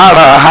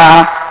wamaraha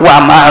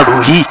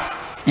wamaruhi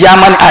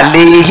yaman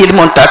alayhi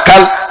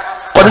muntakal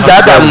qad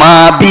zada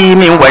ma bi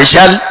min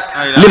wajal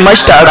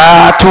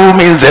limashtara tu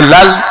min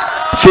zilal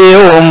fi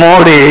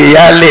umuri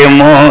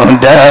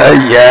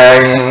yalimudaya.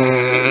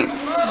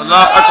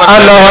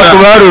 Allahu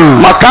akbar.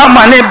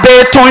 Makama ni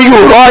betun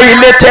yuro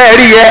ilé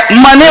tẹ́rí ẹ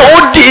mani ó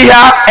di ya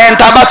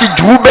ẹ̀ńtà bá ti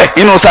jù ú bẹ̀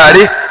inú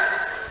sáré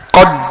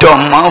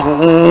kọ́dọ̀mọ́hù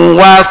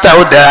wá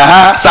sáúdà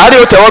sáré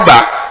ò tẹ́wọ́ gbà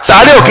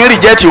sáré ò kí ń rí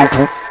jẹ́ ti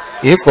òkú.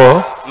 ikọ̀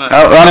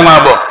wọ́n ní máa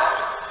bọ̀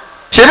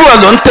ṣé bí wọ́n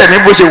ló ń tẹ̀ ní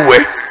bó ṣe wù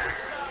ẹ́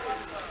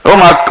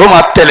ó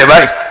máa tẹ̀lé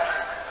báyìí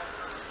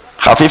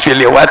àfífi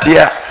lè wá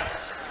tíyà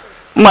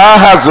máa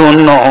ha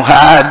zùnà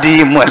ha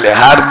di mọ̀lẹ́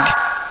hard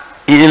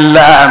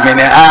ilà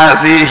mìíní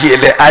àzí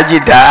ilẹ̀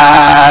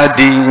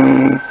ajídáàdì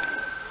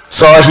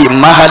sọ́hì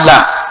mahala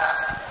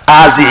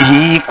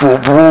azihi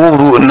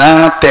kuburu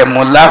na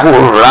temulahu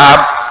rab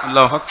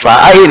fa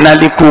aina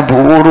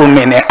likuburu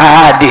min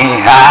adi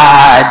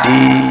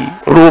hadi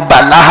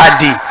ruba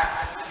lahadi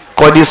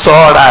kodi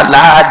sora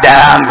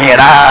lada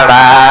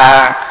mirara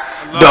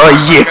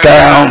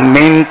doyika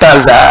min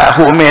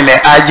tazahu min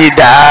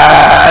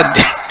ajdad.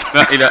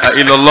 La ilaha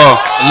illallah.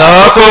 Allahu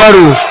akbar.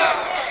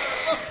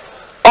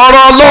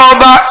 ọ̀rọ̀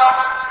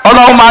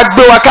ọlọ́run máa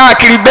gbé wa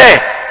káàkiri bẹ́ẹ̀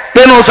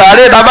nínú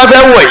sàárè tá a bá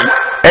fẹ́ wọ̀ yìí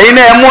ẹ̀yin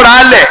náà ẹ múra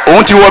lẹ̀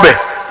òun ti wọ bẹ̀.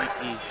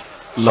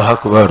 Allahu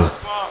akbar.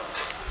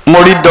 mo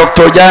rí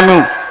Dr.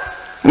 Jamiu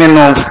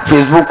nínú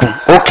Facebook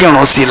ó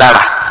kírun sí i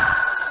lára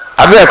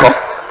abẹ́ẹ̀kọ́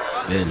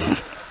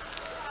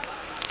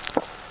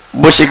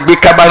bó ṣe gbé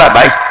kábàrà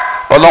báyìí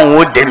ọlọ́run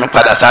ó dẹ́ mi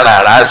padà sára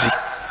àràásì.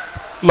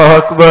 Allahu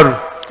akbar.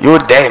 yóò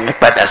dẹ́ mi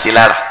padà sí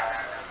lára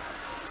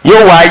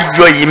yóò wá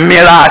yọ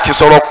ìmíra àti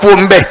sọ̀rọ̀ kú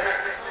ń bẹ̀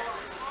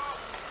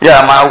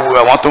yóò máa wo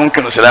àwọn tó ń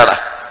kírun sí lára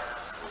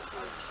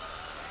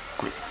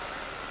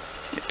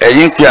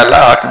ẹ̀yin ń pe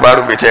Allahu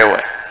akbar bí tẹ́ wà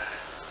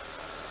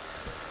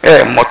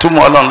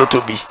mọ̀túmọ̀ ọlọ́run ló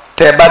tóbi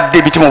tẹ́ ẹ bá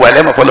débi tí mo wà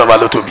lẹ́mọ̀ pọ̀ lọ́ba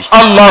ló tóbi.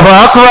 Allahu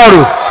akbar.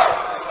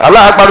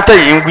 Allahu akbar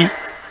tẹ̀yìn ń wí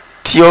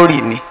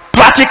tíọ́rì ni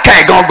pírátíkà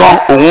ẹ̀ gangan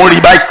òun rí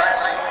báyìí.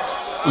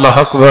 Allahu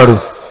akbar.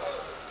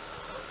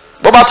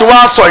 bó bá ti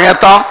wá sọ yẹn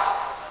tán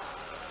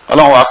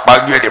ọlọ́run wa pa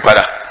gbé èdè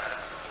padà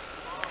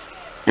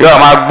yóò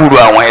máa gbúrò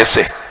àwọn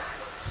ẹsẹ̀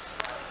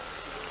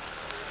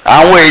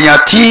àwọn èèyàn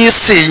tí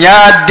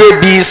sèyàn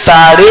débi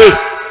sàárè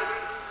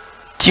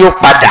tí ó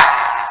padà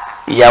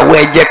ìyàwó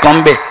ẹ̀jẹ̀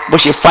kan bẹ bó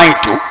ṣe fáìn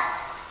tó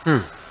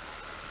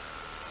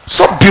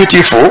so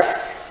beautiful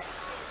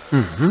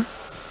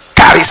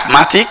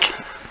charismatic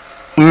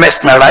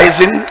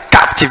mesmerizing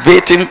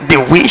captivating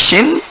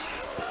bewitching.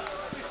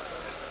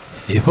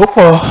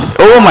 ìbúpọ̀.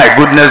 Oh my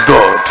goodness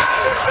God.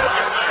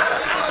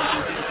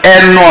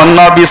 ẹnu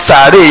ọ̀nà bíi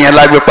sàárè yẹn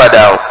lágbé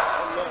padà o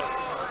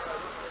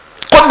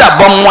kódà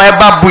bọ́ ọmọ ẹ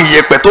bá bu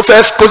ìyẹ̀pẹ̀ tó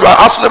fẹ́ kó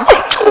aṣọ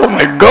oh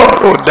my God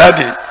oh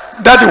daddy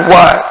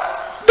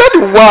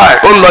why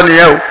ó ń lọ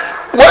nìyẹn o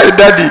why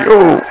daddy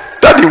oh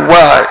daddy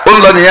why ó ń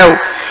lọ nìyẹn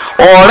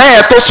o ọ̀rẹ́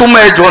ẹ tó súnmọ́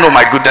ẹ jù ọ́ oh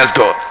my goodness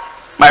God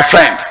my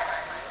friend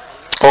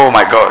oh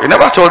my God you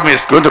never told me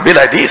it's going to be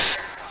like this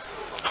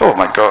oh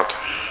my God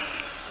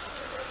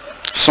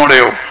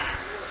sunre o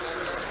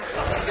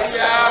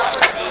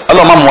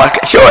ọlọ́mọ mu wa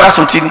ṣé ọ̀rẹ́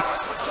àsùn tí ni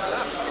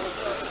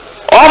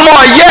ọmọ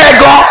ìyá ẹ̀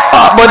gan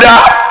àbọ̀dá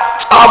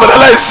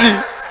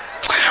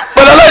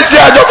láìsí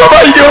àjọsọ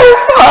báyìí o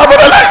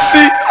àbọ̀dá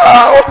láìsí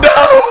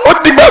ó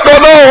ti gbàgbọ́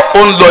náà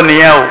ó ń lọ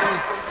nìyẹn o.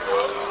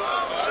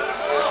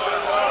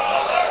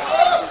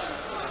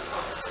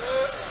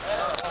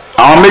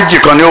 àwọn méjì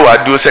kan ni ó wàá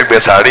dúró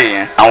sẹ́gbẹ̀ẹ́ sàárè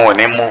yẹn àwọn ò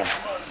ní move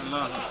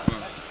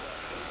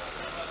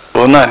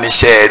òun náà ní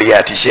iṣẹ́ rí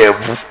àti iṣẹ́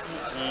bú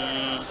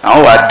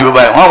àwọn wàá dúró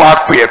báyìí wọ́n wàá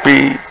pè é pé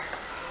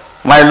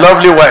my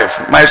lovely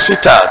wife, my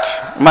sweetheart,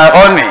 my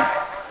honey,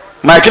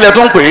 my kílẹ̀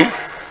tó ń pè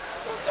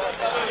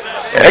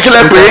é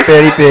kílẹ̀ pè é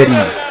pẹ́rípẹ́rí.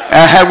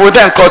 wo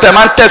tẹ́ ń kọ́ tẹ́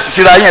máa ń tẹ̀sí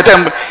síra yín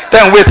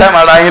tẹ́ ń waste time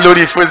ara yín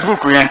lórí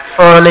Facebook yẹn.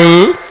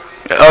 ọ̀nì.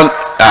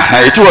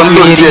 ètí wọn ń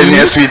lò díẹ̀ ní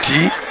ẹ̀sùn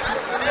ìtì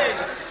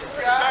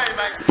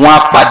wọn á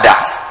padà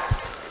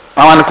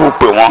wọn á ní kó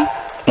pè wọn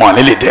wọn ò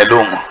ní lè dẹ́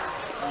lóhùn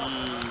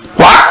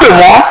wọn á pè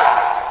wọn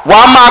wọn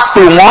á máa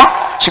pè wọn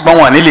ṣùgbọ́n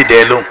wọn ò ní lè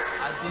dẹ́ lóhùn.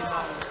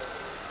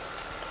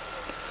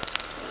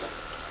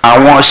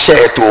 àwọn ọṣẹ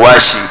ètò wa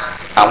ṣe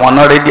àwọn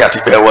náà rédí àti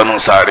bẹ́ẹ̀ wọnú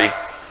sáré.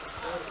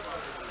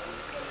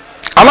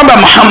 alábà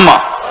Muhammad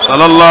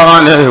sallallahu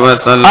alayhi wa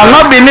sallam.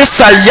 alábì ní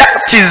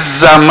sayati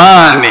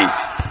zamani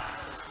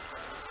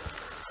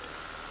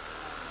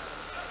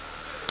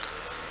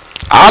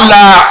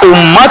ala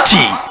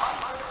ummati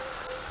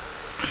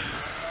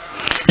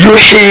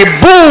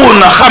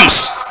yuhibbuna khams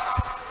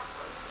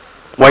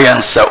wa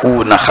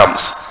yansauna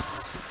khams.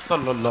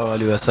 sallallahu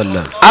alayhi wa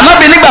sallam.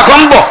 alábì nígbà kan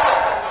ń bọ̀.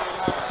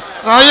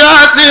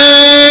 sayati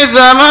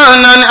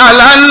zamanan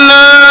ala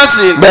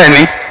nasi.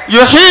 bẹ́ẹ̀ni.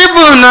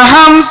 yuhibbuna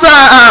hamsa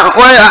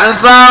wa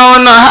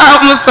yansauna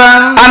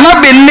hamsan.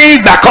 anábì ní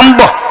ìgbà kan ń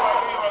bọ̀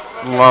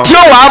tí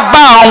ó wàá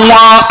bá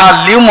àwọn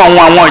àlímọ̀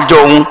wọn àwọn ìjọ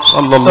òun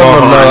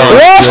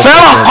wọ́n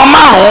fẹ́ràn nǹkan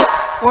márùn-ún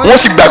wọ́n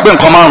sì gbàgbé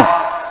nǹkan márùn-ún.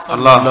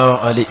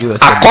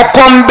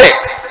 àkọ́kọ́ ń bẹ̀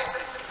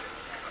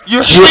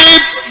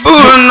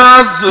yuhibbuna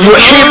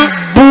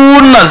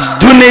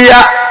dúníyà.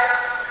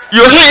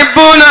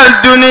 yuhibbuna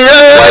dunya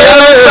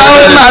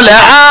wayansawna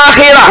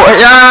al-akhirah.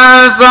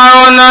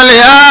 wayansawna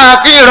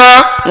al-akhirah.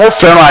 wọ́n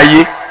fẹ́ràn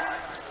ayé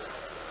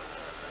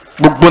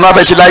gbogbo náà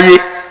bẹ́ẹ̀ ṣe láyé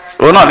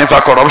òun náà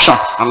nífa corruption.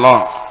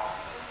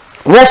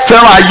 wọ́n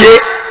fẹ́ràn ayé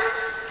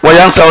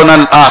wayansawna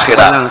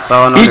al-akhirah.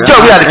 ìjọ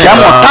ìwé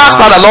àdìkíámọ̀ tá a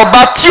padà lọ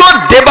bá tí ó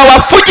dé bá wa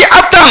fújì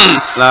atan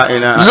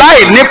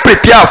láì ní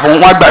prepare fún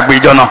wọn gbàgbé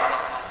ìjọ náà.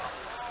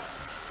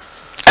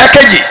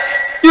 ẹ̀kejì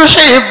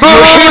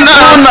yuhibbuna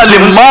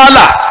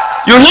al-mala.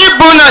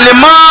 yuhibbuna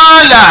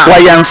al-mala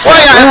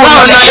wayansawna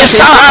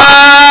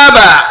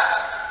al-hisaba.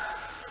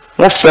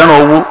 wọ́n fẹ́ràn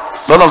owó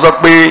lọ́nà sọ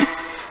pé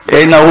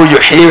ẹ̀yin owó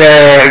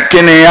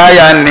kí ni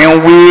àyà ní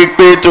wí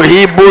pé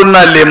tuhibbuna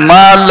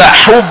al-mala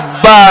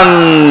hubban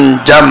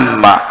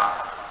jamma.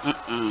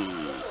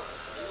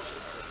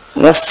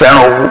 wọ́n fẹ́ràn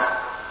owó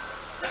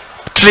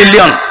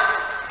trillion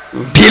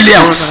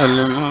billions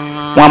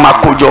wọ́n máa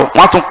kó jọ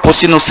wọ́n tún kó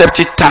sínú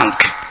septic tank.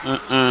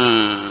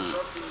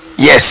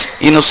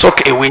 yes inú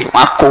sock away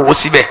wọ́n á kó owó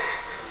síbẹ̀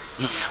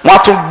wọ́n á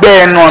tún gbẹ́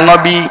ẹnu ọ̀nà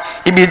bíi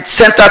ibi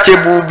center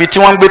table ibi tí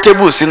wọ́n ń gbé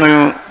table sínú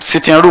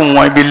sitting room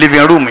wọn ibi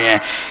living room yẹn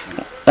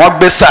wọ́n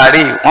gbé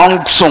sàárè wọ́n ń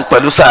sùn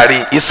pẹ̀lú sàárè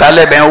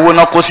ìsàlẹ̀ bẹ́ẹ̀ owó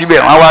náà kó síbẹ̀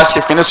wọ́n á wá ṣe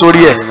pinnu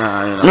sórí ẹ̀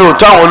mi ò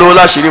tó àwọn olówó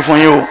láṣìírí fún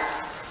yín o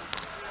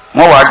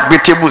wọ́n wá gbé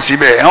table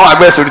síbẹ̀ wọ́n wá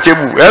gbẹ́ sórí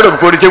table ẹ̀rọ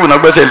kò rí table náà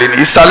gbẹ́sẹ̀ lé ní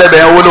ìsàlẹ̀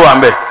bẹ́ẹ̀ owó ló wà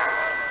ń bẹ̀.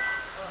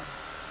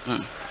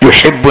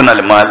 yuhibbuna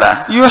al-mala.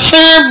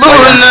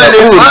 yuhibbuna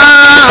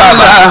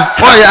al-mala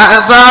wa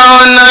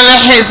yansawna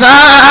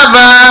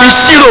al-hisaba.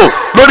 ìṣirò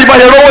lórí bá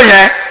ṣe rówó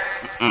yẹn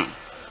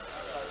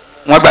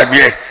wọ́n gbàgbé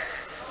ẹ̀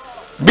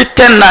bí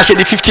 10 naira ṣe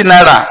di 50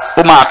 naira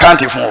ó máa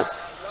àkáǹtì fún o.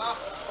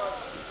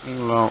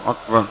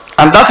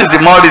 and that is the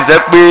more reason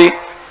pé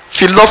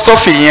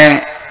philosophy yẹn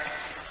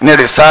ní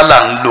risala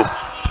ń lò.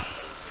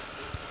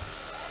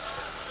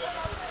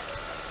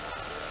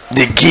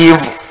 they give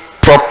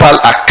proper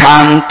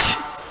account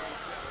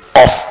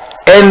of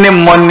any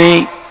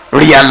money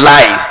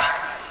realized.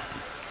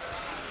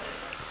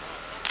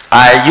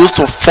 I used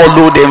to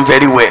follow them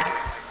very well.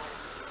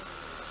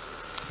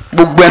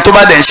 gbogbo ẹni tó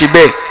bá dẹ̀ ń ṣe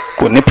bẹ́ẹ̀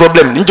kò ní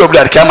problem níjọba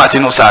àdìkíámà tí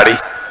inú sáré.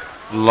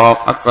 Allahu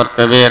akbar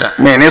kabira.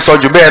 mi ní sọ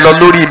jù bẹ́ẹ̀ lọ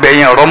lórí ibẹ̀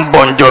yẹn ọ̀rọ̀ ń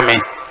bọ̀ ń jọ mi.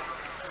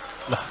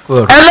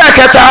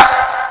 ẹlẹ́kẹta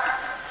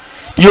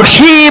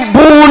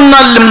yuhibbuna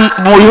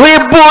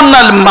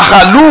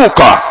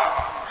al-makhluqa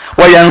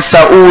wa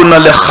yansawna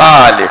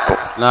al-khaliq.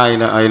 La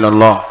ilaha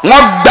illallah.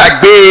 wọ́n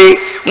gbàgbé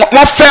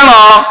wọ́n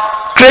fẹ́ràn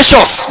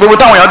creatures gbogbo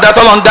táwọn èèyàn dá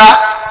tọ́lọ́ ń dá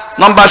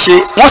nọ́mbà ṣe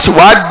wọ́n sì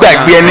wá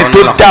gbàgbé ẹni tó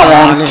dá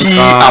wọn tí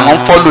àwọn ń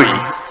fọ́lò yìí.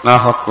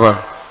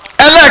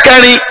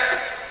 ẹlẹ́kẹrin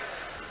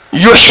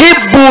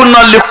yuhibbuna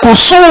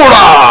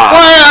al-qusura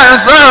wa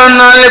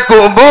yansawna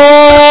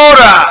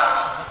al-qubura.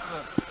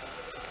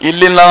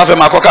 ilé ńlá wọn fẹ́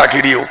máa kọ́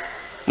káàkiri o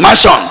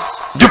mansion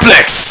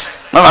duplex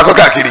wọn máa kọ́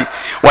káàkiri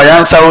wa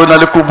yansawna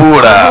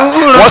al-qubura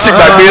wọ́n sì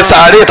gbàgbé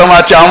sàárè tó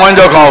máa ti àwọn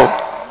ọmọ kan o.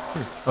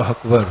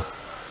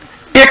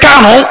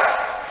 ìkarùn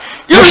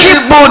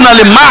yuhibbuna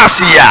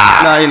al-ma'siya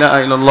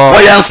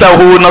wa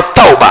yansawna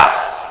at-tawba.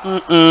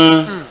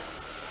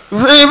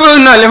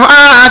 yuhibbuna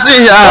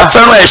al-ma'asiya wọ́n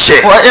fẹ́ràn ẹ̀ṣẹ̀.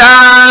 wa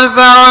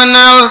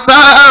yansawna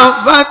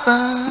at-tawbata.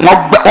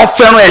 wọ́n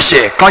fẹ́ràn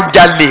ẹ̀ṣẹ̀ kan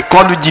jalè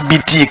kan lu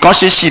jìbìtì kan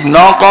ṣe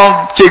ṣìnà kan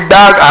ṣe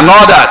gbá and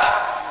all that.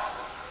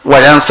 wa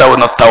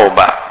yansawna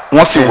at-tawba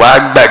wọ́n sì wá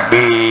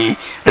gbàgbé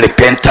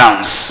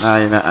repentance.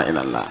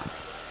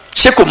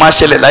 ṣé kò máa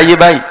ṣẹlẹ̀ láyé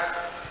báyìí?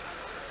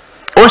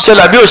 ó ń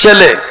ṣẹlẹ̀ àbí ó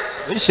ṣẹlẹ̀?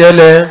 ń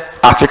ṣẹlẹ̀.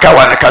 àfi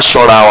káwa ni ká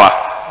ṣọ́ra wa.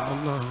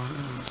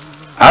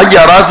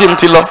 àjẹ́ RAHEEM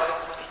ti lọ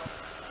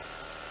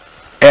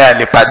ẹ à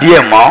lè pàdé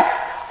ẹ̀ mọ́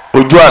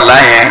ojú àlá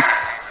yẹn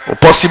kò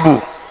possible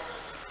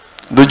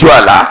lójú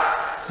àlá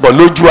but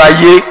lójú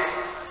ayé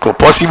kò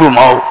possible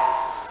mọ́ o.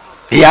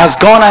 He has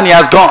gone and he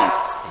has gone.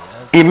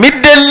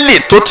 Immediately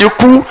tó ti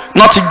kú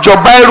náà ti jọ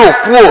báírò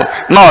kúò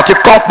náà ti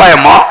kọ́ pa ẹ̀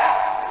mọ́.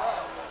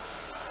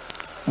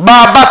 Bá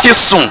a bá ti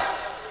sùn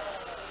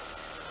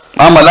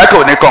àwọn mọ̀láìkà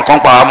ò ní kankan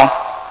pa á mọ́.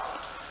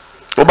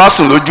 Ó bá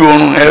sùn lójú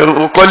oorun ẹ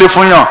o kọ́lé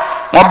fún yàn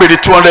wọ́n béèrè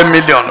 200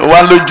 million ó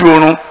wá lójú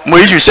oorun mo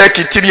issue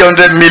ṣẹ́ẹ̀kì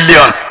 300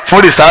 million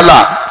fún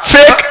rìsálà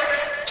fake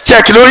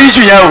check lórí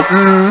issue yẹn o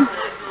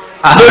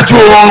lójú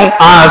oorun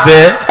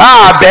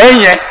àbẹ́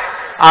yẹn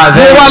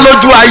mo wá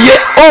lójú ayé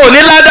ó ò ní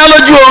ládá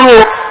lójú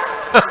oorun o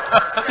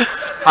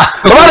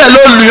bàbá rẹ̀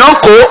ló lùyàn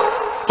kó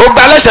o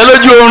gba lẹ́sẹ̀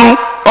lójú oorun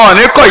ọ̀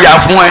ní kọ̀yà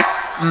fún ẹ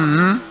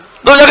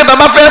lójú ọjọ́ tá a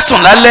bá fẹ́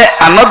sùn lálẹ́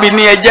ànábì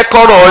ní ẹ jẹ́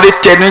kọ́rọ̀ ọ̀rẹ́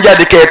tẹnu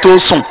jáde kẹ́ ẹ tó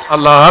sùn.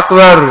 Allahu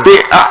Akbar. pé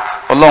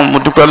ọlọ́run mo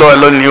dúpẹ́ lọ́wọ́ ẹ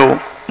lónìí o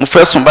mo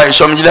fẹ́ sùn báyìí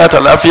sọ́mi jílẹ̀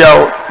àtàláfíà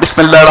o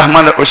bisimilayi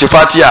rahman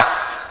oṣèfàtíà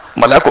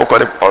mọ̀láìkà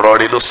ọ̀rọ̀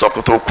rẹ ló sọ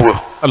kó tó kú o.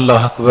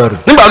 Allahu Akbar.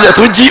 nígbà tó yẹ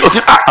tó jí o ti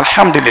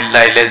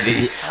alhamdulilayi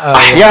lẹ́sìn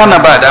ahyana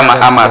ba'da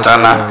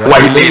amatana wa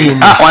ilayhi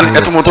wọn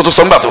ẹ tó mo tó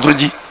sọ nígbà tó tó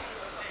jí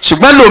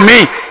ṣùgbọ́n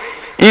lómi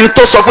in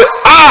tó sọ pé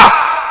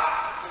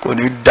kò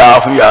ní dáa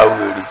fún yàrá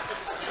rẹ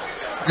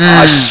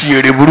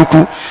àṣìírí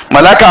burúkú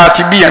màláka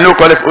àti bí yẹn ló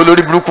kọ́lé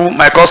olórí burúkú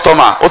my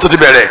customer ó tún ti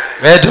bẹ̀rẹ̀.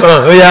 ẹ̀dùn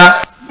ó yá.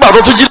 nígbà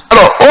tó tún jí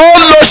lọ ó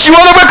lọ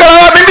ṣíwọ́ ló gbé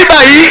kára mi bíbá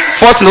yìí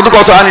first ní tó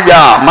kọ́ sọ á níbi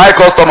my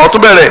customer ó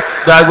tún bẹ̀rẹ̀.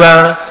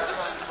 gbàgbà.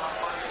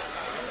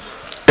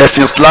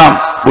 ẹ̀sìn Islam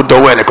ó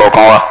dọwọ́ ẹnì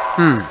kọ̀ọ̀kan wa.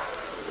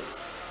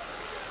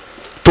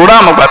 torí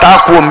àmọ̀ gbàtà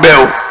kú ń bẹ́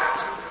o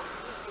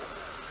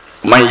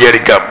man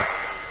yargab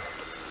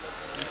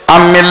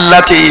an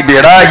millati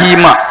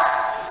Ibrahima.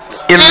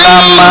 إلا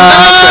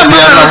ما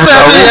سفي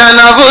نفسه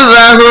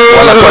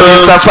ولقد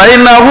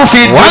اصطفيناه في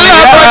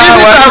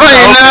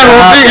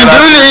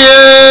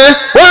الدنيا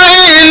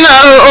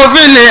وإنه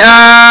في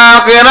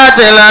الآخرة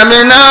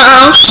لمن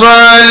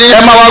الصالحين.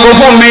 ẹ máa wá gbọ́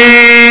fún mi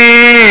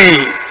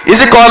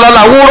إذ قال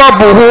له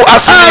ربه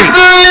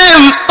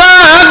أسلم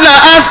قال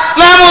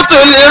أسلمت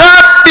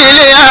لرب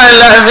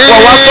العالمين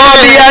ووصى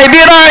بها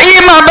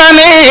إبراهيم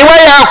بنيه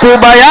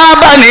ويعقوب يا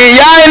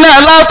بني إن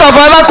الله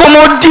اصطفى لكم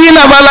الدين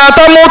فلا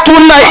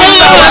تموتن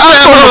إلا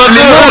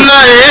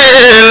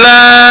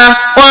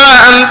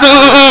وأنتم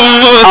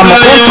مسلمون أم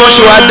كنتم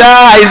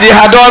شهداء إذ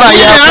حضر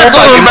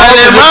يعقوب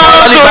الموت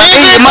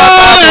لبنيه ما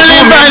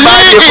تعبدون من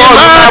بعد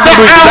قال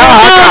تعبدوا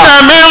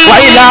إلهك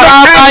وإله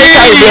آبائك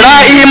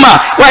إبراهيم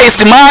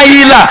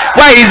وإسماعيل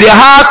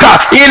وإسحاق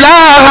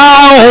إلها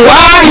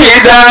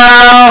واحدا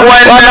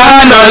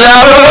ونحن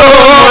له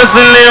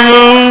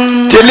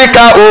مسلمون. تلك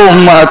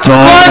أمة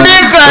قد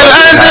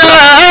خلت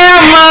لها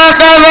ما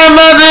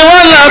كسبت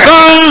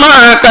ولكم ما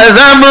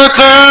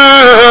كسبتم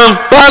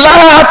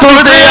ولا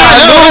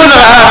تسألون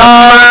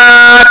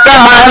عما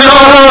كانوا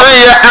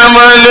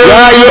يعملون.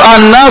 يا أيها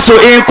الناس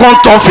إن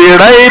كنتم في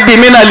ريب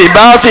من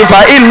اللباس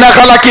فإنا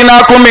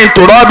خلقناكم من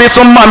تراب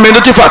ثم من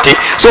نطفة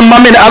ثم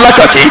من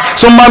علقة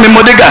ثم من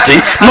مضغة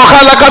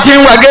مخلقة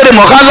وغير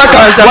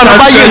مخلقة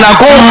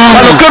ونبينكم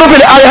ونقر في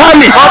الأرحام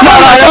ما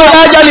نشاء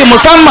أجل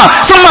مسمى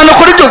ثم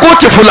نخرجكم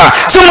طفلا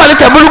ثم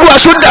لتبلغوا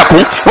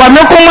أشدكم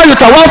ومنكم من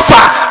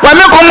يتوفى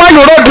ومنكم من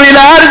يرد إلى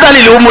أرذل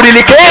الأمور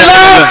لكي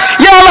لا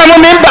يعلم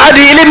من بعد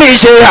علم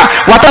شيئا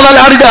وترى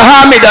الأرض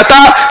هامدة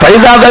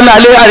فإذا أنزلنا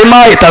عليها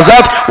الماء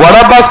اهتزت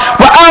وربت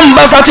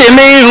وأنبتت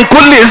من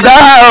كل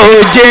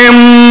زوج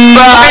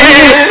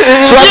بهيج.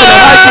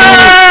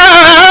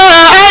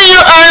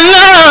 أيها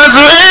الناس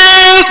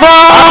إن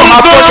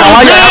كنتم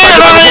وإنا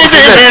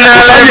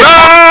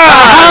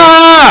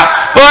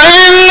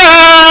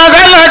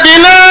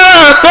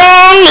خلقناكم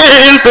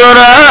من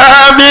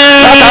تراب.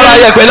 látara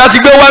yẹ̀pẹ̀ láti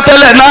gbé wá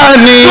tẹ́lẹ̀ náà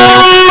ni.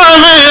 ثم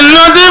من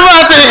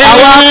نطفة.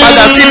 àwa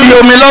padà síbi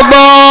omi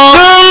lọ́gbọ́n.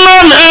 ثم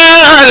من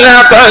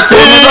علقة.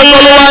 omi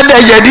lọ́gbọ́n ló wá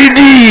dẹ̀jẹ̀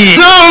dídì.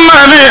 ثم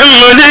من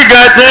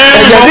مضغة.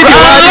 ẹ̀jẹ̀ dídì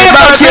wá ní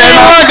bá tiẹ̀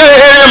náà.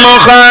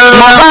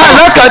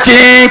 mọ̀kálàkàtì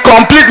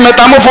complete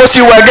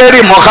metamorphosis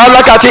wẹ̀gẹ́rì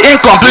mọ̀kálàkàtì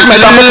incomplete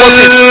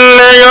metamorphosis.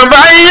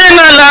 ليبين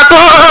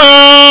لكم.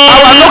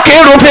 àwa ló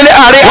kéèrò fẹ́lẹ́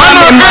àárẹ̀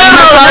àmì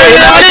mọ̀nàṣá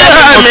ìlà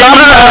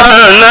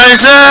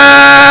ìṣàmùsàmù.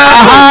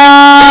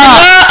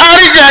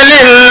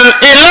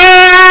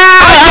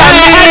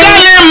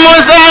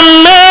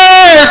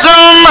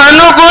 ثم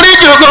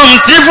نخرجكم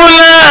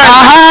طفلا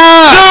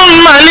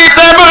ثم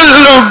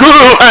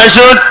لتبلغوا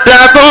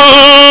أشدكم.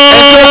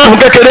 ẹ̀kún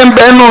kékeré ń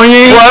bẹ nù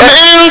yín.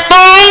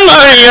 ومنكم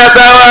من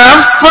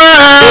يتوفى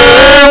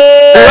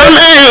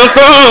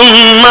ومنكم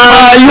من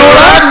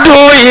يرد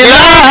إلى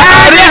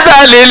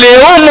أرذل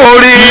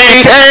الأمور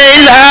كي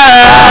لا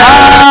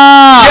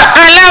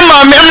يعلم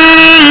من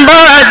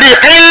بعد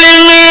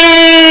علم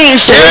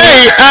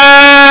شيئا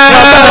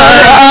وترى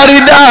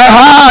الأرض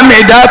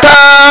هامدة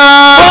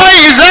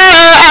وإذا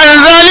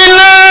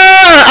أنزلنا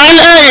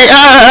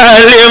عليها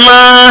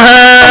الماء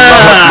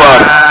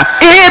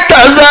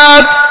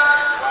اهتزت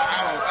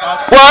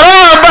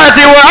وربت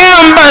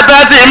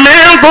وأنبتت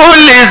من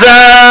كل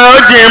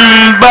زوج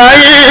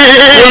بهيج.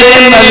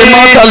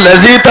 الموت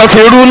الذي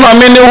تفرون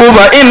منه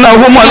فإنه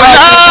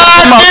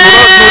ملاقيكم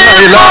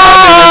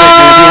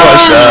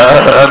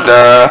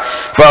وشهادة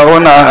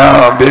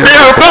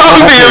فأنبئكم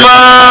بما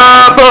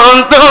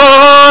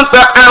كنتم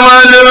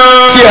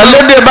تعملون. tí ẹ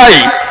lédè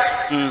báyìí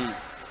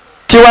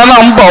tiwa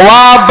náà ń bọ̀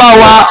wá bá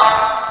wa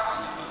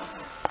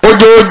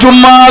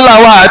ojoojúmọ́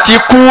làwa àti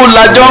kú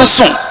lájọ́ ń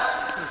sùn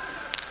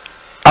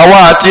àwa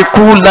àti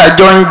kú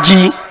lájọ́ ń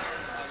jí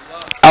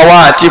àwa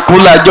àti kú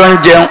lájọ́ ń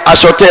jẹun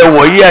aṣọ tẹ́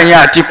wọ̀ yí ẹ̀yin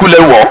àti kú lẹ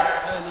wọ̀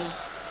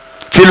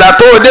fìlà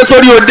tó o dé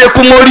sórí o dé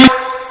kú mórí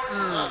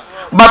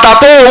bàtà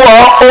tó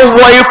o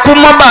wọ ikú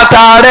mọ́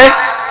bàtà rẹ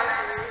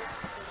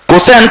kò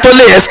sẹ́ni tó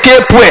lè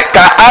escape ẹ̀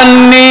ká á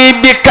ní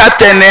bí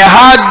kàtẹ́nẹ̀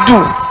á dù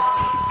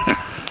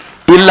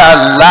ilà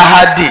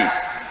láhádì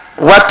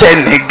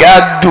wátẹ́nì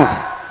gádù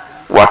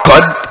wàkọ́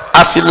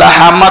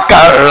asilahamaka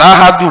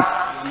rahadu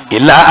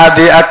ilà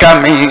adé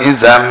akami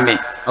zami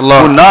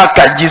kuna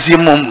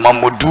kajizimu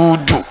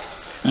mamududu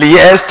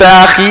liyesta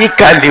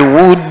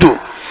akikaliwudu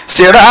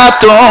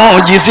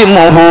siratun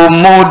jizimu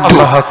humudu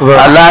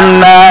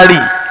alanari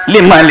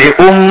limali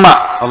umma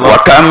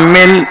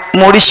wakamil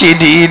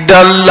murishidi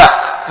dalla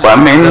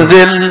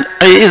wàmíńzẹ́l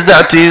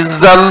ìzàtì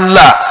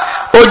zálà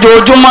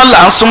ojoojúmọ́ là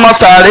ń súnmọ́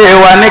sàárè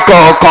wa ní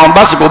kọ̀ọ̀kan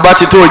básìkò bá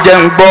ti tó jẹ́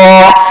ń gbọ́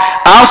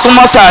à ń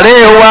súnmọ́ sàárè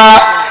wa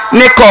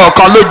ní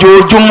kọ̀ọ̀kan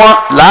lójoojúmọ́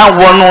là ń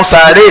wọnú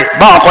sàárè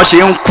báwọn kan ṣe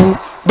ń kú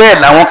bẹ́ẹ̀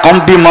làwọn kan ń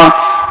bímọ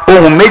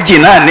ohun méjì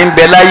náà ní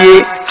bẹ láyé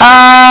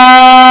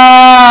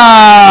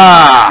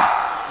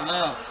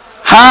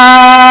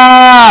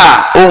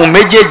ohun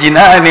méjèèjì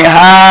náà ní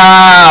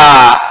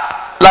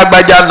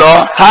lágbájá lọ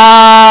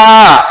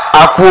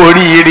àkú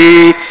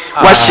oríire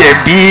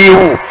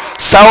wáṣẹ̀bíhù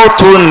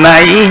sáwọ́tò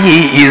nàíyì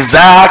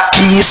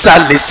ìzákí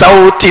sàlẹ̀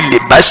sáwọ́tì lè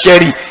bá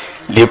ṣẹ́rì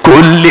lèkó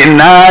lè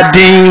náà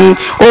dín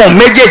ohun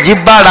méjèèjì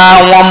bára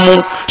wọn mu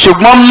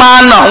ṣùgbọ́n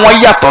máàna wọn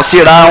yàtọ̀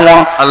síra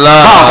wọn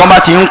báwọn kan bá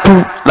ti ń kú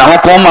làwọn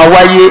kan máa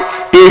wáyé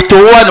ètò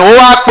wọn ni wọ́n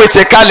wá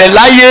pèsè kalẹ̀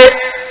láyé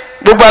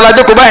gbogbo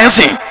alájókòó báyìí ń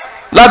sìn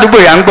ládùúgbò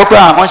yà ń gbọ́ pé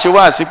àwọn ṣe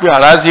wá sí pé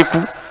àrází kú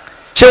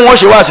ṣé wọ́n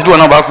ṣe wá sí tí wọn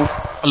náà bá kú.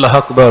 Allahu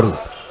Akbar.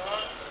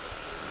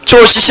 tí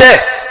o ṣiṣẹ́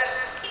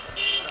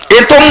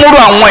ètò múrò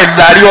àwọn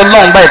ìdarí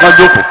ọlọ́run báyìí kan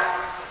jókòó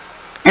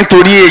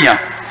nítorí èèyàn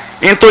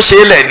ní tó ṣe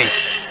é lẹ̀ ni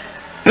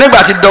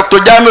nígbà tí Dr.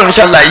 Jamiu ń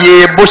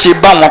ṣàlàyé bó ṣe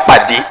bá wọn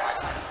pàdé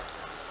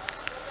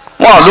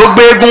wọn ló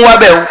gbé eégún wá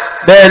bẹ́ẹ̀ o.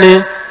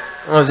 bẹ́ẹ̀ni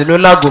wọn sì ló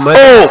lágò mọ́.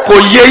 ó kò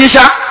yé yín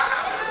ṣá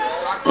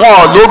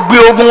wọn ló gbé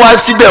eégún wá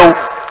síbẹ̀ o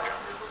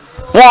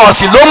wọn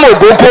sì ló mọ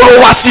ògógóró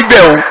wá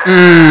síbẹ̀ o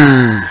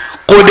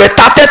kò dẹ̀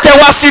ta tẹ́tẹ́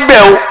wá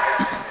síbẹ̀ o.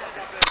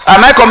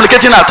 Am I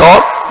communicating at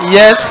all?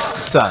 Yes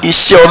sir.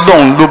 Iṣẹ́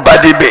Ọlọ́run ló bá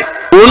débẹ̀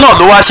òun náà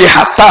ló wá ṣe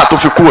hàtà tó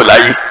fi kúrò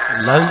láyé.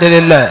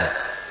 Alhamdulillah.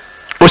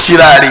 ó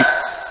ṣíra rí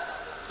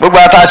gbogbo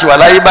ata ṣe wà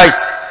láyé báyìí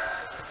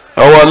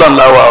ọwọ́ Ọlọ́run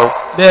la wà o.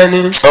 bẹ́ẹ̀ni.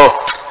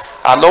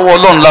 àlọ́wọ́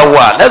Ọlọ́run la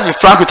wà let's be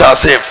frank with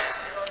ourselves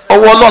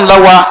ọwọ́ Ọlọ́run la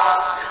wà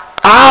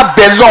á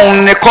bẹ lọ́hùn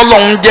ní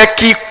kọ́lọ́hùn jẹ́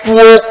kí kú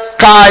ó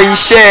ka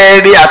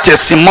iṣẹ́ rí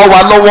àtẹ̀sìn mọ́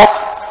wa lọ́wọ́.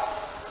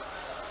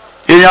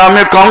 èèyàn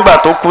mi kan gbà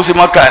tó kú sí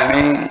Mọ́kà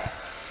ní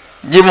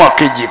Jímọ̀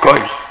kejì kọ́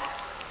yìí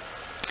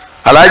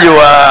Alhaji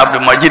wa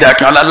Abdulmajid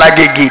Akínọlá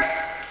Lágége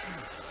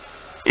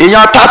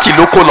èèyàn 30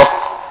 ló kó lọ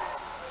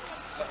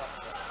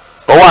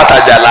ọwọ́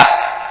àtàjàlá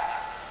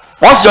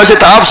wọ́n sì jọ ṣe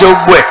tàwáfù ṣe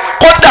gbogbo ẹ̀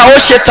kódà ó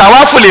ṣe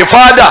tàwáfù lè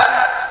fáadà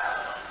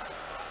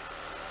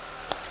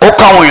ó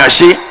kọ́ àwọn èèyàn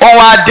ṣe wọ́n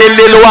wá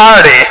délé ló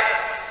wá rẹ̀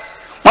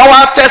wọ́n wá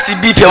tẹ̀sí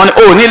bp wọn ni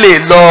ò ní lè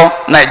lọ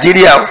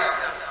Nàìjíríà o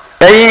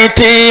ẹ̀yin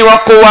tí wọ́n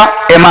kó wá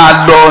ẹ̀ máa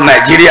lọ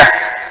Nàìjíríà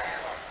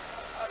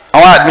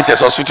àwọn admission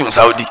hospital ní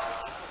Saudi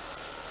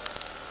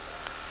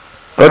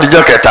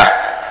lọ́dúnjọ́ kẹta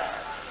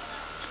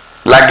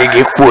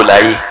Lágége kúrò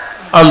láyé.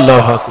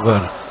 Allahu Akbar.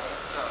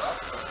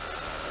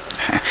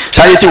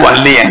 ṣáyé tí wọ́n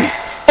lé yẹn ni.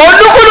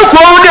 olúkúlùkù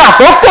ohun ní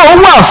àkókò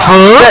wà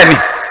fún. bẹ́ẹ̀ni.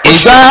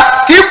 ìgbà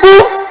kíkú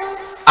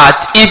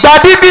àti ìgbà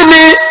bíbí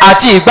ni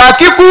àti ìgbà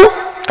kíkú.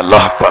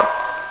 Allahu Akbar.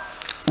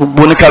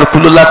 gbogbo oníkálukú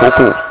ló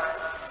lákòókò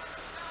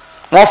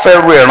wọ́n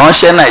fẹ́ ru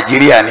ìránṣẹ́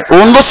Nàìjíríà ni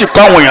òun ló sì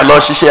kọ́ àwọn èèyàn lọ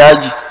ṣiṣẹ́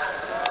ájì.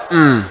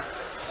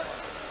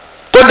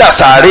 tó dà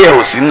sàárè ẹ̀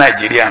ò sí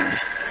Nàìjíríà mi.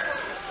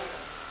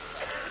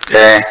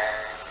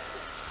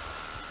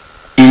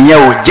 ìyẹn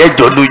ò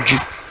jẹ́jọ́ lójú.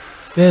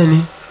 bẹ́ẹ̀ni.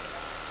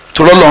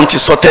 tọ́lọ́ lọ́n ti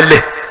sọ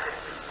tẹ́lẹ̀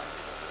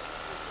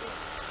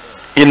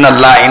inna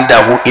Allaha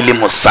indahu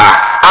ilmu saa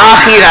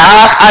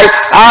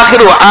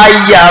akhiru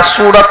aya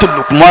suratu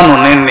Luqmanu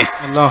nini.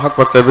 Allahu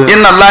Akbar kabir.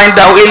 inna Allaha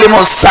indahu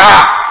ilmu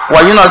saa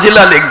wa yunazzilu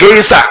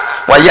al-ghaytha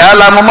wa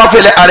ya'lamu ma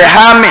fil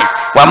arhami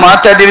wa ma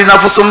tadri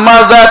nafsun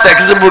madha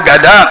taksibu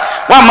gadan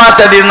wa ma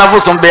tadri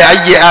nafsun bi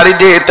ayyi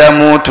ardin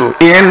tamutu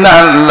inna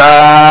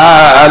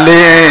Allaha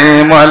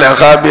alimul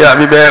khabir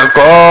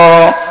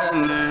abibeko.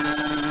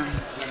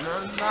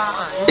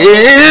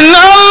 Inna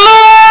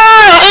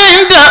Allaha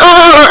indahu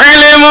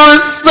ilmu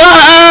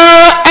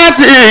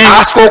saati.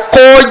 àsìkò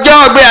ọjọ́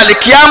ọgbẹ́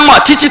àlìkíyàmọ̀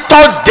títí tó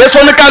dé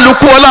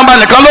sọ́níkàlùkù ọlọ́mọba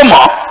nìkan ló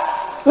mọ̀.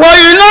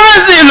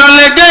 وينزل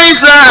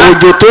الغيث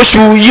òjò tó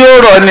ṣú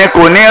yóò rọ̀ ni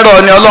kò ní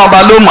rọ̀ ni Ọlọ́run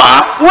bá ló mọ̀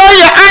á.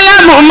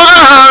 ويعلم ما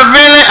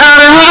في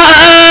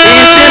الأرحام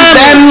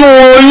bẹ́ẹ̀nu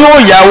oyún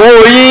ìyàwó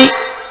yín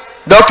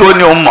dókítà ó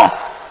ní òun mọ̀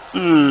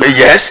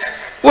yes.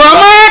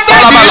 وما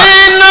تدري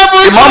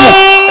نفس ìmọ̀mù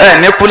ẹ̀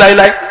ní kú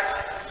láíláí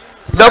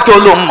dókítà ó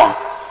lóun mọ̀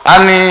á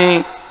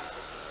ní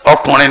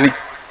ọkùnrin ni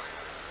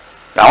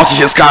àwọn ti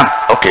ṣe scan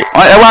ok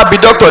ẹ wá bí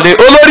dókítà lé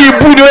olórí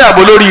ibú ni ó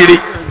yàgò lórí ire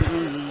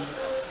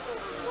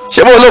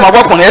ṣé bó lóun mọ̀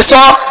ọkùnrin ẹ sọ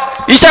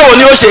iṣẹ́ wo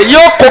ni ó ṣe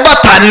yóò kó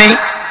bàtà ni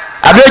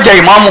àbí ó jẹ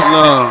ìmọ̀mù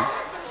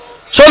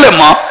ṣó lè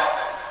mọ̀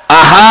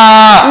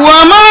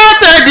وما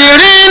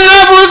تدري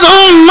نفس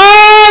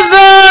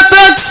ماذا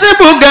تكسب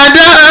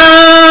غدا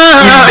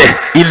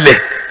ilẹ̀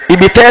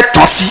ibi tẹ́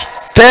tán sí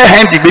tẹ́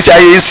hẹ́ndì gbèsè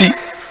ayé sí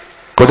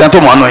kò sẹ́ni tó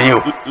mọ̀ ọ́nà yín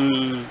o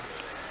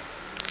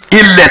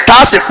ilẹ̀ tá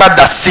a sì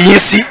padà sí yín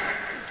sí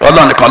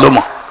Ọlọ́run nìkan ló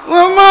mọ̀.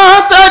 وما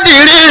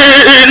تدري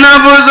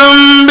نفس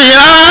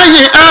بأي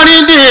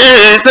أرض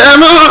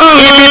تموت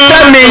ibi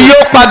tẹ́mi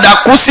yóò padà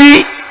kú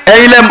sí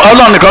ẹ̀yin lẹ́mọ̀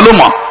Ọlọ́run nìkan ló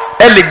mọ̀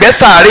ẹ lè gbẹ́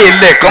sàárè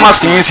ilẹ̀ kọ́ máa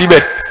sí yín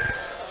síbẹ̀.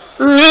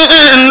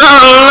 إن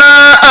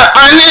الله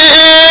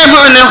عليم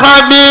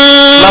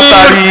خبير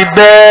látàrí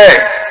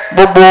bẹ́ẹ̀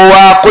gbogbo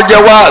wa kó jẹ́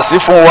wáàsí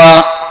fún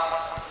wa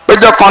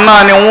péjọ kan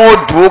náà ni wọ́n ó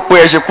dúró pé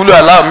ẹ ṣe kúlù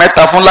aláwọ̀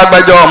mẹ́ta fún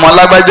lágbájá ọmọ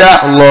lágbájá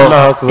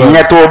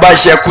ìyẹn tó o bá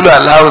ṣe kúlù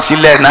aláwọ̀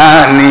sílẹ̀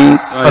náà ni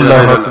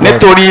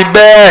nítorí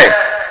bẹ́ẹ̀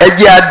ẹ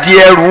jẹ́ adì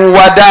ẹrù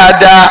wa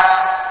dáadáa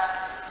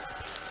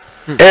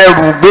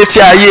ẹrù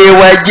gbèsè ayé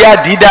wa ẹ jẹ́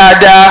adì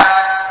dáadáa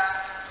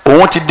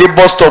òun ti dé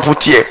bus stop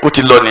tiẹ̀ ó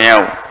ti lọ nìyẹn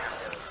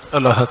o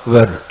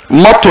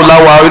mọ́tò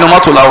láwa inú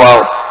mọ́tò láwa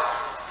o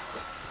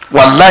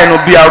wàláhì inú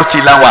BRT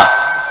láwa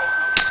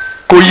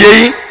kò yé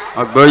yín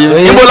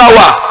níbo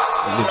láwa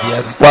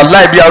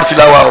wàláhì BRT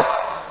láwa o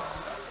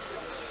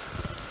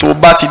tó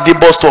bá ti dé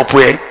bus stop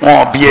ẹ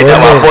wọn bí ẹja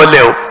wà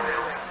bọ́lẹ̀ o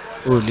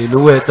ò lè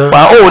lówó ẹ tán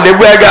wà ó lè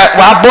gbé ẹja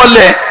wà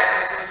bọ́lẹ̀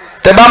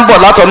tẹ bá ń bọ̀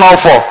látọ̀nà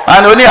ọ̀fọ̀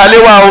àni oníhàlẹ́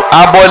wa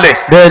àbọ̀lẹ̀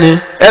bẹ́ẹ̀ni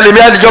ẹlẹ́mi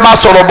àdìjọ́ máa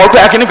sọ̀rọ̀ bọ̀ pé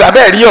akínníkà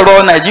bẹ́ẹ̀ rí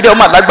ọ̀rọ̀ Nàìjíríà ó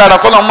mà lágbára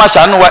kọ́lọ́ máa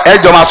ṣàánú wa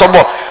ẹjọ́ máa sọ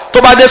bọ̀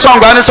tó bá dé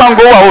Ṣàngó á ní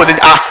Ṣàngó wà ó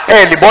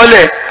ẹ lè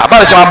bọ́lẹ̀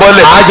àbálẹ̀ ṣe máa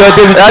bọ́lẹ̀ àjọ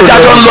débi tó ajá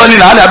tó ń lọ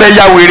nínú àná abẹ́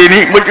ya wèrè ni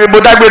mo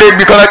dágbére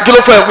ibi kan kí ló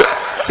fẹ́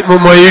mo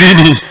mọ irí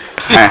ni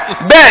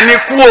bẹ́ẹ̀ ni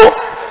kú o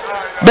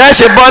bẹ́ẹ̀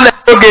ṣe bọ́lẹ̀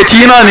kó gèètì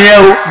yín náà nìyẹn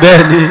o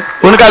bẹ́ẹ̀ni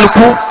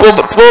oníkálukú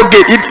kó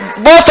gèètì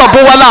bọ́sọ̀pù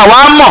wa náà wà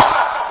á mọ̀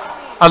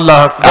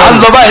Allah à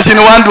ń lọ báyìí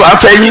sínú wa ń dùn à ń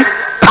fẹ́ yín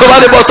tó bá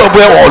dé bọ́sọ̀pù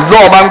ẹ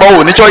ọlọ́ọ̀ máa ń gbọ́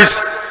wò ní choice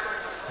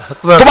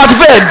tó bá ti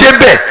fẹ́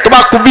débẹ̀ tó bá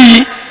kú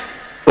bí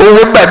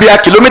owó gbà bí i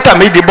kìlómítà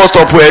méjì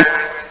bọ́sọ̀pù ẹ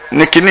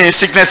ní kíní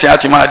sickness yẹn á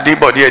ti máa dé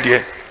bọ̀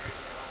díẹ̀díẹ̀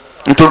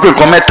nítorí pé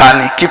nǹkan mẹ́ta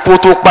ni kíkó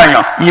tó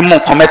pààyàn yìí mú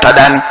nǹkan mẹ́ta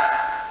dání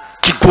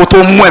kíkó tó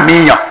mú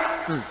ẹ̀mí yàn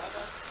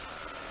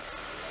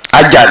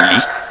ajali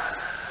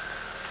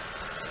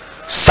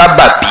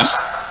sábàbí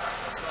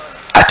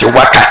àti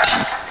wákàtí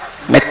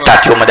mẹ́ta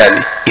tí ó mọ̀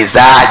dání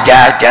ìzá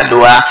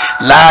àjàjàlúwa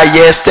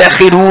láàyè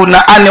sẹ́kìrú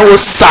náà á ní ó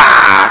sà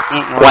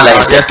wà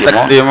láyé sẹ́kìrú.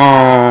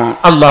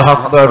 Allahu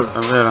Akbar.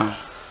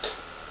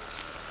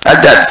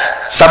 ajali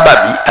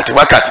sábàbí àti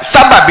wákàtí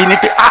sábàbí ni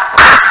pé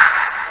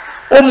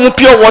ó mu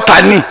pure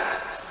water ni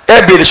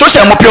ẹ bèrè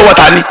sọ́sẹ̀ mu pure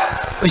water ni.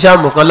 ó ṣe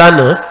àmọ̀kan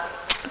lánàá.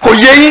 kò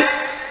yé yín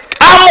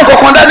á mú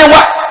kankan dání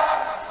wá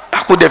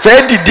kò dẹ̀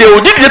fẹ́ dìde o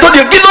dídìde tó di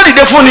kí ló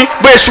dìde fún ni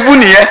bóyá ṣubú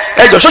nìyẹn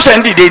ẹjọ́ sọ́sẹ̀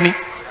ń dìde ni.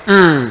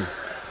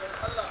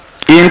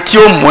 èyí tí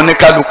ó mú ní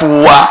kálukú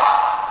wa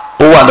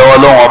ó wà lọ́wọ́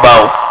Ọlọ́run ọba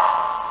o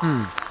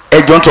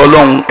ẹjọ́ ń tọ́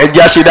Ọlọ́run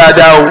ẹjẹ́ á ṣe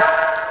dáadáa o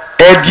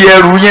ẹ di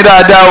ẹrù yín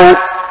dáadáa o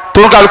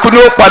tó ń kálukú ní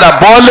ó padà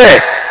bọ́ọ̀lẹ̀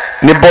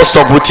ní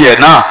bọ́sọ̀bù tiẹ̀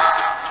náà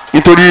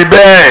nítorí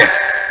bẹ́ẹ̀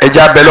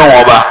ẹjẹ́ abẹ́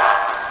lọ́wọ́ ọba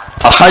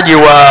alhaji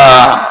wa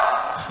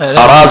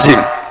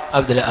HARAZEEM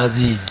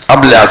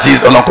Abdulaziz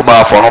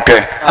ọlọ́nkúbà fọ̀rùnkẹ́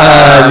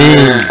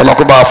àmín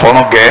ọlọ́nkúbà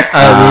fọ̀rùnkẹ́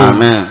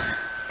àmín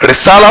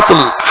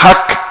Risalatul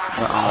Haq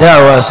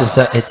Da'wa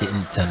Society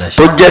International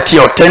tó jẹ́ ti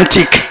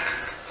authentic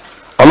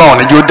ọlọ́run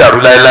ní jó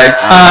dàrú láéláé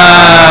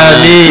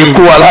àmín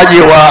ikú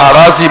alhaji wa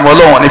HARAZEEM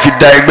ọlọ́run ní fi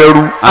da ẹgbẹ́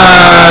rú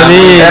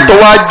àmín ẹ̀tọ́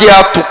wa jẹ́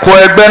atukọ̀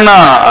ẹgbẹ́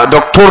náà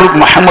Dr.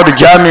 Muhammadu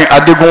Jami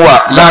Adegunwa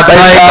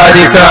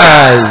Labaika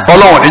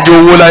ọlọ́run ní jó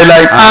owó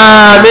láéláé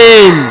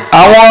àmín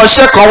àwọn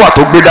ọṣẹ́ kan wà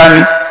tó gbé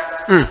dání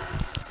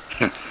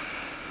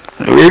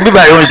èyí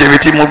báyìí ó ń ṣe ibi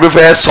tí mo gbé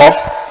fẹ́ sọ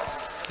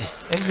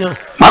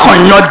má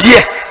kàn yan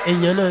díẹ̀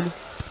èèyàn náà ni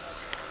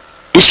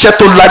iṣẹ́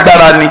tó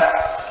lágbára ni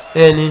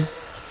bẹ́ẹ̀ni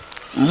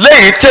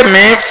lẹ́yìn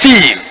tèmi fi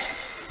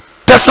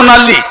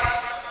personally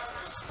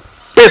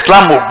pé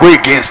Islam ò go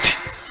against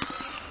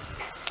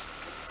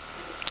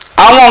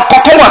àwọn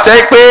nǹkan kan wà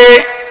tẹ́ pé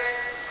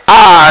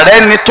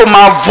ààrẹ ni tó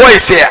máa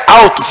voice ẹ̀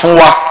out fún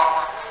wa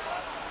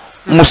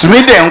mùsùlùmí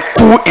dẹ̀ ń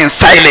kú in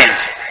silent.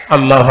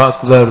 Allahu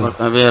Akbar.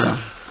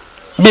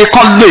 bí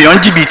kan lo èèyàn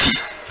jìbìtì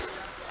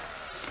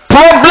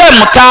problem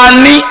tá a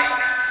ní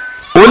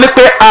o ní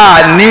pé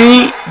a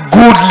ní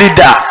good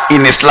leader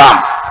in Islam.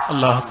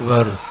 Allahu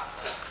Akbar.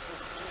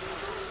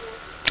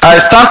 I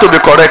stand to be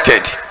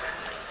corrected.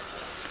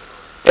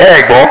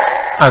 ẹ gbọ́.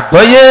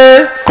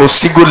 àgbọ́yé. kò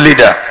sí good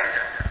leader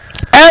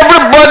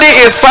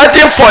is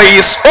fighting for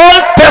his own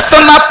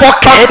personal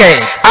pocket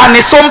and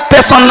his own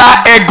personal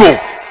ego.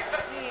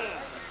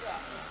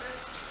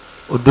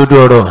 òdodo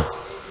ọ̀rọ̀.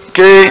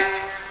 ké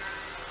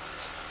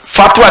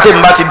fatuwa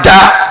tèmi bá ti dá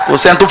kò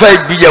sẹ́ni tó fẹ́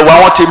gbìyẹ̀wò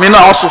àwọn tèmi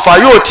náà àwọn sùfà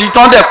yóò ti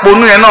tán dẹ̀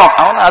ponú yẹn náà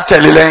àwọn náà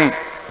tẹ̀lé lẹ́yìn.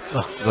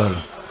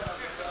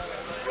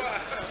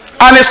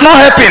 and it's not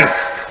helping.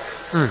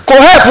 kò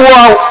help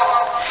wa o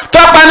tó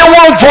bá ní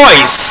one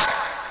voice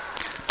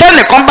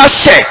tẹ́nìkan bá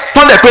ṣẹ̀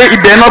tó dẹ̀ pé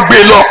ibẹ̀ náà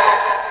gbé lọ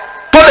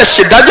tó dẹ̀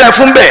ṣèdájọ́ ẹ̀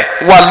fún bẹ́ẹ̀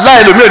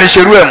wàláhì lómi ò ní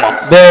ṣerú ẹ̀ mọ́.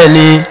 bẹ́ẹ̀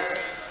ni.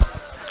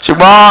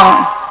 ṣùgbọ́n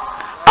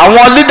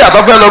àwọn leader tó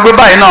fẹ́ lọ gbé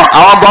báyìí náà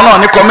àwọn gan náà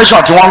ní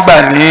commission tí wọ́n gbà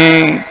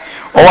ní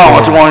ọwọ́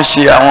àwọn tí wọ́n ń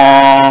ṣe àwọn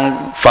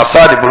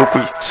fasade burúkú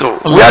yìí. so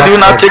where do you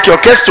now take your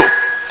case to?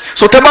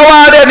 so tẹ́ bá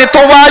wá rí ẹni tó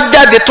wá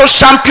jáde tó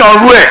champion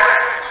rú ẹ̀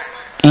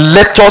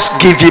let us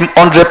give him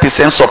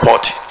 100%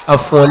 support. a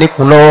fún ọ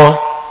níkun lọ́wọ́.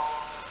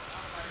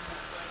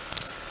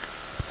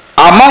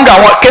 among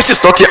our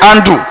cases tó ti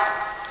handle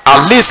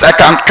at least I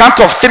can count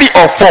of 3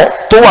 or 4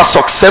 tó wà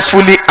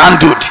successfully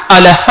handled.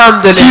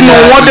 alhamdulilayi. tínú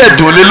wọn dẹ̀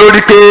dùn lé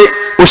lórí pé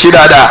ó ṣe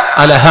dáadáa.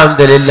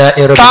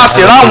 alhamdulilayi. tá a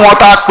sì ráwọn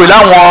tá a pè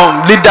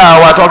láwọn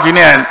leader wa tó kì í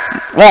ní ẹ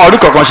wọn ò rí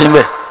kankan ṣe ń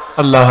bẹ.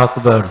 Allahu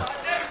Akbar.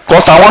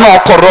 cause àwọn náà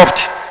corrupt.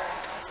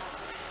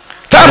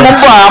 time ń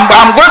bọ̀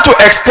I'm going to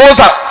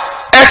expose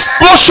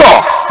exposure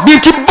bíi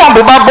tí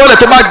bọ́ǹbù bá bọ́lẹ̀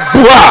tó bá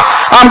gbúra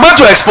I'm going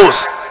to expose.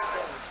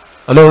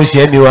 ọlọ́run ṣe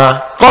é mi wá.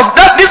 cause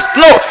this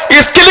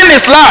is killing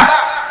Islam.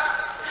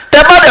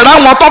 tẹ́ bá dẹ̀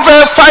ráwọn tó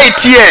fẹ́ fight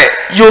here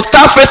you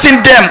start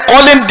facing them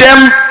calling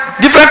them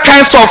different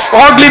kinds of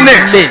ugly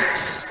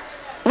names.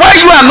 why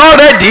you are not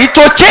ready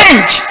to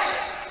change?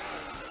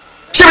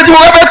 ṣé ibi tí mo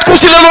fẹ́ kú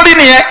sílẹ̀ lórí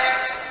nìyẹn?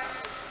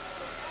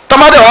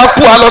 tọ́mọdé wa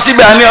kú wa lọ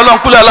síbi àní ọlọ́run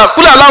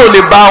kúlẹ̀ aláwọ̀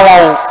lè bá wọn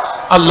o.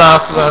 Allahu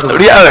Akbar.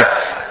 rí ẹ̀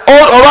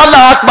ọ̀rọ̀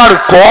Allahu Akbar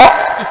kọ́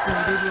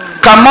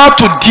kama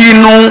tu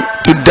dinu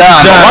tu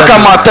dan wa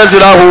kama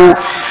tazirahu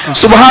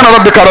subhana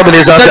rabbika rabbil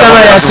izzati amma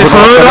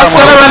yasifun wa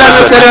salamun ala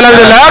mursalin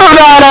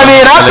walhamdulillahi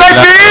rabbil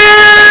alamin.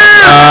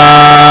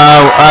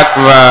 Allahu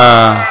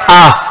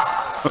Akbar.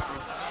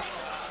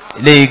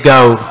 ilé ga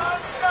o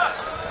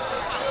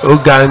ó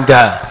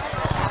ganga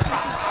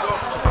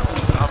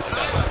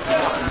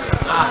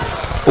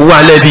ó wà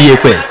lẹ́bi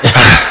yẹpẹ̀.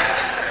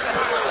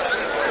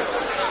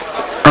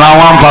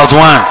 round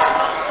 1+1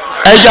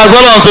 ẹja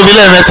gbọ́dọ̀ tóbi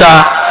lẹ́ẹ̀mẹ́ta.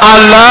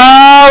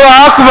 Allahu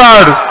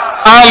Akbar.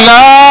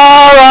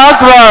 Allahu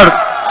Akbar.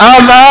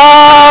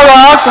 Allahu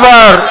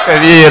Akbar.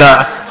 kabira.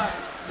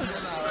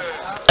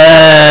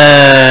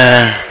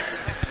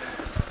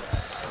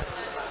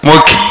 mo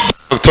kí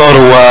dr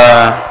wa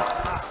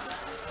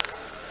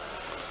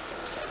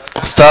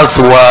ustaz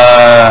wa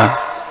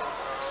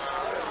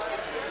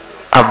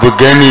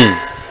Abdulgani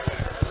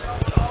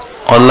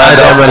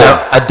Oladapo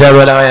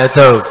adamala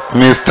ayatollah.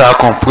 Mr.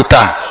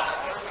 Computer.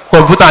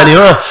 kọ̀mpútà ni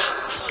hàn.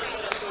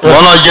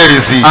 wọ́n náà jẹ́rìí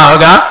sí i.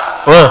 ọ̀gá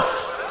wọ́n.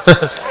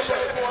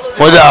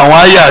 wọ́n dé àwọn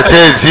ayé àti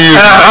ẹ̀ tí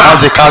wọ́n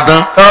ti ká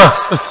tán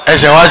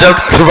ẹ̀ṣẹ̀ wọn aṣọ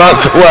tó bá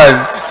tó wà ní.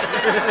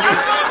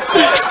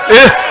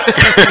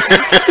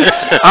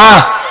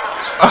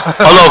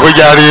 ọlọ́run kò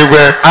jẹ́ àárín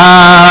gbẹ́.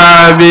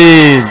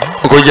 àmín.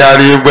 ọlọ́run kò jẹ́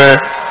àárín gbẹ́.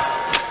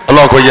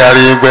 ọlọ́run kò jẹ́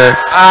àárín gbẹ́.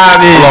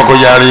 àmín. ọlọ́run kò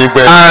jẹ́ àárín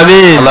gbẹ́.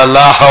 àmín.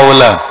 la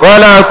hawla.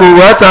 wala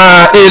quwwata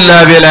illa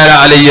billahi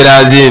aliyyil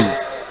azim.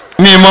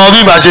 mi mọ bí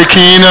màá ṣe kí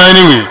yín náà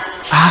anyway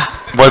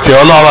bọ̀tẹ̀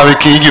ọlọ́run bá mi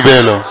kí yín jù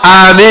bẹ́ẹ̀ lọ.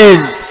 àmín.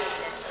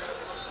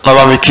 ọlọ́run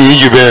bá mi kí yín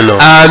jù bẹ́ẹ̀ lọ.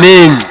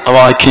 àmín.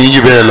 ọlọ́run bá mi kí yín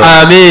jù bẹ́ẹ̀ lọ.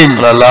 àmín.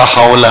 la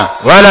hawla.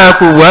 wala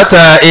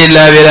quwwata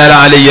illa billahi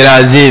aliyyil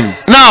azim.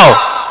 now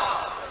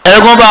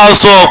ẹ̀gbọ́n bá a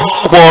sọ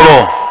ọ̀pọ̀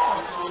ọ̀rọ̀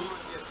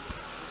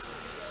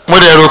mo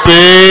dẹ̀ rò pé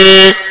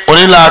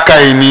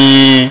onílàákàyè ni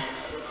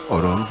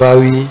ọ̀rọ̀ ń bá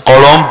wí.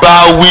 ọ̀rọ̀ ń bá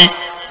wí.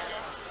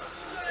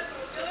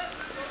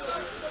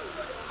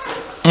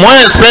 mo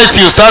expect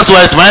you start wa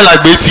Ismail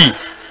Agbeti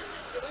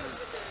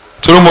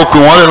torí mo pè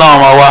wọ́n lè láwọn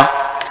máa wá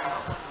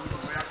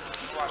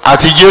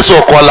àti Jésù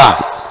ọ̀kọ́là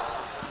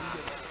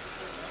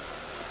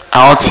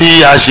àwọn tí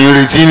a ṣe ń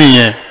retí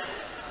nìyẹn.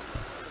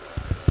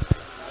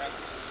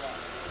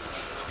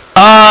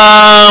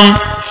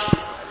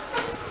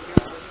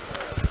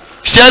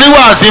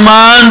 ṣẹ́ríwàsí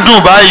máa ń dùn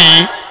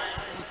báyìí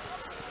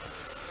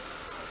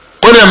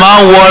ó dẹ̀ máa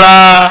ń wọra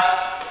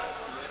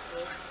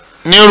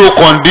nírú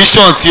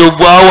condition tí ó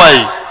gbọ́ àwà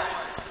yìí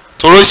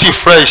toró sì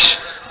fresh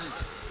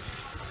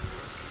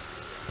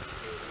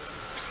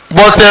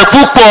bọ̀tẹ̀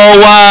púpọ̀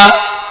wa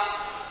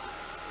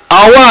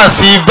àwọn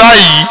àti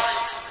báyìí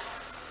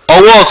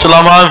ọwọ́ ọ̀tún la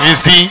máa ń fi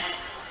sí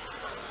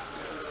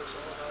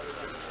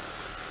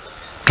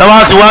tá bá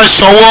ti wá ń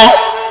ṣanwọ́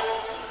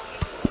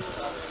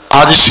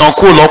àti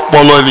ṣankó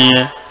lọ́pọlọ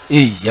nìyẹn.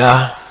 ìyá.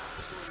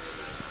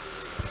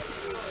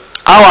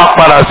 a wá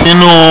padà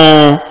sínú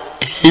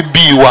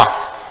ebi wa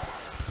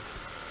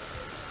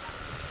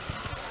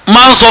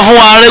máa ń sọ fún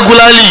wa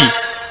regularly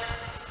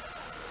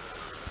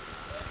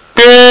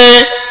pé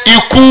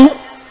ikú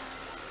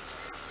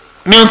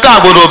ní n tá a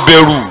gbọ́dọ̀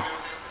bẹ̀rù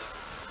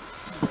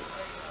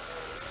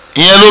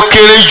ìyẹn ló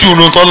kéré jù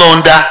ní tọ́lọ́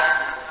ń dá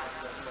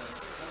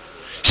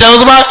ṣé àwọn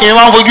tó bá ìyẹn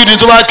máa ń fojú di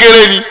tó bá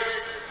kéré ni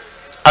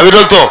àbí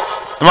dókítọ̀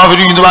ẹ máa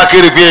fojú di tó bá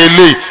kéré pé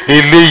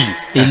eléyìí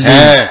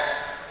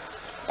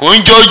kò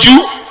ń jọjú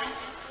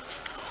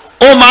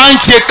ó máa ń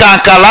ṣe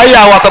kàǹkà láyé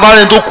àwọn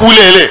àtàbárẹ̀ tó kú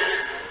lẹ̀lẹ̀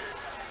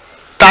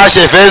tá a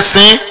ṣẹ̀fẹ́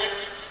sín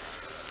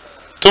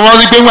tó wọ́n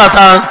rí pé ńgbà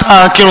tá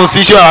a kírun sí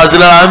iṣẹ́ àràzí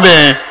lára ń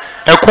bẹ̀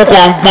ẹkún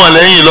kan ń gbọ̀n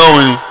lẹ́yìn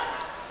lọ́rùn ni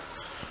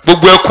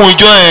gbogbo ẹkún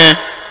ijọ́ yẹn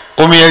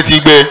omi yẹn ti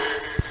gbẹ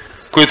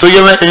kò tó yẹ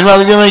ẹ̀yin máa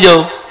tó yẹ mẹ́jọ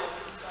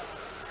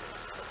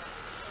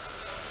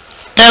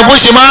o bó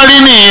ṣe máa ń rí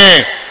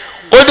nìyẹn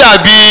ó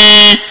dàbí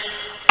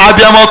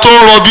abiyamọ tó ń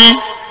rọbí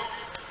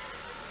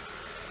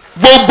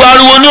gbogbo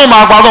ariwo ní òun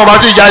àpapọ̀ ọba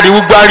sì jáde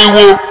gbogbo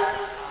ariwo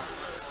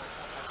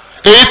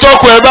èyí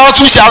tọkọ ẹ bá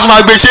tún ṣe àtúmọ̀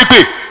àgbẹ̀ ṣépè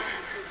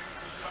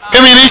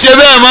èmi ní ṣe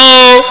bẹ́ẹ̀ mọ́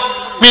o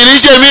mi ní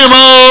ṣe mí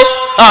mọ́ o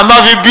àmọ́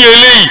fi bí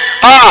eléyìí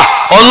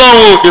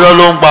ọlọ́run irọ́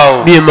ló ń pa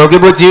o. bí ìmọ̀ kí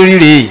bó ti ń rí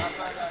rèé.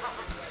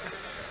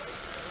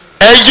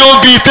 ẹjọ́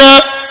bíi tán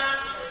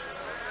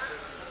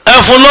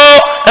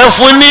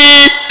ẹ̀fún ní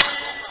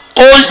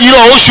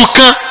irọ́ oṣù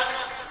kan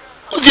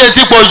ó tiẹ̀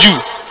ti pọ̀ jù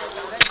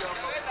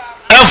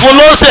ẹ̀fún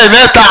lọ́sẹ̀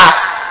mẹ́ta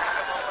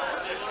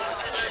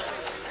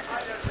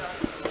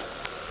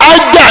á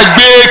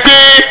gbàgbé pé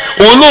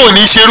òun náà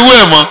ní ṣerú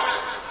ẹ̀ mọ́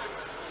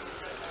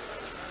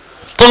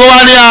tó ló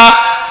wá ní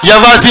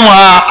yaba tí mo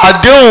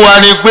àdéhùn wa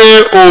ni pé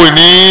ò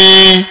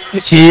ní.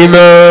 ṣì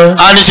mọ́.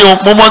 a ní ṣe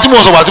mo mọ tí mo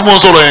sọ̀rọ̀ àti mo ń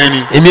sọ̀rọ̀ yẹn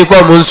ni. èmi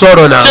kọ́ mo ń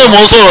sọ̀rọ̀ náà. ṣé mo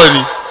ń sọ̀rọ̀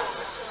ni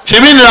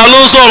ṣèbí ìnira ló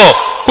ń sọ̀rọ̀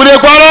kó lè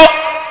parọ́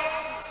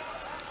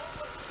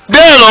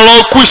bẹ́ẹ̀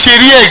lọ́rọ̀ kú ṣe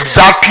rí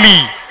exactly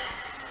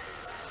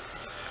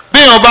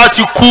béèyàn bá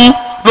ti kú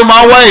ló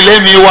máa ń wá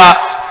ìlẹ́mìí wa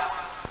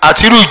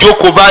àti irú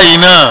ìjókòó báyìí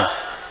náà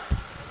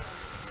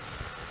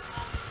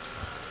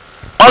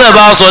wọ́n lè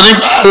bá a sọ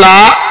nípa àlá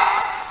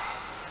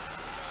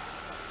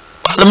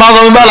máa sọ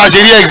fún bá la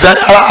ṣe rí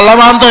exactly àlá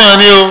máa ń tọ̀yàn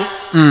ní o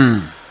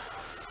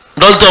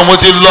dókítà mo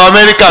ti lọ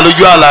Amẹ́ríkà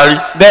lójú àlá rí.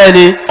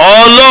 bẹ́ẹ̀ni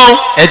Ọlọ́run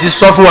ẹ ti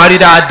sọ fún wa rí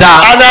dáadáa.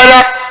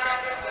 adáadáa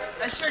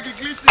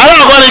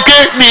aláàkọ́ ni pé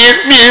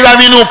mi ríra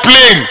mi nínú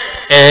plane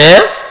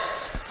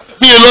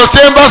mi ò lọ sí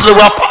embassy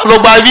lọ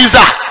gba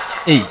visa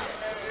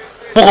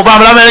mo kò bá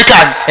mi lamẹ́ríkà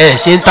ni.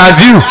 ṣe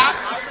interview.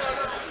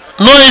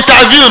 no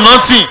interview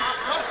nothing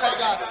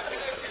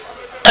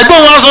ẹgbẹ́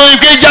wọn sọ ni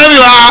pé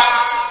Jamiu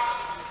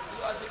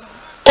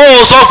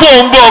ó sọ pé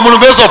òun bọ̀ mo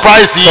fẹ́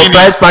surprise yìí ni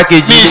surprise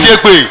package ní ìṣe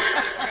pé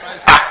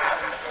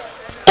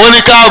ó ní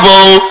káàbọ̀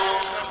o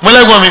mo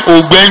lẹ́gbọ̀n mi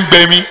ògbẹ́ ń gbẹ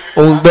mi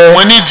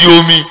wọ́n nídìí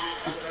omi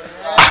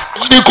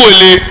wọ́n ní kò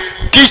le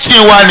kitchen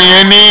wa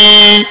nìyẹn ní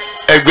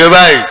ẹ̀gbẹ́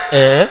báyìí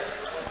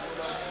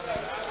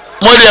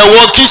mo dẹ̀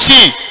wọ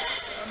kitchen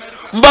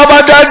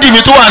bàbá dáàdì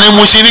mi tó wà ní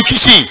Mushin ní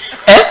kitchen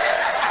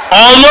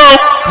ọlọ́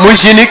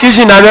Mushin ní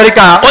kitchen ní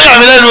Amẹ́ríkà ó yà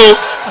mí lẹ́nu o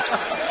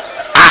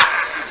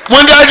mo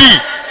dáàdì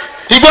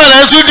ìgbà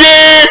náà tún dé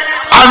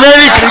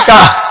Amẹ́ríkà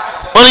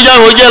wọ́n ní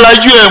jáwé jẹ́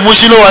lajú ẹ̀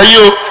Mushin ló wà yìí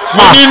o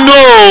mo ní no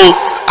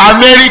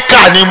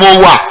Amẹ́ríkà ni mo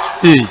wà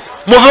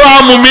mo fẹ́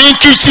wá mú mi ní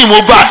kitchen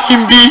mo bá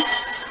yín bí.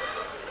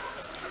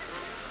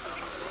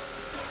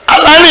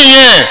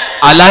 alárìyẹn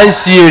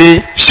aláǹsíire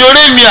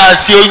ṣoré mi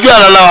àti ojú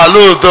àlàláwà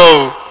lóòótọ́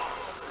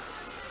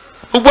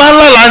o gbogbo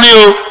alálàá ni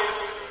o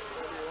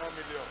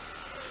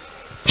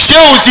ṣé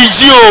o ti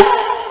jí o.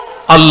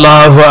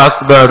 Allahu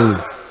Akbar.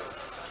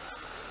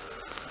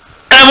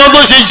 ẹ̀mọ́ tó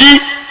ṣe jí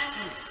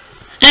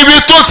ibi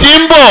tó ti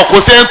ń bọ̀ kò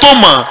sẹ́ni tó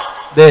mọ̀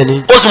bẹ́ẹ̀ni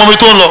ó sì mọ ibi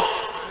tó ń lọ.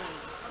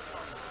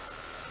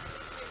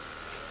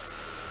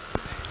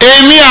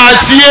 èmi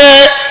àti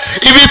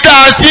ibi tá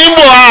a ti ń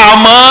bọ̀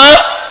àmọ́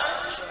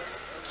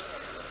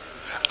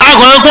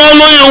akọ̀rin kan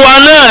lóyún wa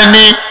náà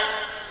ni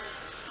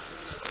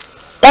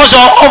wọ́n sọ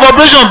of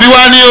operation bí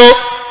wa ní o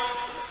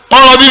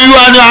wọ́n lọ bí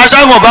wa ní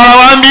aṣáàgùn bára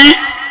wa ń bí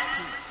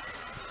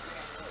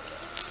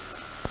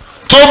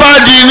tó bá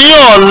di ní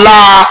ọ̀la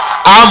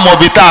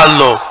àmọ̀bí tá a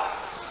lọ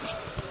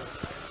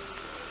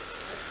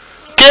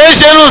kìí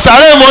ṣe inú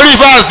sàárè mórí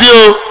fàásì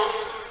o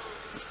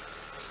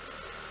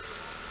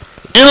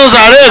inú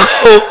sàárè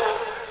o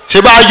ṣe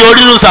bá ayọ̀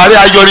orí inú sàárè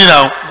ayọ̀ orí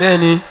náà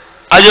bẹ́ẹ̀ni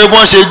ayọ̀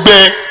bọ́n ṣe gbẹ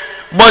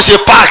bọ́n ṣe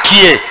páàkì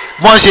ẹ̀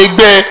bọ́n ṣe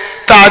gbẹ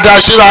tá a da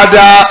ṣúra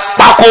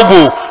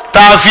pákóbò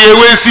tá a fi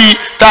ewé sí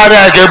tá a da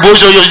ẹ̀kẹ́ bó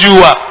ṣoṣojú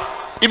wa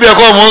ibẹ̀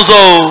kọ́ mò ń sọ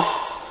o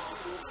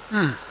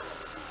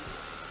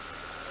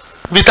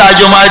bí tá a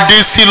jọ máa dé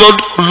sí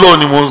lọ́dún lọ́ọ̀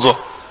ni mò ń sọ.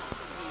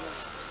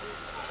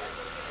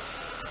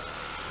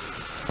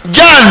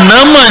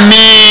 Jahannama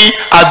ni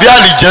àbí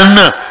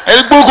àlìjánná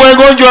ẹni gbókò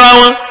ẹgbẹ́ ń jọra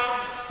wọn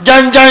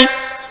jánján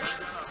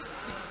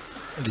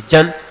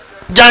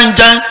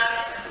jánján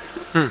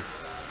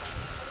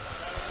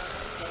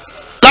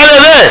lábẹ́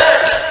bẹ́ẹ̀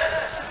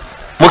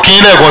mo kì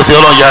í lẹ́ẹ̀kan sí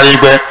ọlọ́run yarí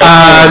pẹ́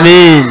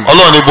àmín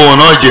ọlọ́run ní bòun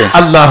náà jẹ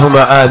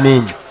Allahumma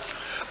àmín.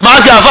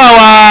 máa kí àfa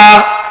wa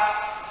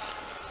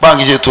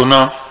báńkì ṣe tó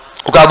náà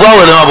òkè àbúrò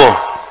àwẹ̀lẹ̀ máa bọ̀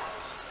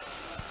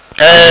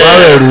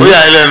ó yà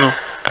yín lẹ́nu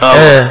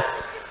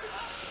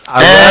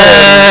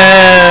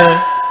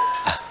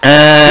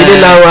ilé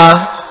lawa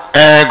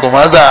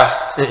kòmádà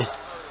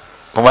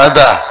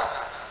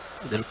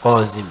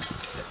QASIM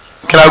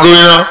kí la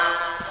gómìnà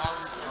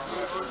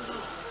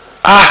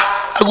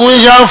agogo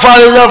ṣe ń fa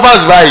ẹja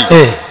fast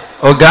báyìí.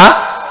 ọ̀gá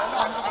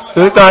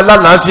torí ká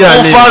alálàáfíà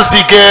ó ni fast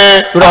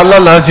kẹ́. torí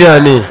alálàáfíà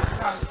ni.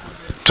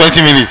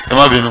 20 minutes ẹ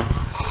má bínú.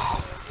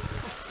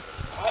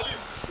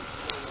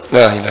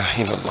 La ilaha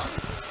illallah.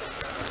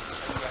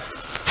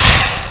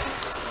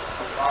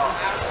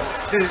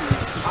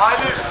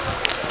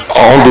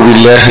 أعوذ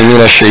بالله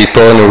من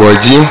الشيطان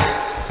الرجيم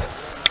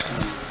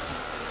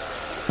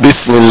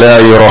بسم الله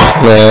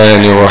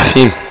الرحمن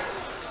الرحيم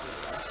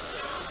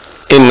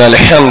إن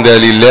الحمد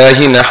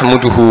لله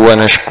نحمده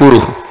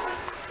ونشكره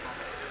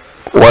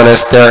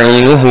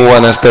ونستعينه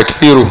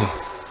ونستغفره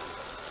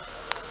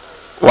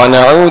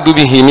ونعوذ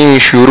به من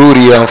شرور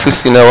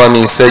أنفسنا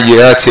ومن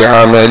سيئات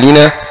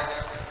أعمالنا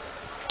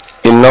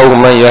إنه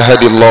من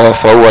يهد الله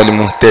فهو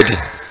المهتدي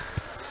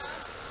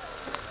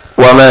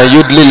وما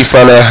يضلل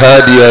فلا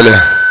هادي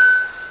له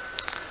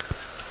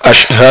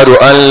أشهد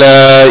أن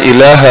لا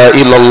إله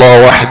إلا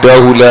الله وحده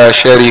لا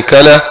شريك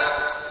له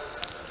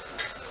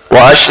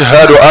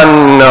وأشهد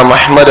أن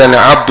محمدا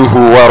عبده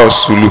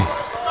ورسوله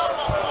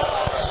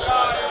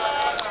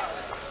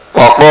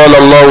وقال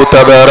الله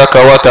تبارك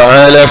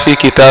وتعالى في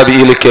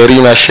كتابه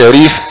الكريم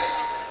الشريف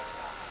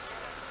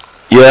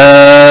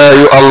يا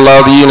أيها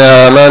الذين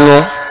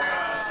آمنوا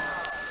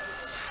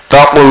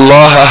اتقوا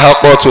الله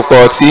حق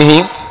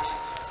تقاته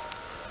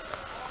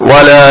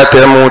ولا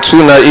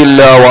تموتون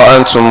إلا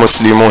وأنتم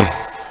مسلمون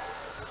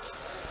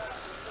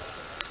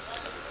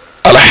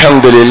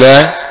الحمد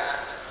لله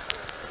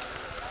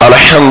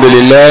الحمد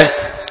لله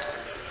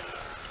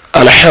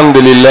الحمد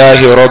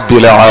لله رب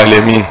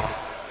العالمين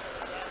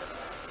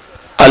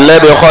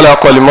الذي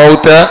خلق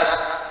الموت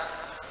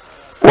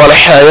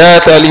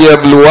والحياة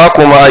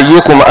ليبلوكم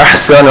أيكم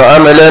أحسن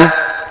عملا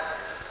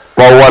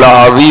وهو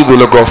العزيز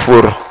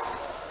الغفور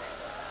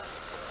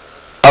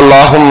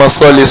اللهم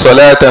صل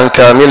صلاة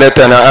كاملة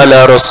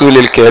على رسول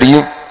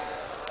الكريم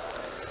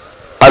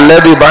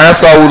الذي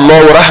بعثه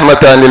الله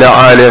رحمة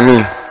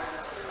للعالمين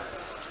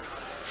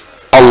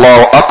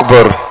الله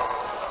أكبر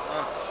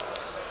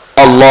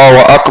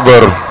الله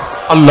أكبر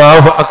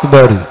الله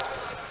أكبر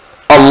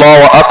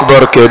الله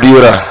أكبر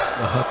كبيرا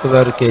الله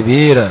أكبر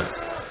كبيرا.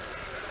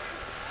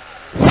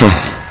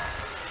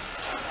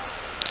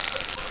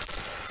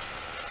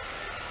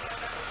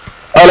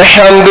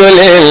 الحمد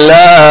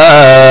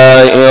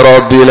لله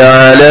رب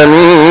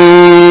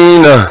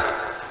العالمين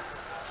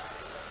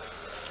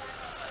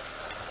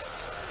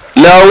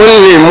له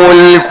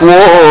الملك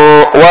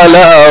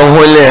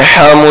وله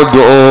الحمد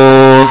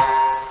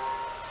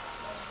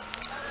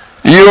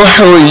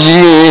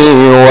يحيي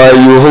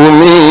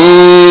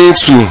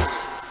ويميت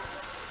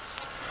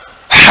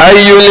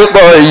حي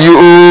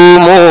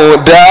القيوم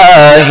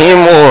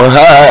داهم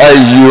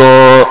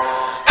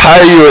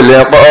حي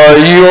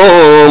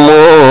القيوم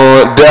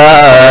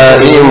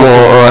دائم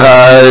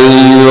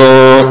حي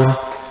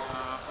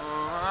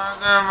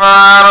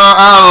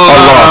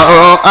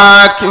الله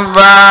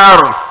أكبر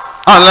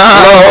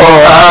الله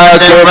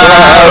أكبر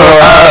الله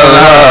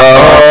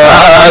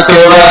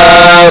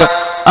أكبر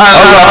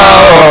الله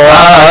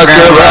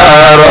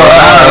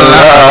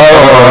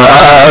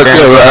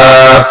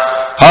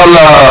أكبر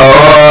الله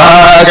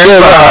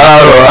أكبر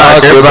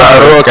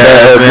أكبر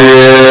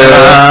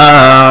كبيرا.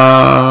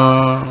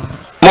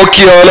 mo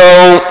kí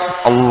Ọlọ́run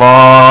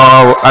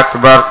Allahu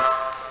Akbar.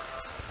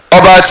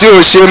 ọba tí ò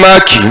ṣe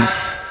máàkì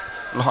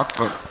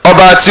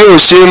ọba tí ò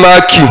ṣe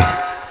máàkì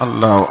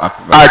Allahu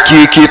Akbar.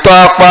 àkìkì tó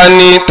apá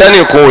ní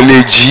tẹ́nìkan ò lè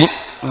jí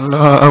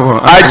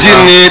ají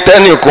ni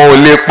tẹ́nìkan ò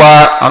lè pa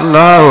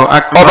Allahu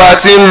Akbar. ọba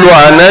tí ń lo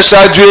àná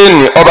ṣáájú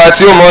èní ọba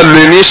tí ó mọ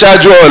lò ní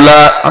ṣáájú ọ̀la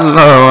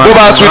tó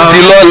bá tún di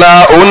lọ́la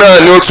òun náà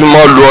ni ó tún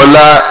mọ lò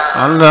ọ̀la.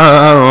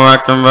 Allahu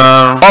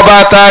Akbar. ọba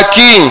tá a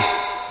kí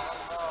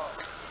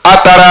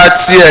atara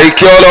tiẹ̀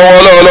ìkẹ́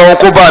ọlọ́wọ́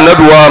kó bá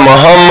ànábì wa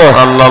Muhammad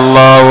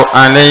sallallahu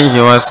alayhi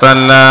wa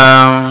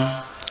sallam.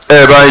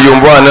 ẹ bá ń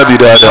yòǹbó ànábì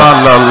dáadáa.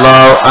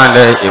 sallallahu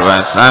alayhi wa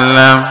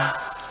sallam.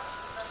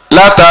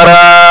 látara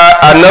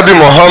ànábì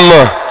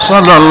Muhammad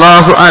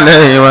sallallahu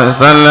alayhi wa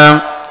sallam.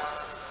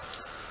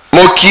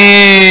 mo kí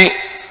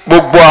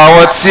gbogbo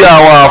àwọn tí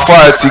àwọn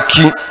àfáà ti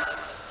kí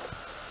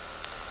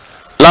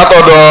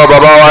látọ̀dọ̀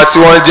bàbá wa tí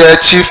wọ́n jẹ́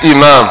chief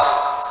imam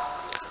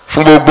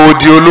fún gbogbo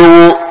odi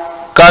olówó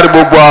kárí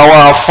gbogbo àwọn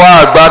àfáà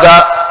àgbádá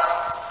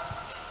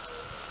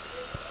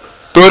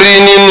torí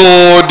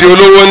nínú odi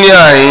olówó ní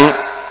àyín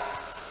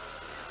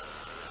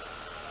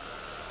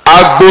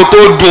agbo tó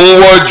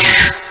dùn wọ́ jù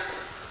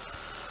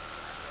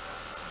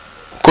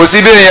kò sí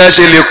bí èèyàn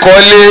ṣe lè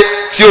kọ́lé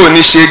tí ò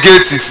ní ṣe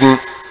géètì sí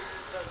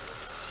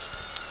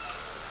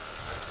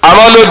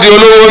àmọ́ lóde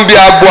olówó ń bí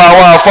agbo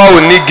àwọn àfáà ò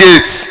ní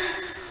géètì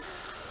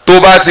tó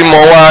bá ti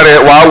mọ̀ wọn rẹ̀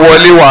wàá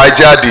wọlé wàá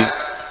jáde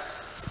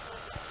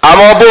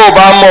àmọ́ bó o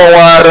bá mọ̀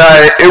wọn ara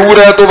ẹ̀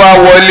ewúrẹ́ tó bá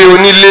wọlé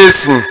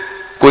oníléèsì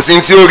kò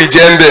sí tí ó rí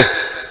jẹ́ ń bẹ̀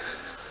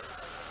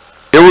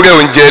ewúrẹ́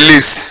ò ń jẹ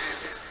léèsì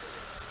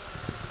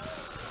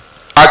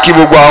a kí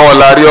gbogbo àwọn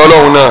ọ̀làrí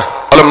ọlọ́run náà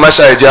ọlọ́run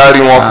máṣá ìjà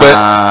rí wọn pẹ́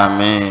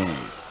àmín.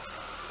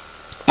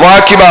 wọ́n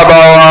á kí bàbá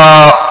wa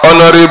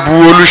ọ̀nàrẹ́bù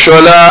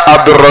olúṣọlá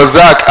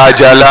abdulrozak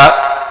àjàlá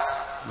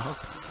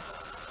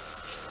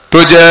tó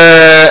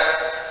jẹ́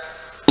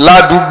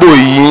ládùúgbò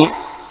yìí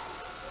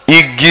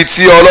igi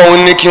tí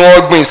Ọlọ́run ní kí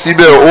wọ́n gbìn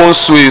síbẹ̀ ó ń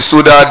so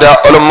èso dáadáa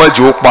Ọlọ́run má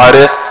jẹ́ ó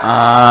parẹ́.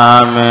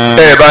 Àmín.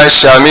 ẹ bá ń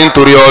ṣàmì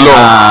nítorí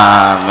Ọlọ́run.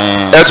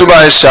 Àmín. ẹ tún bá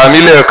ń ṣàmì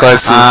lẹ́ẹ̀kan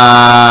sí.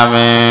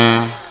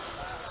 Àmín.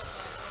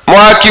 mo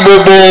á kí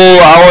gbogbo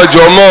àwọn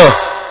jọmọ́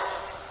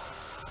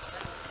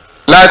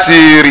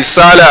láti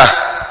Risala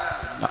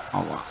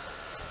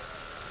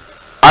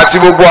àti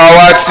gbogbo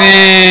àwa tí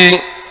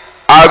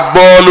a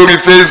gbọ́ lórí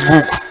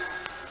Facebook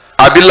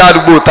àbí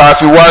ládùúgbò tá a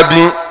fi wá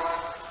bí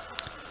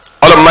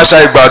Ọlọ́run má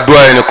ṣe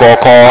gbàdúrà ẹnì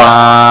kọ̀ọ̀kan wa.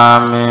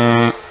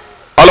 Àmín.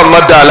 Ọlọ́run má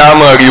dá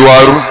aláàmọ̀ rí wa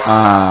rú.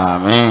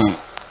 Àmín.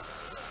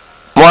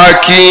 mo á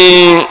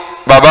kí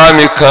bàbá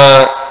mi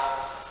kan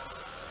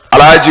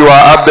Alhaji wa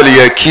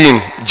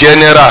Abdul-Yakin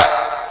General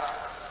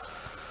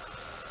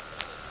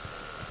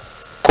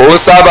kò ń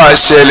sábà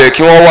ṣẹlẹ̀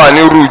kí wọ́n wà ní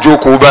irú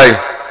ìjókòó báyìí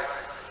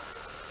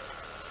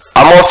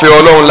amọ́fẹ́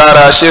Ọlọ́run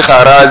lára Sheikh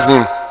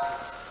HARAZEEM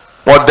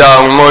wọ́n dá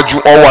àwọn mọ́jú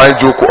wọ́n wà ní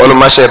ìjókòó Ọlọ́run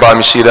má ṣe bá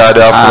mi ṣe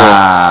dáadáa fún wọn.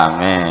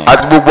 Àmín.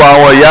 àti gbogbo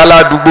àwọn ìyá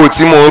aládùúgbò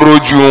tí mò ń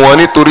rojú wọn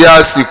nítorí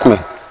àsìkò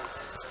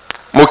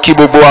mo kí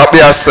gbogbo wa pé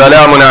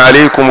assalamu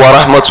alaikum wa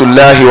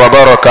rahmatulahi wa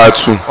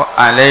barakatuh. Wa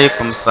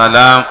alaikum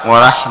salam wa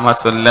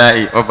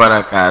rahmatullahi wa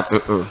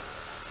barakatuh.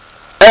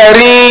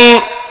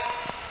 ẹ̀rí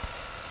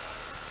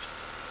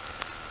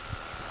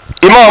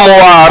ìmáàmù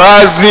wa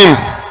HARAZEEM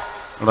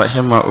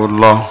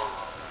Rahimahullah.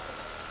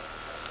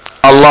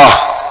 Allah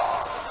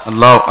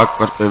Allahu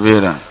akbar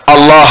kabira.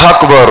 Allah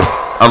akbar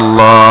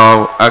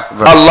Allahu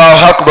akbar. Allah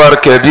akbar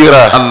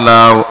kabira.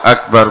 Allahu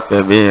akbar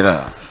kabira.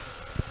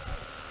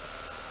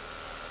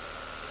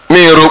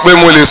 mi rò pé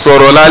mo lè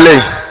sọ̀rọ̀ lálẹ́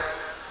yìí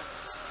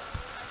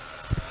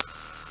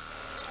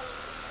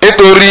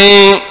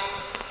nítorí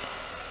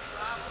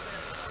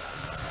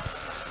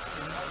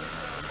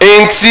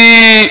ẹni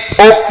tí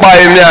ó pa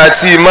èmi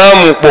àti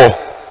ìmáàmù pọ̀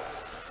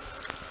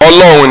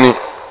Ọlọ́run ni.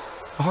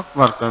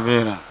 Akbar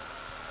kabira.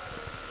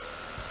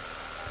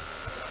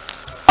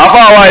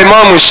 afáwa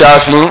ìmáàmù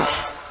Ṣàfi'í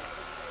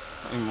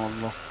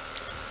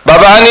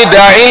bàbá ní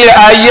da'il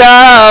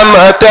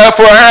ayyama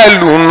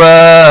taf'alu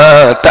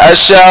ma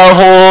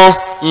tasha'u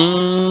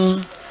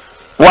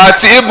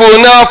watibu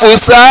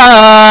nafsa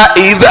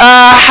idha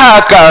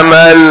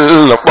hakama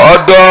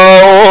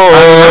al-qada'u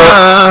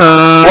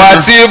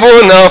watibu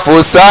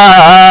nafsa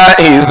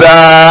idha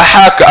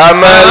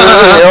hakama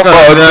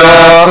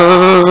al-qada'u.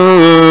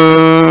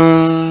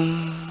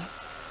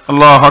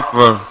 Allahu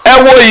akbar. ẹ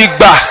wo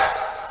ìgbà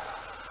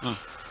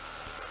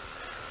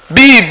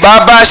bí ìgbà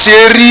bá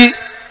ṣe rí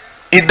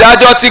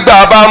ìdájọ́ tí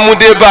gbà bá mú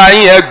dé bá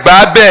yín ẹ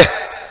gbà bẹ́ẹ̀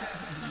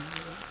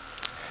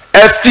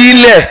ẹ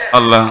filẹ̀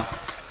Allah.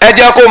 ẹ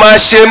jẹ́ kó máa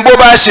ṣe bó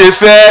bá ṣe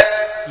fẹ́.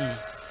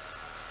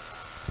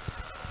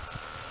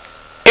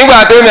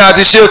 nígbà tẹ́mi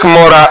àti Sheikh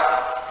mọ́ra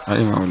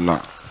Rahimahullah.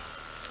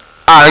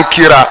 à ń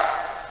kíra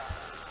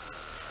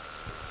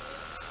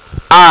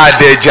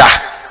àdẹ̀jà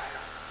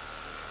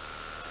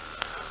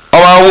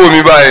wọ́n máa ń wò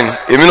mí báyìí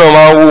èmi náà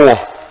máa ń wò wọ́n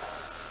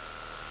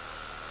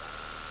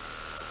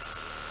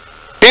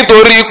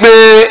nítorí pé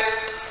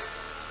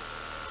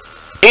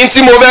n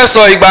tí mo fẹ́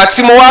sọ ìgbà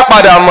tí mo wá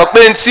padà mọ̀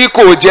pé n tí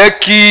kò jẹ́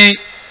kí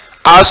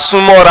a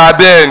súnmọ́ra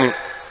bẹ́ẹ̀ ni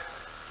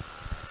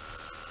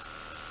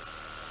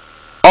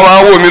wọ́n máa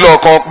ń wò mí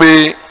lọ́ọ̀kan pé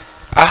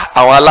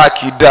àwọn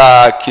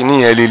alákìídá kìíní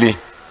yẹn lélẹ̀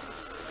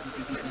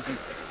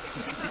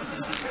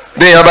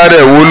bí èèyàn bá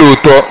dẹ̀ wó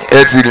lóòótọ́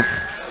ẹ ti rí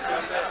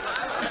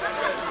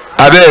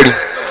abẹ́ẹ̀rí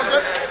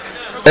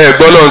ẹ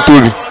gbọ́ lọ́n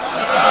tóbi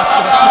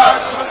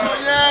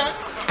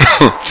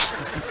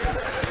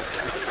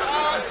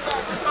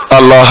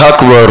Allah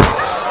akbar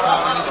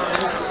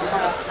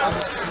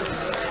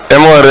ẹ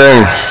mọ̀ rẹ̀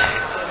ń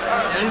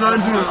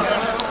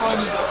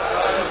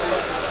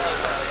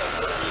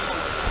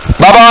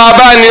bàbá wa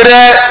bá ní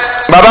rẹ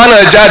bàbá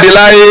náà jáde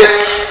láyé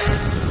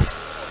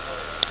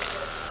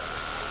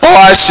wọ́n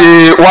wá ṣe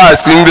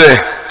wáàsí ń bẹ̀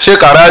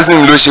Sheikh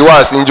HARAZEEM ló ṣe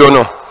wáàsí ń jọ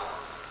náà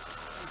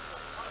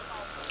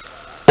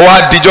ó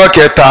wá dijọ́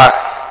kẹta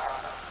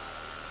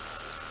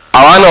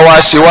àwa náà wá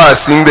ṣe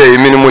wáàsí ń bẹ̀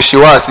èmi ni mo ṣe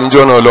wáàsí ń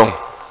jọ náà lọ́hùn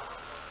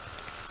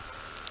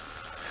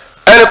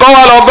ẹnìkan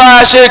wá lọ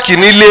bá Sheikh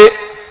nílé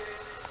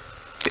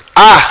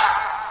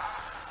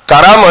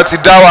kàrámọ̀ ti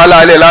dá wàhálà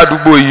alẹ́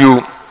ládùúgbò yìí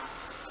o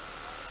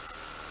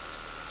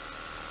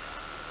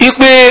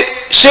ipe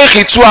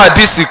Sheikh tú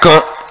àdìsí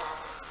kan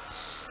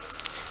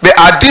pé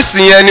àdìsí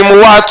yẹn ni mo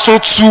wá tún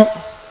tú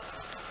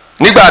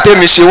nígbà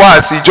tẹ́mi ṣe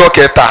wáàsí ìjọ́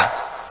kẹta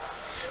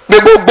pé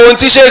gbogbo ohun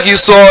tí Sheikh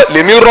sọ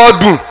lèmi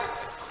rọ́dùn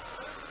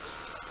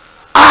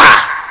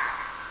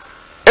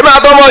èmi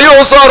àtọmọ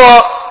yóò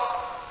sọ̀rọ̀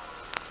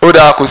ó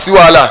dà kò sí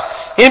wàhálà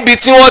níbi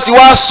tí wọ́n ti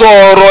wá sọ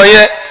ọ̀rọ̀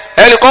yẹn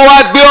ẹnìkan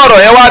wá gbé ọ̀rọ̀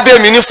yẹn wá bẹ̀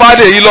mí ní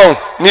fàdé yìí lọ́hùn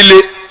nílé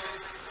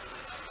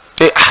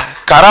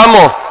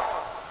kàrámọ̀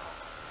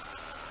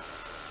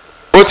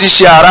ó ti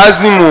ṣe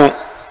HARAZEEM o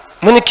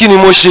mo ní kí ni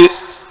mo ṣe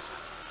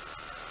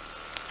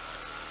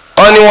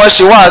wọ́n ní wọ́n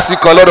ṣe wáàsí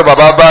kan lọ́dọ̀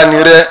bàbá bá ní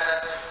rẹ́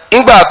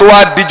nígbà tó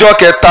wá dijọ́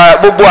kẹta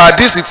gbogbo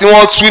àdìsí tí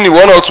wọ́n tú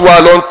nìwọ́n náà tún wá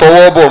lọ ń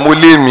tọwọ́ bọ̀ mo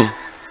lé mi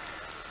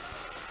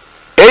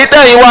èyí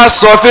tẹ́yìn wá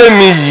sọ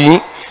fẹ́mi yìí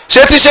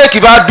ṣé tí ṣéèkì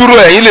bá dúró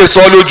ẹ̀yin lè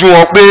sọ lójú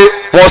wọn pé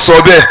wọ́n sọ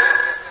bẹ́ẹ̀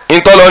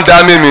ìtọ́lọ́ ń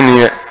dá mímì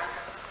nìyẹn.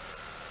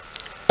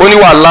 ó ní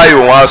wàláhì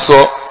òun á sọ,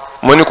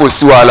 mo ní kò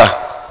sí wàhálà.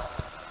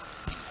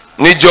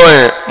 níjọ́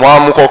yẹn mo á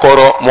mú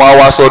kọ́kọ́rọ́ mo á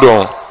wá sọ́dọ̀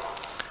wọn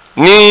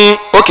ní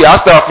òkè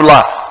astafula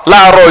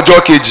láàárọ̀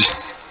ọjọ́ kejì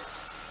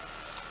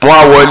mo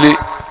á wọlé.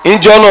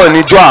 níjọ́ náà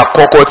níjọ́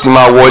àkọ́kọ́ tí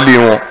máa wọlé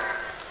wọn.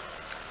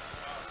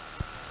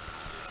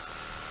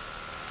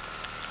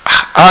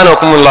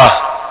 anakumula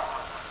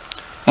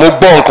mo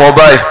gbọ́ nǹkan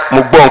báyìí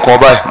mo gbọ́ nǹkan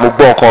báyìí mo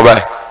gbọ́ nǹkan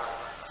báyìí.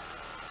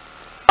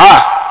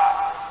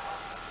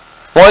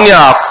 wọ́n ní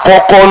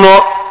àkọ́kọ́ náà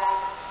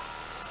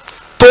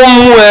tó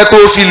mú ẹ tó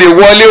fi lè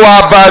wọlé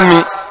wá bá mi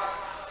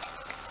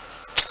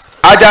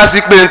ajá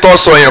sí pé ń tọ́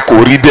sọ yẹn kò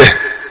rí bẹ́ẹ̀.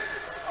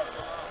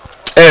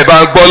 ẹ bá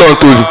ń gbọ́ lọ́n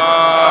tóbi,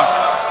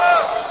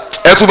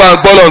 ẹ tún bá ń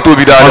gbọ́ lọ́n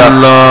tóbi dáadáa.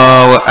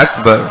 Allahu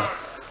Akbar.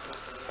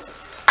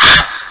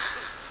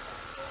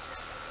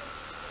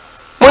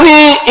 mo ní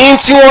in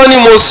tí wọ́n ní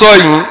mo sọ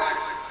yìí,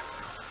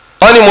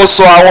 wọ́n ní mo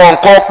sọ àwọn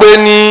nǹkan pé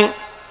ní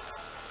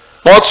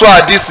wọ́n tún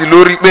àdìsí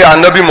lórí pé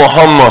anabi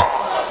Muhammad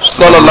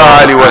sallallahu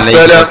alaihi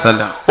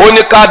wasallam ó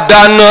ní ká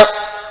dáná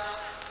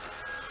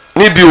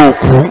níbi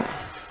òkú.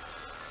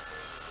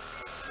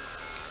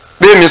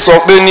 pé mi sọ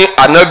pé ní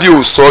anabi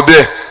ò sọ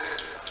bẹ́ẹ̀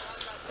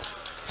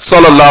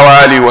sallallahu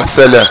alaihi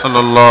wasallam.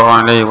 Sallallahu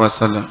alaihi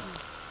wasallam.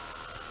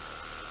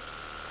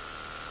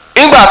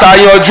 nígbà tá a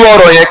yanjú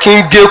ọ̀rọ̀ yẹn kí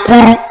n gé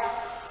kúrú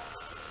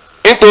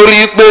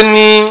nítorí pé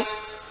ní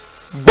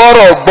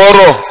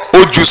gbọ́rọ̀gbọ́rọ̀ ó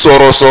ju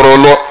sọ̀rọ̀sọ̀rọ̀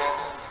lọ.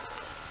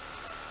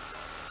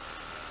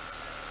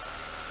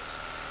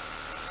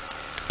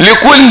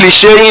 likulli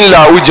shay'in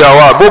lahu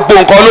jawab, gbogbo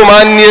nǹkan ló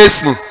máa ń ní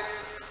èsì.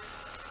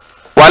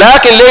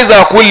 walakin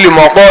laysa kullu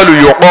maqalu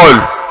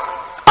yuqalu,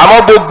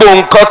 àmọ́ gbogbo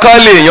nǹkan kan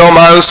lèèyàn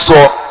máa ń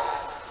sọ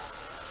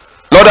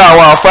lọ́dọ̀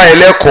àwọn àfa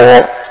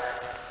ẹlẹ́kọ̀ọ́.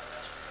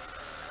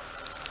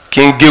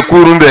 kí n gé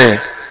kúrú bẹ́ẹ̀.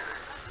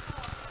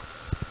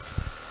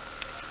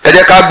 ẹ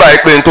jẹ́ ká gbà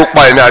pé n tó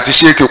pa èmi àti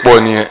ṣéèkì pọ̀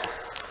nìyẹn.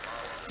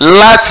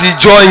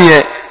 látijọ́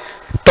yẹn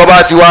tó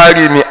bá ti wá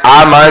rí mi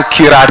a máa ń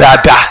kíra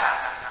dáadáa.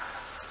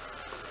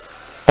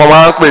 wọ́n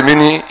máa ń pè mí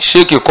ní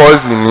ṣéèkì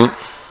kọ́ọ̀sì mi.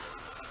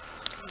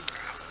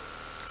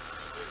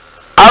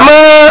 àmọ́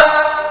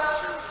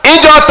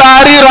ìjọ ta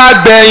ríra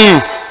gbẹ̀yìn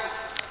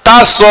ta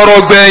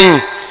sọ̀rọ̀ gbẹ̀yìn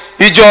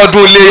ìjọ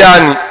ọdún iléyà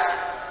ni.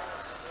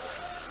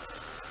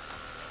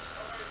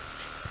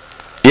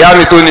 ìyá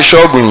mi tó ní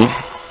ṣọ́ọ̀bù yìí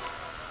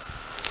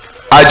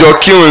àjọ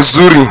kírun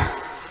zuri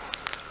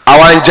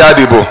àwa ń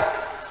jáde bọ̀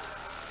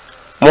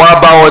mo á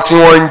bá wọn tí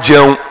wọ́n ń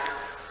jẹun.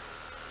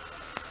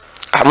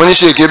 àmọ́ ní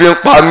ṣèké bí ń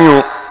pa mí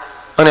o.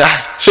 wọ́n ní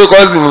ṣé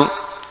kọ́ọ̀sì mi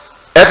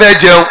ẹ fẹ́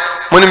jẹun,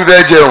 mo ní mi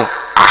fẹ́ jẹun.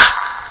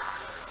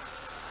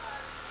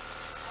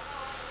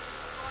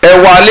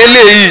 ẹ̀wà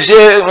lélẹ̀ yìí ṣé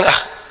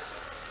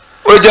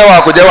ó jẹ́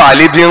wà kò jẹ́ wà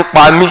lébi ń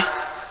pa mí.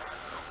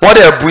 wọ́n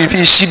dẹ̀ bu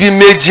ibi ṣíbí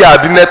méjì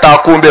àbí mẹ́ta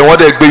kó ń bẹ̀ wọ́n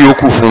dẹ̀ gbé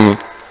yòókù fún mi.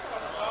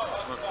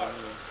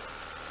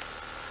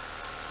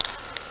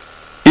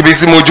 ibi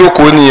tí mo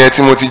jókòó nìyẹn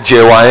tí mo ti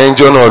jẹ̀wà yẹn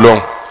jọ́ náà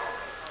lọ́hùn.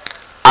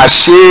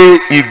 àṣé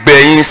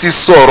ìgbẹ̀yìn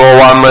sísọ̀rọ̀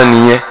wa mọ́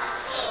nìyẹn,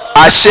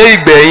 àṣé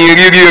ìgbẹ̀yìn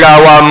ríríra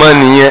wa mọ́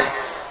nìyẹn,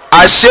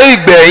 àṣé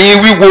ìgbẹ̀yìn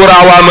wíwora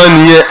wa mọ́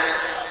nìyẹn.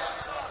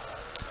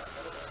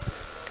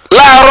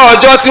 láàárọ̀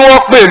ọjọ́ tí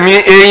wọ́n pè mí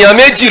èèyàn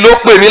méjì ló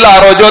pè mí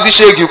láàárọ̀ ọjọ́ tí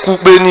ṣéèkì kú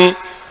pé ní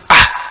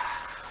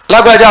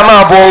lágbájá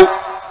máa bọ̀ ó.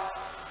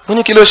 mo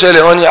ní kí ló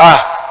ṣẹlẹ̀? wọ́n ní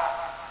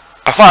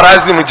àfa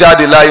HARAZEEM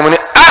jáde láyé. mo ní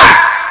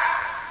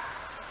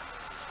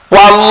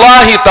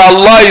wàláhì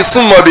tàláhì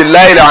summa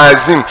billahi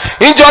al-azim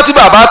níjọ́ tí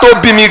bàbá tó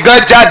bí mi gan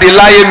jáde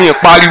láyé mi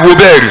pariwo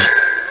bẹ́ẹ̀ rí.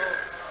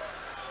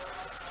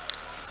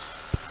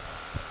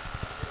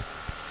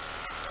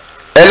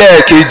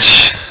 ẹlẹ́ẹ̀kejì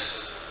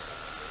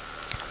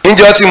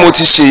níjọ́ tí mo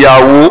ti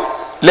ṣèyàwó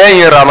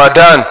lẹ́yìn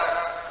Ramadan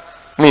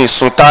mi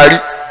sùn tarí.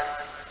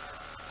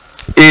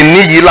 èní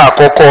yìí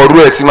làkọ́kọ́ ọrú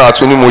ẹ̀ tí màá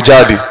tún ní mo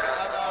jáde.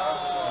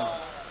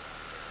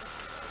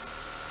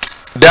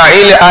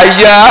 da'il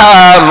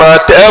ayyama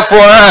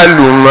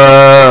taf'alu ma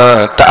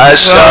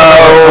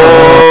tasha'u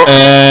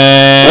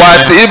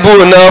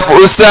watibu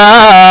nafsa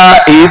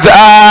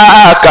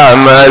idha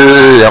kamal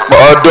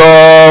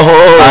qadahu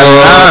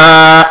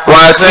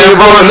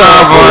watibu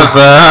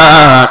nafsa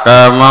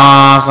kama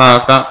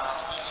saka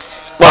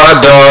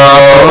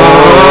qadahu.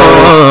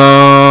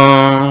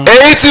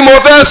 èyí tí mo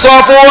fẹ́ sọ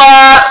fún wa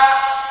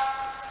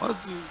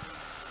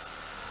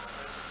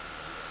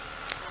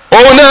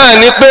òun náà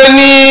ni pé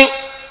ní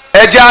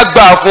ẹjẹ́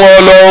àgbà fún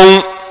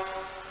Ọlọ́run.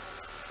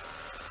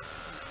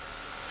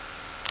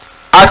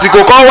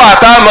 àsìkò kan wà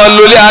tá a máa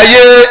lólé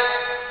ayé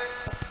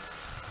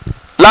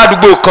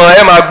ládùúgbò kan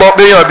ẹ máa gbọ́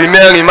pé èèyàn bíi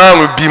mẹ́rin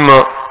márùn bímọ.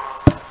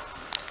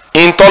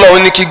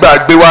 ìtọ́lọ́run ní kí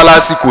gbàgbé wá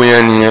lásìkò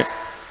yẹn nìyẹn.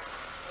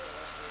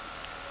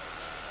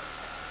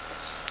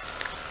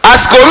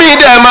 àsìkò míì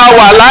dẹ̀ máa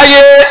wà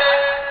láyé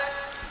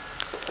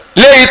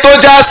léyìí tó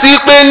já sí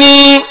pé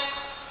ní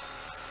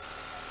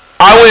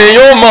àwọn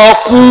èèyàn ó máa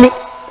kú.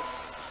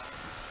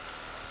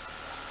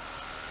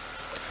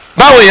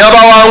 báwọn èèyàn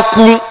bá wá ń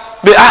kú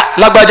pé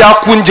lágbájá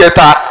kú ń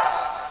jẹta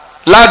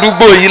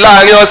ládùúgbò yìí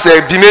láàrin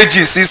ọ̀sẹ̀ bíi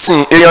méjì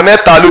sísìn èèyàn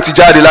mẹ́ta ló ti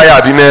jáde láyé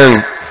àbí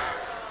mẹ́rin.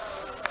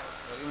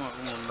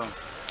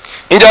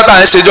 níjọ́ tá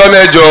à ń ṣèjọ́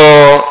mẹ́jọ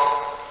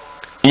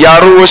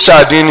ìyàrá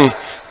ṣàdínì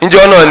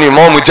níjọ́ náà ni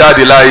mọ́ọ̀mù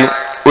jáde láyé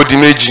ó di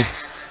méjì.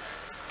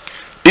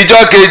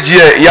 ìjọ́ kejì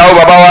ẹ̀ ìyàwó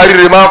bàbá wa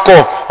ríre máa kọ̀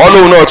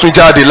ọlọ́run náà tún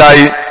jáde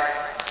láyé.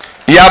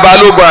 ìyá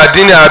balógun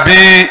àdínì àbí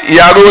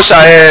ìyàrá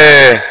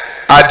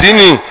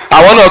àdínì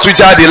àwọn náà tún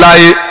jáde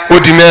láyé ó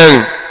di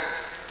mẹ́rin.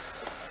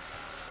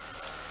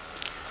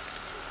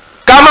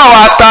 ká má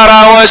wàá tara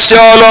wọn ṣe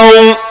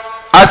ọlọ́run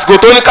àsìkò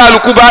tó ní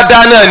kálukú bá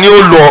dá náà ni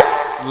ó lọ.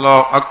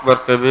 Allahu akbar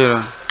kabira.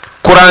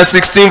 Quran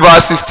 16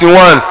 verse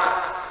 61.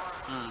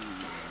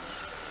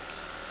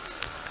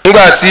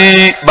 nígbà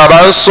tí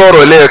bàbá ń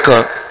sọ̀rọ̀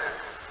lẹ́ẹ̀kan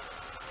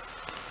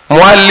mo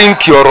á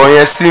líǹkì ọ̀rọ̀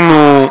yẹn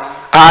sínú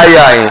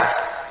àyà yẹn.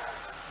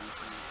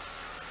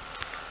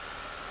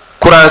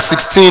 Quran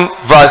 16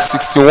 verse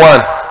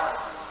 61.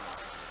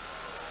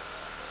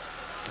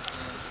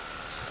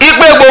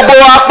 ìpè gbogbo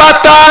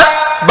apáta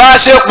bá a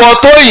ṣe pọ̀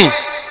tó yìí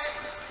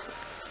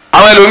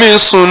àwọn ẹlòmíín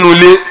sùn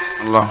nulẹ̀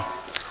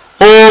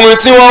oorun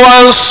tí wọ́n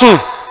wá ń sùn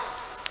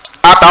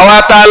àtàwọn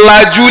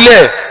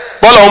atalajúlẹ̀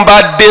bọ́lọ̀ ń bá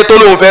dé tó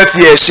lóun fẹ́ fi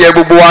ẹ̀ṣẹ̀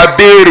gbogbo wa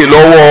béèrè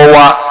lọ́wọ́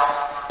wa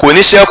kò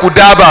ní ṣẹ́kù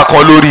dábàá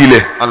kan lórí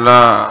ilẹ̀.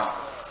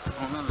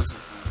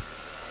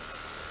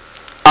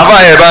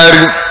 afáyẹ̀ bá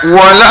rí.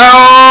 walau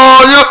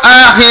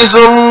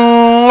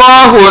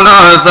yu'akhizullahu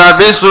nasa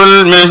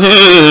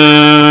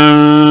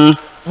bisulmihim.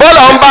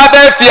 bọ́lọ̀ ń bá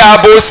fẹ́ fi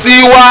àbòsí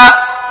wa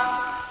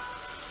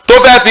tó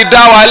fẹ́ fi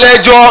dá wa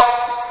lẹ́jọ́.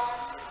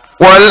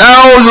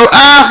 walau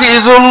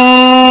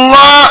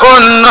yu'akhizullahu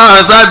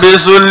nasa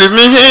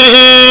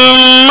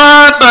bisulmihim ma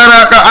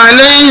taraka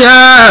 'alayha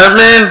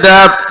min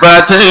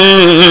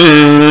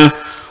dabbatin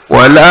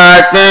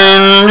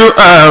walakin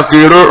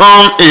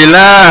yu'akhiruhum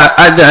ila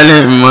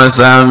ajalin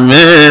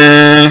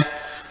musamma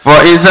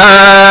فإذا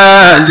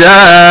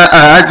جاء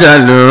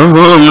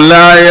أجلهم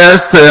لا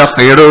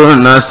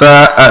يستأخرون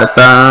ساعة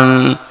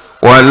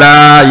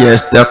ولا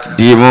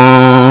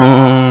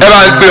يستقدمون. ẹ bá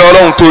ń gbé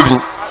ọlọ́run tóbi.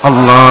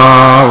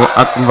 Allahu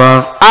akbar.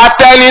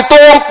 àtẹni tó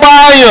ń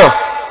pààyàn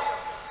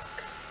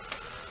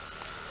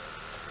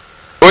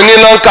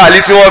onínàkàlí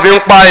tí wọ́n fi ń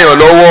pààyàn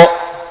lọ́wọ́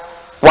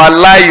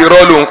wàláhì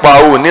irọ́ ló ń pa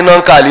ò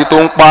onínàkàlí tó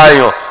ń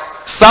pààyàn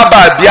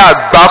sábàbí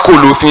àgbákò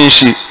ló fi ń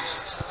ṣe.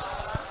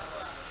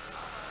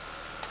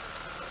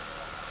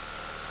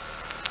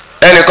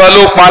 ẹnìkan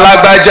ló pa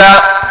lágbájá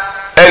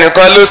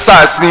ẹnìkan ló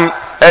sàsìn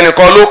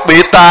ẹnìkan ló pè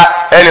é ta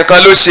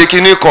ẹnìkan ló ṣe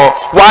kinní kan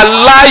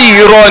wàláhì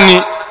irọ́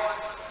ni.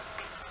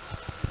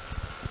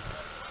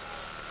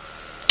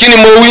 kí ni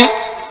mo wí?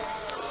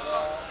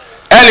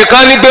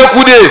 ẹnìkan ní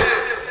gbẹ́kúdè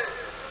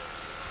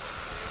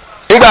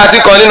nígbà tí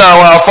kan nínú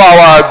àwọn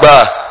àfáà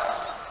àgbà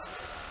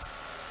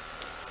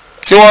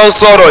tí wọ́n ń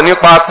sọ̀rọ̀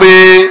nípa pé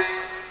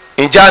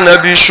ǹjẹ́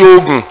Ànábì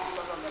ṣoògùn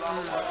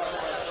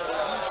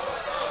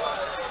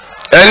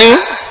ẹni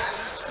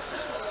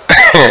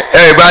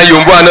ẹ̀gbá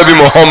yòǹbó Ànábì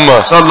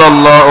Muhammad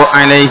sallallahu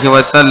alayhi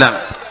wa sallam.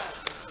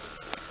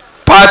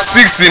 part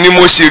 6 ni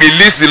mo ṣe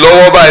rìlíìsì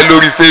lọ́wọ́ báyìí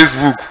lórí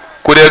Facebook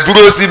kò dẹ̀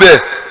dúró síbẹ̀.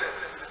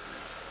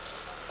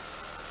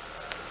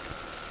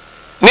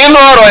 nínú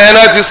ọ̀rọ̀ yẹn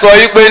náà ti sọ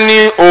yí pé ní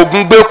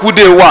oògùn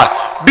gbẹ́kúdè wà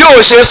bí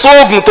ò ṣe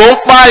sóògùn tó ń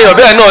pààyàn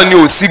bẹ́ẹ̀ náà ni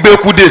ò sí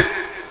gbẹ́kúdè.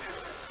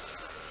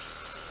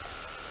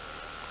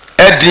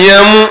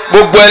 ẹ̀dìyẹn mú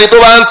gbogbo ẹni tó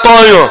bá ń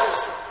tọ́yàn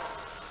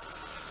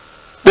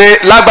pé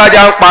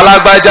lágbájá ń pa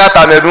lágbájá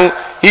tàmẹ̀dún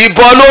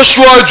ìbọn ló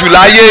ṣúọ̀jù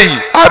láyé yìí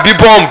àbí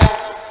bọ́ǹbù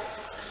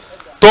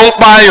tó ń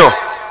pààyàn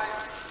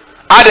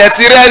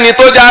adẹ̀tí rẹ́ni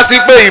tó já sí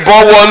pé ìbọn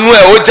wọnú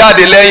ẹ̀ ó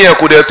jáde lẹ́yìn ẹ̀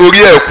kò dẹ̀ torí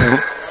ẹ̀ kú.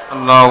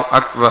 Allahu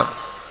akbar.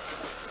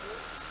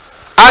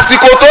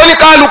 àsìkò tó ní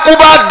kálukú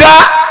bá dá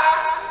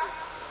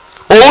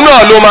òun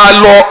náà ló máa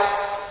lọ.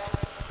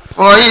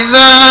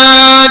 وإذا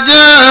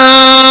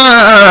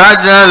جاء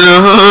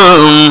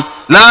أجلهم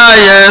لا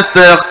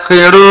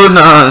يستأخرون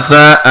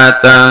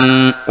ساعة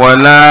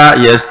ولا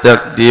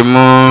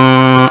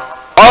يستقدمون.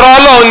 ọ̀rọ̀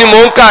Ọlọ́run ni mò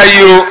ń kà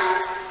yìí o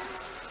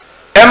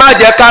ẹ má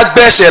jẹ́ ká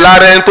gbẹ̀ṣẹ̀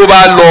lára ẹni tó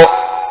bá lọ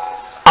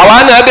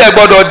àwa náà dẹ̀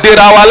gbọ́dọ̀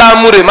dira wa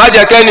lámúre má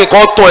jẹ́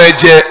kẹ́nìkan tàn ẹ́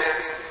jẹ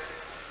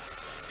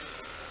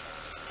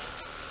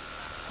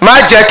má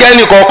jẹ́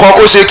kẹ́nìkan kan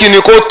kó ṣe kí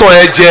ni kó tàn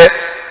ẹ́ jẹ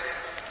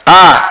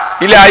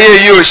ilé ayé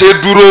yìí ò ṣe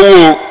dúró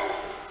wò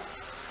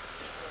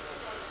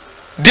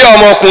díẹ̀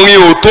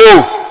ọmọkùnrin ò tó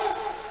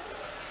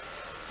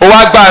ó wá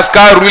gba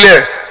àsìkárù lẹ̀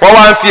wọ́n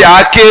wá ń fi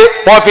àáké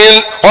wọ́n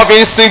fi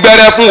ń sín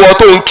gbẹ́rẹ́ fún ìwọ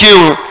tó ń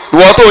kírun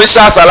ìwọ tó ń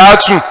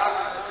ṣàṣàlátù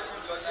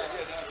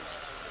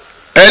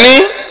ẹni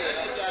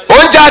ó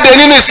ń jáde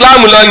nínú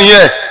ìsìláàmù lọ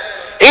nìyẹn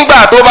ìgbà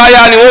tó bá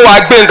yá ni wọ́n wá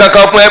gbé nǹkan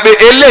kan fún ẹ pé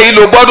eléyìí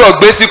ló gbọ́dọ̀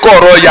gbé sí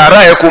kọ̀rọ̀ yàrá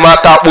ẹ kó máa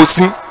tapo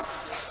sí.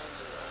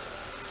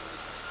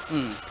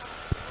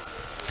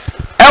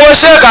 ẹ wo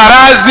Sheikh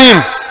HARAZEEM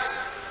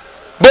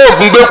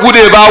bóògùn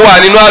gbẹ́kúdè bá wà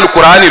nínú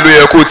alukurani ló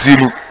yẹ kó ti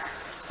lu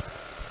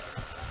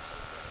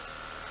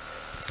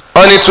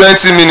wọ́n ní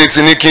 20 minutes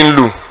ní kí n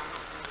lù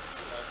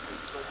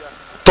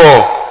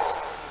tọ̀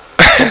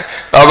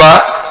bàbá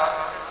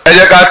ẹ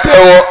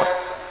tẹ́wọ́.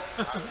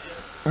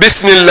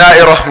 bisimilahi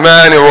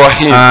rahman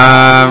rahim.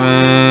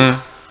 آمين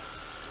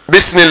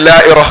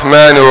bisimilahi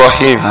rahman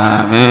rahim.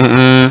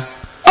 آمين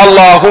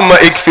allahumma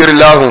ikfir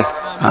lahu.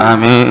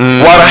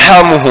 آمين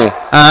warhamhu.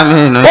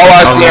 آمين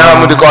وواسع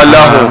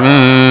مدخله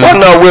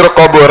ونور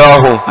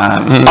قبره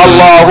آمين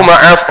اللهم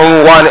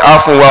عفو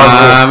عفو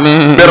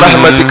آمين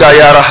برحمتك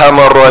يا ارحم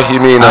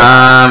الراحمين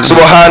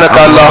سبحانك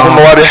اللهم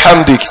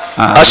وبحمدك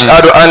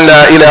اشهد ان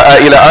لا اله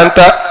الا انت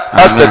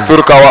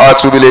استغفرك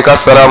واتوب اليك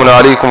السلام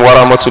عليكم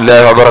ورحمه الله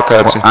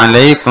وبركاته.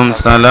 عليكم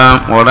السلام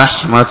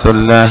ورحمة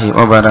الله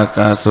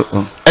وبركاته.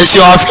 ẹ ṣe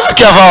wọn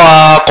kí a fa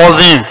wa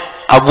cousin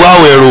abu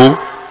awero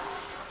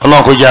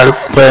Ọlọ́run kò jàre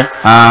pẹ́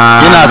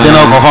nínú àtẹnà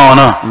ọkàn fáwọn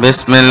náà.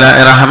 بسم الله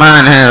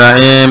الرحمن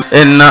الرحيم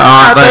إنا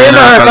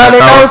أعطيناك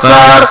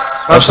الكوثر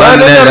فصل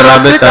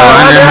لربك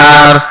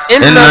وانحر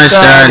إن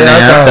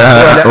شانئك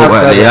هو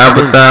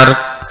الأبتر.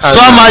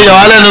 sọ ma yà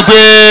wá lẹ́nu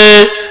pé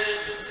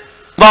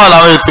báwo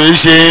làwọn ètò yìí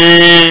ṣe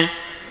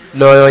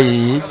lọ́yọ̀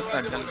yìí.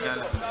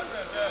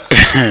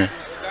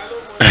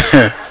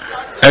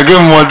 ẹgbẹ́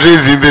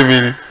mọ̀dírèsì tèmi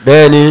ni.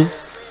 bẹ́ẹ̀ ni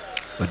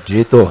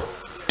òdìrétọ̀.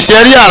 ṣe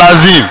rí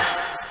Harazim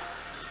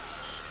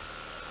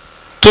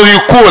torí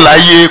kúrò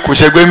láyé kò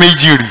ṣẹgbẹ́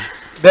méjì rí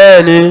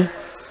bẹ́ẹ̀ ni.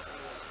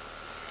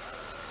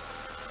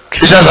 kì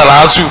í ṣe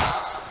àṣàlátù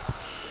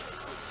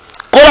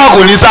kódà kò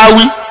ní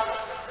sáwí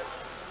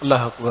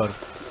Allahu Akbar.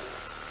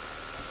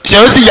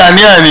 ṣẹ̀wé sì yà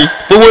ní àní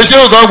gbogbo iṣẹ́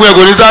òtọ́ ń gbìn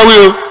kò ní sáwí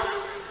o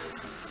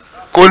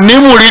kò ní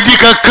mùrídìí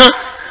kankan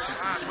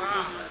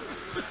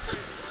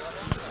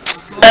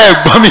ẹ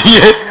gbọ́ mi yé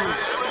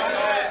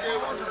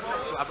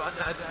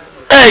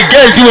ẹ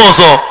gẹ́ tí wọ́n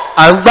sọ.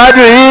 à ń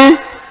gbádùn yín.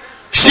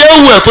 ṣé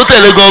ewu ẹ̀ tó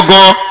tẹ̀lé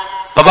gangan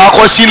bàbá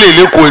kọ́ sílẹ̀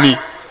lẹ́kọ̀ọ́ ni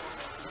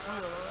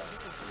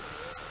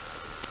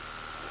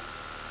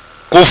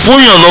kò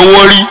fúnyàn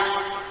lọ́wọ́ rí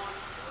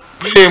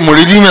pé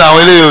mùrídìí mi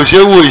làwọn eléyìí ò ṣe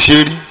é wò ìṣe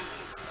rí.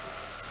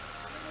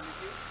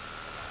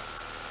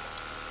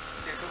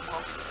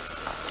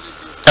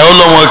 ẹ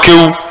ọlọ́mọ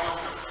kéwú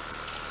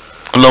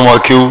ọlọ́mọ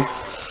kéwú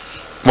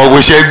mọ̀ bó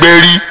ṣe gbé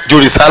rí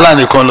jòrì sálà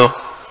nìkan lọ.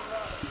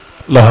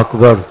 Allahu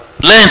Akbar.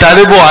 lẹ́yìn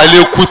tàdébọ̀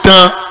alẹ́ kú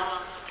tán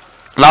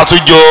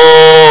látúnjọ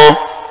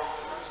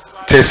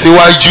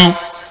tẹ̀síwájú.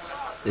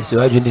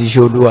 tẹ̀síwájú ní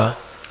iṣẹ́ olúwa.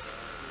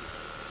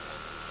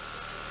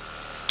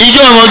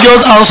 ìjọ ìmọ̀jọ́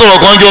àwọn sọ̀rọ̀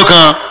kan jọ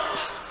kan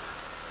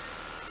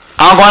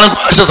àwọn kan ní kó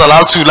aṣọ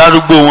sàlátù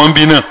ládùúgbò wọn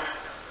bí náà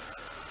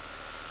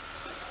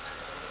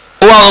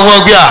ó wà wọn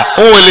gbé à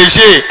òun ò lè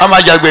ṣe á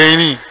máa jàgbẹ̀yìn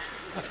ni.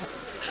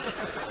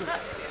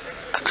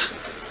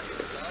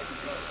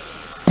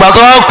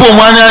 gbàtọ́ wá kó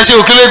wọn ní aṣọ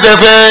òkèlè tẹ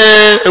fẹ́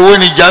èwo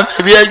nìjà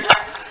ẹbí ẹ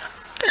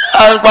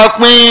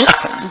apapín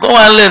nǹkan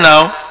wà ń lẹ̀ náà.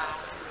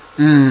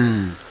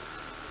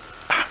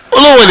 ó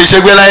lóun ò lè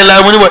ṣẹgbẹ́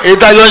láéláé mo níbọ̀ èyí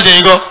tá a yọ ń ṣe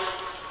yín kọ́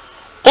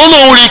ó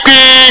lóun rí i pé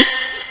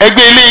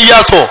ẹgbẹ́ ilé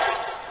yàtọ̀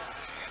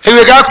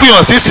ewé ká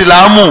pìyàn sí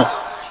ìsìlámù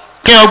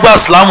kéèyàn gba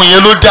ìsìlámù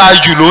yẹn ló dáa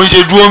jù ló ń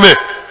ṣe dúró mẹ́.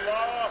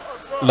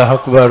 Allahu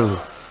Akbar.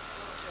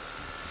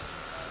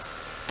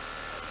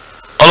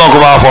 ọlọ́run kò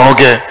bá fọ̀run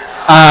kẹ́.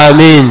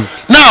 àmín.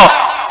 now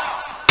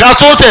ká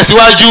tó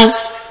tẹ̀síwájú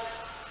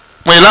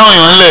mo ìláwọn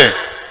èèyàn ńlẹ̀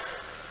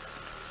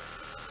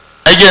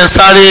ẹ jẹ́ ń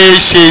sáré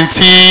ṣe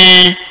tí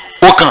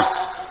ó kàn.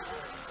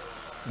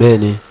 bẹ́ẹ̀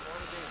ni.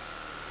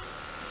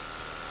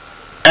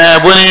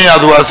 bó ní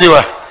àdùwàsí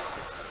wa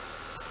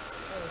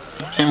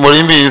mo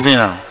rí bí easy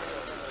now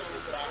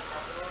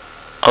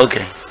ok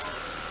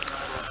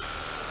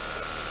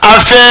a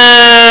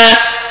fẹ́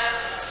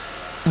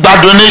gba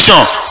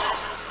donation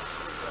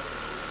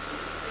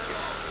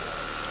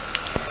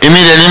èmi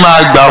dẹ̀ ní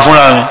máa gbà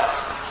fúnra mi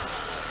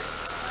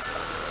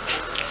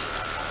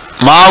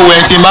máa wọ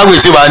ẹni tí n bá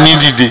gbèsè wà ní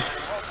dìde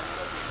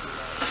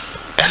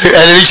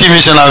ẹlẹ́rìí ṣí mi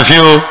ṣọ̀nà fín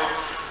o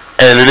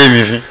ẹlẹ́rìí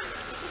mi fín.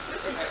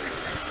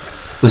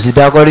 kò sì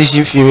dákọ́rí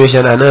sí fi mi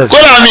ṣẹlẹ̀ náà.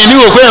 kódà mi ní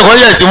òkú ẹ̀kọ́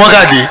yẹ̀ sí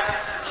mọ́kàdé.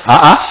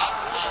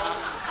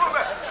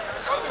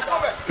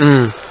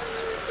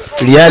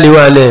 ríálì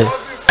wà lẹ̀.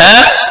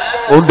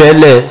 ó bẹ́ẹ̀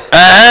lẹ̀.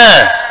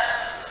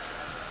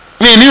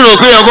 mi ní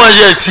òkú ẹ̀kọ́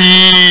yẹ̀ tí.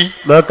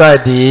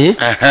 mọ́kàdé.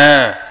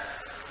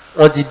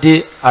 wọ́n ti dé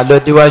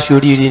àlọ́dé wá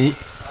sóríire ni.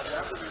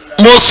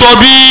 mo sọ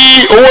bí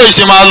owó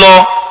ìṣe máa lọ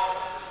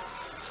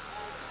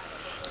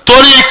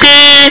torí pé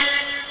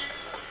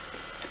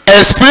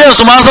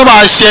experience máa ń sábà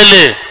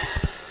ṣẹlẹ̀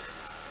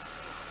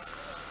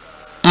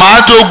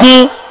màá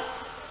dogún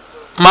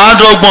màá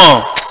dọ́gbọ̀n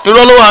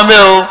irọ́ ló wà ń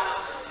bẹ̀ o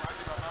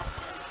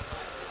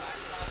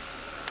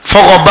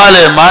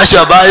fọkànbalẹ̀ màá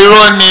ṣàbá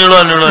irọ́ ni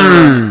irọ́ ni irọ́ ni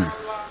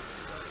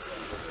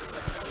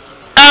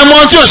ẹ mọ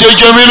tí ò ṣe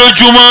jọ mí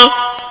lójúmọ́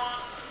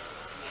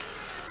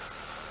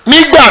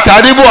nígbà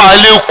tádébò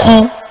alẹ́ kú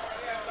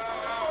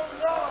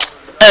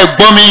ẹ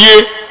gbọ́ mi yé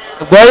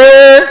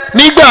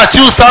nígbà tí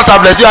USTAZ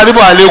Abdulaziz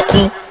Adébọ̀ alẹ́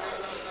kú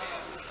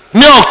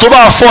ní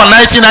October 4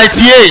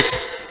 1998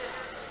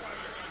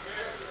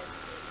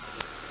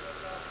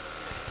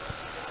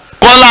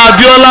 Kọ́lá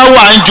Abíọ́lá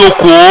wà ń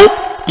jókòó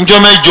níjọ́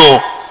mẹ́jọ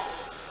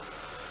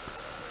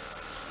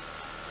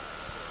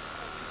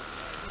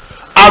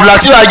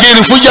Abdulaziz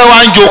Ajéni Fújà wà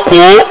ń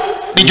jókòó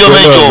níjọ́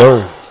mẹ́jọ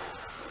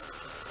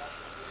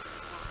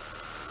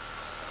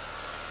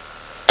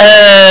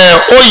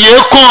oyè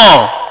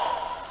kan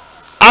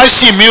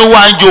Ashimiu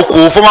wà ń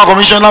jókòó former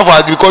commissioner for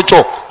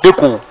agriculture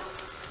lẹ́kọ̀ọ́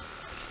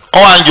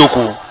wọ́n wà ń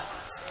jókòó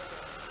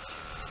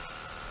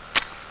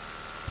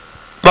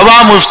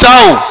baba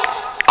Muftau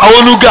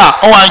Awoluga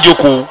wọ́n wà ń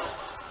jókòó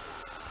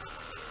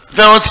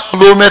fẹ́ràn tí wọ́n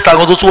lówó mẹ́ta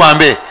kan tó tún wà ń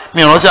bẹ̀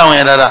mi rántí àwọn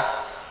yẹn dáadáa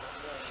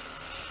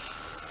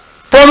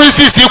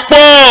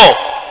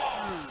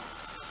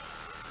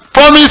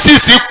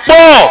promises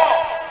pọ̀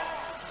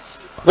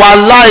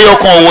wàláhì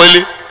ọkàn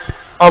wọlé.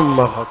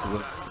 Allahu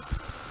Akbar.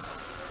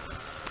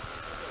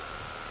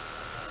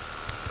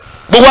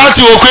 gbogbo á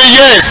ti wò pé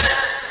yes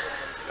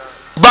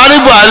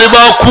báníbọ̀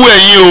àlebá kú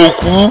ẹ̀yìn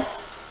òkú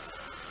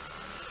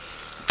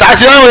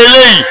tàti láwọn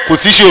eléyìí kò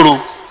sí ṣòro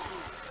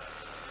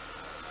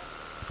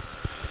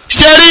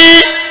ṣe rí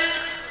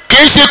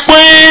kìí ṣe pé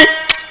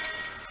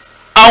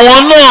àwọn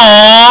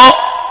náà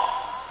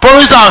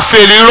promise and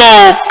fail irọ́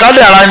o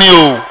kádàrá ni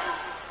o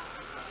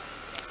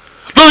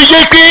ló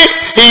yẹ pé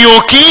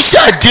èèyàn kì í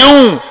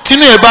ṣàdéhùn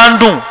tínú ẹ̀ bá ń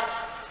dùn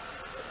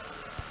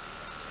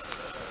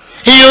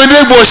èèyàn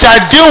onígbò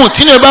ṣàdéhùn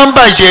tínú ẹ̀ bá ń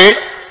bàjẹ́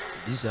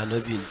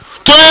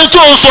torí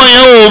tó ń sọ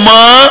yẹn ò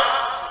mọ̀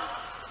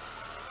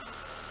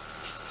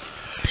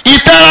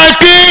ìtara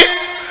pé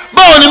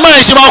báwo ni máa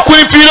ṣe máa kú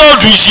ní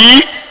píríọ̀dù yìí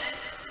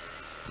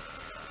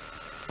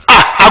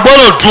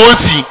agbọ́dọ̀ dúró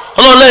tì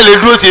ọlọ́run lẹ́yìn lè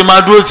dúró tì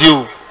máa dúró tì o.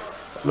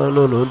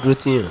 lọ́nà dúró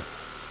tì yàn.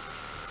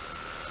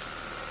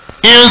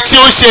 ihun tí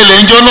ó ṣẹlẹ̀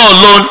ńjọ́ náà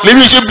lọ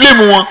lèmi ṣe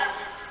blame wọn.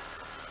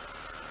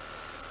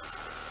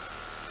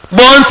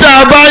 gbọ́n tá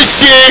a bá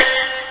ṣe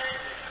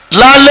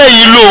lálẹ́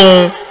yìí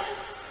lòun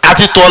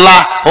àti tọ́lá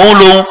òun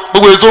lòun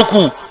gbogbo ètò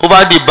kù ó bá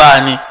di bá a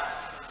ni.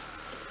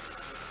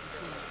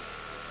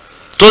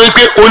 torí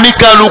pé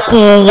oníkálukú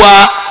wa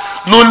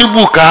ló ní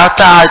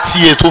bùkátà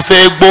tiẹ̀ tó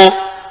fẹ́ gbọ́.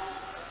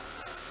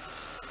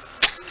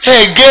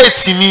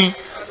 géètì ni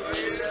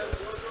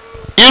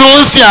irun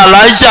ń sin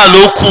aláìjà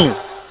ló kù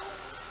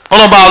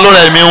ọlọ́ba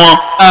ọlọ́rọ̀ ẹ̀mí wọn.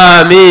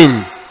 àmín.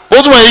 ó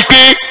túmọ̀ yìí pé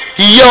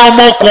ìyá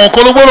ọmọ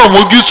kọ̀ọ̀kan ló gbọ́dọ̀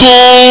mójútó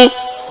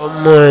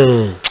ọmọ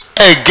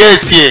ẹ̀.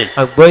 géètì ẹ̀.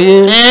 àgbọ́yé.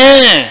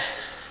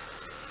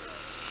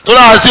 tó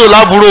dáa sí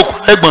òlábùrò kù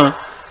lẹ́gbọ̀n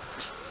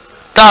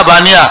tá a bá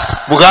ní à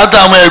bùkátà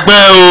ọmọ ẹ̀gbọ́n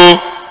ẹ o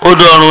ó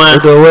dọ̀rùn ẹ. ó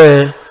dọ̀wọ́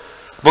ẹ.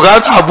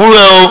 bùkátà àbúrò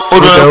ẹ o ó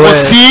dọ̀rùn ẹ kò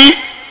sí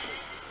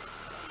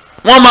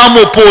wọ́n máa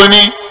mọ̀ pọ̀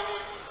ni.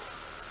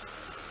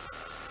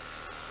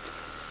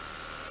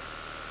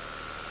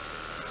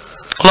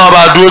 ọlọ́run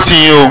bá dúró tì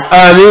yín o.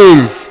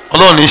 àmín.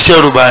 ọlọ́run ní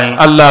sẹ́rù báyìí.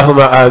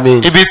 Allahumma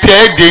àmín. ibi tẹ́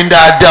ẹ dé ń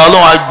dáadáa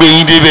ọlọ́run á gbé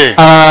yín débẹ̀.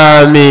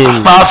 àmín. a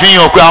máa fi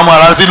hàn pé àwọn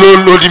arásí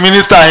ló di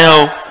mínísítà yẹn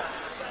o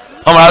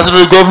àwọn arásí ló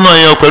di gómìnà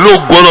yẹn o pẹ̀lú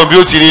ògbọ́nà bí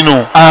ó ti rí nù.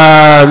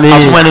 àmín.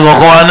 àtúmọ̀ ẹnì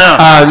kankan wa náà.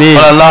 àmín.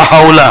 wala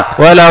hawla.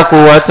 wala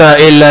quwwata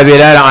illa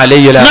billahi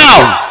aliyyil azim.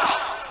 now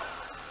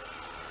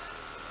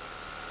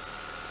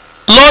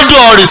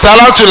lọ́dọ̀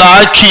Risalatul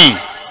Haqi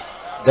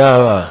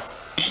dáwà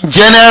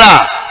general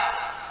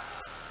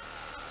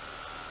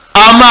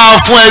a máa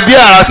fún ẹbí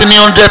àrásí ní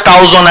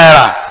 100,000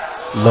 naira.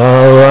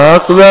 Allahu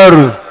akbar.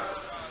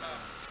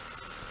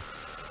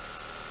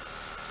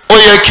 ó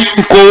yẹ kí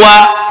n kó wá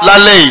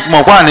lálẹ́ yìí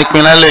mọ̀ kó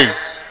ànípin lálẹ́ yìí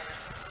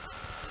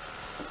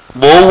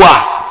bó wà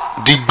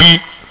digbí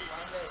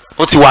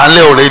ó ti wà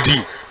ńlẹ̀ already.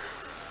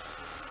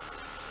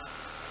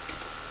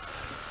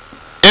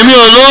 èmi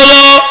ò lówó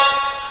lọ́wọ́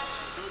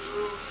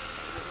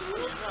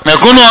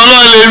mẹ̀kúnnù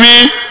ọlọ́run lèmi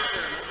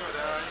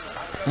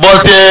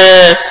but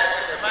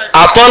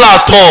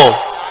àtọ́làtọ̀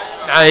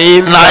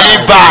nàí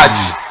bad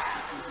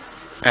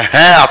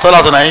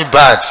àtọ́làtọ̀ nàí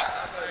bad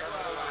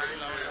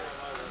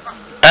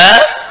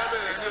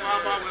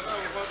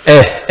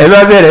ẹ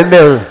má bẹ̀rẹ̀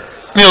bẹ̀rù.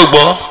 mi ò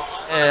gbọ́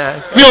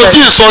mi ò tí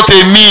ì sọ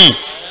tèmi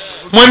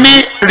mo ní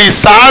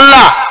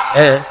rìsálà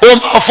ó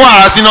máa fún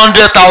àrásí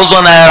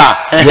 100,000 naira.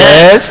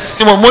 yes.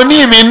 tí mo ní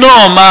èmi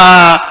náà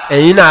máa.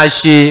 ẹ̀yin náà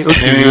ṣe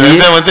òkè yìí. èmi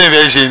fẹ́ mo tẹ́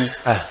ìfẹ́ ṣe ni.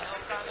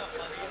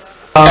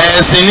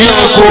 ẹ̀sìn ní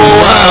oko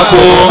wa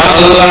kó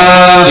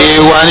Allah,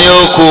 ìwà ní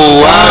oko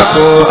wa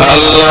kó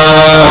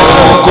Allah,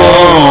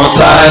 ohunkóhun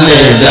tá lè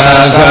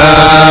dàgbà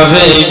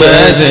fi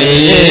gbẹ̀sìn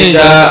yìí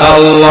ga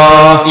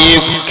Allah,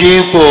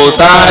 ipòkípò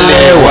tá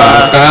lè wà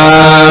ká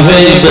fi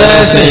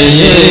gbẹ̀sìn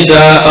yìí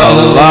ga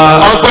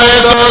Allah,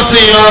 ọpẹ́ tó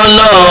sí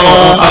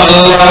Ọlọ́run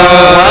Allah, wà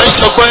á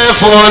ṣọpẹ́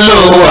fún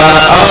Olúwa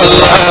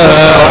Allah,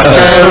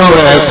 ẹrú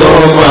ẹ̀ tó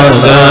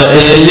mọ̀nà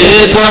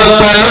èyí tó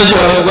pẹ́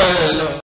jọgbẹ́.